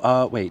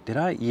 No, wait, did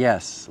I?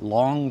 Yes,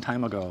 long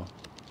time ago.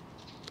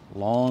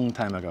 Long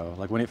time ago,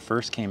 like when it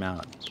first came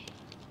out.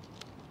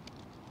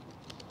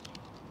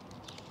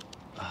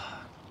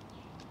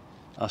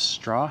 A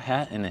straw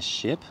hat and a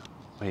ship?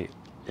 Wait,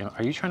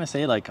 are you trying to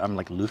say like I'm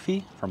like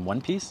Luffy from One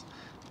Piece?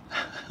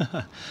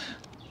 Am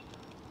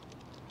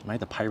I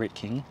the Pirate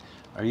King?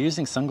 Are you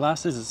using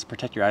sunglasses to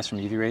protect your eyes from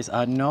UV rays?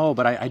 No,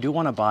 but I do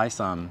want to buy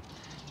some.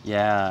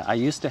 Yeah, I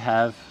used to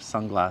have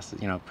sunglasses,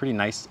 pretty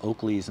nice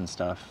Oakleys and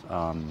stuff.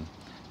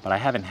 But I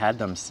haven't had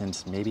them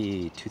since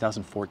maybe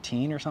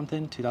 2014 or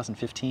something,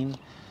 2015.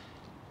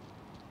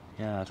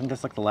 Yeah, I think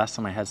that's like the last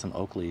time I had some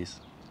Oakleys.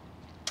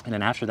 And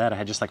then after that, I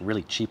had just like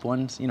really cheap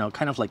ones, you know,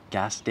 kind of like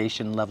gas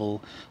station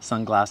level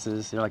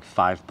sunglasses. They're like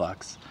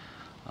 $5.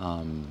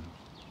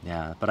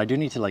 Yeah, but I do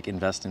need to like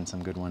invest in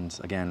some good ones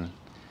again.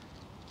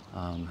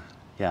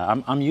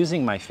 Yeah, I'm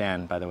using my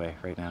fan, by the way,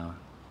 right now.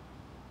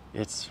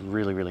 It's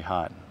really, really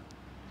hot.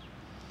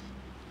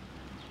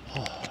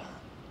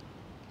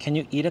 Can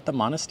you eat at the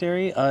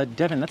monastery?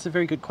 Devin, that's a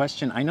very good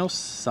question. I know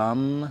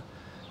some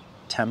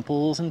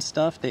temples and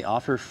stuff, they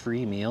offer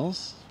free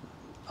meals.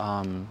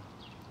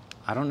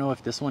 I don't know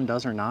if this one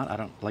does or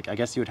not. I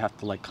guess you would have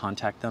to like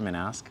contact them and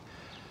ask.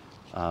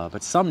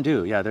 But some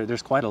do, yeah,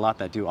 there's quite a lot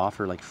that do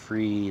offer like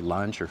free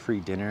lunch or free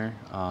dinner.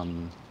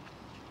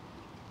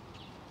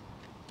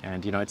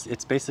 And you know,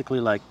 it's basically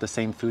like the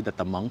same food that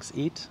the monks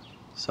eat.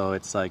 So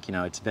it's like, you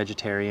know, it's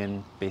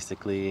vegetarian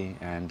basically.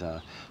 And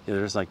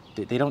there's like,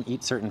 they don't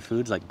eat certain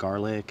foods like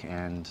garlic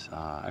and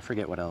I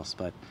forget what else,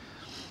 but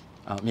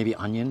maybe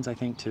onions, I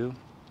think too.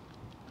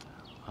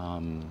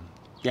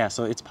 Yeah,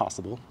 so it's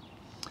possible.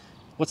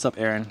 What's up,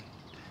 Aaron?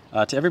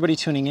 To everybody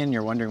tuning in,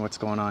 you're wondering what's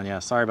going on. Yeah,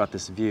 sorry about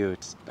this view.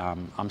 It's,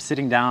 I'm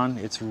sitting down.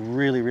 It's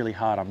really, really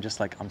hot. I'm just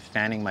like, I'm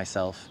fanning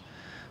myself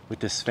with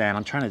this fan.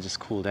 I'm trying to just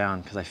cool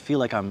down because I feel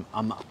like I'm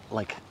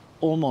like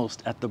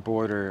almost at the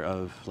border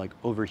of like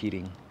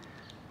overheating.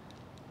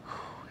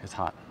 It's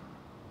hot.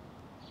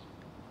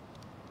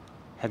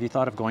 Have you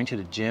thought of going to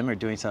the gym or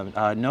doing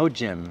something? No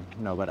gym,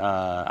 no, but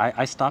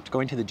I stopped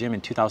going to the gym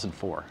in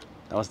 2004.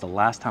 That was the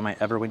last time I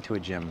ever went to a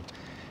gym.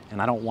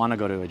 And I don't want to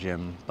go to a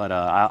gym, but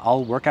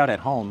I'll work out at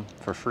home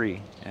for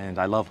free. And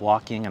I love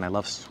walking and I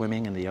love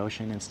swimming in the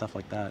ocean and stuff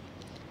like that.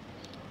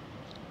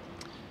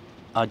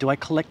 Do I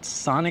collect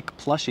Sonic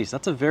plushies?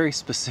 That's a very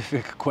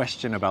specific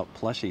question about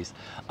plushies.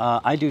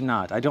 I do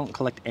not. I don't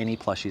collect any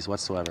plushies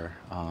whatsoever.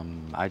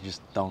 I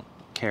just don't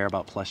care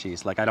about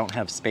plushies. Like I don't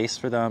have space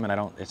for them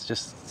and it's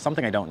just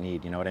something I don't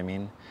need, you know what I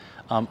mean?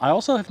 I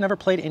also have never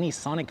played any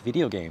Sonic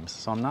video games,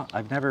 so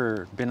I've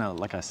never been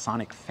like a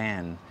Sonic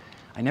fan.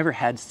 I never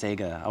had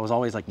Sega. I was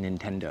always like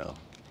Nintendo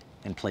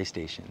and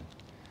PlayStation.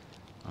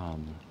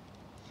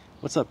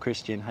 What's up,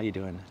 Christian? How you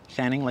doing?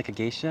 Fanning like a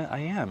geisha? I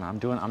am. I'm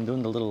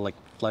doing the little like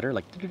flutter,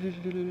 like,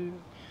 and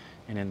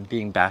then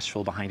being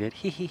bashful behind it.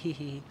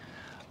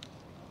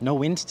 No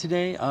wind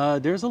today.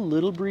 There's a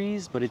little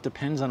breeze, but it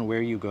depends on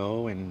where you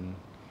go and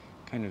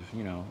kind of,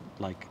 you know,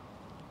 like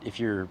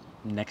if you're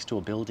next to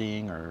a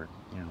building or,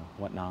 you know,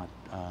 whatnot.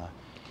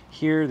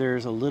 Here,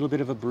 there's a little bit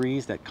of a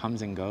breeze that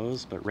comes and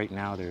goes, but right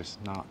now there's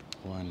not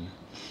one.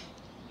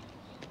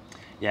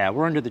 Yeah,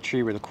 we're under the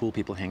tree where the cool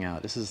people hang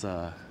out. This is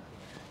a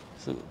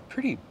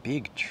pretty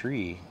big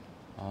tree.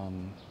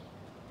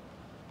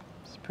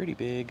 It's pretty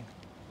big.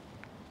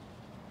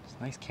 It's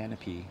a nice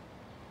canopy.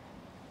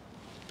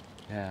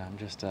 Yeah, I'm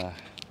just, let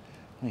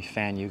me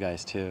fan you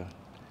guys too.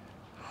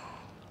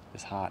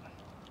 It's hot.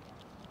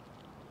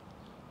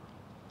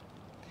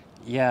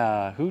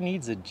 Yeah, who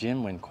needs a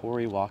gym when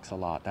Corey walks a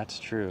lot? That's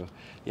true.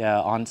 Yeah,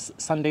 on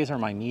Sundays are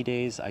my knee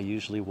days. I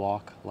usually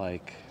walk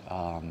like,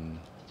 I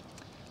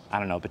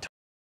don't know, between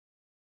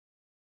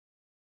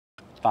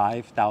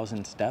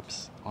 5,000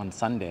 steps on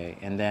Sunday.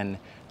 And then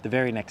the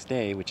very next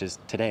day, which is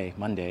today,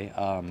 Monday,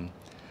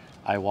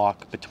 I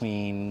walk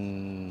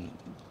between,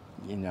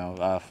 you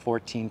know,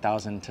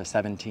 14,000 to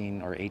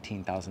 17 or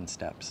 18,000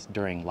 steps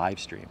during live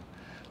stream.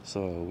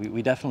 So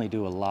we definitely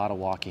do a lot of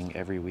walking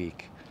every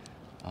week.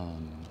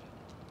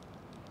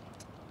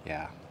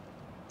 Yeah,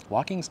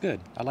 walking's good.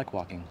 I like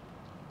walking.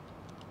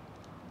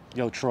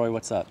 Yo, Troy,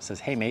 what's up? Says,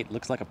 hey mate,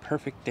 looks like a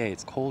perfect day.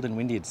 It's cold and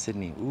windy in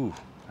Sydney. Ooh,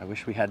 I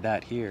wish we had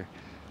that here.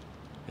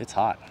 It's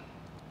hot.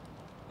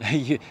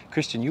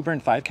 Christian, you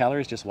burned 5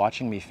 calories just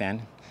watching me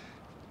fan.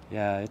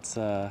 Yeah, it's,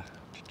 got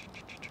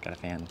a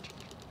fan.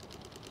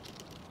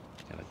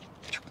 Gotta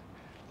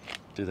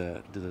do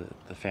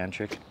the fan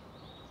trick.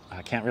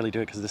 I can't really do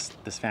it because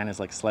this fan is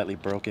like slightly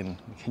broken.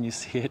 Can you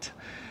see it?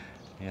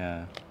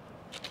 Yeah.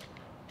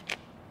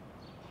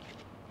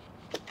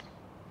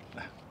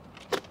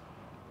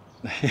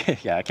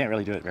 Yeah, I can't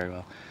really do it very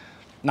well.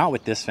 Not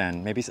with this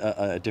fan. Maybe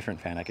a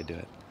different fan I could do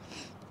it.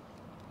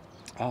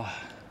 Oh.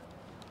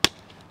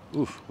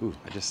 Ooh,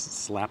 I just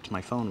slapped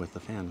my phone with the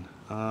fan.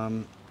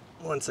 1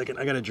 second,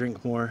 I gotta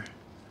drink more.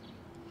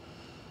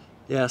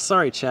 Yeah,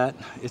 sorry chat.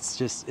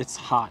 It's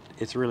hot.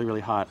 It's really,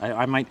 really hot.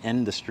 I might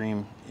end the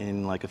stream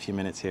in like a few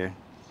minutes here.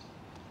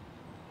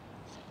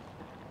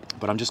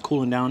 But I'm just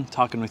cooling down,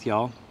 talking with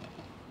y'all.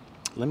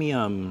 Let me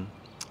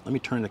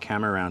turn the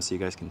camera around so you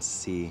guys can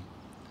see.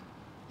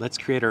 Let's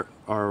create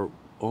our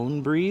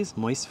own breeze.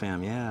 Moist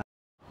fam, yeah.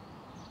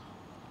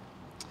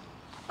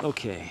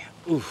 Okay,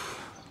 oof.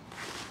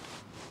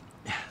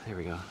 Yeah, there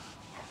we go.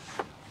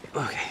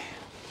 Okay,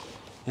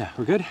 yeah,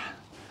 we're good.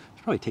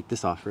 I'll probably take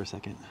this off for a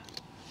second.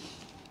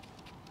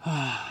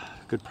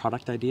 Good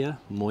product idea,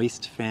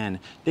 moist fan.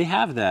 They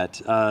have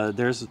that.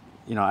 There's,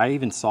 you know, I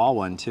even saw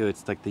one too.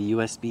 It's like the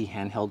USB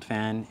handheld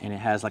fan and it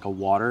has like a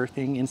water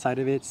thing inside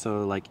of it.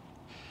 So like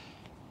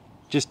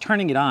just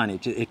turning it on,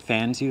 it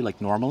fans you like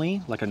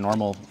normally, like a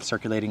normal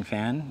circulating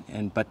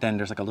fan, but then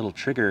there's like a little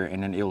trigger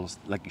and then it'll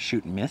like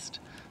shoot mist.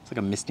 It's like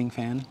a misting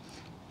fan.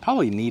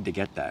 Probably need to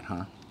get that,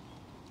 huh?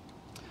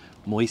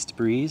 Moist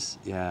breeze,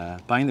 yeah.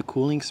 Buying the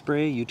cooling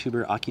spray,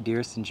 YouTuber Aki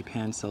Dearest in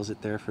Japan sells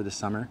it there for the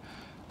summer.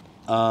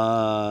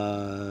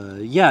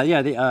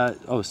 Yeah,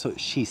 oh, so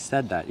she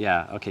said that,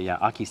 yeah, okay, yeah,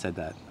 Aki said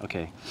that,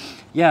 okay.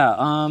 Yeah,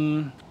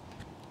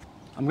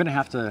 I'm gonna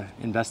have to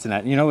invest in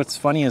that. You know what's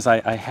funny is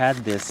I had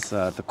this,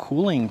 the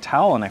cooling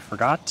towel, and I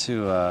forgot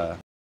to,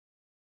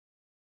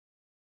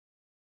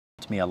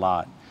 me a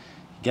lot.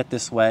 Get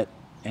this wet,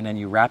 and then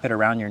you wrap it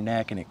around your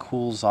neck, and it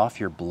cools off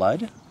your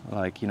blood,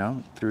 like, you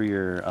know, through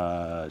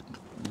your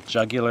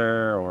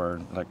jugular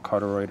or like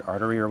carotid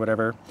artery or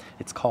whatever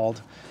it's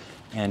called.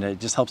 And it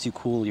just helps you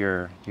cool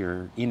your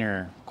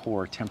inner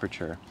core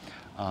temperature.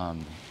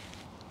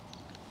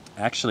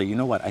 Actually, you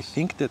know what? I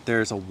think that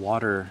there's a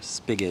water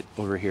spigot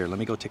over here. Let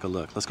me go take a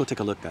look. Let's go take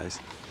a look, guys.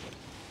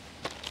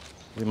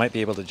 We might be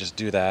able to just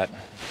do that.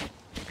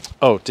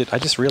 Oh, I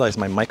just realized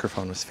my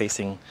microphone was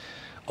facing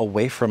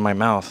away from my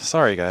mouth.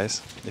 Sorry,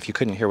 guys, if you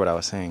couldn't hear what I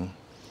was saying.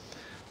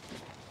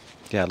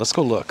 Yeah, let's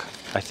go look.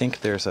 I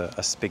think there's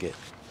a spigot.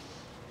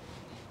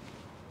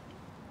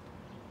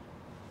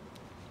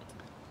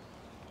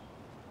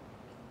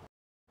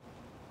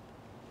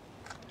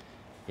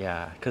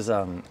 Yeah, because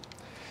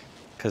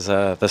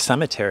the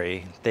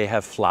cemetery, they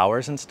have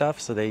flowers and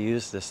stuff, so they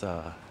use this,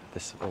 oh,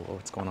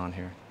 what's going on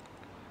here?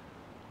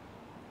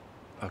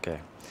 Okay,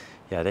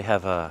 yeah, they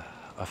have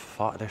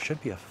there should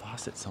be a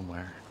faucet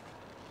somewhere.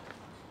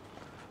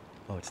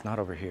 Oh, it's not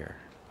over here.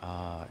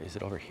 Is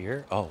it over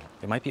here? Oh,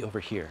 it might be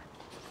over here.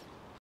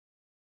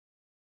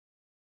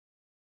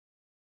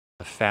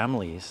 The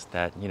families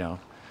that, you know,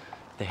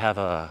 they have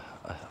a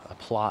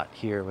plot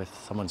here with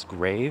someone's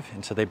grave,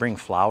 and so they bring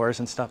flowers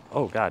and stuff.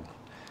 Oh God,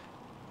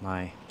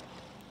 my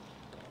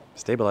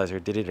stabilizer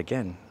did it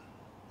again.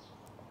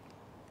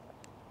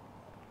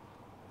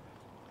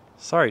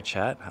 Sorry,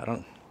 chat. I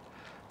don't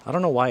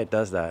know why it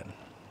does that.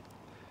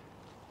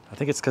 I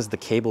think it's because the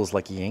cable's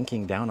like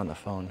yanking down on the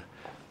phone.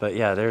 But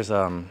yeah, there's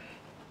some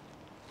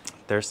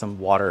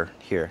water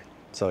here.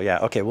 So yeah,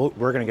 okay,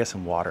 we're gonna get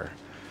some water.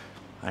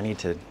 I need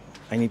to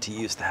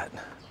use that.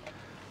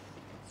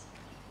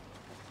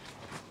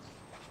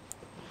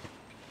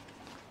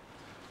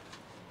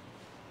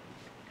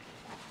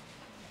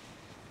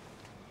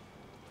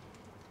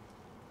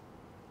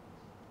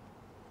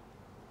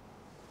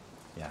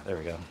 Yeah, there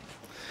we go.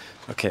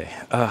 Okay,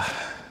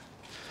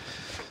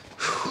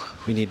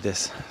 we need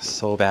this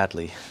so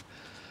badly.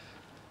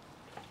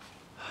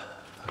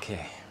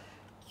 Okay.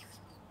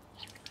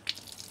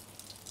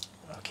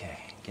 Okay,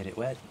 get it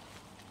wet.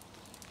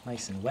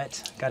 Nice and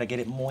wet. Gotta get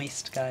it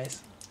moist,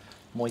 guys.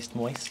 Moist,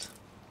 moist.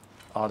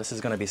 Oh, this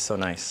is gonna be so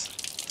nice.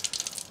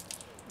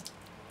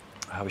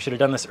 We should have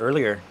done this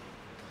earlier.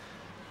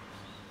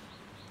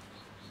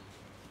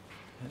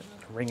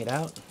 Wring it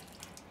out.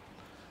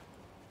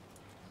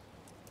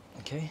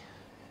 Okay,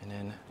 and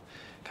then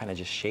kind of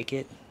just shake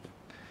it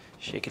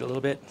a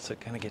little bit so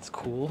it kind of gets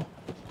cool,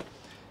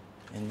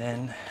 and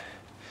then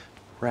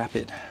wrap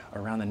it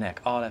around the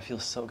neck. Oh, that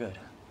feels so good.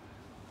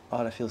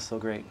 Oh, that feels so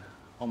great.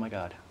 Oh my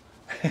God.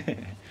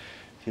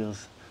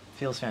 feels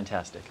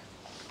fantastic.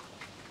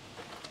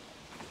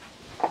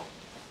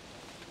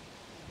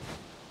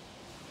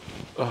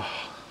 Oh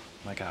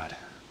my God.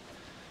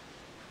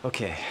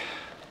 Okay.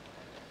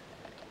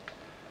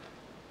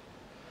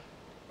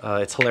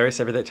 It's hilarious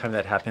every time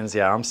that happens.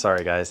 Yeah, I'm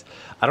sorry, guys.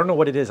 I don't know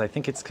what it is. I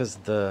think it's because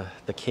the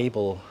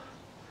cable,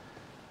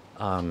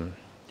 yeah,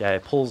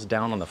 it pulls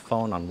down on the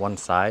phone on one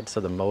side,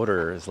 so the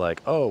motor is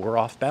like, oh, we're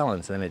off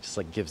balance, and then it just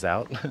like gives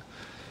out.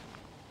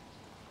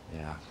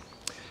 Yeah.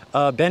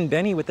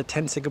 Benny with the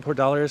 10 Singapore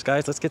dollars,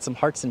 guys. Let's get some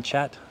hearts in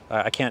chat.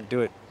 I can't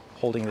do it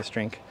holding this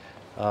drink.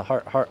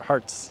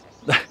 Hearts,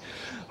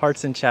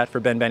 hearts in chat for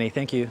Benny.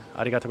 Thank you.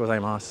 Arigatou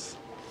gozaimasu.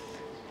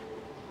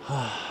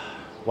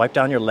 Wipe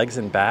down your legs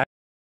and back.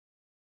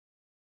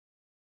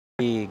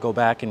 Go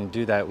back and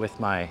do that with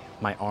my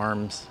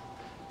arms.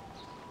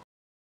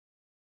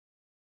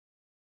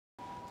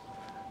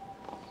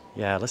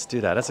 Yeah, let's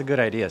do that. That's a good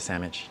idea,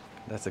 Sandwich.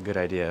 That's a good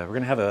idea. We're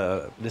gonna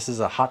have this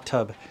is a hot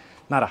tub,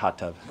 not a hot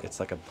tub,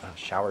 it's like a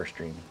shower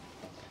stream.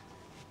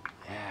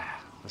 Yeah,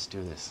 let's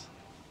do this.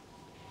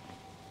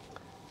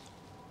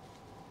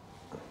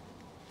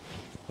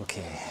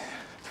 Okay.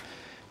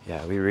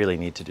 Yeah, we really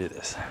need to do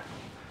this.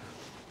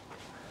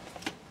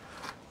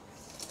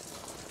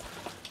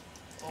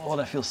 Oh,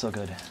 that feels so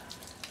good.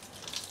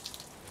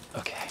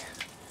 Okay.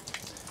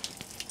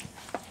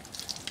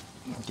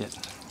 Get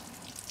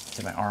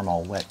my arm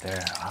all wet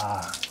there.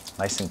 Ah,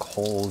 nice and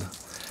cold.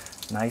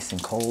 Nice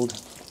and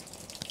cold.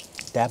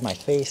 Dab my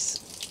face.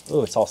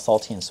 Oh, it's all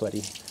salty and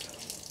sweaty.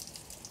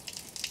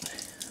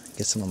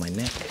 Get some on my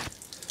neck.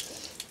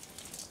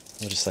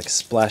 I'll just like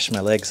splash my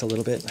legs a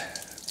little bit.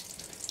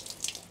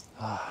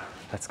 Ah,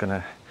 that's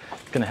gonna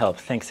help.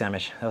 Thanks,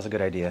 Samish. That was a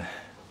good idea.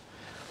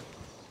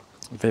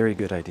 Very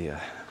good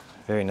idea.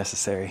 Very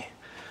necessary.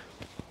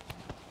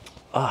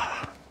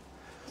 Ah,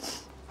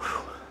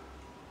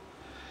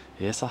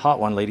 It's a hot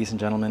one, ladies and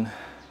gentlemen.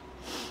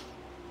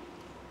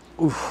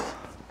 Oof.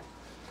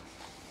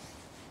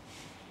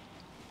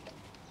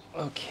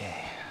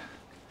 Okay.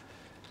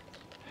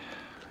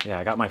 Yeah,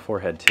 I got my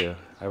forehead too.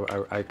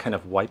 I kind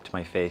of wiped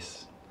my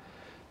face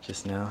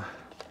just now.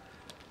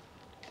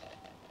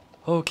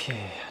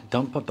 Okay,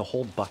 dump up the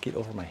whole bucket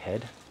over my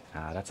head.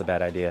 Ah, that's a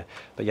bad idea.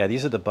 But yeah,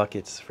 these are the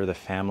buckets for the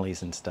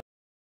families and stuff.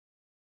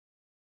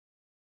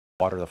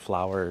 Water the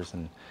flowers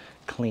and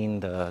clean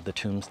the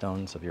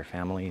tombstones of your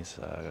families,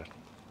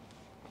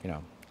 you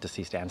know,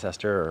 deceased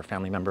ancestor or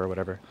family member or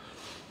whatever.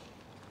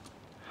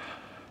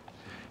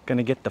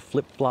 Gonna get the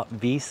flip-flop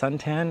V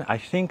suntan? I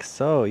think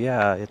so,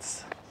 yeah.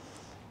 It's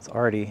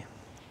already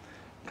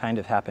kind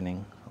of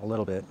happening a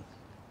little bit.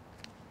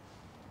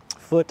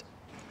 Foot,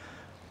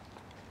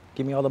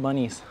 give me all the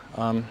monies.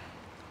 All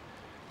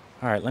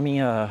right, let me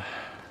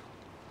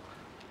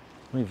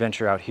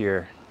venture out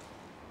here.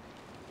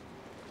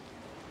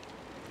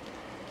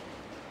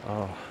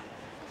 Oh,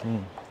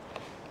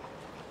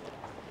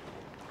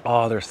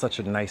 oh, there's such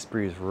a nice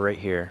breeze right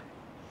here.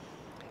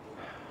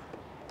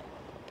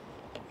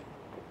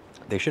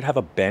 They should have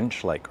a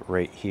bench like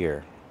right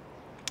here.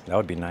 That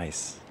would be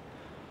nice.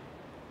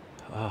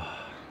 Oh.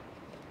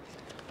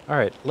 All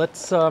right,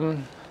 let's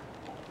I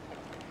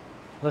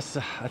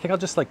think I'll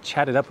just like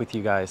chat it up with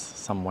you guys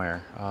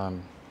somewhere.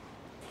 I'm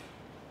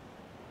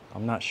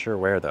not sure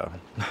where though.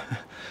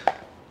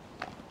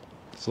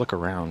 Let's look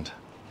around.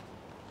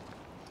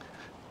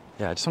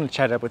 Yeah, I just want to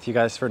chat it up with you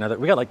guys for another.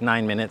 We got like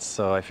 9 minutes,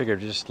 so I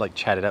figured just like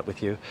chat it up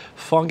with you.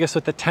 Fungus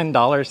with the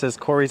 $10 says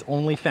Corey's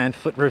OnlyFans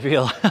foot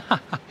reveal.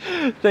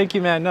 Thank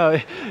you, man. No,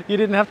 you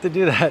didn't have to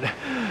do that.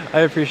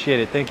 I appreciate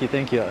it. Thank you,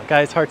 thank you.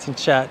 Guys, hearts in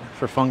chat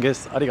for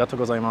Fungus. Arigatou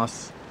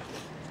gozaimasu.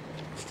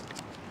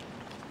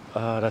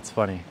 That's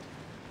funny.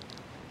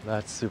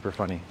 That's super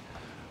funny.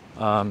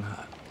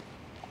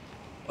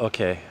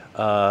 Okay,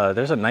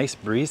 there's a nice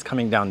breeze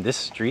coming down this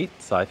street,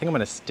 so I think I'm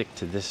gonna stick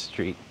to this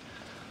street.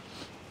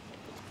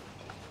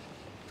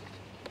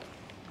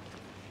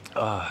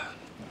 Oh,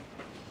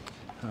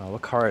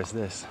 what car is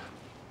this?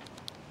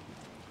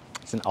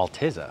 It's an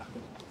Altezza.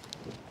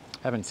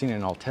 Haven't seen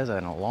an Altezza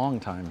in a long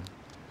time.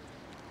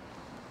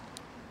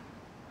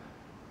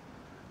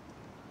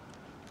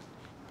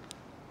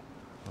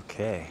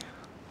 Okay.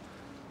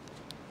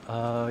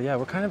 Yeah,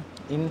 we're kind of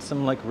in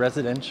some like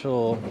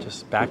residential,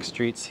 just back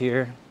streets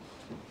here.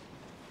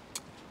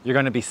 You're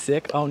gonna be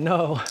sick? Oh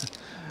no,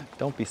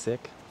 don't be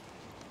sick.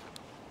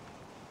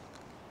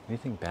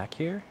 Anything back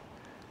here?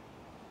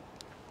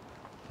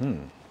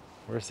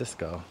 Where's this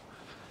go?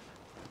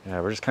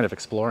 Yeah, we're just kind of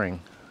exploring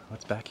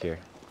what's back here.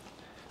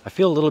 I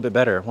feel a little bit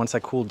better once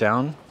I cooled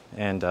down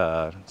and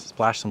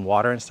splash some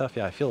water and stuff.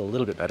 Yeah, I feel a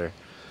little bit better.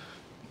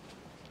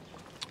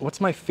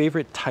 What's my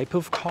favorite type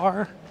of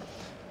car?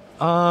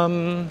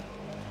 I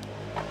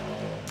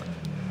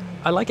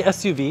like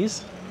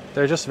SUVs.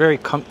 They're just very,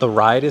 the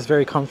ride is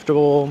very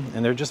comfortable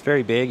and they're just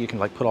very big. You can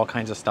like put all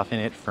kinds of stuff in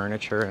it,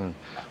 furniture and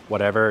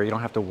whatever. You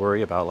don't have to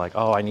worry about like,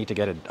 oh, I need to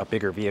get a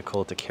bigger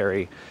vehicle to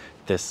carry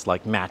this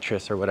like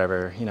mattress or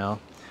whatever, you know.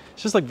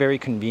 It's just like very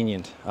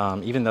convenient,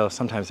 even though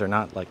sometimes they're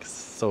not like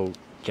so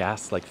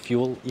gas, like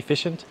fuel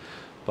efficient.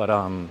 But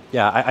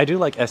yeah, I do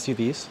like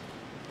SUVs.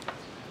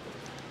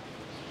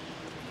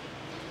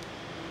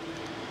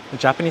 The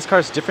Japanese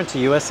cars different to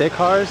USA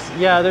cars?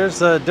 Yeah,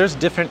 there's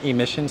different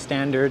emission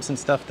standards and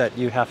stuff that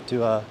you have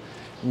to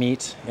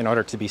meet in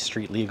order to be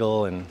street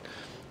legal, and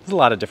there's a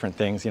lot of different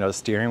things. You know, the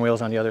steering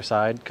wheel's on the other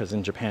side because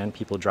in Japan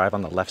people drive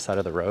on the left side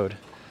of the road.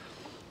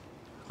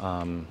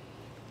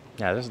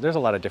 Yeah, there's a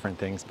lot of different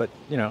things, but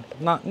you know,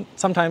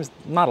 sometimes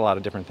not a lot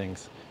of different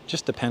things.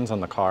 Just depends on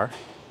the car.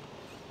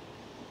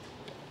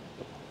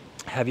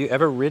 Have you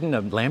ever ridden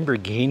a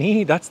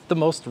Lamborghini? That's the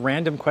most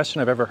random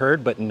question I've ever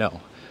heard, but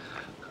no.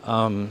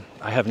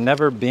 I have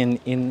never been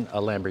in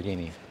a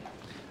Lamborghini.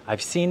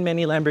 I've seen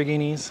many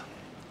Lamborghinis.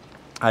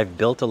 I've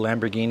built a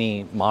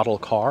Lamborghini model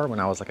car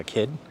when I was like a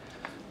kid,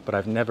 but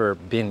I've never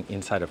been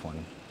inside of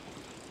one.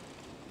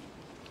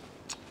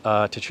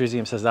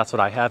 Tetrizium says that's what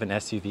I have, an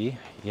SUV.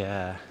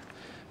 Yeah,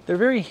 they're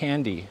very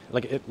handy.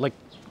 Like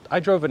I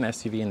drove an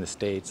SUV in the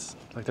States.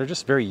 Like they're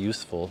just very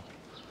useful.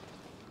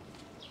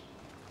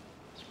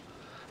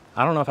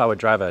 I don't know if I would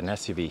drive an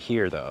SUV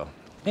here though.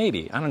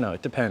 Maybe, I don't know,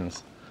 it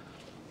depends.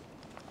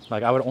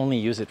 Like I would only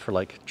use it for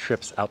like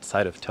trips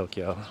outside of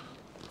Tokyo.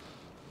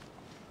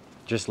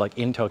 Just like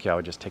in Tokyo, I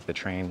would just take the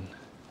train.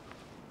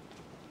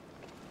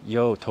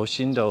 Yo,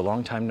 Toshindo,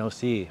 long time no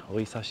see.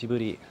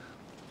 Oisashiburi.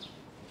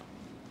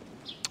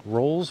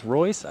 Rolls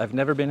Royce? I've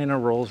never been in a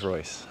Rolls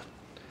Royce.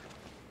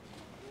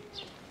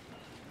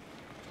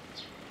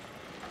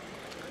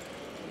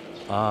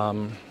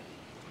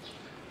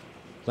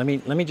 Let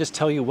me just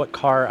tell you what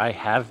car I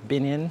have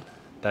been in.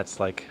 That's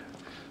like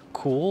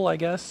cool, I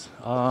guess.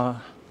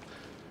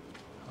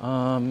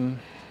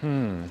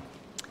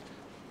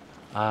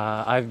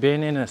 I've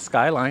been in a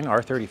Skyline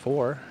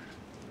R34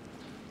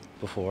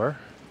 before.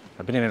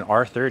 I've been in an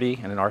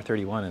R30 and an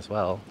R31 as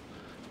well.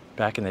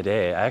 Back in the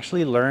day, I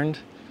actually learned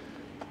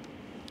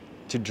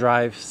to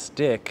drive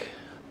stick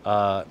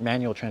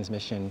manual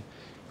transmission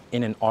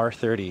in an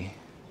R30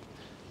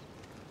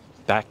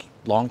 back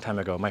long time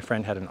ago. My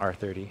friend had an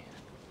R30.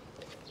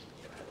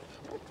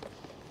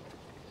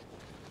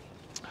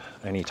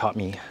 And he taught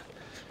me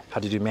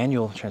how to do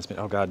manual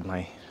transmission. Oh God,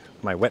 my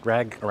wet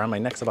rag around my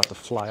neck's about to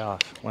fly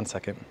off. 1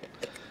 second.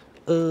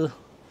 Is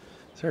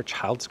there a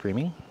child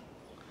screaming?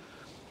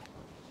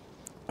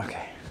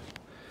 Okay.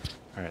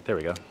 All right, there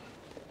we go.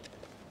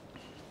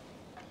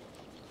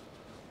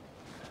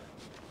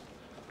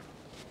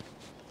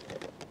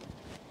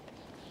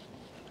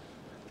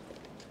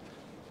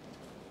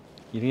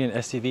 You need an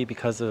SUV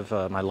because of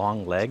my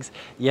long legs?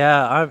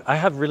 Yeah, I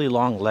have really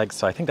long legs,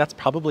 so I think that's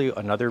probably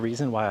another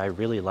reason why I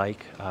really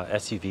like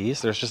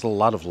SUVs. There's just a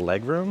lot of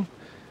leg room.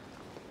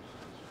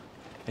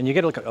 And you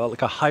get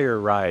like a higher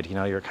ride, you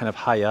know, you're kind of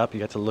high up,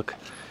 you get to look,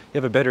 you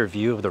have a better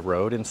view of the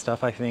road and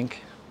stuff, I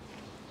think.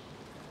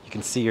 You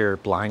can see your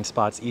blind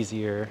spots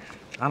easier.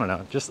 I don't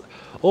know, just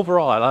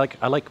overall,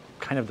 I like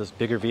kind of those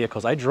bigger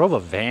vehicles. I drove a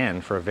van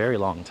for a very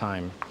long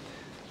time,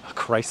 a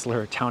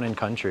Chrysler Town and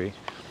Country.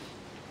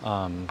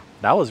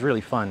 That was really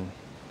fun.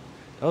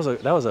 That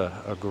was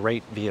a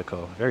great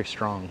vehicle, very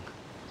strong.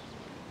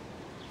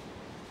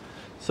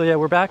 So yeah,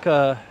 we're back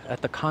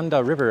at the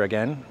Kanda River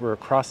again. We're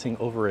crossing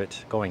over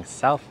it, going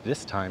south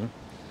this time.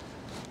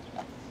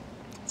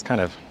 It's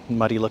kind of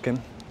muddy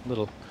looking,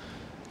 little.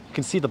 You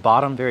can see the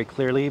bottom very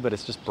clearly, but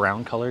it's just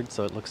brown colored,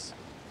 so it looks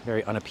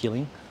very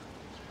unappealing.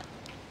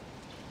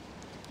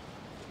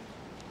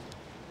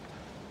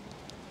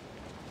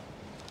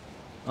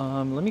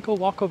 Let me go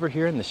walk over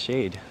here in the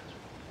shade.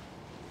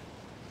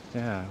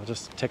 Yeah, we'll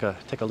just take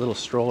a little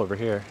stroll over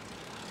here.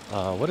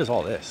 What is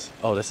all this?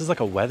 Oh, this is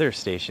like a weather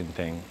station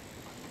thing.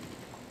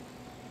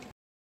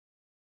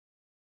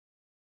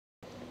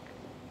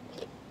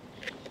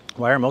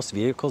 Why are most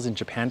vehicles in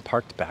Japan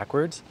parked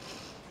backwards?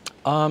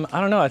 I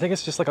don't know. I think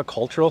it's just like a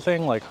cultural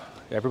thing. Like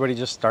everybody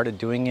just started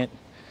doing it,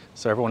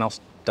 so everyone else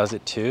does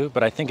it too.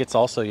 But I think it's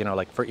also, you know,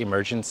 like for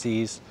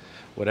emergencies,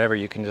 whatever,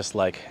 you can just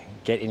like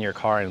get in your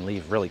car and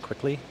leave really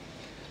quickly.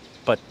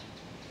 But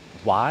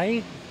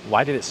why?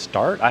 Why did it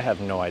start? I have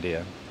no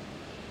idea.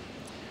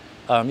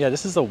 Yeah,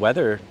 this is a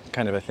weather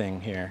kind of a thing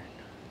here.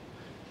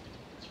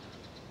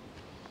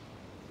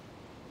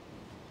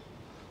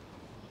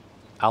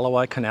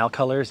 Alawai Canal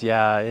colors,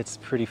 yeah, it's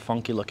pretty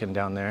funky looking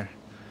down there.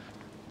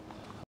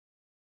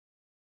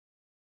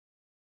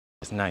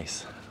 It's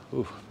nice.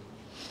 Ooh.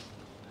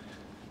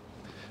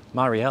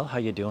 Marielle, how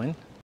you doing?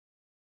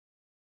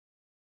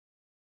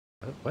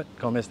 What?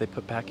 Gomez they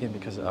put back in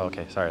because, oh,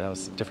 okay, sorry, that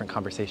was a different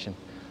conversation.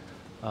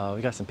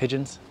 We got some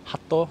pigeons.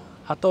 Hato,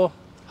 hato,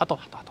 hato,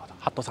 hato, hato,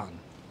 hato-san.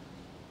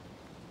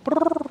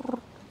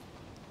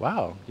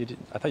 Wow,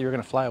 I thought you were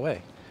gonna fly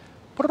away.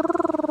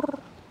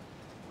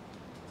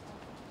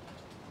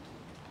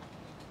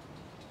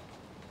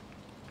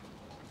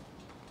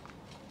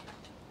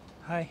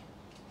 Hi.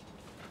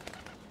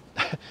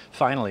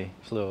 Finally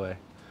flew away. I was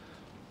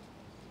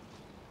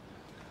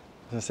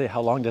gonna say,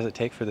 how long does it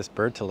take for this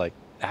bird to like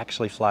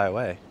actually fly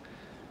away?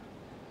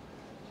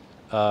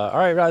 All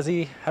right,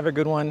 Razi, have a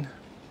good one.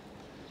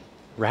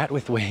 Rat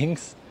with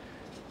wings.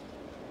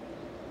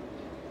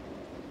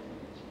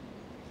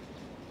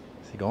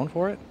 Is he going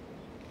for it?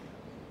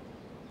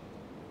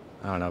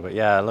 I don't know, but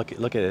yeah, look at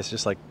it. It's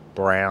just like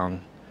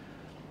brown.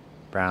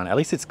 At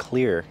least it's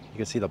clear. You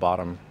can see the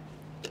bottom.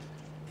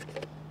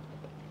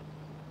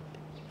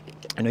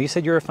 I know you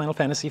said you're a Final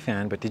Fantasy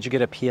fan, but did you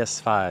get a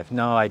PS5?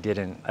 No, I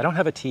didn't. I don't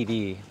have a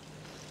TV.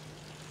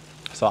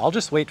 So I'll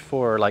just wait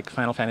for like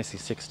Final Fantasy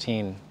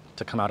 16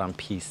 to come out on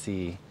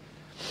PC.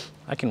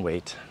 I can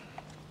wait.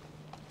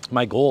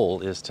 My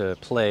goal is to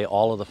play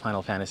all of the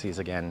Final Fantasies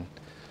again,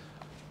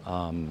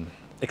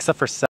 except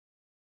for 7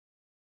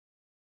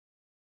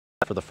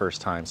 for the first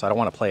time, so I don't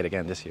want to play it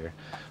again this year.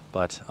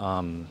 But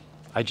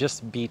I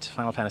just beat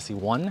Final Fantasy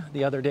 1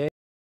 the other day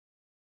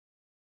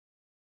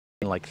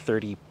in like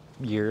 30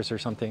 years or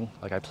something.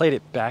 Like I played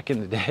it back in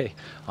the day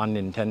on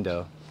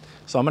Nintendo.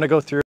 So I'm gonna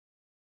go through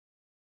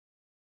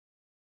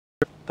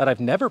that I've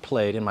never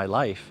played in my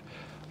life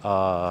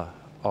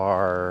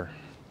are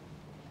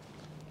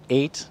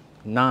 8,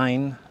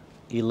 9,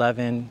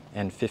 11,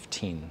 and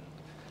 15.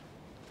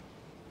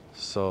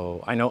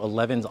 So I know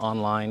 11's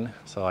online,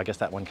 so I guess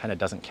that one kind of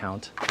doesn't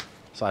count.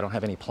 So I don't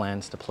have any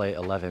plans to play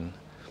 11.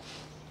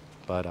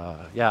 But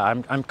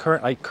yeah,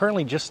 I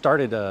currently just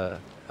started a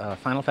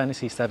Final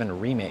Fantasy VII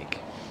Remake.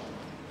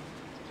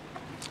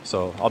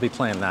 So I'll be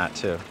playing that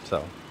too.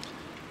 So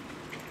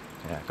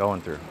yeah,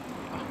 going through.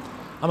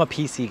 I'm a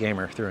PC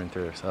gamer through and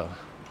through, so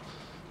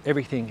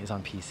everything is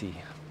on PC.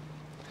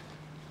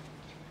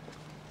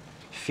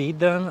 Feed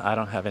them? I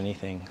don't have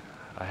anything.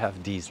 I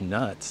have these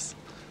nuts.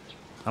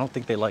 I don't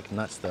think they like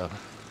nuts though.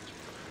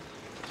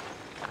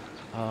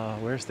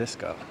 Where's this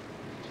go?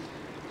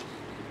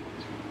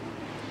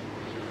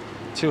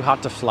 Too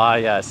hot to fly.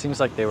 Yeah, it seems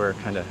like they were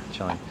kind of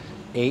chilling.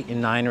 8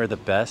 and 9 are the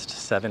best.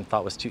 7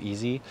 thought was too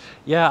easy.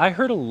 Yeah, I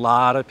heard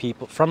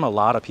from a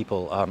lot of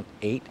people,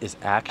 8 is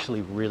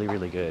actually really,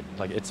 really good.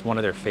 Like it's one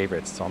of their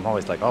favorites. So I'm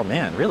always like, oh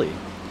man, really?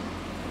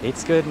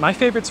 8's good. My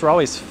favorites were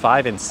always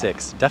 5 and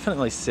 6.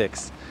 Definitely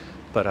 6,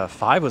 but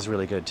 5 was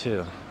really good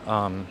too.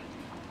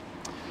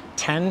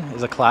 10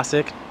 is a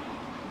classic.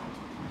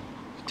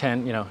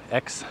 10, you know,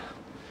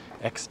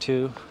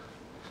 X2.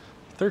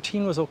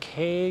 13 was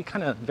okay,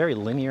 kind of very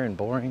linear and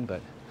boring,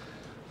 but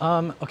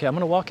okay, I'm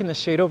gonna walk in the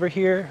shade over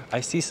here.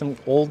 I see some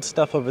old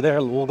stuff over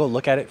there. We'll go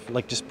look at it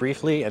like just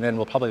briefly, and then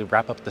we'll probably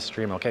wrap up the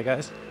stream, okay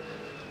guys?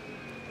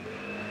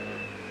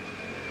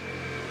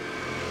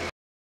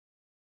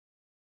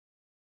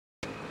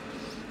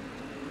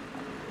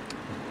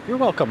 You're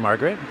welcome,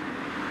 Margaret.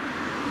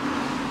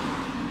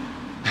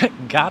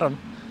 Got him.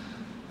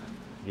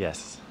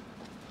 Yes.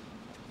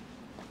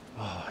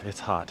 Oh, it's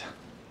hot.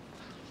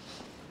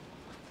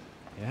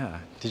 Yeah.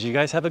 Did you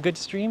guys have a good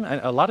stream?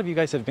 A lot of you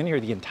guys have been here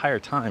the entire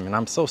time, and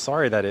I'm so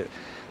sorry that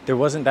there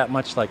wasn't that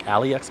much like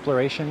alley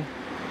exploration,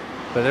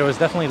 but there was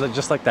definitely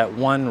just like that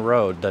one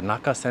road, the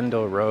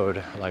Nakasendo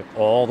road, like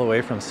all the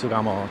way from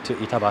Sugamo to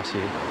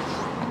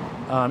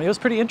Itabashi. It was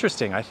pretty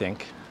interesting, I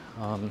think.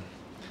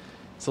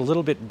 It's a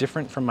little bit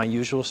different from my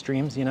usual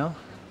streams, you know?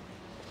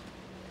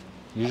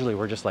 Usually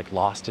we're just like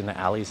lost in the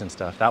alleys and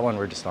stuff. That one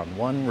we're just on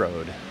one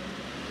road.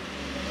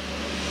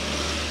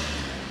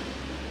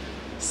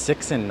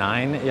 6 and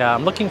 9, yeah,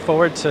 I'm looking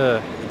forward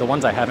to the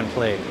ones I haven't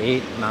played.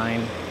 8,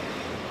 9,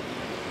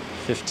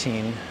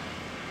 15.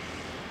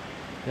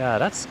 Yeah,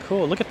 that's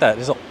cool. Look at that.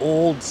 There's an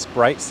old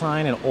Sprite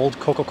sign, an old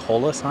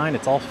Coca-Cola sign.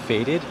 It's all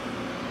faded.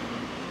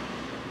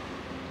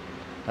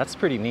 That's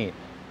pretty neat.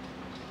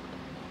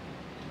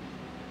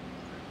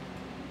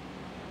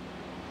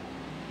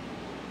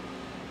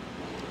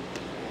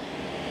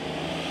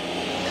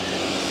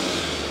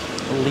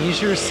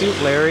 Leisure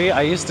Suit Larry.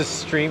 I used to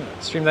stream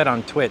that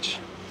on Twitch.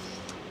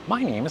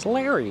 My name is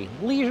Larry.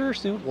 Leisure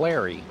Suit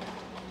Larry.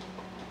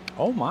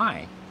 Oh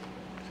my. I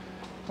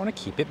want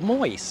to keep it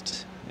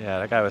moist. Yeah,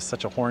 that guy was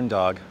such a horn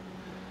dog.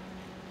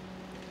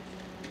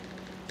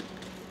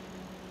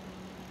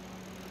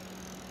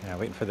 Yeah,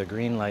 waiting for the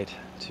green light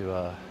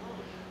to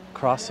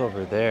cross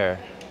over there.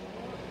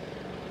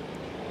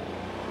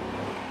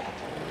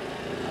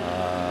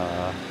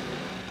 Can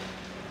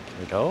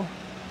we go?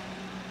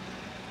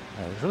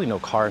 There's really no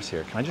cars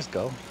here. Can I just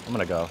go? I'm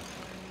gonna go.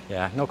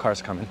 Yeah, no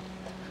cars coming.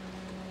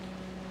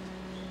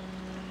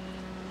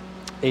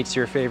 8's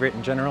your favorite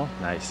in general?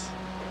 Nice.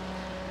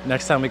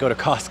 Next time we go to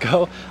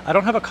Costco, I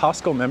don't have a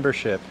Costco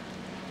membership.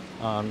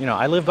 You know,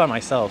 I live by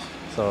myself,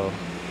 so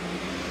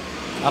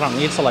I don't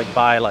need to like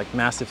buy like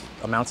massive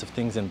amounts of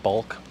things in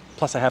bulk.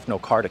 Plus I have no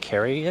car to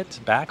carry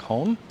it back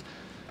home.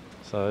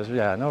 So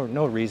yeah,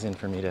 no reason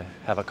for me to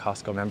have a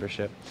Costco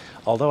membership.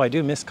 Although I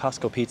do miss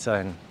Costco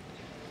pizza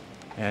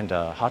and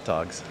hot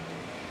dogs.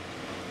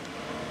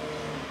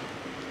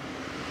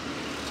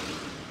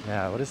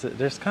 Yeah, what is it?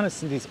 There's kind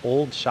of these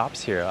old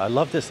shops here. I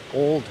love this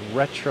old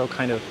retro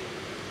kind of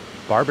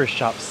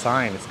barbershop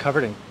sign. It's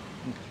covered in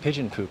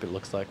pigeon poop, it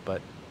looks like,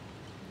 but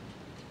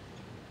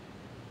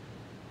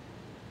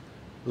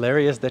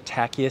Larry is the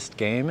tackiest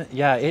game.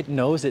 Yeah, it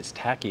knows it's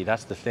tacky,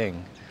 that's the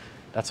thing.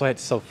 That's why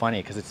it's so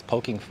funny, because it's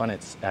poking fun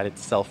at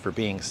itself for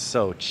being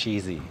so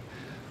cheesy.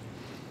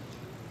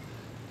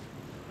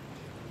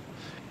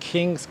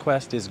 King's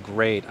Quest is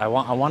great. I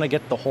want to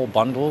get the whole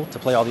bundle to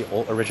play all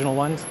the original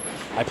ones.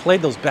 I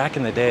played those back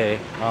in the day.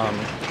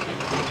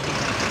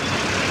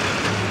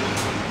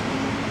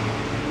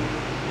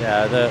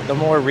 Yeah, the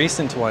more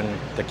recent one,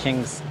 the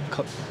King's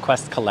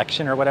Quest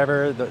Collection or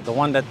whatever, the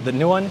one the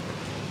new one,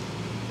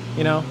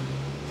 you know.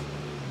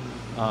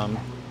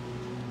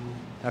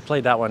 I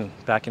played that one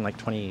back in like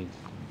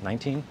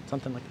 2019,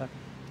 something like that.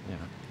 Yeah.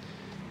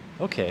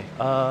 Okay.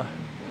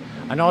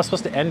 I know I was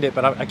supposed to end it,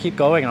 but I keep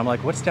going and I'm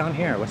like, what's down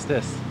here? What's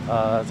this?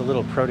 It's a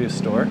little produce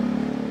store.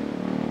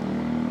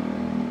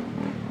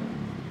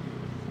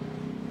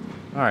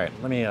 All right,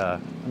 let me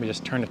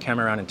just turn the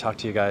camera around and talk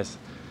to you guys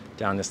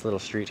down this little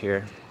street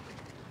here.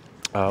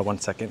 1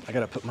 second, I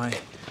gotta put my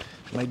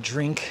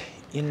drink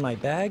in my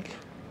bag.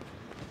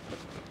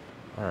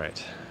 All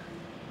right.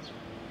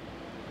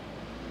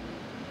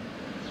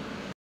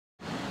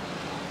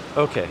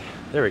 Okay,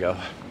 there we go.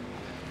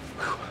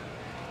 Whew.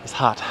 It's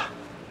hot.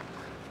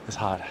 It's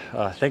hot.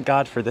 Thank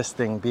God for this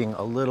thing being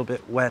a little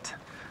bit wet,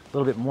 a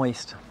little bit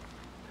moist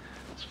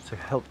to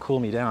help cool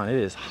me down. It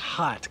is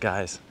hot,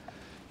 guys.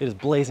 It is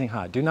blazing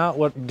hot. Do not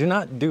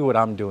do what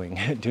I'm doing.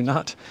 Do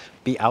not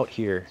be out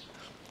here.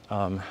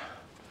 That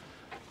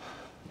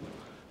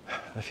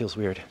feels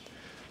weird.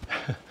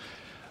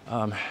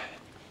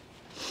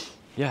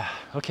 Yeah,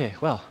 okay,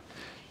 well,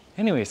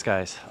 anyways,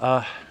 guys,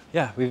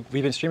 yeah, we've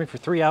been streaming for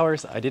 3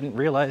 hours. I didn't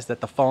realize that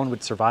the phone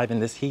would survive in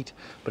this heat,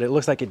 but it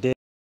looks like it did.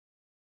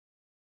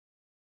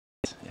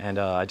 And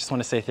I just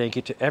want to say thank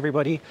you to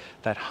everybody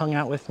that hung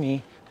out with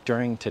me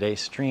during today's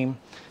stream.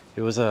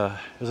 It was a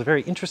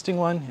very interesting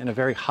one and a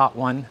very hot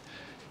one.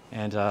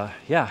 And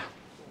yeah,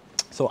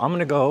 so I'm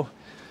gonna go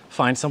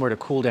find somewhere to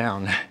cool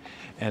down,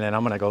 and then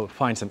I'm gonna go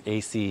find some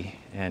AC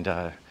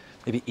and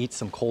maybe eat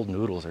some cold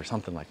noodles or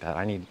something like that.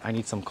 I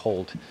need some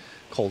cold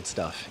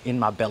stuff in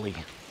my belly.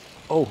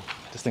 Oh,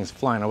 this thing's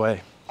flying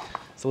away.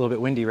 It's a little bit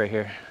windy right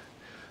here.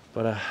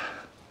 But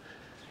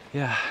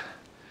yeah,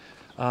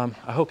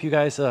 I hope you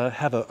guys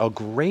have a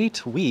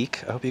great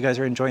week. I hope you guys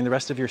are enjoying the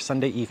rest of your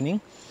Sunday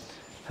evening.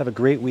 Have a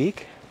great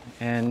week,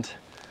 and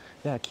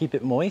yeah, keep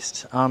it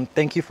moist.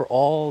 Thank you for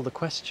all the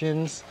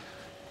questions,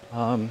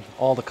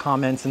 all the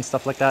comments and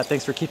stuff like that.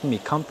 Thanks for keeping me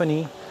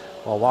company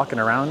while walking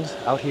around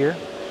out here.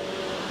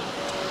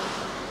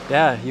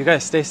 Yeah, you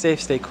guys stay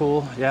safe, stay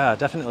cool. Yeah,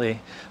 definitely.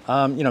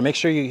 You know, make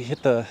sure you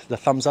hit the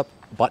thumbs up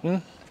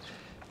button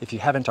if you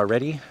haven't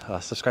already.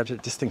 Subscribe to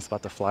this thing's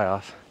about to fly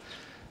off.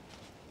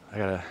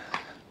 I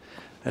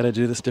gotta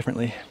do this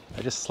differently.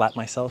 I just slapped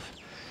myself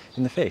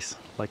in the face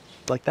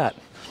like that.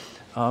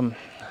 Whew,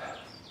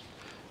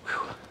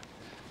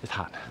 it's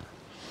hot.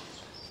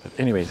 But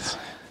anyways,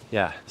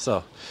 yeah.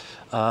 So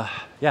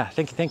yeah,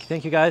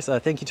 thank you guys.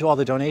 Thank you to all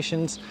the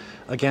donations.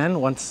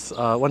 Again, once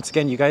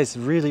again, you guys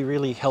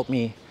really help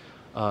me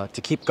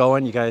to keep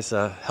going. You guys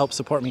help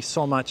support me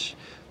so much,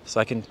 so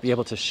I can be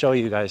able to show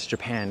you guys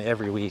Japan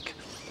every week.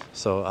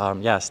 So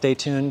yeah, stay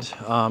tuned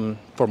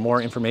for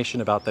more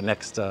information about the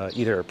next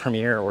either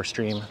premiere or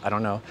stream. I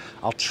don't know.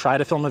 I'll try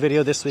to film a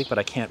video this week, but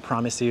I can't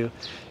promise you.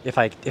 If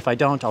I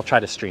don't, I'll try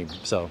to stream.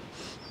 So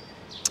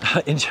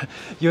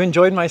you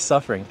enjoyed my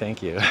suffering.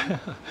 Thank you.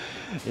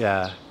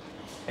 Yeah,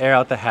 air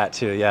out the hat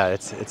too. Yeah,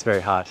 it's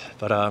very hot.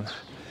 But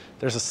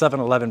there's a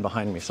 7-Eleven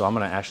behind me, so I'm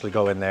gonna actually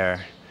go in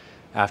there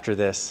after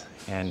this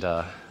and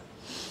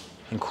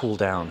cool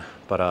down.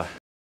 But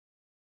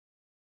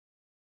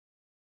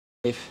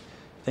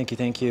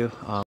thank you.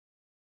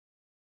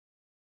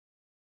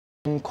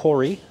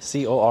 Corey,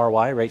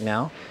 C-O-R-Y, right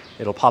now.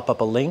 It'll pop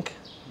up a link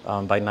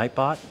by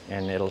Nightbot,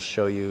 and it'll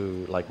show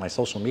you like my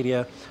social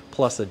media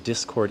plus a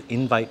Discord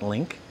invite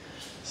link.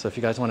 So if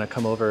you guys want to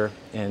come over,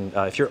 and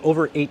if you're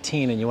over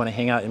 18 and you want to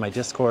hang out in my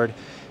Discord,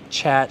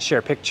 chat,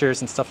 share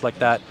pictures and stuff like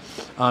that,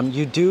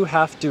 you do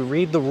have to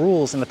read the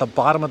rules, and at the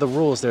bottom of the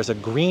rules there's a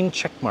green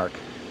check mark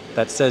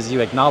that says you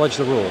acknowledge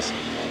the rules.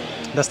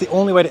 That's the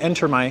only way to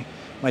enter my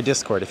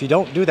Discord. If you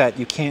don't do that,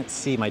 you can't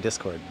see my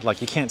Discord.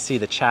 Like, you can't see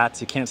the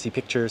chats, you can't see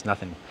pictures,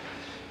 nothing.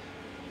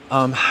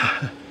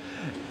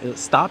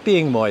 Stop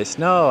being moist.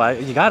 No,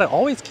 you gotta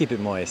always keep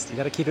it moist. You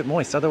gotta keep it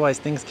moist, otherwise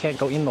things can't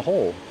go in the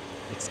hole.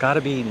 It's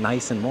gotta be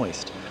nice and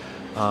moist.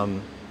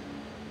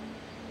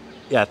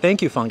 Yeah,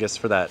 thank you, Fungus,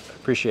 for that.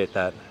 Appreciate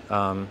that.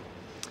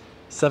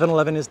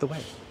 7-Eleven is the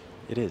way.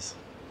 It is.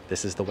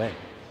 This is the way.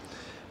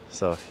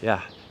 So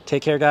yeah,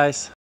 take care,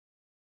 guys.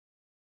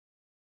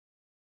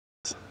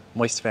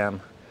 Moist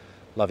fam.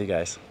 Love you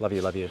guys. Love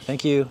you, love you.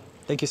 Thank you.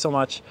 Thank you so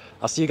much.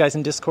 I'll see you guys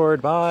in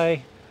Discord.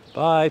 Bye.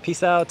 Bye.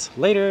 Peace out.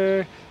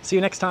 Later. See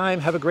you next time.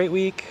 Have a great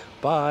week.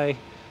 Bye.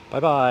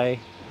 Bye-bye.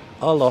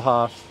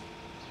 Aloha.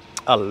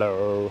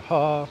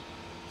 Aloha.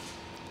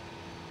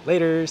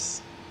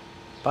 Laters.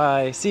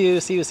 Bye. See you.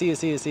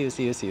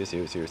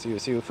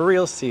 For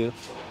real, see you.